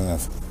 the husband,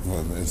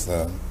 it's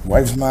the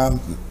wife's mom,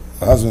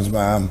 the husband's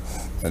mom,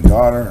 the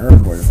daughter, her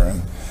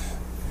boyfriend.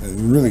 A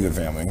really good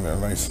family. They're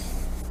nice.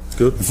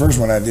 Good. The first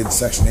one I did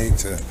Section 8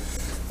 to,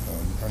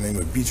 her name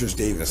was Beatrice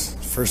Davis.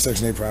 First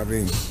Section 8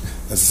 property.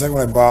 That's the second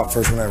one I bought,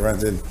 first one I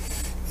rented.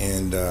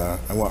 And I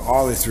went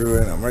all the way through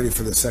it. I'm ready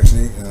for the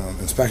Section 8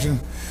 inspection.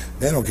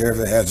 They don't care if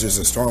it has just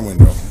a storm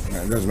window.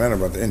 It doesn't matter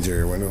about the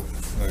interior window.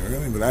 Like,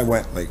 really? But I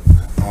went like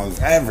on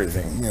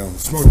everything, you know,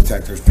 smoke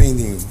detectors,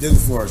 paintings, did the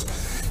floors.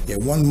 Yeah,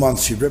 1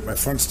 month she ripped my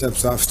front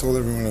steps off, stole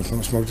everyone in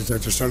the smoke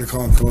detector, started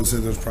calling code,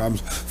 said there's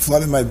problems,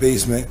 flooded my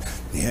basement.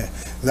 Yeah,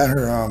 let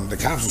her, the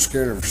cops were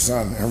scared of her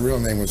son. Her real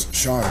name was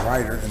Sean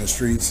Ryder in the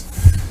streets.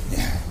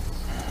 Yeah.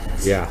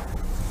 Yeah.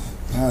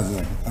 That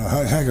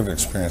was a heck of an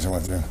experience I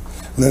went through.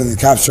 Literally,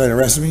 the cops tried to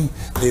arrest me.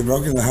 They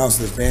broke into the house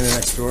that's abandoned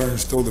next door,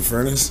 stole the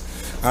furnace.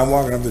 I'm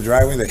walking up the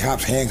driveway, the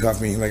cops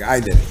handcuffed me like I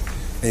did it.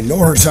 They know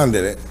her son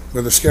did it,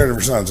 but they're scared of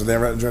her son, so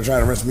they're trying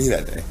to arrest me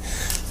that day.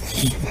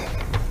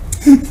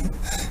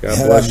 God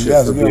bless you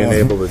for being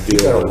able to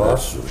deal with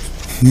lawsuit.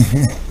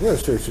 Yeah,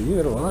 seriously, you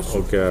got a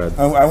lawsuit. Oh, God.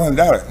 I wouldn't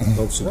doubt it.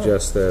 Don't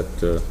suggest that.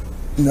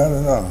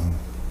 No.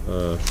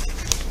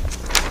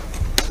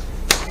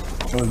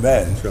 It was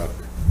bad. Chuck.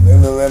 They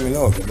let me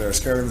know because they're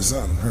scared of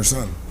her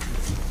son.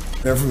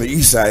 They're from the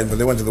east side, but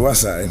they went to the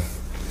west side.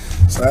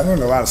 So I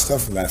learned a lot of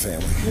stuff from that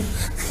family.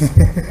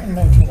 In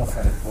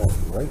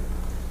 1905, right?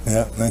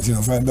 Yeah,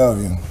 1905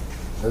 Bellevue.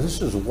 Now,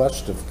 this is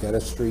west of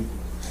Geddes Street.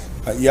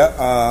 It'd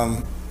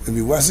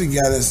be west of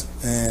Geddes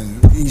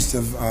and east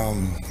of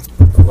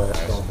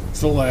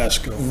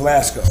Velasco.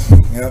 Velasco.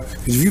 Yeah,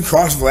 because if you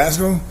cross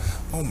Velasco,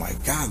 oh my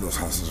God, those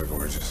houses are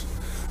gorgeous.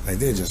 Like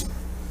they're just.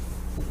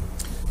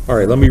 All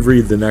right, let me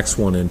read the next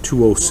one in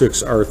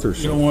 206 Arthur.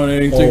 You don't want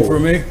anything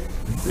from me?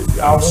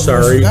 I'm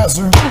sorry. Yes,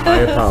 sir. My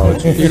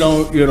apologies. You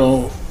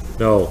don't.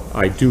 No,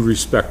 I do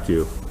respect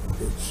you.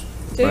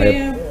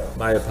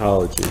 My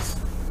apologies.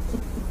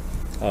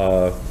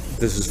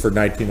 This is for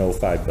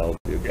 1905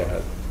 Bellevue. Go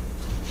ahead.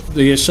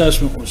 The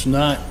assessment was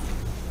not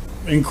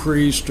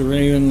increased or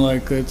anything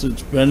like that.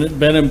 It's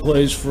been in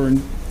place for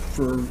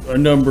a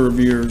number of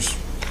years.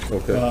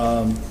 Okay.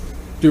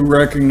 Do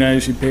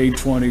recognize you paid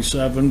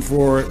 $27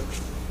 for it.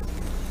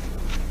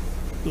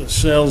 The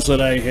sales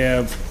that I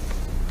have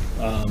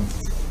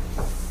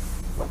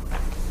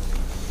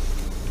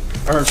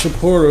are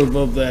supportive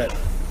of that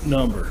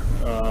number.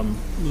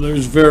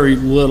 There's very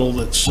little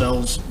that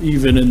sells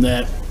even in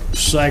that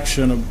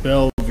section of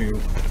Bellevue.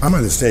 I'm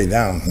going to stay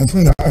down.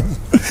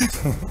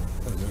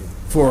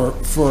 for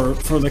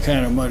the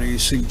kind of money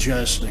he's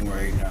suggesting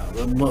right now.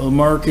 The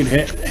market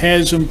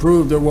has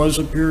improved. There was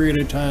a period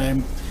of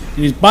time.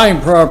 He's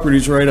buying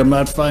properties right. I'm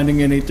not finding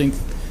any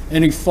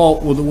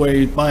fault with the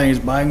way he's buying. He's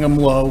buying them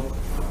low.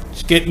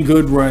 He's getting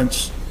good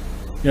rents.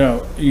 You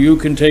know, you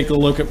can take a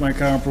look at my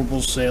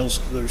comparable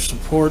sales. There's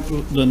support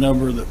the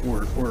number that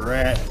we're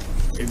at.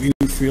 If you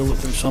feel that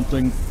there's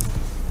something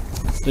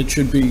that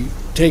should be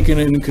taken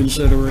into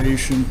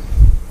consideration,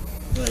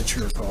 that's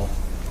your call.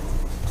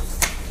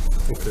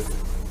 Okay.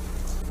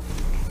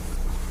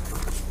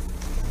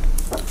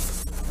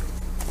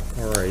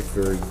 All right,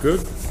 very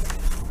good.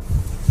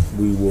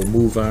 We will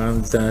move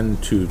on then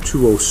to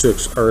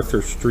 206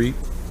 Arthur Street.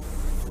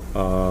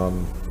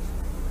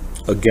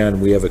 Again,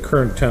 we have a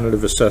current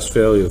tentative assessed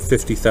value of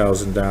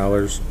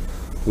 $50,000,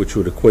 which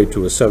would equate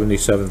to a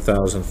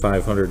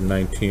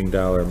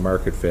 $77,519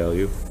 market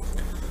value.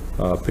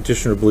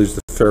 Petitioner believes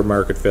the fair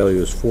market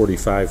value is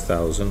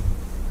 $45,000,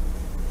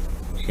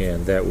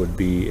 and that would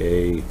be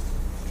a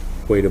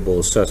equatable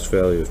assessed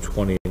value of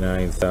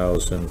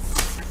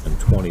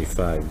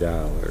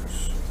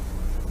 $29,025.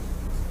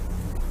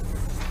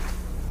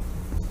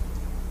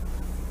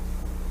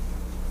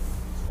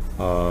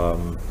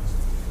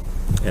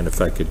 And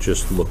if I could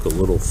just look a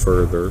little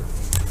further.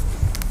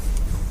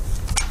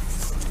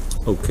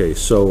 Okay,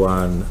 so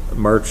on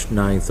March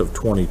 9th of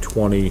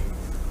 2020,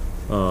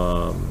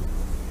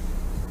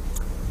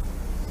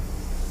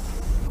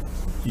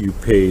 you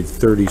paid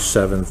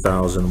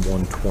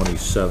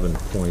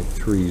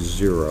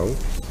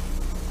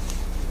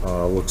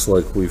 $37,127.30. Looks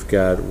like we've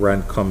got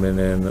rent coming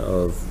in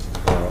of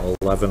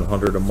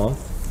 $1,100 a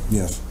month.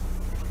 Yes.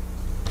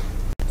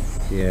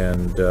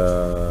 And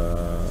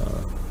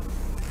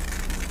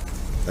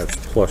that's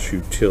plus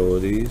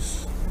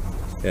utilities.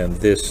 And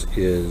this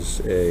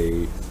is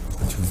a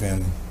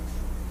two-family.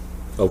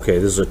 Okay,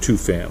 this is a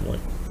two-family.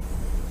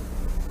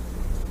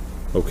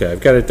 Okay,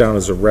 I've got it down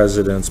as a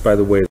residence. By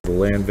the way, the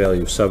land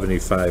value of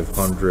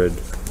 $7,500.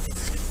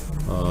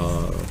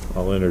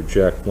 I'll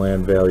interject,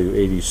 land value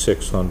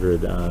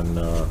 $8,600 on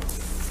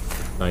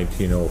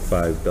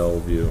 1905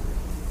 Bellevue.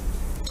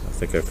 I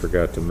think I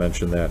forgot to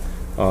mention that.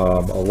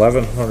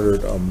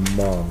 $1,100 a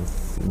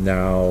month.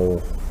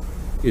 Now,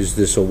 is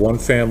this a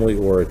one-family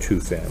or a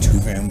two-family?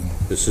 Two-family.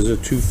 This is a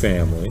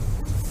two-family.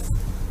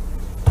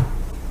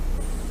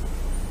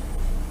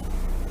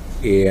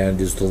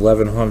 And is the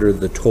 $1,100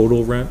 the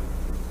total rent?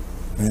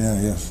 Yeah,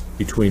 yes.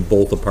 Between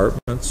both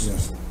apartments?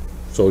 Yes.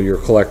 So you're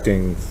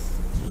collecting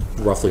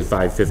roughly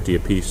 $550 a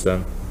piece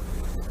then?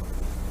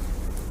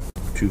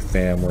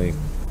 Two-family.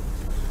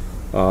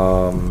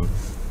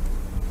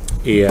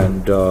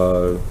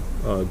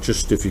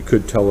 Just if you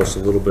could tell us a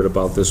little bit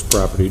about this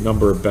property,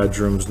 number of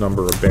bedrooms,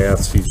 number of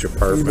baths each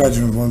apartment. 3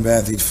 bedrooms, 1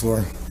 bath each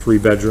floor. 3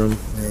 bedroom,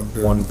 Yeah,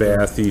 1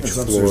 bath each it's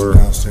upstairs floor. and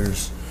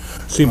downstairs.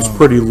 Seems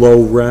pretty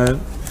low rent.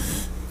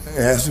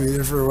 It has to be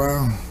there for a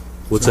while.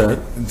 What's that?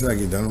 Until I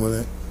get done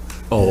with it.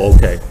 Oh,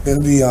 okay.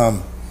 It'll be,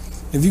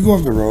 if you go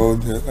up the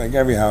road, like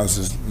every house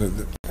is,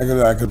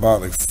 I could buy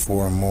like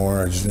 4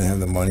 more. I just didn't have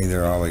the money.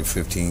 They're all like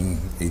 15,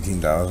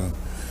 18,000.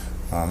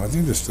 I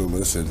think they're still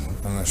listed.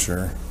 I'm not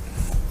sure.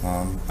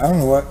 I don't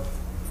know what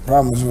the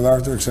problem is with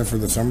Arthur, except for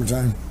the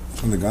summertime,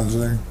 when the guns are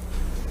there.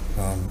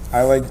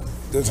 I like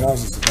this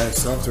house. It's nice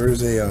stuff. There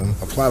is a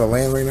plot of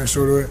land right next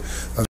door to it.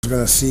 I was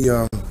going to see,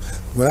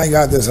 when I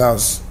got this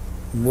house,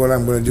 what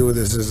I'm going to do with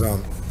this is the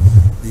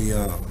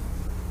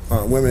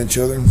women and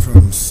children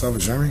from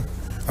Salvation Army.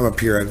 I'm a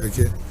peer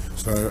advocate,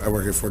 so I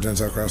work at 410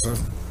 South Cross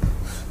Ave.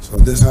 So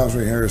this house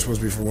right here is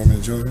supposed to be for women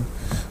and children.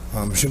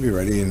 It should be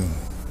ready by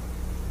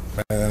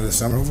the end of the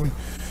summer, hopefully.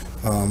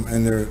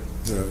 And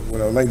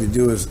what I would like to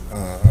do is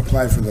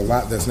apply for the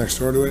lot that's next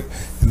door to it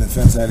and then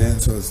fence that in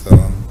so it's the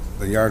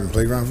yard and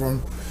playground for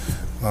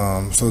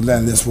them. So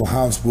then this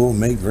house will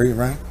make great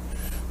rent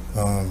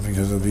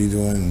because they'll be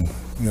doing,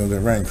 the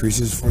rent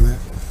increases for that.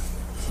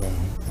 So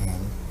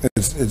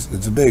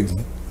it's a big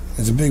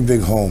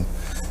home.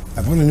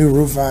 I put a new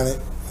roof on it.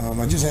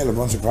 I just had a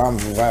bunch of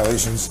problems with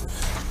violations.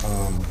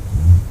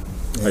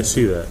 I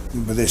see that.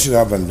 But they should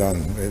have been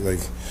done.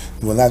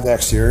 Well, not the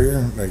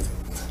exterior.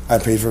 I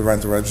paid for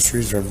rental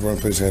registries. So every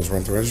place has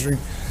rental registry.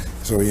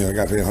 So, I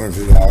got paid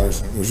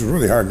 $150, which was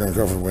really hard during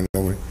COVID when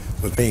nobody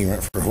was paying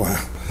rent for a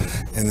while.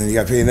 And then you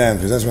got paid them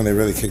because that's when they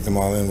really kicked them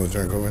all in was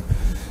during COVID.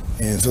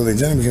 And so the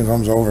gentleman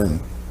comes over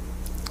and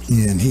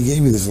he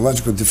gave me this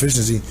electrical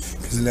deficiency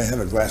because they didn't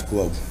have a glass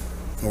globe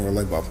over a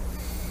light bulb.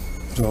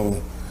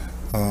 So,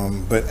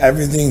 but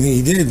everything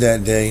he did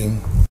that day,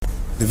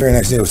 the very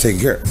next day was taken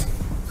care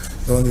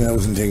of. The only thing that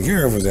wasn't taken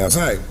care of was the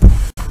outside.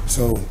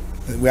 So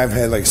I've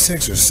had like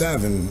 6 or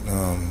 7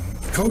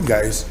 code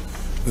guys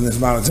in this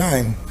amount of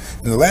time.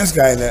 And the last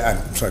guy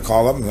so I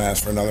called up and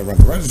asked for another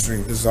rental registry.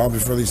 This is all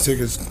before these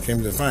tickets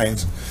came to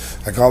fines.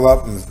 I called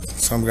up and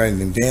some guy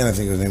named Dan, I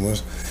think his name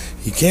was,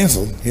 he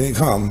canceled. He didn't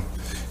come.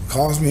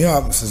 Calls me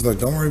up and says, look,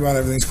 don't worry about it.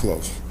 Everything's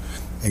closed.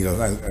 He goes,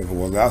 I go,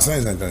 well, the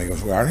outside's not done. He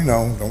goes, well, I already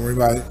know. Don't worry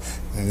about it.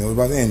 And you know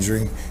about the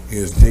injury. He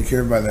goes, take care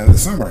of it by the end of the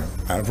summer.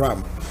 Not a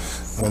problem.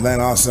 Well,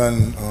 then all of a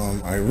sudden,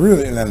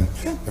 and then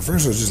the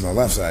first was just my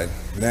left side.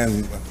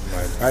 Then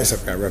my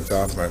bicep got ripped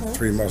off, my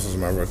 3 muscles in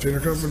my rotator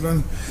cuff were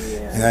done.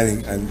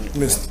 And I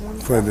missed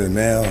quite a bit of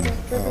mail. And,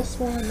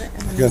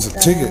 because the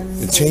ticket,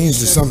 it changed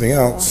to something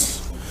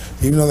else.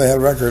 Even though they had a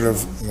record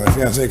of my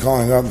fiance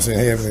calling up and saying,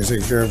 hey, everything's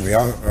taken care of, we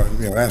all,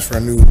 asked for a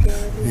new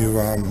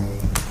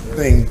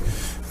thing.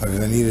 Because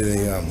I needed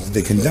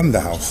they condemned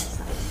the house.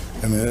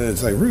 I mean,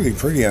 it's like really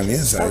pretty on the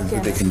inside,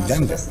 but they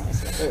condemned it.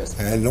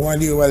 And I had no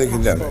idea why they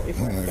condemned it,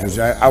 because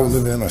I would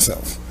live in it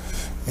myself.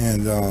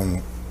 And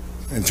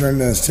turned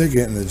in this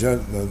ticket, and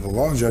the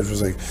law judge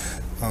was like,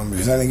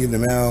 because I didn't get the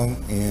mail,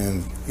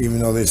 and even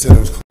though they said it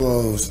was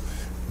closed,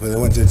 but I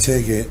went to the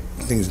ticket,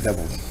 things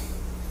doubled.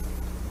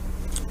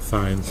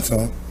 Fine.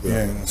 So,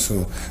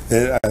 so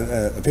the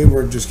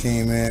paperwork just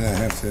came in. I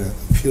have to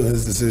appeal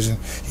his decision.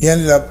 He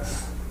ended up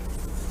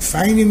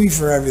finding me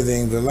for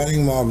everything, but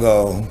letting them all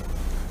go,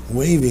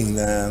 waiving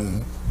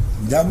them,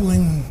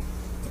 doubling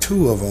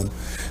 2 of them,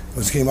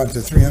 which came up to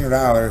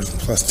 $300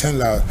 plus $10.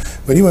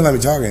 But he wouldn't let me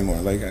talk anymore.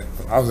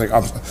 I was like,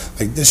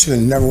 this should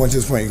have never went to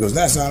this point. He goes,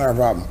 that's not our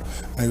problem.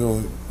 I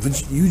go,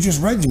 but you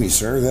just read to me,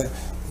 sir, that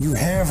you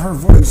have her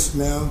voice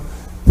now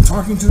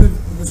talking to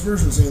this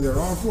person saying they're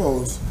all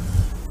closed,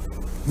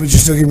 but you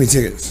still give me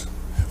tickets.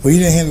 Well, you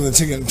didn't handle the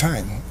ticket in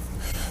time.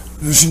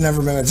 There should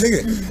never been a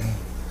ticket.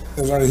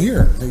 It was already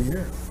here.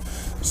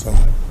 So,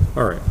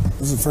 all right.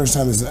 This is the first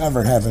time this has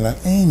ever happened on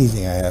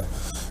anything I have.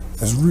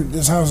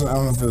 This house, I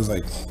don't know if it was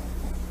like.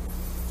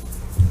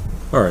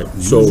 All right.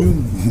 So,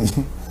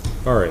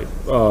 all right.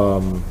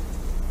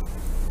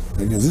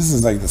 Because this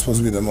is supposed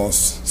to be the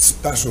most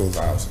special of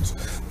houses.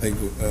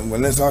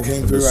 When this all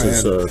came through, I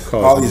had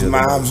all these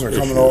moms are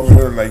coming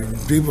over.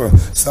 People,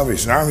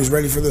 Salvation Army's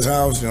ready for this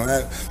house.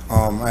 I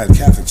had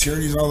Catholic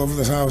charities all over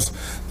this house.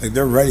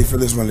 They're ready for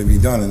this one to be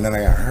done, and then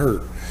I got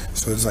hurt.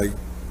 So it's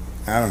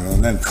I don't know.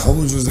 And then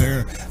codes was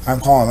there. I'm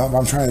calling up.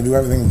 I'm trying to do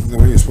everything the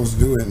way you're supposed to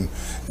do it, and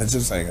it's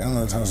just I don't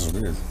know. This house is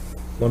weird.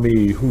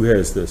 Who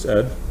has this?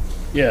 Ed?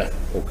 Yeah.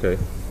 Okay.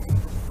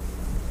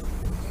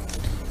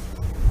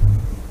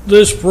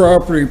 This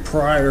property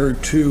prior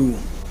to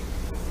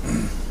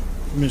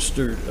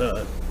Mr.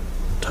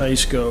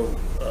 Tysko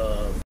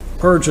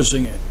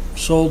purchasing it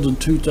sold in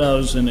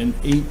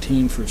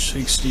 2018 for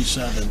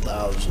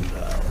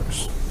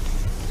 $67,000.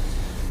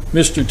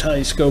 Mr.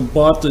 Tysko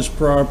bought this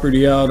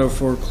property out of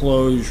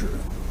foreclosure.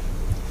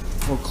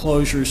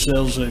 Foreclosure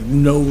sales have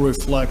no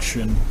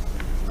reflection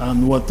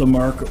on what the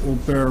market will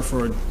bear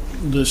for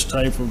this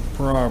type of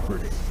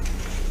property.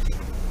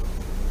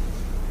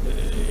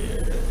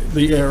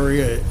 The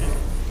area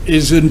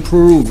is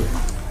improving.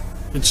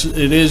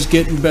 It is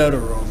getting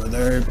better over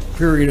there. A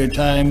period of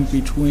time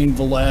between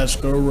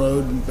Velasco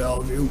Road and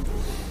Bellevue,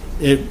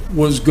 it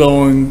was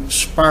going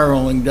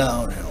spiraling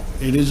downhill.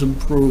 It is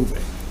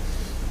improving.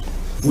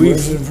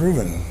 Where's it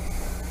improving?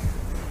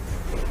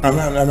 I'm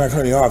not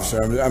cutting you off, sir.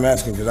 I'm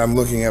asking because I'm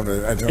looking at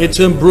it. It's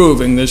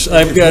improving.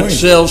 I've got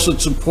sales that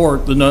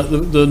support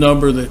the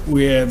number that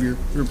we have your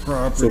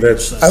property.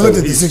 So I looked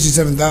at the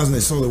 $67,000. They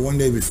sold it one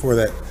day before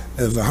that.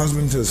 It was a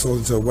husband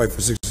sold it to a wife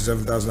for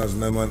 $67,000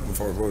 and then went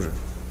before foreclosure.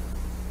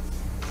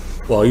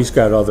 Well, he's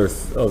got other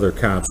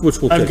comps,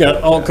 which we'll. I've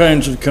got all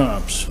kinds of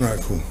comps. All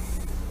right, cool.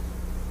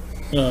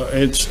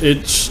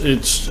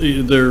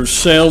 There's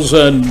sales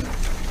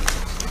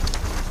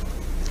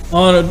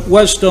on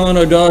West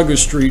Onondaga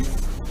Street,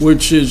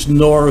 which is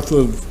north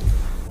of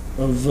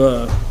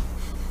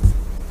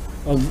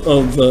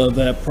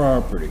that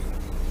property.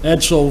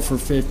 That sold for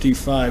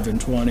 $55,000 and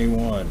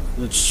 $21,000.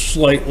 It's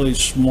slightly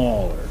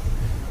smaller.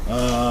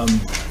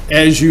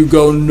 As you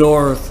go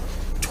north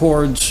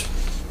towards,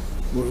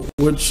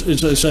 which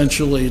is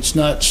essentially, it's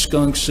not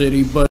Skunk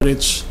City, but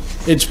it's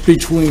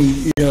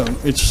between,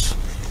 it's.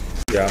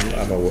 Yeah,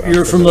 I'm aware.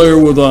 You're familiar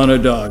with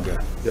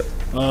Onondaga. Yep.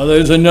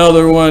 There's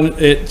another one,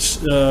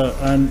 it's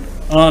on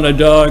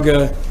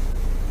Onondaga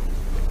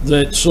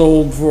that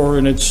sold for,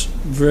 and it's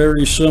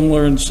very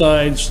similar in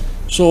size,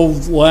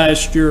 sold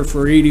last year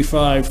for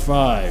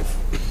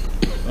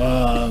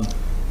 85.5.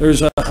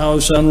 There's a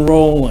house on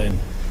Roland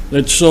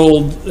that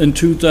sold in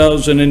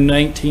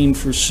 2019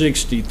 for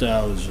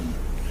 60,000.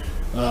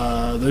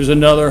 There's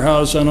another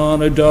house on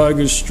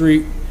Onondaga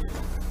Street,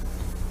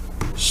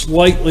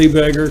 slightly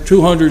bigger,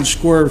 200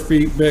 square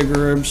feet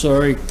bigger, I'm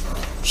sorry,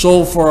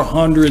 sold for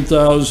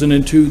 100,000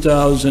 in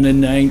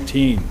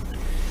 2019.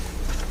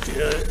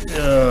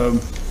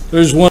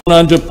 There's one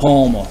on De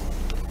Palma,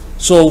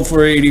 sold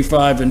for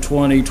 85 in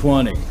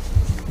 2020.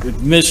 If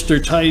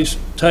Mr.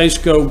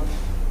 Tysco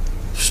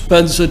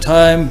spends the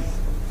time,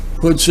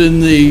 puts in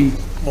the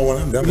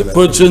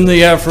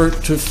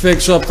effort to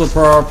fix up the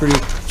property,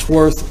 it's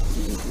worth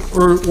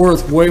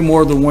way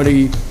more than what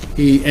he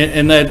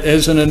and that,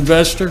 as an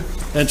investor,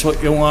 that's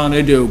what you want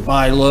to do.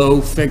 Buy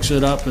low, fix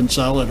it up, and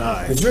sell it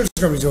high. The insurance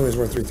company told me it's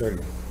worth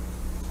 $330.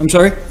 I'm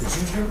sorry? The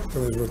insurance company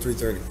told me it's worth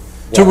 $330.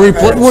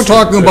 We're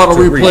talking about a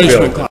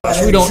replacement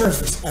cost. We don't.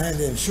 I had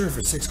to insure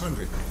for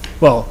 $600.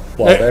 Well,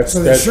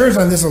 so the insurance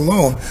on this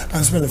alone,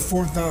 I'm spending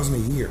 $4,000 a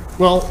year.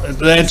 Well,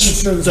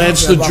 that's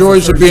the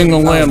joys of being a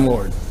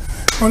landlord.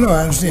 Oh no,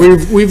 I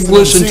understand. We've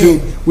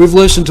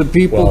listened to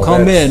people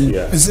come in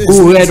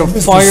who had a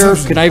fire.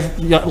 Can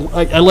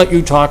I let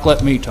you talk?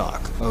 Let me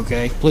talk,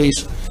 okay?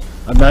 Please.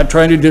 I'm not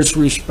trying to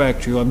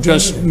disrespect you. I'm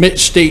just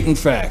stating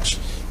facts.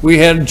 We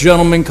had a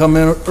gentleman come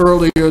in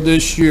earlier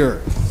this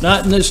year,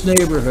 not in this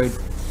neighborhood,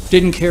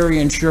 didn't carry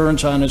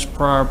insurance on his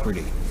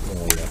property.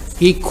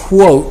 He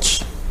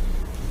quotes,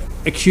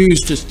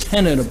 accused his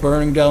tenant of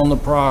burning down the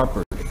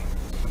property.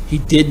 He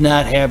did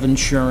not have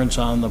insurance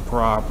on the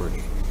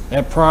property.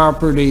 That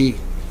property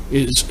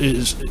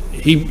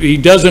he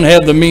doesn't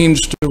have the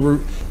means to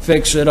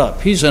fix it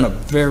up. He's in a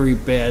very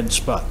bad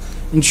spot.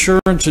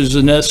 Insurance is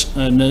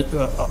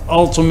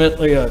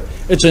ultimately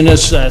it's a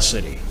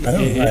necessity.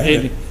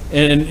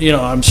 And you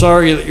know, I'm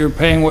sorry that you're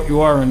paying what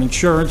you are in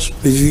insurance.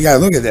 You got to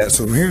look at that.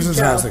 So here's this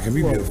house that can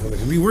be beautiful. It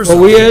can be worse. Well,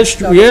 we asked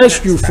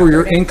you for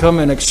your income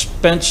and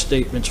expense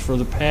statements for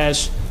the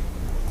past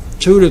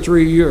 2 to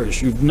 3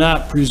 years. You've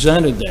not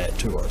presented that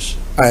to us.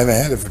 I haven't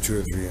had it for 2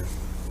 or 3 years.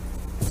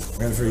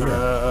 I had it for a year.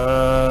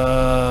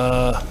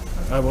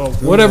 Well,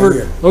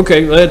 whatever.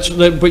 Okay,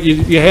 but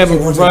you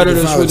haven't provided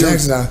us with your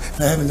taxes. I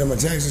haven't done my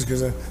taxes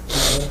because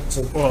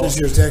this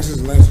year's taxes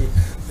and next year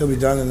they'll be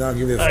done, and I'll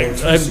give you a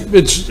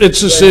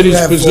it's the city's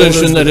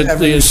position that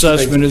the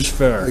assessment is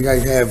fair. I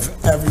have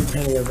every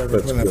penny I've ever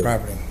put in that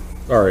property.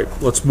 All right,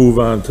 let's move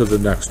on to the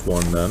next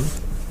one then.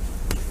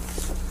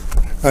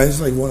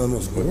 It's like one of the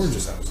most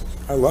gorgeous houses.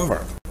 I love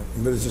art,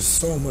 but it's just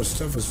so much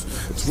stuff.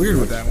 It's weird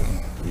with that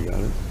one. You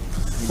got it?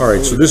 All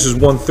right, so this is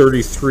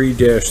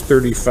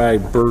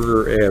 133-35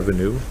 Burger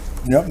Avenue.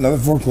 Yep, another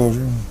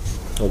foreclosure.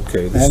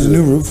 Okay. It has a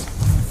new roof.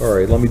 All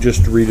right, let me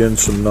just read in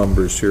some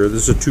numbers here.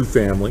 This is a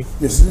 2-family.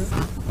 Yes, it is.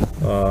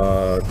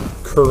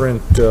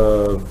 Current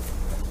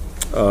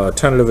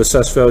tentative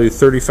assessed value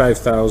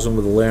 $35,000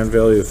 with a land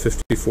value of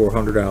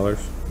 $5,400.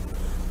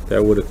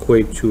 That would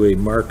equate to a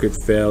market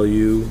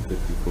value.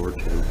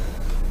 54.2.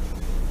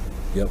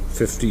 Yep,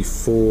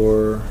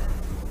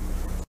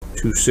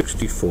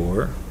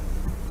 54,264.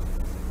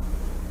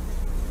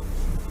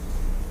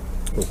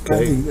 Okay.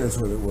 I think that's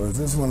what it was.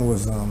 This one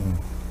was the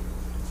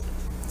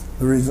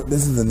reason.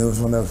 This is the newest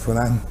one that was put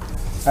on.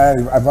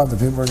 I bought the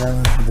paperwork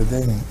on the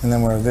day, and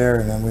then we were there,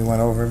 and then we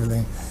went over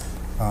everything.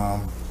 I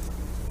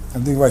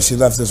think why she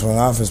left this one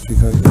off is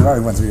because it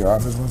already went through your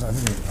office once. I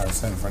think I was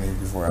sitting in front of you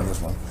before on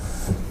this one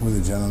with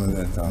a gentleman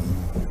that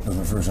was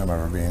my first time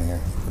ever being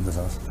here at this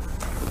house.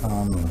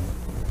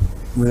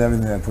 With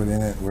everything I put in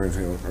it, where it's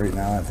right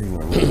now, I think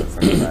we're a little bit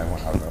further.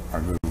 I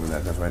good with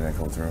that. That's why I didn't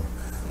go through.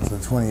 So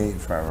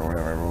 28 or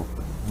whatever I wrote.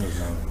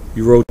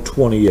 You wrote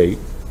 28.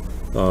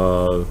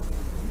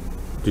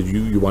 Did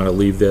you want to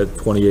leave that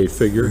 28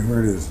 figure?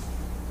 Where it is.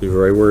 Leave it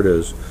right where it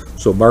is.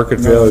 So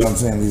market No, value. I'm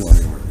saying leave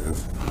it where it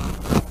is.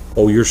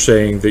 Oh, you're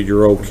saying that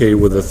you're okay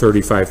with a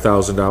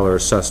 $35,000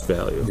 assessed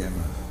value? Yeah.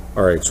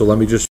 All right, so let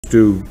me just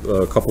do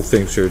a couple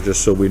things here,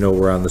 just so we know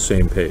we're on the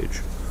same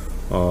page.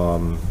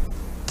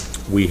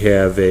 We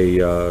have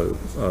you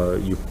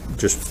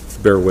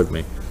just bear with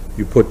me.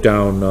 You put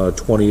down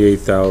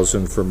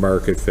 28,000 for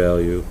market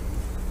value.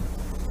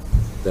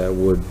 That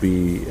would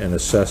be an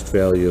assessed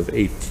value of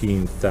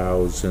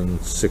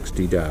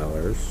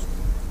 $18,060.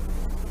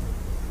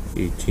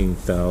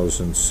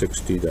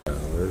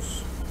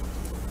 $18,060.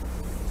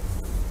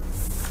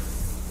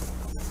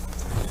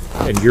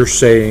 And you're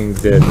saying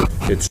that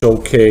it's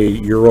okay,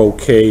 you're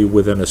okay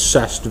with an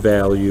assessed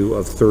value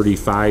of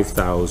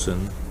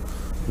 $35,000,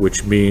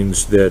 which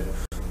means that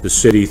the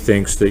city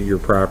thinks that your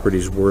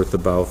property's worth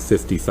about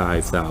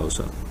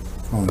 $55,000.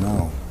 Oh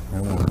no, I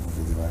won't go for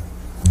 55.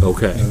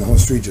 Okay. And the whole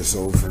street just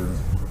sold for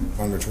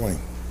under 20.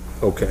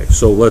 Okay,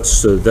 so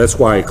let's, that's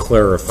why I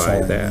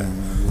clarified that.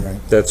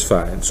 Right. That's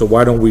fine. So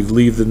why don't we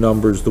leave the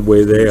numbers the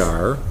way they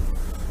are?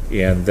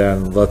 And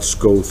then let's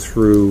go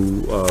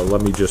through,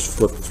 let me just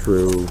flip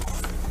through.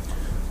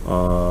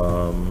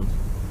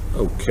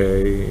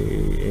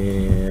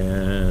 Okay,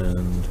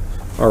 and,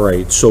 All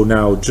right, so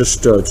now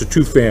just, it's a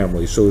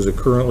two-family, so is it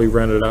currently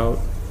rented out?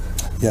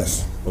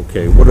 Yes.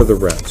 Okay, what are the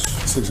rents?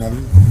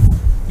 600?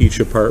 Each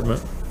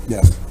apartment?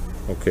 Yes.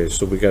 Okay,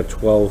 so we got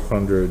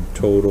 1,200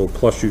 total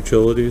plus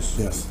utilities?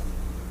 Yes.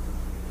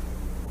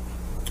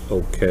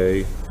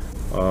 Okay.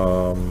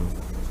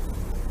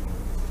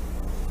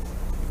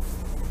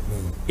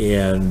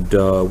 And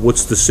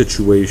what's the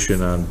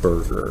situation on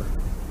Burger?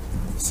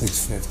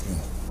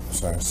 650.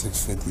 Sorry,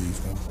 650 each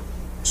one.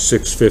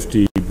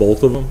 650,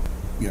 both of them?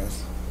 Yes.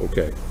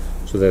 Okay,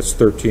 so that's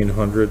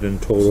 1,300 in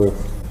total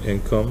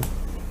income?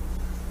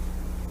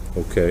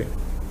 Okay.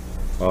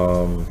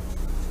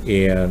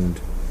 And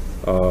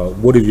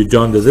what have you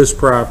done to this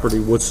property?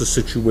 What's the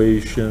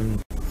situation?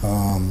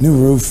 New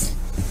roof.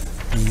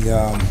 I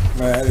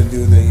had to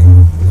do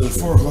the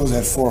foreclosure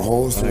had 4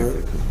 holes through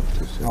it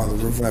on the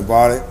roof when I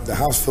bought it. The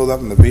house filled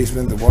up in the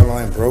basement, the water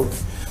line broke,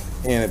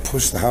 and it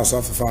pushed the house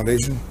off the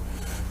foundation.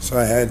 So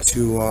I had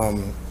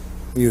to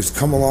use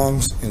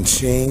come-alongs and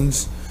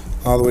chains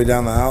all the way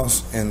down the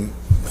house and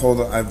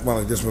pull I went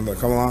like this with the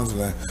come-alongs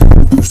and I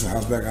pushed the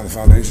house back on the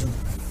foundation.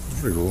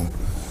 It's pretty cool.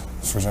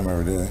 It's the first time I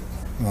ever did it.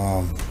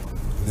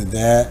 Did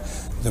that.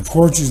 The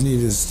porches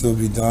needed to still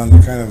be done.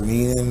 They're kind of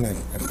leaning.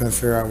 I couldn't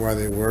figure out why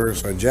they were,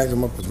 so I jacked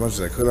them up as much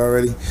as I could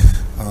already.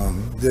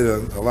 Did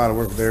a lot of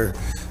work there.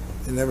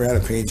 It never had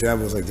a paint job.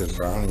 It was like this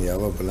brown and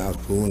yellow, but now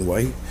it's blue and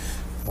white.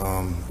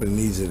 But it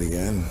needs it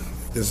again.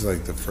 This is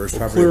like the first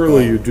property.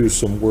 Clearly you do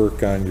some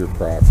work on your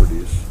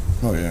properties.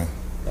 Oh, yeah.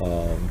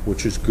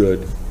 Which is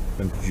good.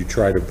 And you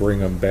try to bring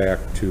them back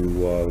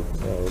to a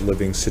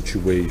living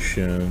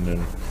situation.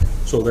 And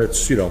so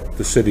that's, you know,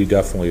 the city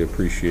definitely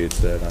appreciates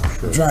that, I'm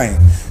sure. I'm trying.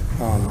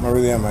 I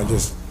really am. I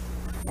was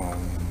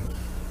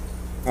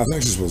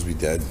actually supposed to be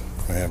dead.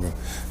 I haven't.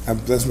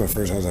 That's my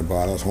first house I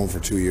bought. I was home for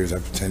 2 years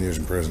after 10 years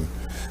in prison.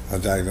 I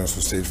was diagnosed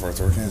with stage 4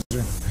 throat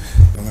cancer.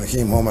 And when I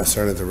came home, I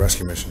started the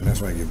rescue mission. That's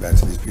when I give back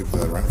to these people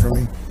that rent for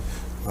me.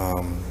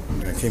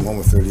 I came home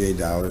with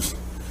 $38,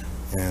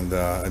 and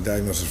I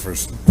diagnosed for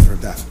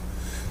death.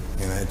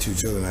 And I had 2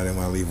 children. I didn't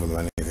want to leave with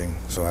anything,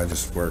 so I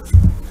just worked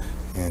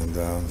and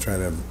tried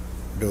to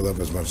build up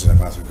as much as I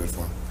possibly could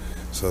for them.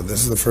 So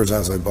this is the first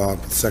house I bought,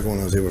 but the second one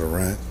I was able to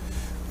rent.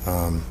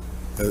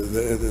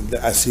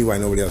 I see why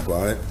nobody else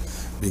bought it,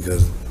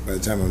 because by the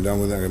time I'm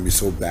done with it, I'm going to be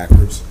so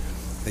backwards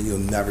that you'll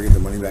never get the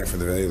money back for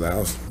the value of the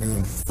house. You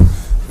know?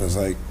 So it's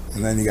like,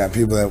 and then you got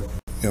people that,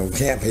 you know,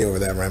 can't pay over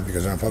that rent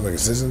because they're on public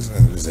assistance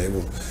and they're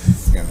disabled,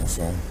 you know,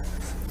 so.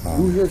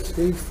 Who had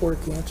stage 4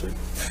 cancer?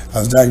 I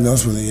was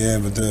diagnosed with it, yeah,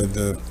 but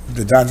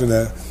the doctor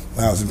that,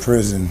 when I was in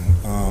prison,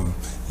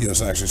 he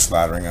was actually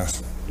slaughtering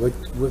us.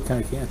 What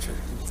kind of cancer?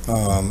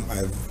 I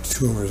have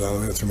tumors all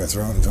the way through my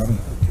throat and tongue.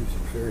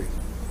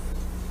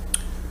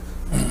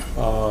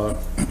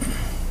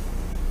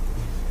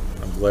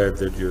 I'm glad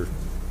that you're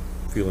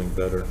feeling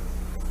better.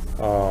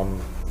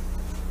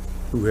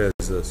 Who has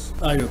this?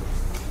 I do.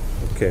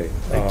 Okay.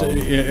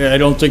 I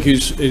don't think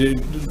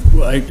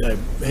I'm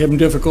having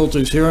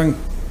difficulties hearing,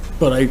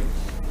 but I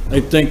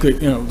think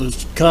that, you know,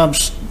 the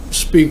comps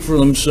speak for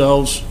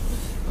themselves.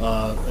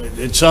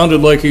 It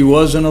sounded like he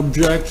wasn't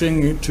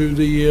objecting to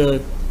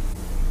the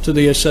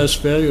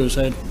assessed value. Is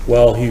that?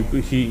 Well,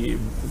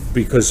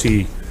 because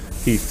he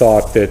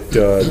thought that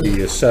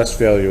the assessed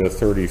value of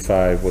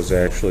 35 was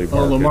actually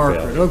market the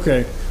market value.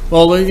 Okay.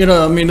 Well, you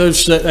know, I mean,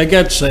 I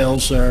got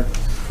sales there.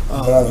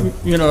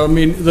 You know, I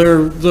mean,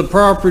 the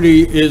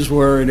property is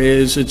where it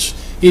is.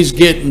 He's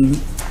getting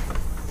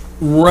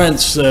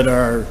rents that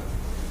are,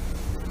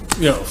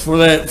 you know, for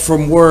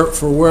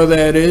where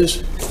that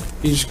is,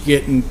 he's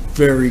getting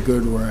very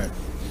good rent.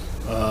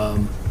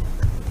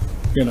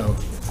 You know,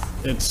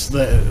 it's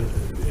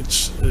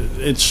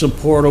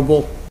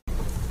supportable.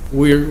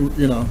 You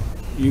know,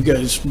 you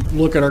guys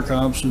look at our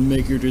comps and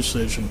make your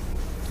decision.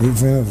 You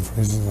find out the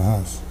price of the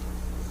house.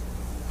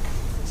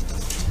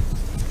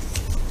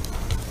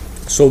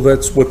 So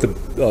that's what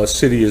the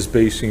city is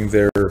basing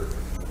their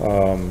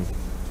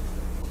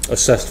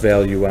assessed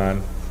value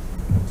on,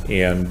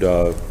 and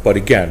but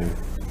again,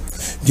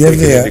 do you have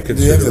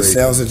the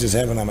sales that just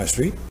happened on my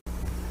street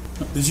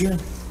this year?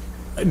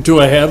 Do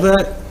I have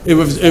that?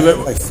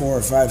 Like 4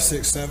 or 5,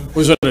 6, 7.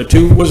 Was it a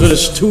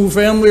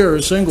two-family or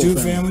a single? 2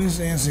 family? families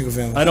and single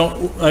families.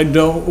 I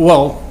don't.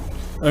 Well,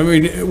 I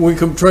mean, we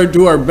could try to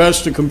do our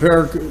best to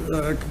compare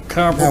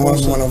comparables. That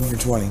was one over for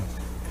 20.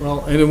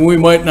 Well, and we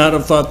might not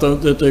have thought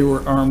that they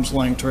were arm's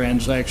length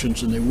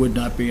transactions, and they would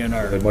not be in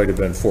our. They might have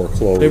been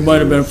foreclosure. They might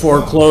have been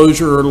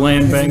foreclosure or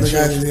land bank. The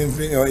guy that didn't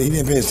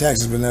pay his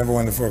taxes, but never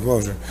went to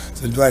foreclosure.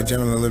 So the black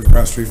gentleman that lived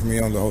across the street from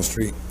me owned the whole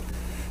street.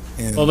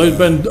 And, well, there's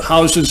been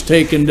houses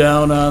taken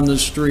down on the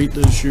street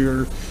this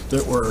year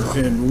that were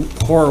in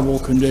horrible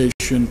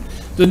condition.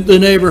 The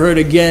neighborhood,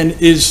 again,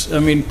 is, I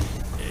mean,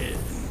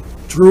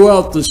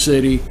 throughout the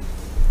city.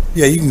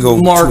 Yeah, you can go.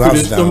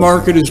 The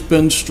market has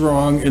been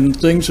strong, and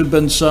things have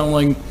been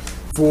selling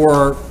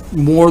for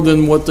more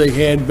than what they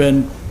had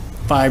been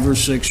 5 or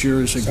 6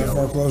 years ago. Start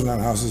foreclosing on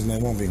houses and they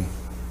won't be.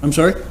 I'm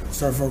sorry?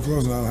 Start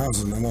foreclosing on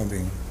houses and they won't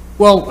be.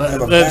 Well,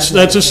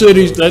 that's a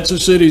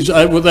city's,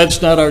 well,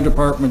 that's not our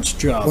department's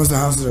job. Once the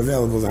house is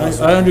available, the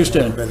house. I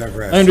understand.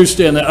 I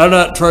understand that. I'm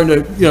not trying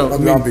to, you know.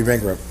 I'll be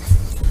bankrupt.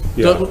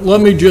 Let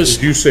me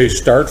just. Did you say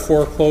start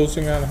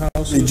foreclosing on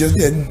houses? They just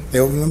did. They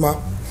opened them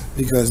up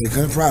because they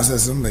couldn't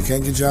process them. They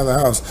can't get you out of the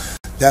house.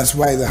 That's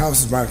why the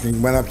house market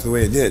went up the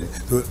way it did.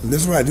 So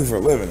this is what I do for a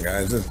living,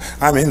 guys.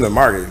 I'm in the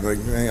market. Like,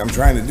 I'm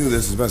trying to do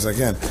this as best I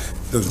can.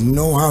 There's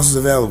no houses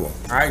available.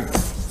 I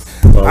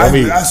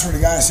swear to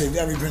God, I saved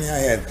every penny I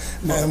had.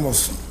 I had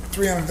almost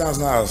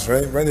 $300,000,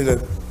 right? Ready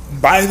to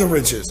buy the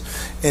riches.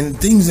 And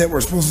things that were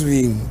supposed to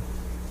be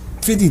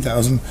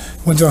 $50,000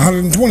 went to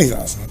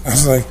 $120,000. I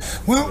was like,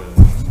 well,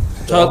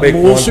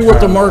 we'll see what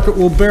the market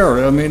will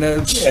bear. I mean,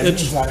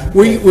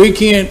 we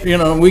can't, you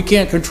know, we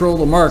can't control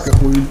the market.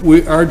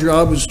 Our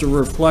job is to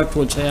reflect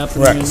what's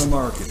happening in the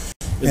market.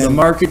 If the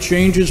market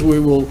changes,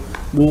 we'll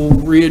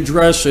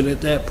readdress it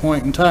at that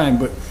point in time.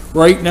 But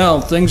right now,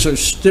 things are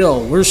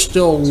we're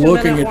still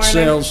looking at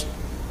sales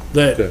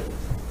that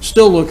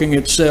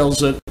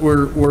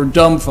we're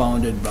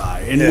dumbfounded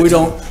by, and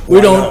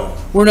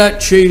we're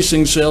not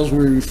chasing sales.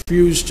 We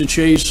refuse to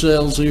chase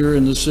sales here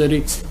in the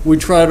city. We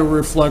try to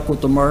reflect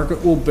what the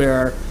market will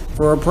bear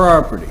for our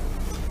property.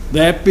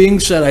 That being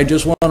said, I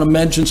just want to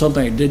mention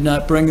something. I did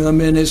not bring them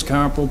in as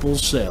comparable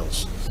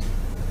sales.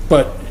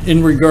 But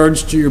in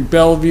regards to your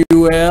Bellevue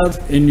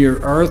Ave and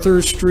your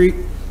Arthur Street,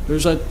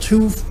 there's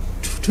two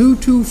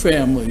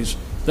families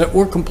that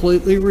were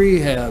completely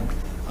rehabbed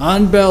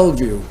on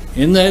Bellevue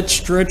in that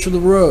stretch of the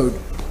road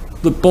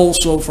that both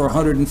sold for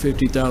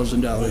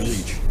 $150,000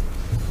 each.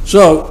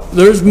 So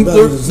there's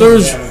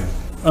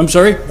I'm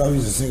sorry?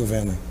 Bellevue's a single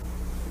family.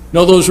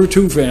 No, those were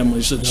two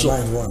families that sold.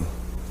 Mine's one.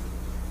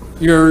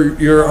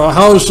 Your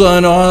house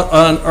on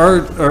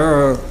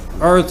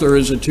Arthur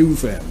is a two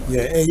family.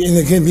 Yeah, and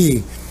it can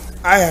be.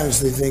 I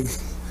honestly think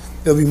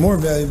it'll be more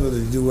valuable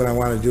to do what I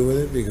want to do with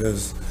it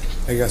because,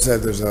 like I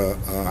said, there's a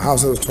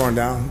house that was torn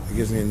down. It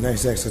gives me a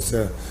nice access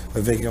to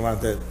a vacant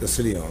lot that the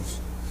city owns.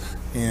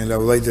 And I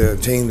would like to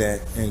obtain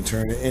that and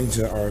turn it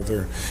into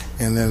Arthur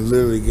and then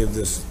literally give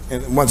this,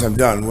 and once I'm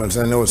done, once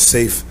I know it's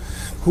safe.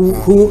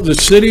 Who the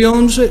city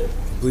owns it?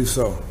 I believe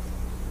so.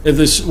 If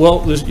this,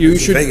 you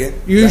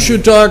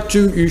should talk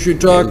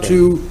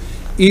to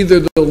either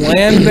the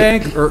land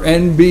bank or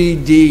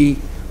NBD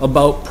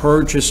about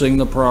purchasing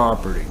the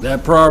property.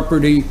 That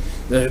property,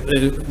 I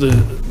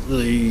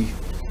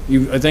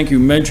think you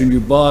mentioned you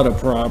bought a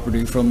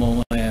property from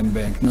the land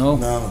bank, no?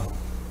 No.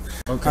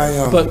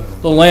 Okay.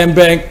 But the land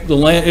bank,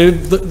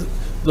 the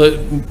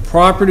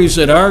properties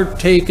that are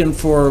taken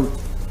for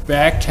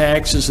back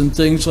taxes and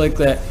things like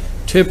that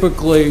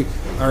typically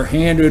are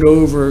handed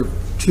over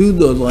to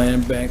the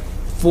land bank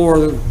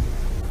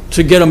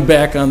to get them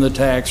back on the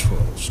tax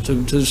rolls,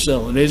 to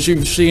sell it. As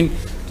you've seen,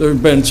 there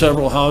have been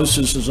several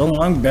houses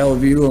along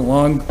Bellevue,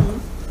 along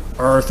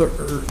Arthur,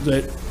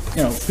 that,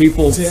 you know,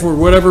 people, for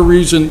whatever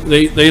reason,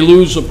 they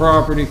lose the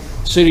property,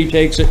 city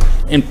takes it,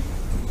 and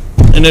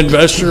an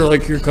investor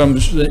like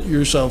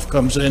yourself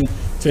comes in,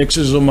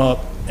 fixes them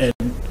up, and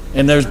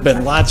there's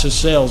been lots of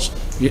sales,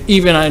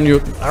 even on your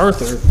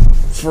Arthur,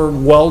 for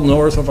well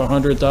north of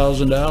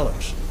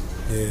 $100,000.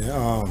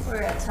 Yeah,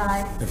 we're at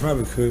time. They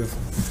probably could have.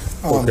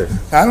 Okay.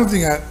 I don't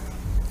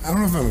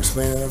know if I'm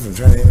explaining enough. I'm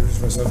trying to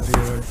introduce myself to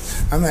you.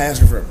 I'm not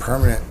asking for a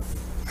permanent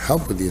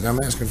help with these. I'm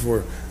asking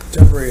for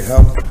temporary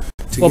help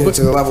to get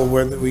to the level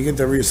where we get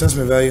the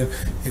reassessment value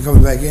and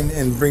comes back in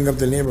and bring up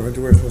the neighborhood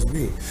to where it's supposed to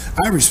be.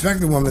 I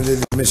respect the woman that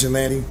did the Mission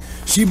Landing.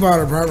 She bought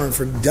her apartment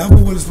for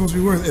double what it's supposed to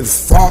be worth and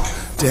fought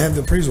to have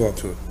the appraisal up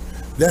to it.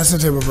 That's the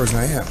type of person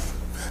I am.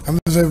 I'm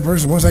the type of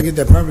person, once I get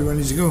that property where it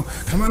needs to go,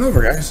 come on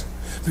over, guys.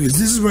 Because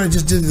this is what I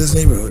just did to this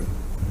neighborhood.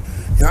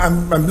 You know,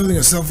 I'm building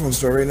a cell phone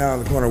store right now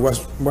on the corner of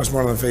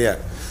Westmoreland and Fayette.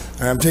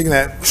 And I'm taking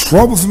that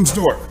troublesome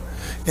store,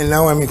 and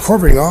now I'm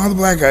incorporating all the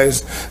black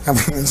guys.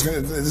 This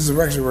is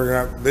actually working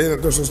out.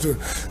 They're supposed to.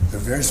 They're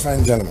very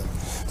fine gentlemen.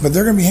 But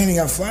they're going to be handing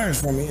out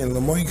flyers for me in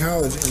Lemoyne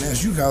College and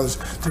SU College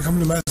to come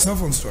to my cell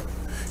phone store.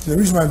 And the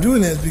reason why I'm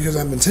doing that is because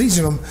I've been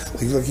teaching them,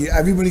 like, look,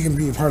 everybody can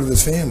be a part of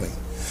this family.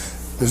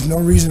 There's no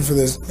reason for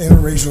this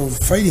interracial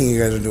fighting you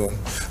guys are doing.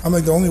 I'm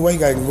like the only white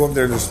guy can go up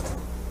there and just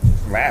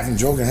laugh and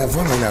joke and have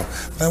fun right now.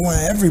 But I want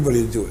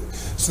everybody to do it.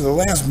 So the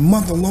last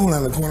month alone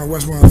on the corner of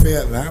Westmoreland and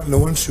Fayette, not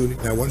one shooting.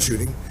 I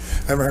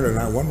haven't heard of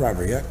not one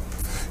robbery yet.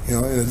 You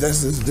know, and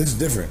this is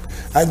different.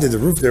 I did the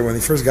roof there when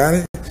they first got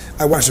it.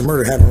 I watched the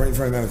murder happen right in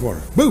front of me on the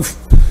corner. Boof!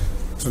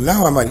 So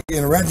now I'm like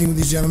interacting with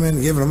these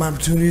gentlemen, giving them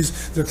opportunities.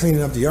 They're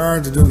cleaning up the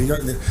yard. They're doing the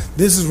yard.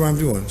 This is what I'm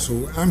doing.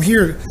 So I'm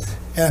here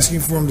asking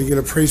for them to get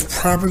appraised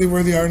properly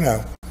where they are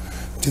now,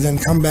 to then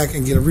come back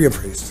and get a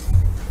reappraised.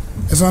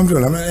 That's what I'm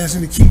doing. I'm not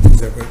asking to keep these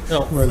there,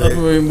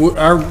 but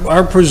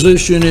our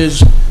position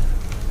is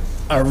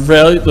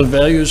the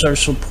values are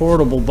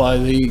supportable by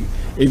the.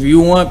 If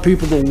you want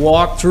people to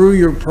walk through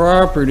your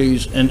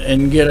properties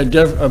and get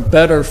a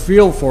better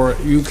feel for it,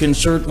 you can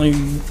certainly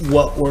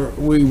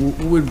we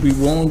would be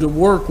willing to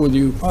work with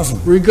you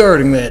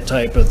regarding that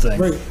type of thing.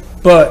 Great.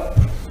 But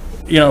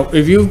you know,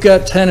 if you've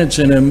got tenants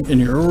in them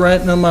and you're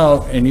renting them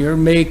out and you're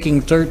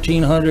making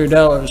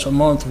 $1,300 a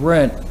month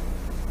rent,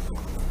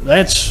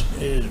 that's,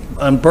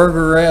 on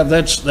Burger Ave,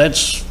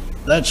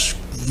 that's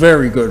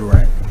very good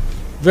rent.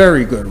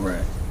 Very good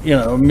rent. You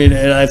know, I mean,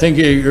 and I think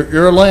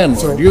you're a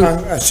landlord. So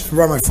I should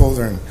brought my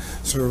folder in,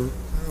 so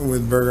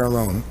with Burger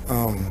alone,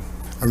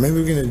 or maybe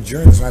we can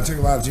adjourn this. I took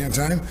a lot of your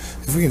time.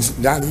 If we can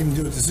not even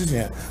do a decision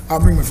yet, I'll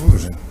bring my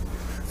folders in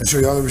and show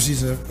you all the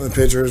receipts and the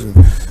pictures, and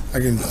I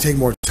can take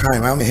more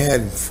time. I only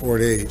had 4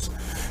 days.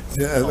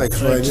 Like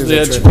what I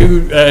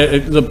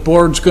did. The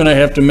board's gonna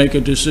have to make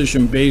a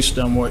decision based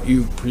on what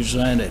you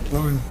presented,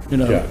 you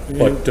know. Yeah,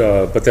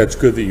 but that's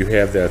good that you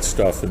have that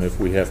stuff, and if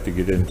we have to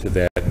get into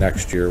that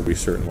next year, we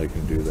certainly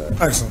can do that.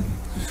 Excellent.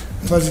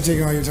 Pleasure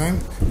taking all your time.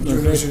 Enjoy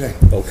the rest of your day.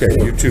 Okay,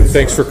 you too.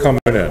 Thanks for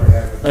coming in.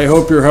 I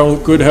hope your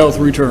good health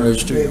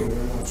returns to you.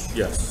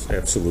 Yes,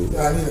 absolutely.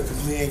 I need a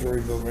complete ankle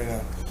rebuild right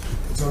now.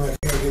 It's only I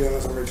can't get it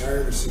unless I'm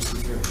retired at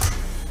 63.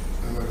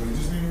 I'm like, we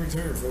just need to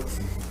retire, folks.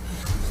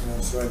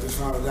 So I just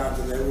found a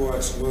doctor that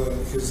was willing,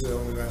 because it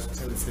only lasts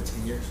 10 to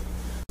 15 years.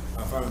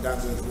 I found a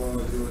doctor that's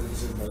willing to do it. He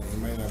said, but he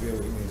might not be able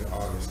to get me into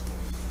August.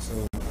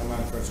 So I'm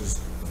on crutches.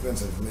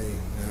 Expensive for me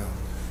now.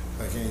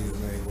 I can't use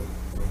an ankle.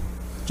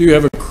 Do you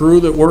have a crew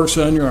that works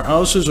on your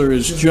houses, or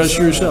is just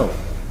yourself?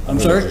 I'm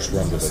sorry? Just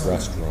run to the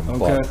restroom,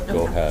 Okay. but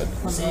go ahead.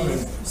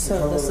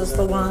 So this is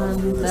the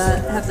one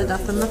that had the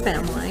death in the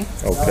family.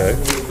 Okay.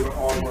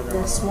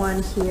 This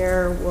one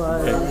here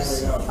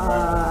was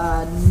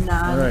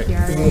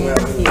non-hearing.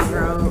 He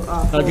wrote a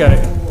whole Okay.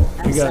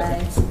 You got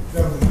essay.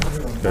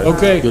 it.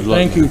 Okay,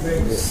 thank you.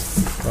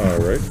 All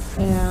right.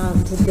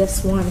 And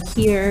this one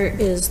here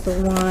is the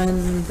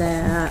one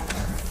that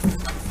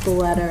the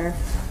letter,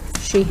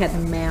 she had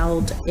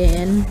mailed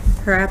in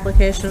her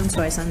application,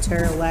 so I sent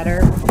her a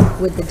letter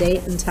with the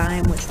date and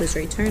time, which was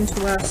returned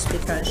to us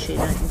because she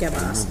didn't give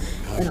us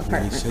an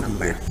apartment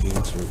number.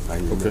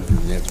 Okay.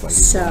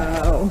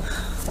 So,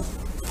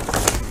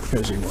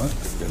 Is he what?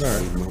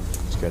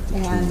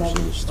 and then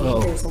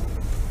Oh. there's a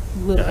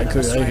little Yeah, bit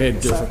of a I had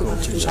string, so if you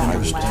wanna do difficulties that one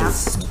understanding.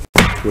 last.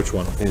 Which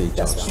one?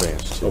 This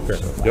one. Okay,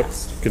 yep,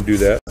 can do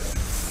that.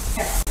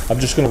 I'm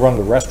just gonna run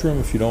the restroom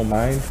if you don't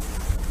mind.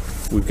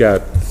 We've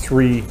got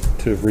 3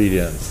 to read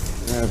in.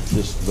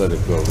 Just let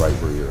it go right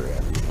where you're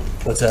at. You know.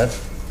 What's that?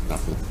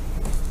 Nothing.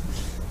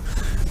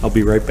 I'll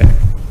be right back.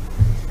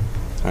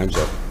 Time's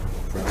up.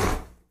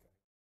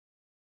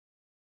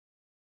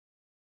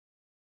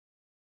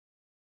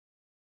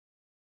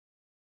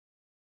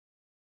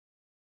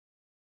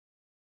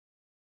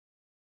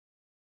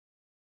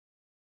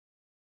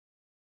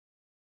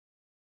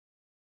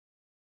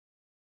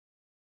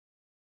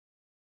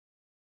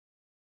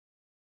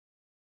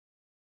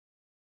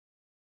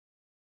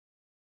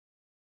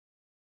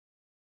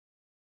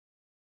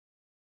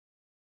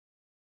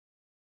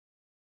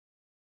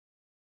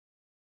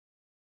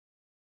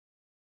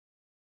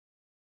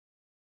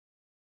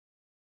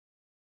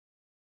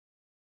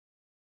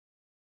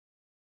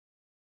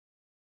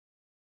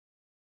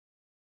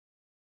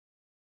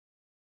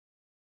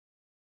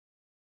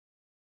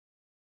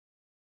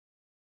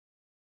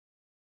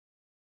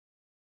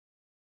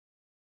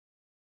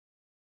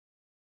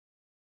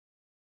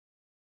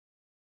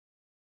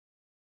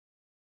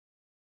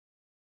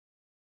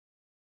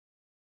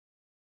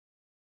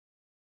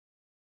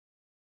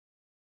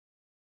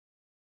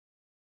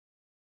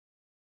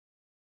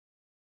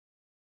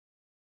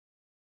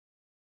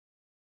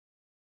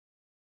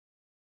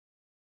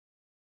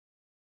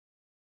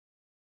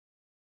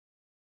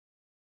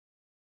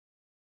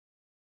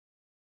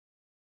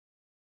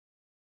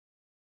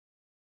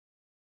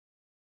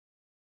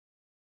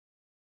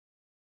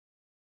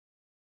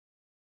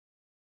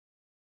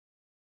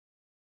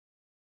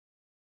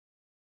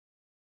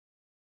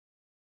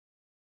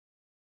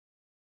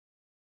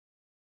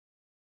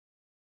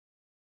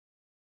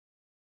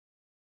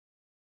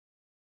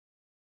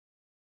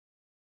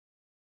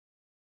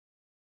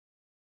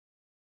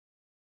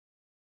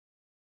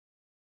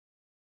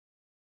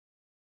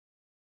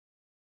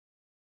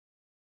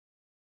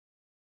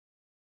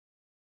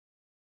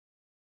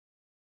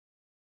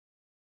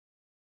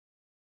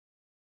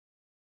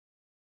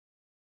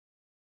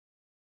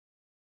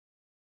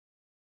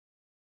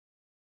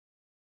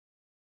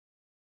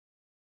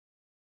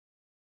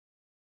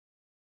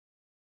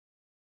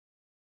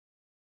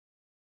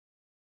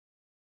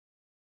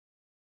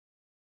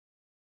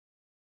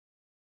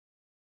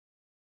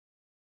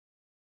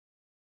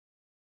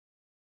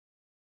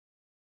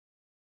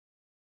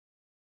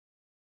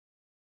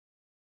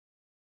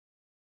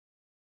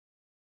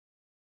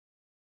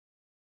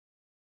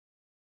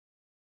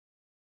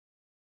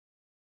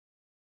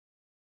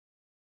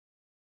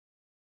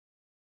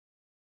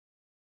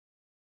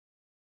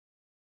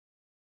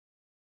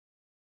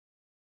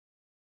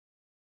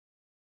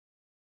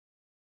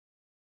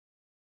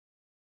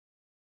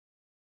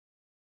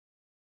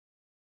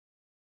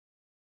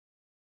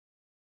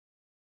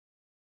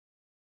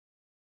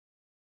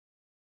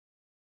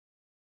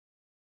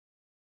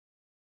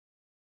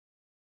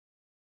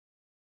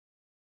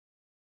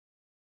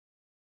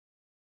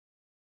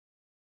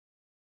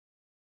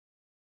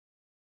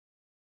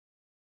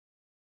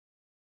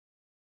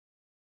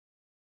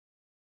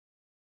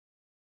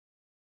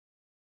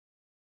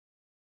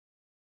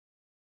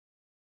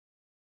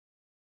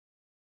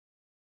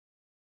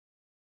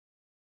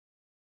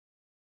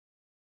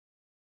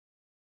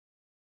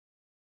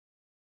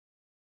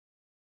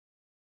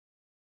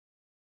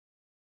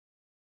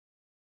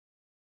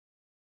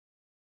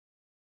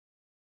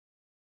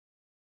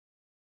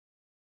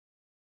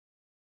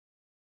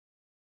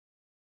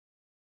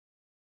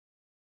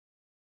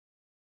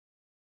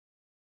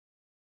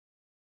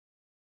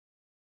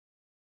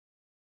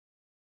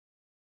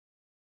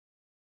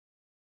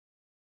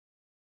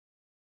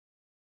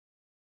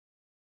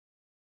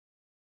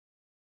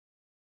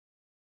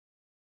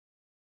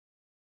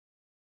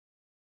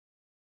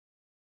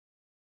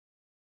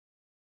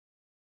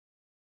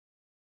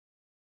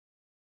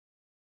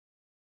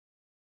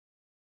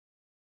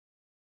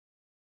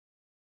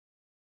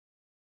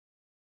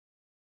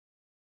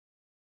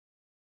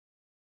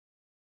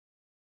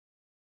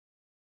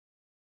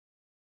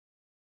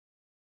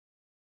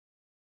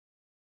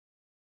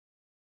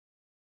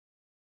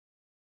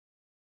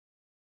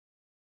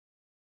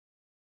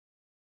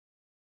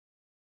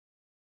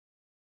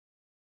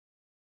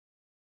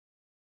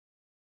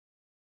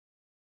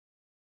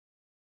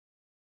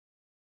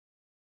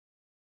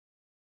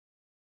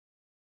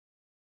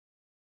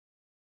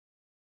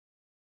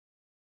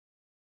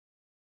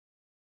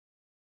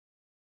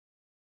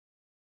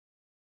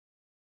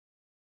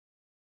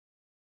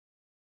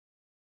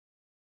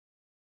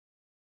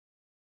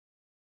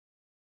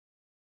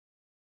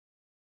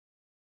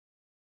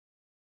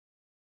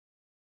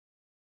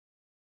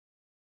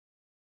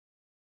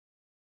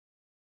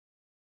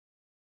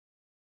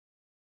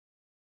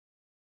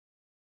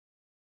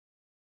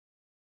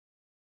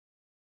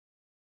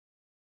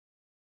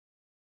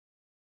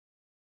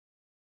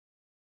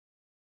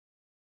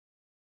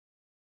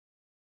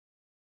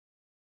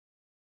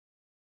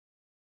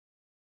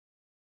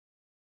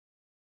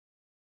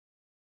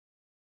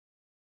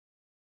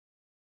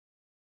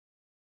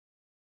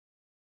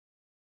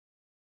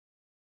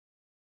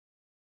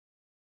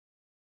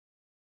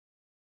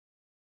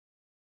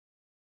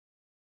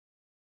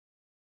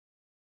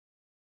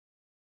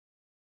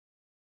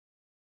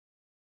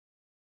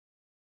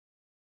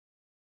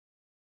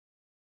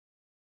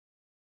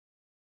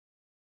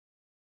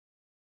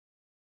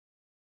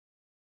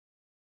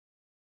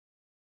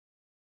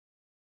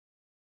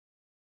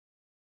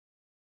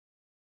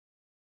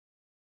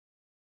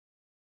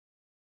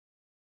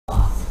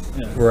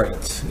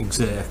 Right,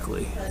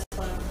 exactly. That's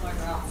one of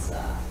North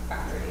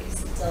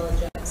properties,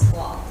 Diligence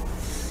Wall.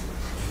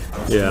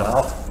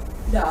 Yeah.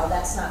 No,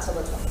 that's not till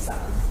the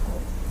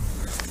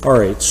 27th. All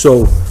right,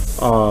 so,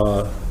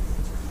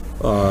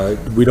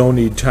 we don't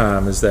need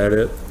Tom, is that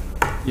it?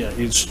 Yeah,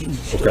 it's,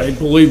 Okay. I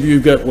believe you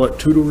got, what,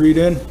 2 to read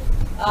in?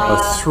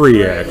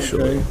 3,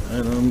 actually. Okay,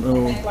 I don't I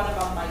know. think one of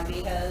them might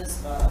be his,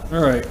 but.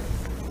 All right.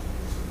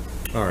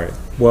 All right,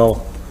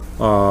 well,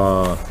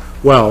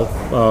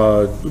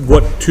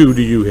 what 2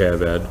 do you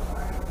have, Ed?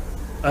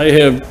 I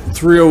have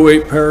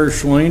 308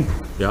 Parish Lane.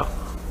 Yeah.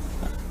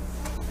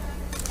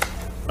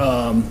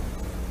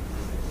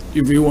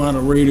 If you want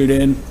to read it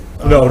in.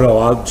 No,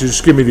 I'll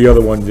just give me the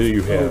other one that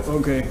you have.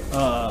 Okay,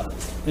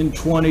 in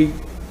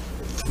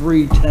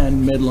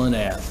 2310 Midland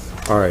Ave.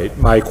 All right,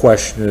 my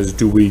question is,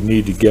 do we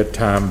need to get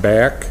Tom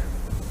back?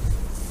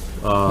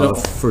 No.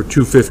 For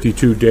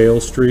 252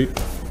 Dale Street?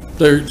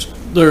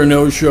 They're a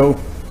no-show.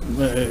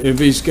 If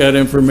he's got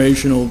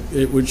information,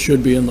 it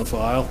should be in the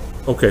file,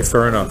 Okay,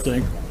 fair enough. I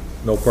think.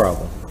 No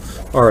problem.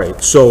 All right,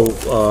 so,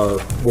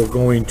 we're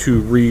going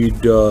to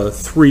read,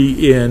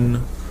 3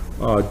 in,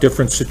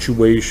 different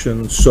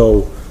situations.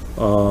 So,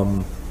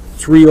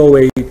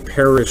 308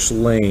 Parish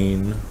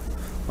Lane,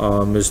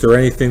 is there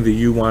anything that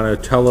you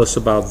want to tell us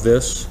about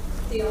this?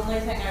 The only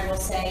thing I will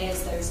say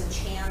is there's a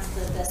chance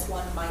that this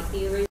one might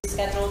be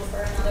rescheduled for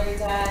another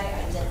day.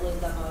 I did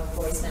leave them a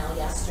voicemail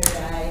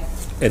yesterday.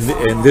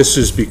 And this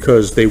is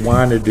because they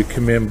wanted to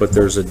come in, but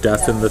there's a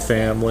death in the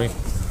family?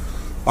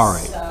 All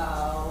right.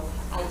 So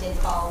I did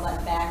call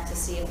them back to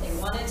see if they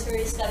wanted to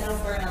reschedule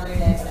for another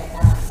day, but I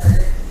haven't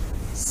heard.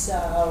 So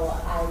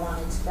I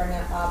wanted to bring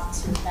it up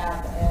to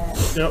have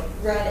it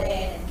read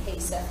in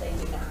case if they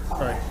do not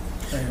call it.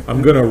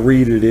 I'm gonna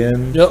read it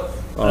in. Yep.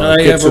 I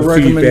Get have a some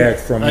feedback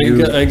from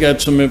you. I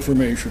got some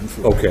information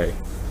for you. Okay.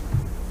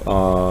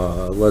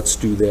 Let's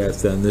do that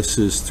then. This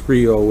is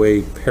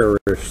 308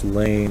 Parish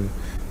Lane.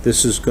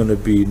 This is gonna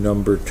be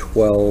number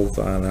 12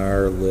 on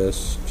our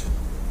list.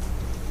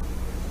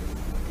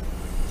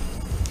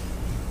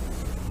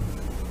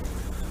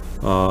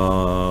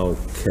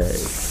 Okay.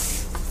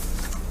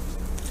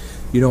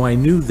 You know, I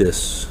knew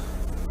this.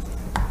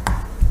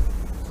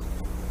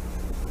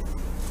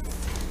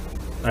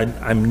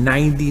 I'm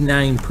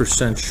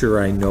 99%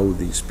 sure I know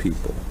these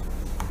people.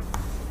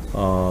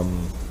 I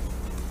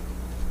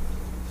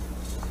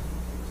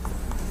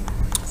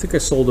think I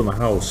sold them a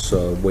house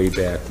way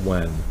back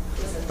when.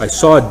 I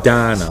saw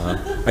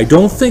Donna. I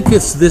don't think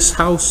it's this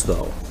house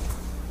though,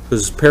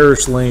 because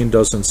Parish Lane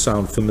doesn't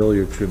sound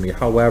familiar to me.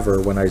 However,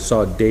 when I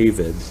saw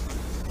David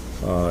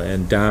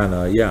and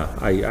Donna, yeah,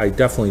 I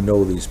definitely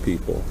know these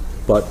people.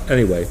 But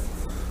anyway,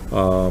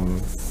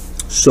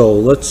 so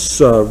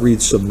let's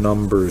read some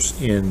numbers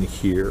in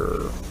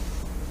here.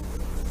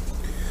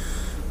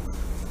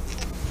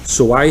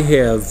 So I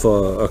have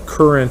a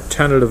current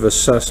tentative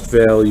assessed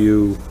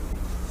value.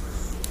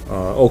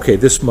 Okay,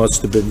 this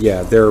must have been,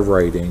 yeah, their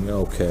writing,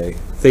 okay.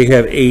 They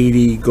have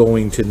 80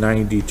 going to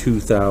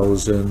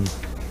 92,000,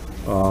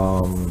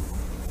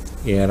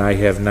 and I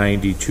have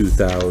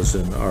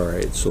 92,000. All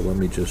right, so let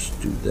me just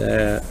do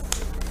that.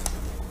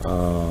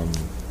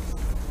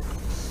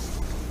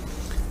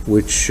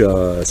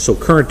 So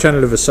current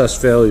tentative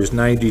assessed value is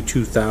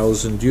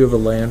 92,000. Do you have a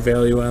land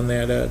value on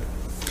that, Ed?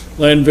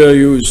 Land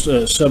value is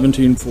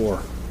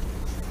 17.4.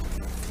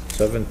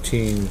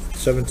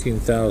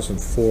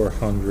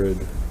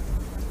 17,400.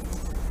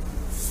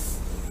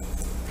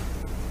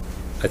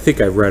 I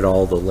think I read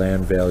all the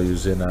land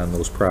values in on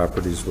those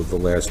properties with the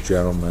last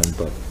gentleman,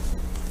 but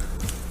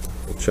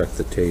we'll check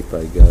the tape,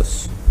 I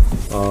guess.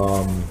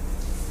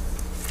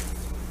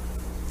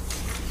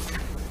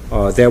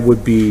 That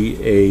would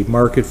be a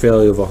market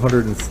value of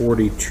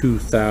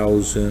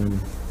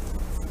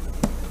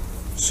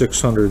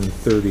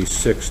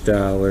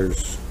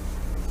 $142,636.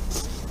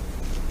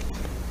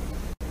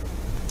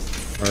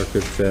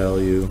 Market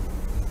value.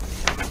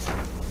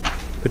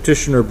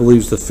 Petitioner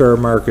believes the fair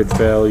market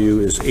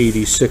value is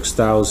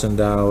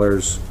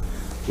 $86,000,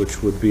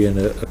 which would be an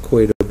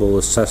equatable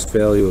assessed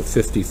value of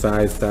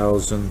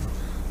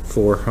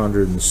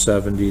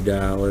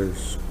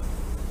 $55,470.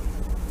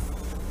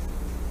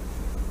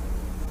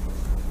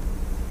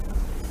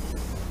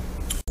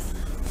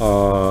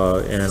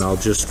 And I'll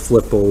just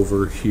flip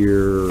over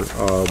here.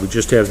 We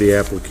just have the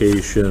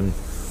application.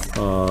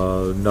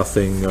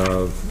 Nothing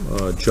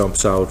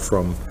jumps out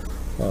from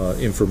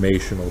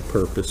informational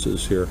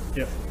purposes here.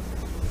 Yeah.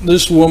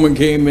 This woman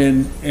came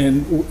in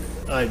and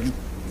I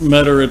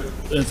met her at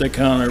the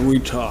counter. We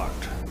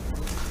talked.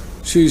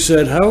 She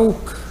said, how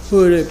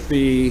could it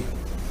be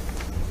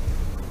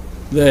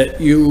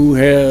that you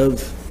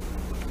have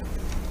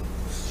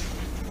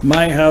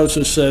my house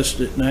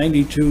assessed at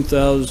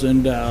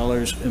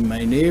 $92,000 and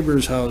my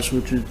neighbor's house,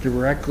 which is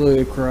directly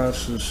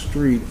across the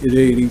street, at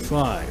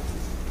 $85,000?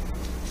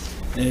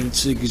 And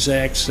it's the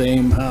exact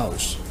same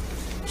house.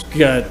 It's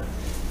got,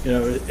 you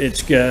know,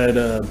 it's got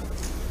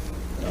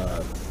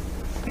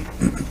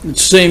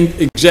it's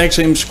exact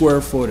same square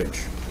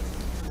footage.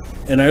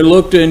 And I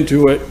looked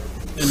into it,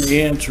 And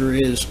the answer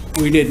is,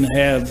 we didn't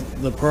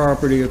have the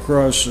property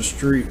across the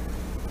street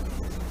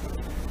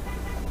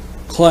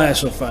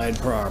classified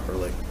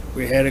properly.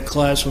 We had it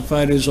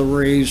classified as a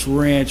raised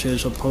ranch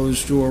as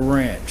opposed to a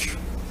ranch.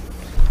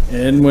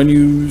 And when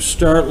you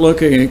start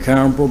looking at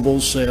comparable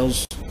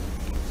sales,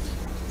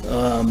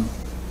 a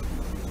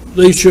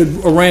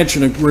ranch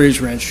and a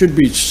raised ranch should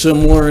be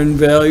similar in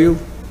value,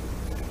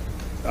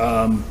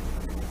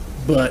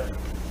 but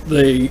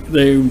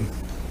they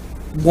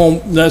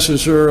won't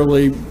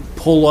necessarily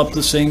pull up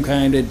the same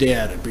kind of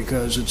data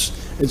because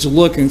it's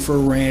looking for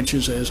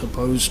ranches as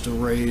opposed to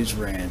raised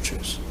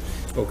ranches.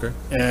 Okay.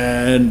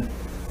 And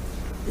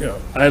you know,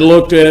 I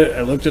looked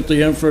at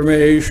the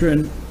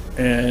information,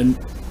 and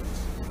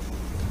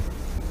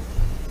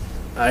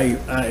I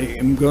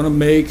am going to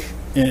make,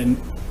 and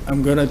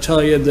I'm going to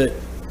tell you that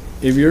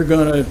if you're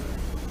going to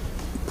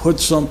put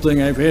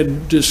something, I've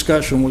had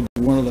discussion with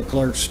one of the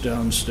clerks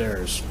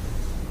downstairs.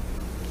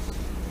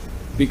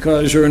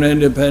 Because you're an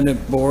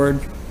independent board,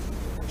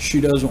 she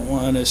doesn't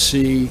want to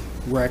see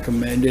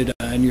recommended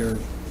on your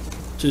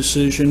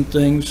decision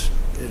things.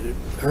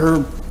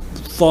 Her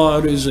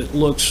thought is it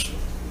looks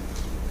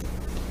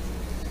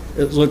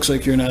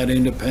like you're not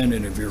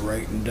independent if you're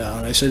writing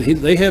down. I said,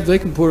 they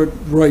can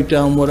write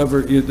down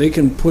whatever, they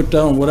can put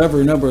down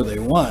whatever number they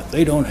want.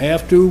 They don't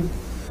have to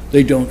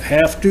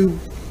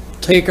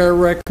take our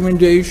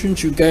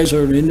recommendations. You guys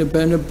are an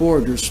independent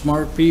board. You're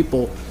smart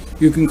people.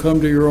 You can come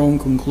to your own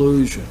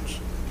conclusions.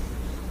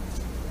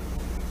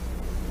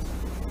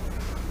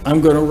 I'm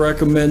going to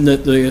recommend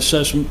that the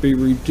assessment be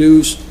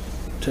reduced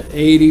to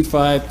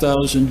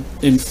 $85,000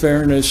 in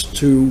fairness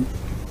to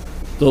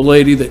the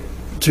lady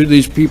to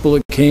these people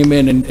that came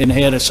in and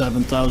had a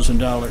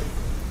 $7,000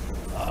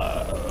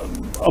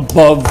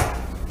 above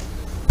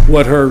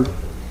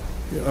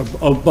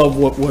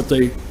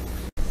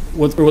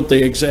what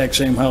the exact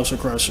same house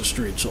across the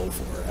street sold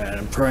for. And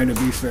I'm trying to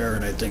be fair,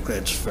 and I think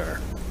that's fair.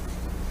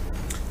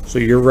 So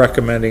you're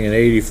recommending an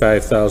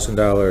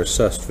 $85,000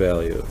 assessed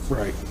value?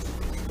 Right.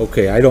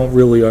 Okay, I don't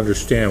really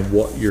understand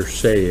what you're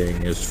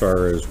saying as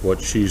far as what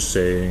she's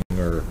saying,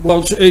 or...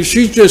 Well,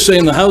 she's just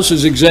saying the house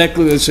is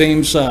exactly the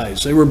same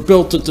size. They were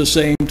built at the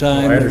same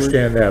time. I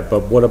understand that,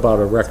 but what about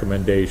a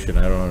recommendation?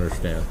 I don't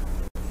understand.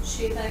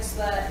 She thinks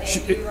that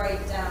if you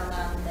write down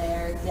on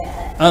there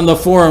that... On the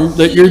form,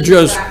 that you're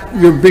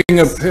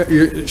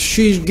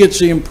she gets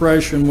the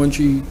impression when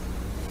she,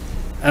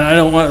 and I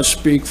don't want to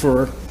speak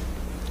for her,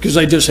 because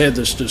I just had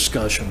this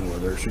discussion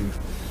with her.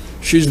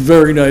 She's a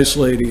very nice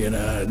lady, and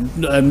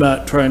I'm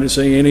not trying to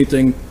say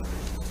anything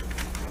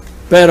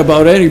bad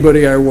about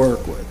anybody I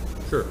work with.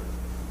 Sure.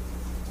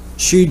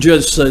 She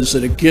just says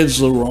that it gives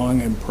the wrong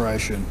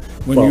impression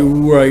when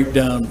you write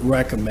down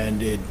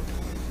recommended.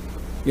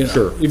 You know,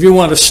 sure. If you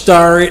want to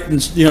star it,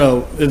 and you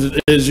know,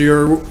 as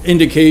your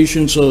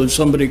indication, so if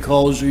somebody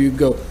calls you, you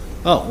go,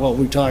 oh, well,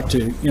 we talked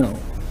to, you know,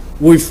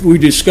 we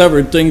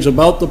discovered things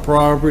about the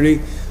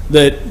property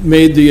that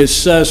made the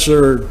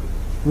assessor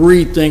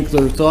rethink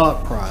their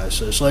thought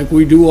process, like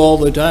we do all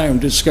the time.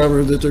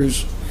 Discover that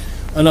there's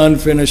an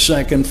unfinished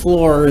second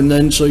floor, and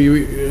then so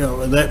you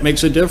know that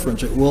makes a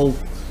difference. It will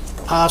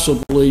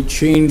possibly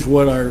change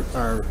what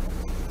our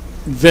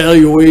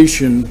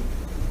valuation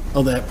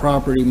of that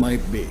property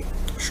might be.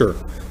 Sure.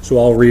 So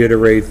I'll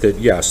reiterate that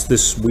yes,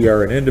 we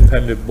are an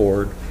independent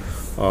board.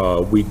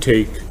 We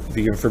take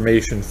the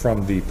information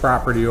from the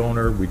property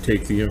owner, we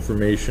take the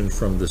information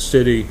from the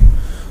city,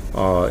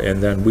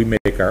 and then we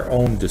make our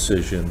own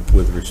decision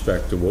with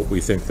respect to what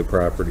we think the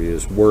property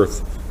is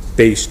worth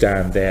based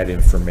on that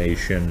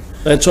information.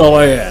 That's all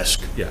I ask.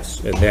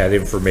 Yes, and that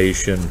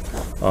information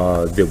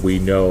that we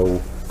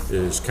know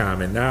is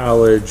common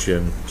knowledge,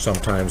 and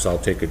sometimes I'll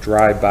take a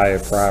drive-by a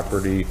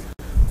property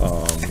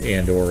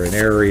and or an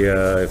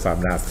area if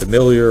I'm not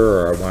familiar,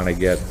 or I want to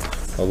get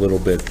a little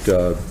bit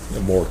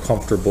more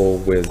comfortable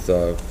with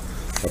a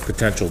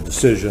potential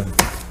decision.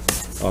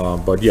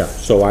 But yeah,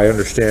 so I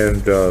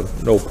understand,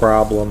 no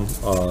problem.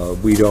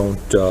 We don't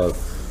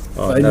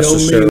By no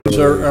necessarily... means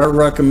are our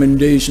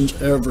recommendations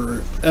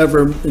ever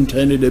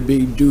intended to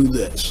be do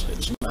this.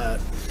 It's not.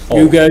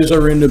 You guys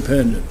are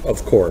independent.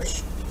 Of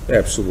course,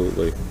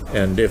 absolutely.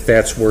 And if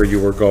that's where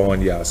you were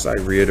going, yes, I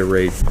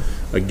reiterate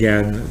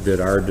again that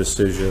our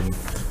decision,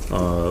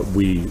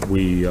 we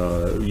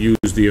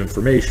use the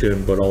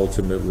information, but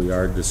ultimately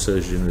our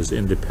decision is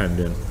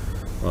independent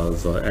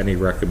of any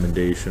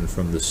recommendation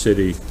from the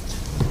city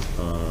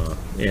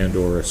and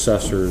or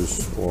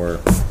assessors or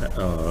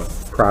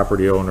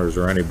property owners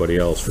or anybody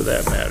else for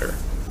that matter.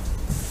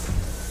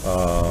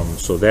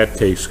 So that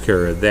takes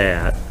care of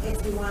that.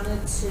 If you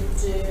wanted to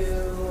do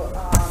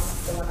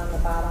the one on the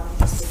bottom,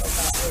 just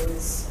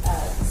because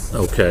that is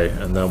Okay,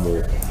 and then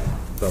we'll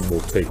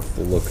take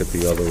a look at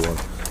the other one.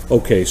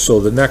 Okay, so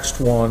the next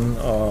one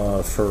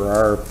for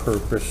our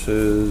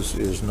purposes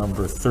is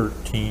number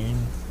 13.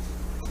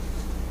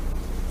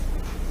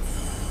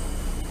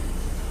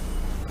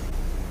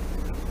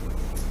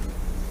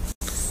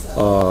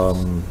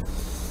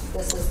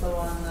 This is the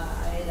one that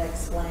I had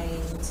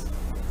explained.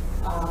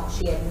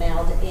 She had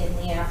mailed in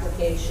the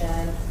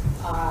application.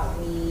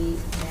 We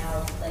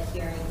mailed the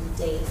hearing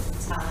date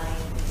and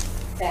time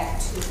back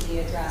to the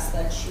address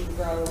that she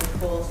wrote,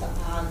 both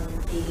on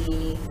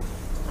the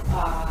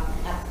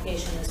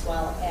application as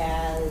well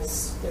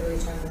as the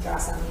return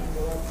address on the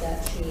envelope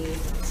that she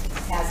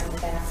has in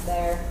the back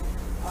there.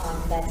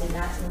 That did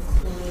not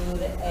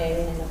include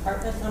an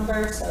apartment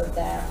number, so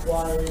that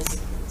was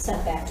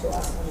sent back to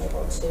us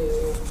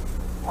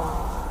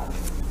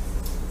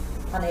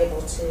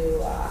unable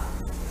to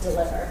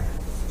deliver.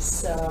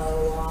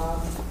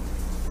 So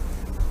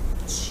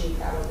she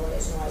probably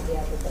has no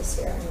idea that this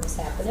hearing is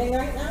happening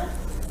right now.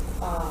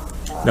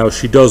 Now,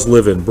 she does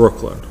live in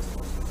Brooklyn.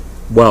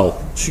 Well,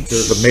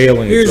 there's a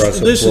mailing address in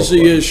Brooklyn. This is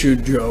the issue,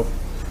 Joe.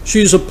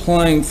 She's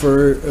applying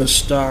for a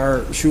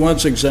star. She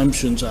wants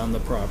exemptions on the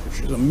property.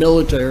 She's a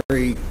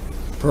military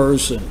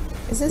person.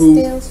 Is this who-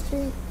 Dale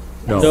Street?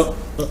 No.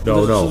 This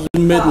is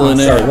in Midland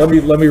Sorry,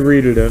 Ave. let me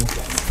read it in.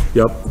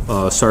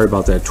 Yep, sorry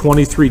about that.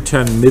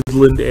 2310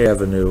 Midland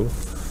Avenue.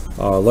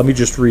 Let me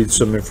just read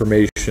some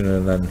information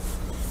and then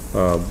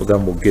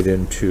we'll get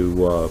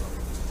into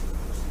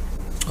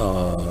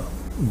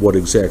what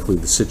exactly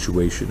the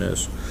situation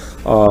is.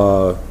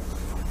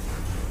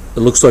 It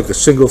looks like a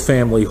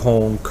single-family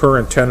home,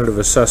 current tentative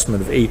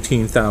assessment of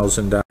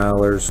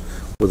 $18,000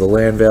 with a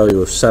land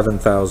value of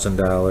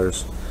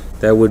 $7,000.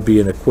 That would be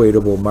an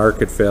equatable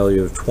market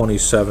value of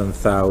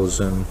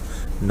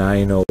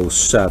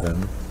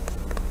 $27,907.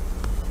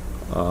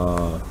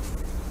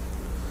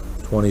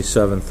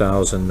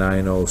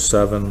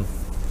 27,907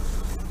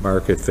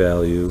 market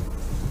value.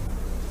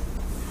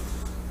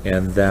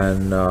 And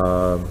then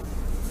the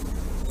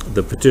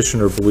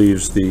petitioner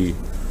believes the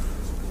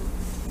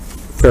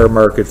fair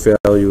market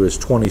value is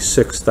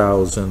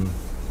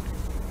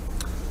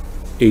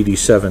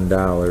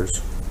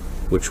 $26,087,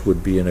 which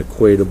would be an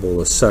equatable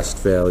assessed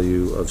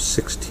value of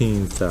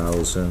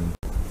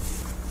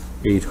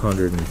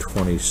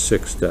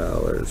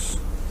 $16,826.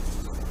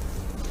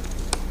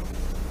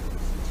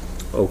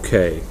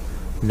 Okay,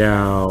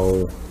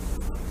 now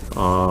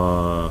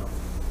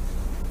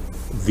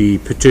the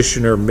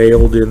petitioner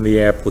mailed in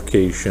the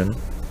application,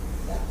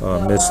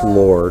 Miss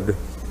Lord.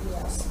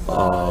 Yes.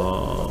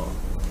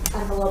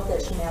 Envelope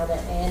that she mailed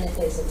it in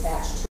is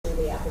attached to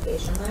the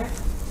application there.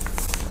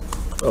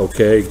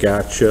 Okay,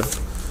 gotcha.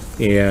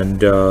 And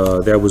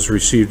that was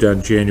received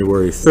on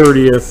January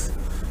 30th.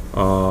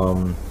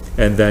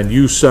 And then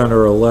you sent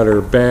her a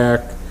letter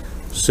back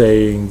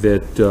saying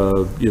that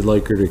you'd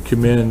like her to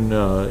come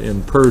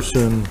in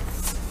person,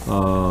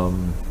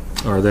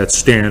 or that's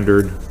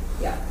standard,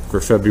 yeah, for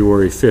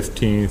February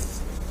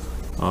 15th,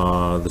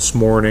 this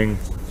morning.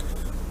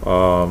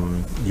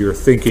 You're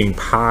thinking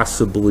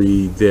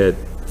possibly that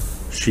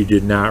she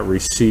did not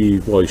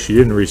receive, well, she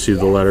didn't receive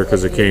the letter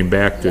because it came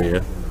back to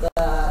you.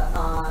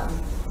 The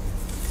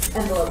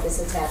envelope is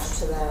attached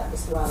to that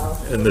as well.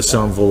 And this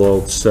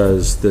envelope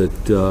says that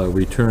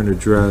return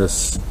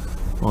address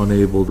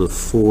unable to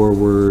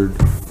forward,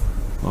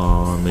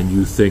 and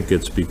you think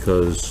it's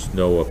because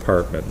no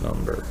apartment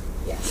number.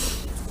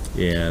 Yes.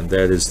 And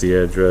that is the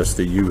address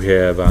that you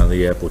have on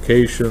the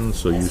application,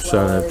 so you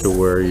sent it to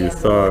where you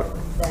thought.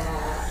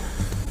 That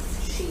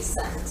she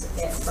sent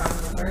it from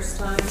the first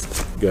time.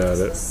 Got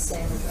It's it. the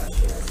same address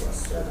she has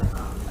listed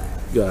on there.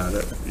 Got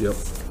it, yep.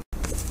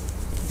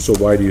 So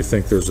why do you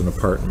think there's an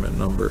apartment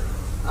number?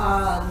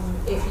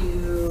 If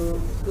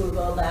you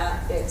Google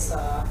that, it's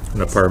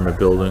An apartment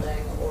building?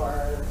 or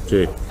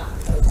Okay.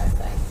 condo type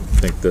thing. I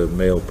think the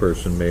mail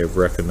person may have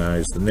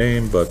recognized the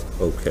name, but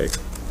okay.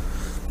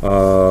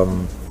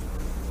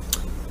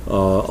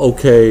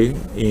 Okay,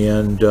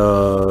 and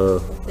I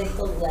think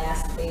the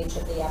last page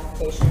of the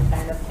application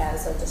kind of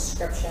has a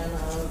description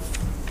of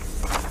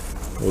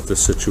what the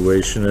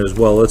situation is.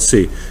 Well, let's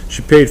see.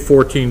 She paid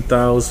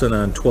 $14,000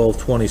 on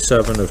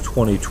 12/27 of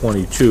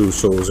 2022,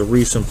 so it was a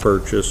recent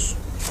purchase.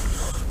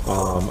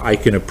 I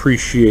can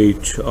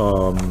appreciate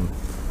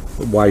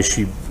why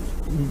she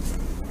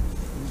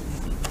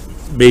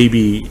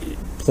maybe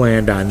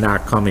planned on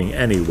not coming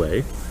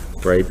anyway,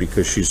 right?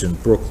 Because she's in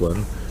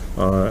Brooklyn,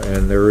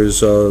 and there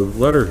is a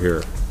letter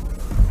here.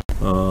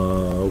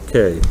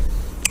 Okay.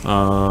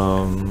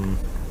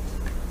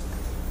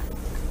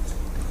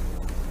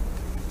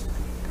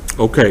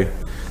 Okay,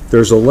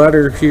 there's a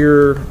letter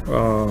here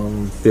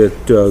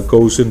that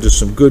goes into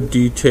some good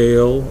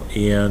detail,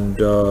 and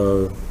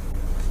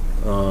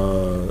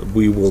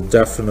we will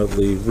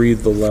definitely read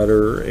the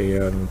letter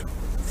and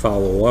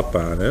follow up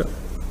on it.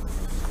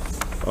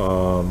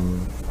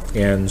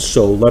 And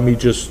so let me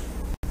just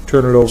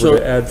turn it over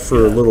to Ed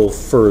for a little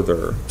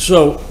further.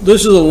 So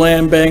this is a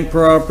land bank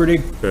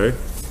property. Okay.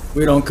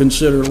 We don't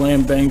consider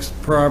land bank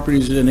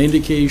properties an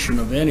indication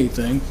of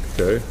anything.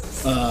 Okay.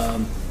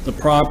 The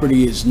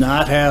property is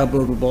not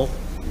habitable.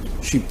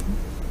 She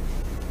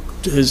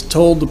has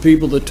told the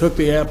people that took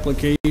the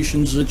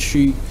applications that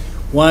she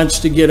wants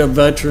to get a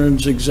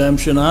veteran's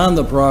exemption on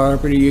the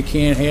property. You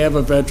can't have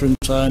a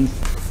veteran's on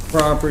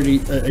property,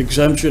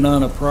 exemption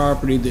on a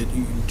property that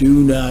you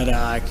do not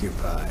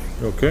occupy.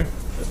 Okay.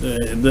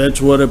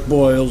 That's what it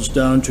boils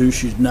down to.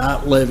 She's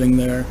not living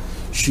there.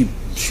 She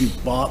she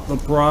bought the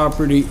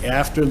property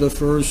after the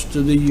first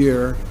of the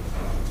year,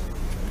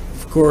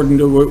 according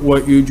to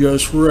what you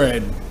just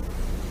read.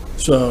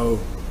 So,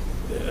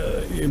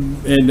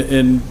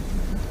 and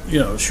you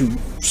know,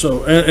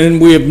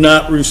 and we have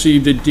not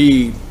received a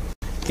deed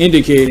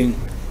indicating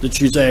that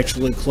she's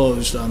actually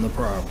closed on the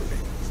property.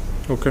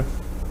 Okay.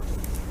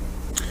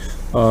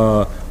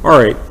 All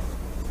right.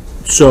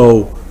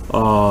 So,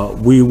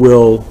 we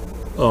will,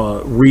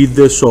 read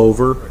this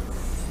over,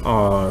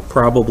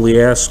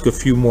 probably ask a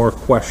few more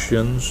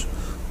questions.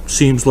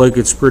 Seems like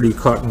it's pretty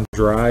cut and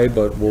dry,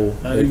 but we'll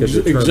make a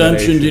determination.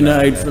 Exemption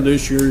denied for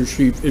this year. If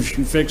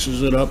she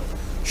fixes it up,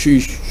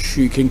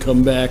 she can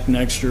come back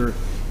next year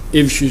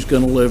if she's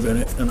gonna live in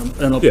it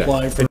and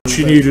apply for. And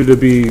she needed to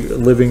be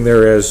living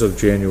there as of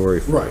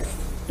January 1st. Right.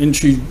 And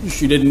she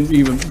didn't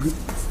even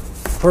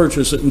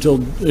purchase it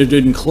until it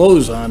didn't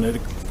close on it,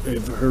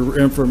 if her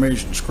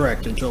information's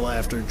correct, until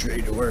after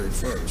January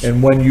 1st.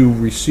 And when you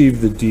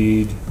receive the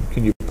deed,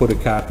 can you put a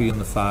copy in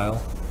the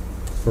file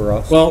for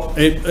us? Well,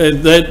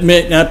 that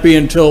may not be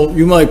until,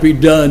 you might be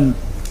done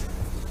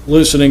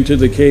listening to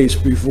the case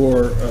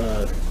before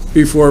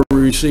we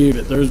receive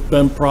it. There's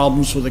been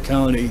problems with the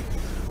county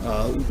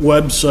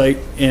website,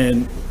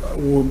 and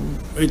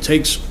it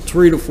takes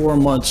 3 to 4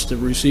 months to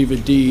receive a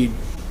deed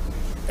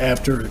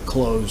after it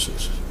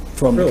closes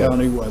from the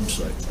county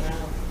website.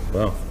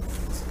 Wow.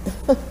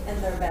 And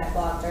they're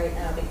backlogged right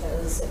now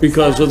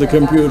Because of the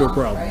computer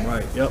problem,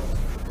 right, yep.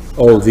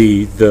 Oh,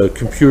 the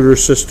computer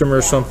system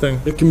or something?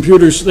 The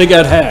computers, they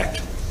got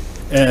hacked.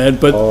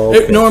 But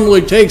it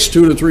normally takes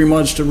 2 to 3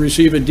 months to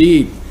receive a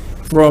deed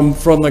from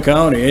the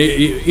county.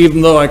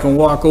 Even though I can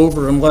walk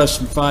over in less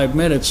than 5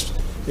 minutes,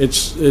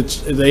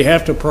 they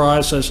have to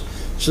process,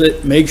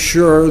 make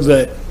sure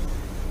that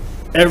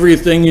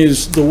everything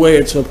is the way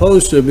it's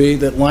supposed to be,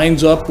 that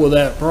lines up with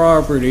that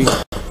property,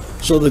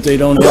 so that they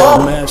don't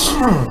have a mess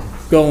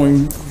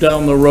going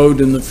down the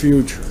road in the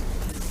future.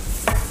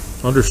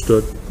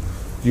 Understood.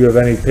 Do you have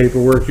any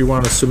paperwork you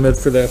want to submit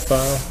for that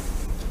file?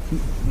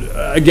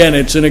 Again,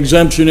 it's an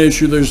exemption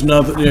issue. There's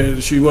nothing,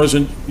 she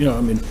wasn't, I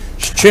mean,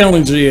 she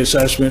challenged the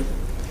assessment.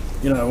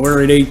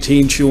 We're at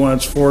 18, she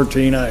wants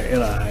 14. All right,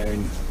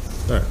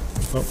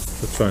 well,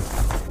 that's fine.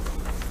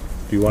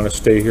 Do you want to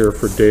stay here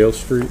for Dale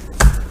Street?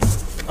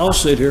 I'll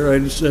sit here.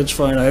 That's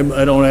fine.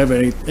 I don't have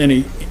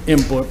any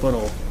input, but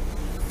I'll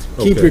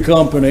keep you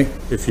company.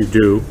 If you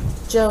do.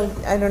 Joe,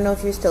 I don't know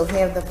if you still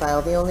have the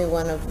file. The only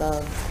one of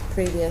the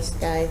previous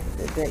guy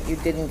that you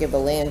didn't give a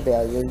land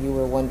value, you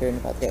were wondering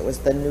about that, was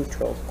the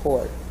neutral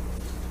court.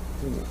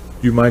 Do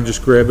you mind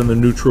just grabbing the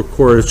neutral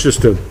court? It's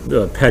just a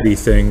petty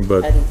thing,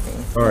 but. Petty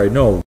thing. All right,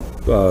 no,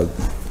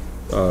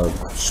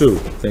 Sue,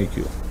 thank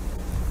you.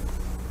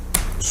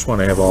 Just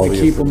want to have all the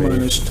Keep information. him on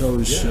his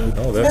toes, Sue.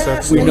 No, that's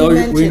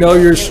excellent. We know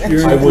you're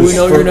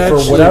not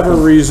for whatever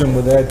sleeping. reason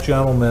with that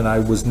gentleman, I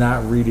was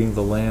not reading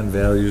the land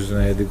values, and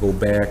I had to go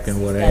back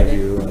and what have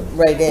you.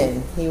 Right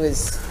in, he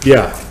was.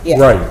 Yeah, Yeah,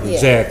 right, yeah,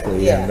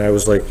 exactly. yeah. And I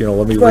was like,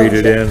 let me read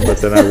it in, but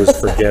then I was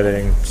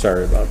forgetting.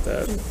 Sorry about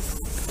that.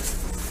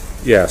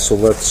 Yeah, so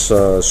let's,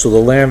 so the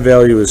land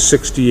value is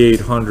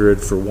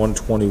 6,800 for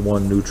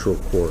 121 neutral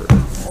court.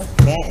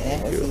 Okay,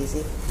 that was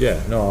easy.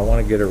 Yeah, no, I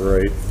want to get it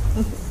right.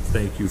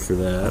 Thank you for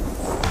that.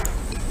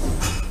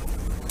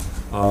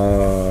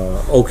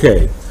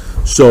 Okay,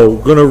 so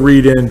gonna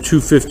read in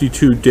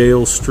 252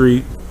 Dale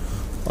Street,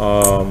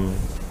 and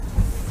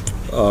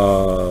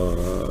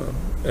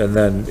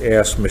then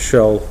ask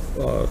Michelle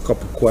a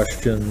couple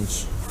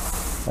questions.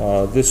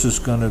 This is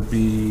gonna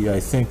be, I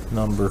think,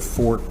 number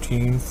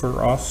 14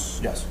 for us.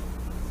 Yes.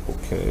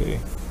 Okay.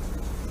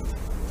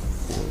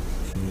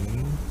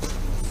 14.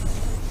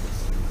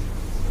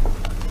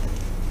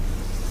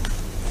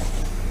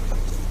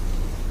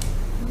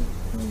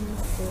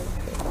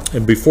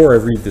 And before I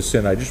read this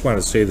in, I just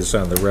want to say this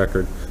on the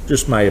record,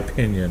 just my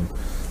opinion,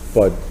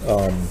 but,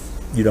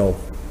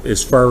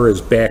 as far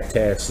as back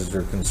taxes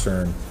are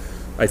concerned,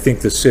 I think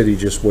the city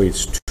just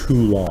waits too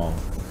long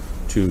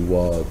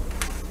to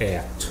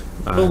act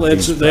on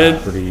these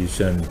properties,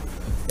 and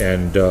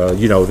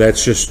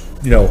that's just,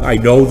 I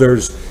know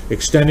there's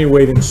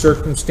extenuating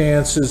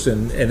circumstances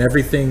and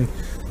everything.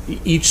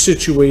 Each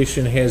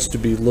situation has to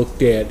be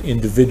looked at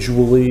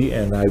individually,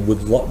 and I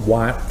would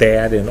want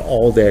that and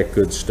all that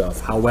good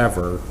stuff.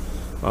 However,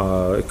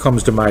 it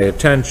comes to my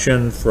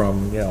attention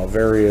from,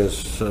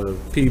 various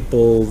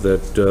people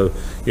that,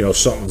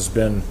 something's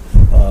been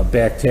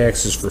back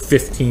taxes for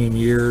 15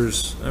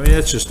 years. I mean,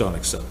 that's just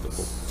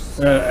unacceptable.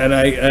 And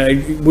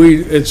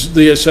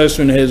the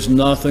assessment has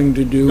nothing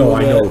to do with No,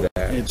 I know that.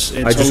 that. It's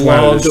I just a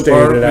wanted law to state it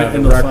department on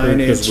and the the record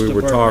because finance we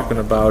were department. talking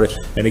about it.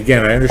 And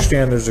again, I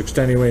understand there's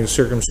extenuating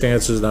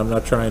circumstances, and I'm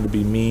not trying to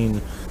be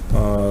mean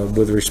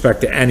with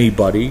respect to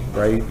anybody,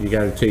 right? You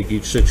got to take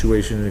each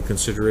situation into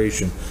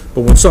consideration.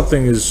 But when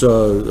something is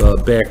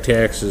back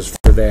taxes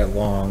for that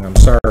long, I'm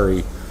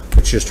sorry,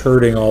 it's just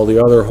hurting all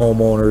the other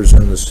homeowners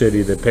in the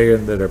city that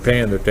are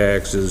paying their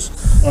taxes.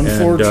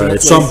 Unfortunately, and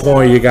at some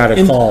point you got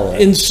to call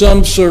it. In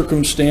some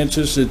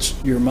circumstances, it's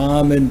your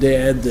mom and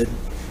dad that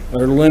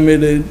are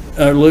limited,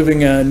 are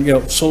living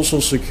on,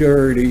 Social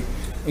Security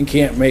and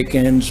can't make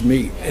ends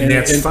meet. And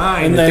that's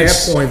fine. and At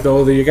that's- that point,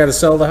 though, you gotta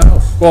sell the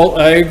house. Well,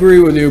 I agree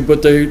with you,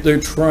 but they're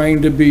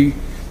trying to be,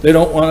 they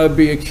don't want to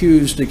be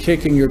accused of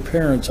kicking your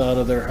parents out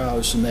of their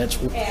house, and that's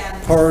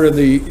part of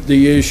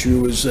the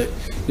issue is that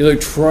they're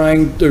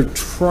trying to,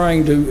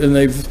 and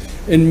they've,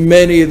 in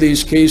many of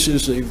these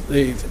cases,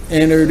 they've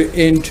entered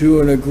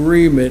into an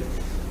agreement,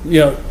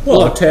 Well,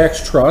 look, a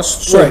tax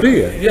trust, so right.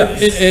 be it,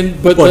 yes.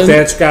 But But then,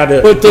 that's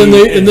gotta But then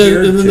be they, and then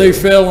adhered they to.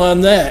 fail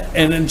on that,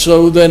 and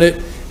so then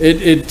it,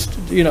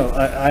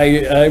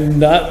 I'm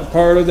not a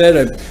part of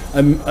that.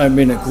 I'm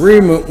in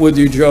agreement with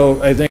you, Joe.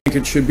 I think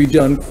it should be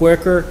done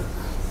quicker,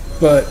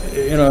 but,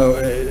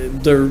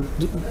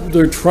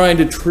 they're trying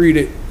to treat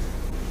it,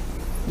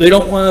 they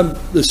don't want,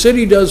 the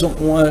city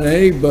doesn't want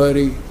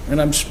anybody, and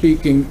I'm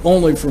speaking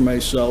only for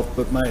myself,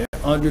 but my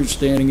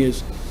understanding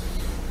is,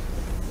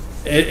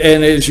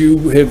 and as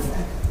you have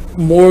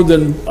more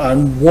than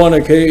on one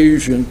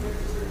occasion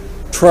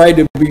tried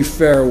to be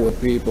fair with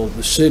people,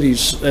 that's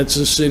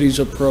the city's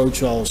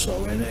approach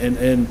also, and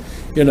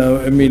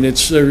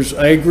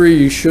I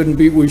agree,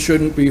 we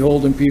shouldn't be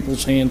holding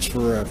people's hands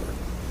forever.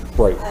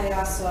 Right. I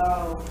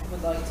also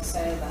would like to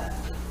say that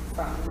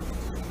from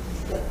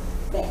the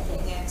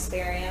banking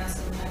experience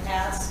in my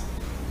past,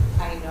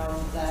 I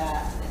know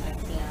that, and I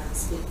can't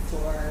speak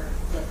for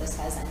that this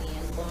has any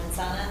influence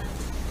on it,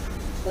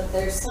 but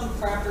there's some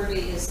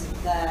properties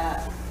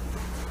that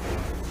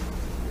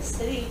the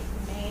city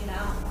may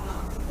not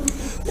want.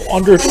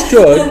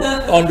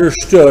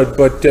 Understood,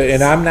 but,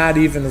 and I'm not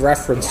even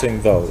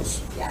referencing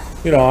those. Yeah.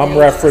 I'm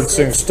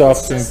referencing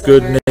stuff in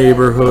good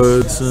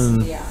neighborhoods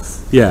and,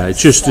 yeah,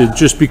 it's just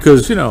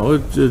because,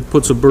 it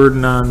puts a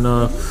burden on,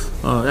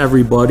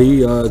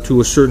 everybody,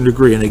 to a certain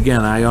degree. And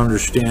again, I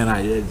understand,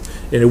 and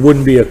it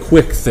wouldn't be a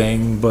quick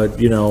thing, but,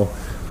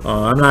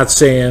 I'm not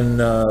saying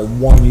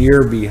 1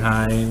 year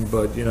behind,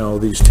 but,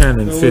 these 10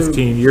 and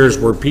 15 years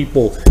where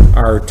people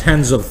are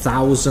tens of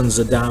thousands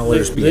of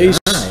dollars behind.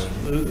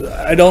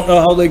 I don't know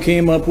how they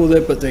came up with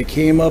it, but they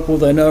came up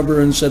with a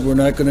number and said, we're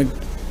not going to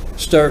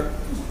start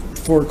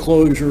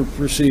foreclosure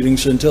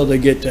proceedings until they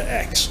get to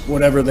X,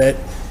 whatever that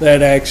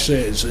X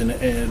is. And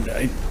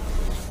I,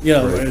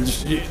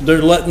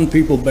 they're letting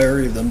people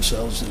bury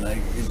themselves, and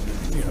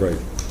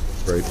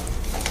Right.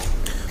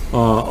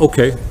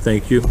 Okay,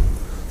 thank you.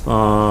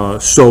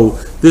 So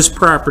this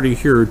property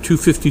here,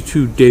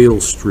 252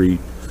 Dale Street,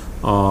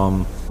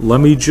 let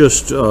me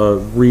just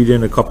read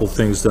in a couple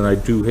things, then I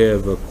do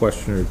have a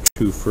question or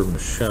two for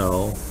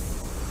Michelle.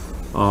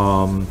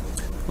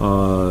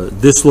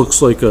 This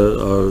looks like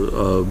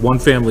a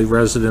one-family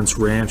residence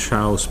ranch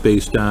house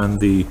based on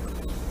the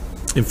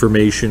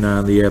information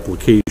on the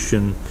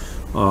application.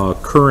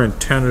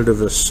 Current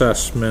tentative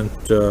assessment,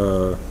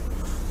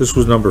 this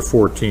was number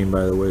 14,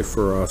 by the way,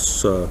 for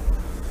us.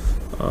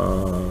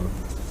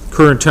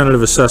 Current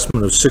tentative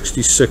assessment of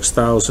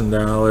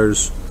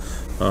 $66,000.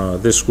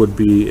 This would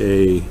be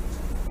a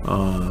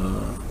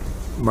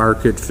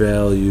market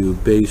value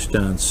based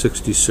on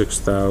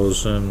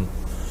 66,000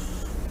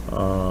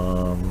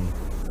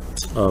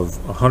 of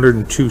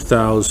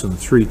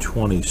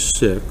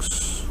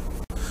 102,326.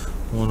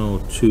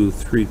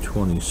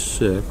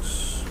 102,326.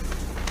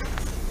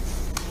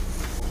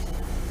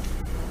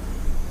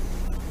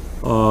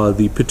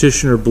 The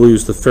petitioner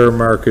believes the fair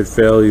market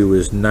value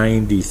is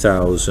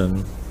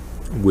 90,000,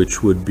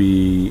 which would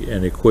be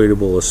an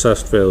equatable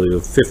assessed value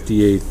of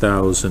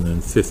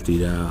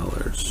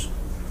 $58,050.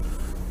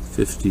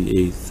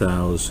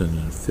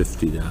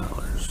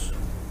 $58,050.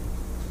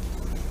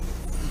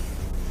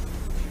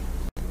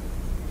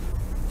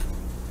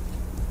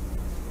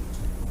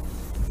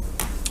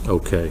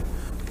 Okay.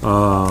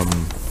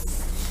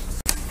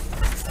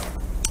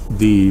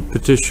 The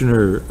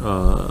petitioner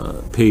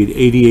paid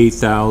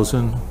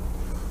 $88,000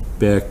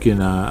 back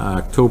in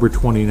October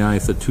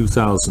 29th of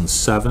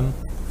 2007.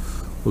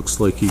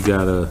 Looks like he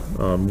got a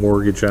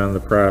mortgage on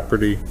the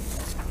property.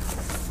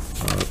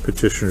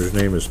 Petitioner's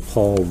name is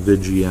Paul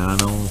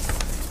Vigiano.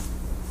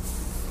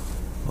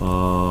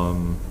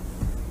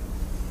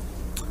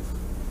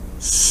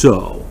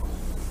 So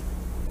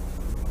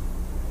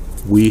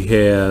we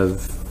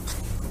have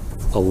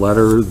a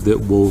letter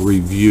that will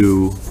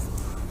review,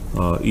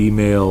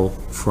 email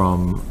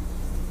from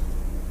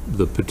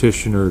the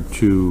petitioner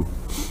to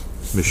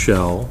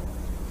Michelle.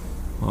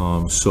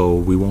 So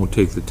we won't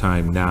take the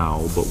time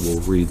now, but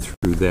we'll read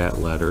through that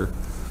letter.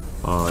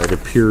 It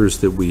appears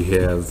that we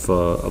have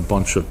a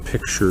bunch of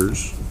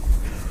pictures.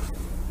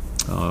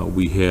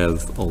 We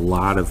have a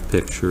lot of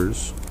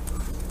pictures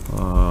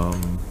of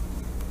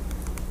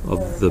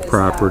the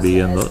property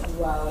and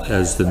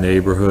as the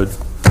neighborhood.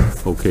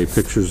 Okay,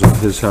 pictures of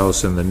his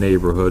house and the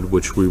neighborhood,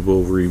 which we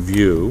will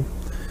review.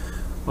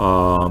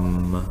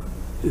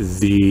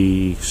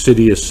 The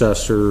city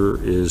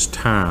assessor is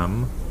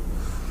Tom.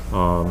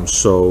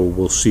 So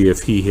we'll see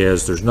if he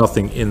has, there's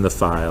nothing in the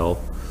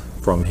file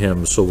from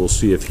him, so we'll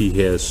see if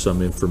he has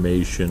some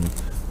information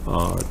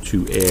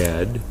to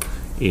add.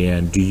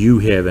 And do you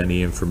have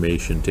any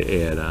information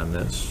to add on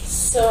this?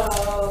 So,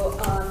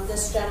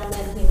 this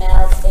gentleman, he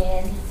mailed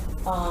in,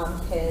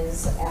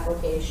 his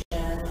application,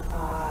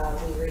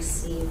 we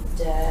received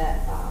it,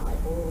 I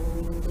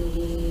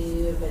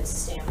believe it's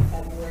stamped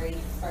February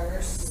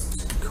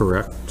 1st.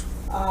 Correct.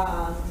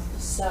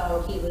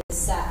 So he was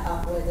set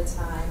up with a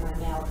time, I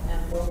mailed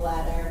him the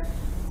letter,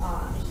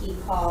 he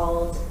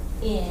called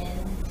in,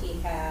 he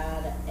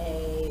had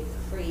a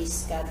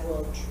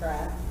pre-scheduled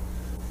trip,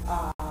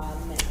 and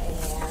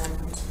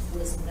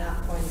was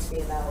not going to be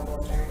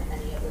available during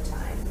any of the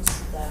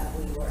times that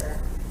we were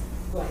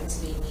going to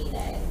be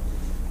meeting.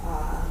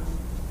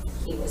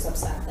 He was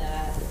upset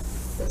that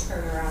the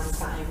turnaround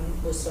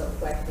time was so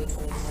quick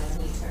between when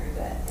he turned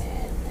it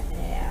in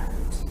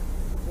and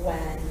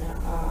when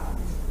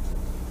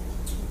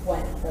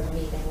the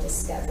meeting was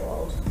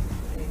scheduled.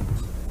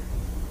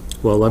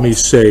 Well, let me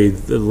say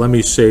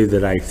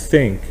that I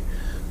think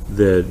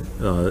that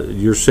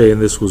you're saying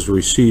this was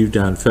received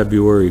on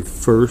February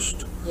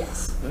 1st?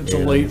 Yes. It's a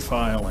late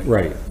filing.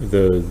 Right.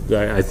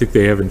 I think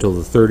they have until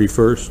the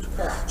 31st.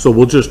 Correct. So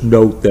we'll just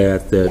note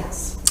that,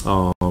 Yes.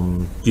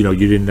 you know,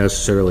 you didn't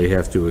necessarily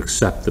have to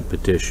accept the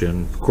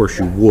petition. Of course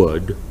you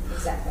would,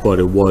 Exactly. but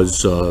it was,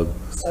 So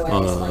I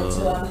explained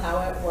to him how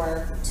it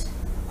worked,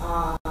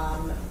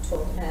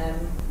 told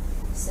him,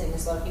 seeing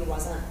as though he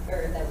wasn't,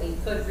 or that we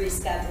could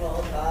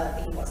reschedule, but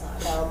he wasn't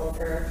available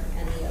for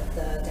any of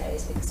the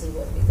days because he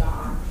would be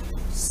gone.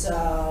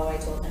 So I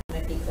told him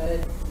if he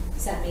could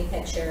send me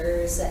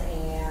pictures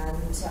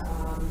and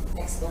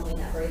explain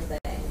everything,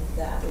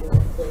 that we would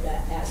include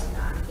it as a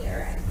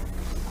non-hearing.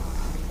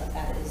 But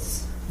that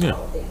is all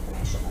of the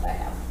information that I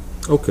have.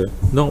 okay.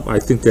 No, I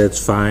think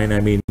that's fine. I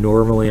mean,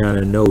 normally on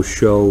a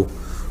no-show,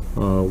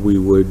 we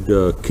would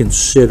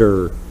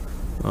consider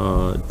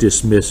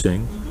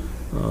dismissing,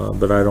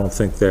 but I don't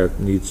think that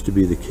needs to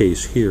be the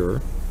case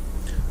here.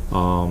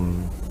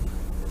 You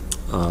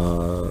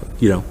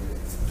know,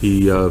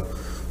 he, yeah,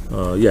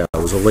 it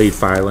was a late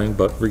filing,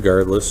 but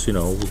regardless, you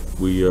know,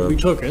 We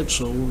took it,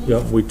 so.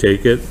 yeah, we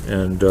take it,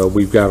 and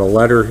we've got a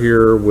letter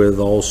here with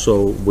all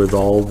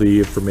the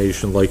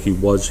information like he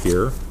was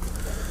here.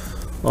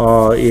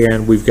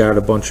 And we've got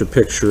a bunch of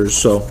pictures,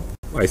 so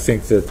I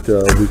think that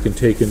we can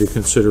take into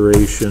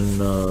consideration,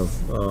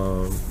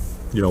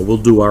 you know, we'll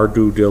do our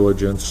due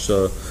diligence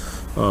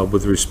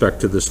with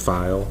respect to this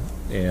file,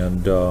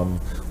 and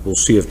we'll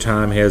see if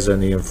Tom has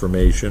any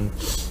information.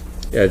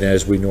 And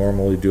as we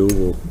normally do,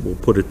 we'll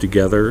put it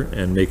together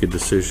and make a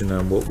decision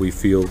on what we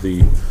feel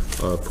the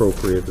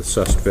appropriate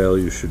assessed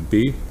value should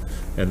be.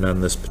 And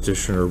then this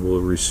petitioner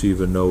will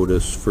receive a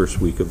notice first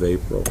week of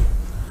April.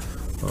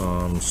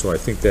 So I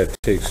think that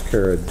takes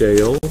care of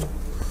Dale.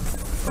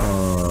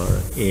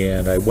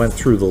 And I went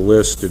through the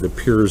list. It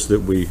appears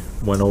that we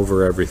went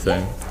over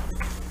everything.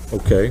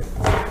 Okay.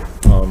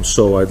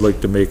 So I'd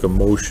like to make a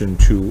motion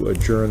to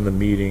adjourn the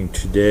meeting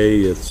today.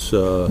 It's,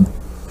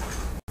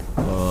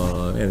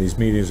 and these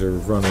meetings are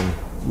running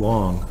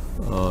long,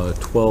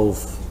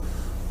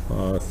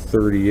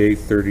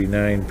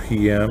 12:39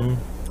 p.m.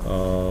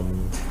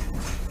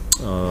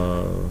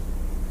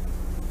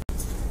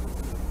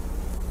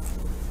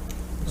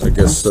 I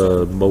guess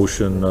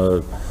motion,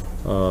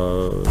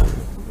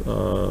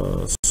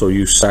 so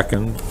you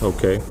second,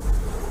 okay.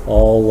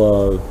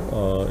 All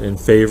in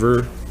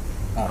favor?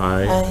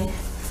 Aye.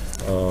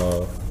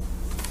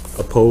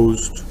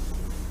 Opposed?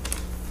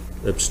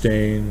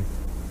 Abstain?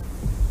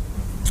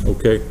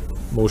 Okay,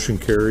 motion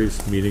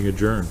carries, meeting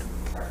adjourned.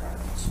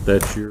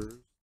 That's yours.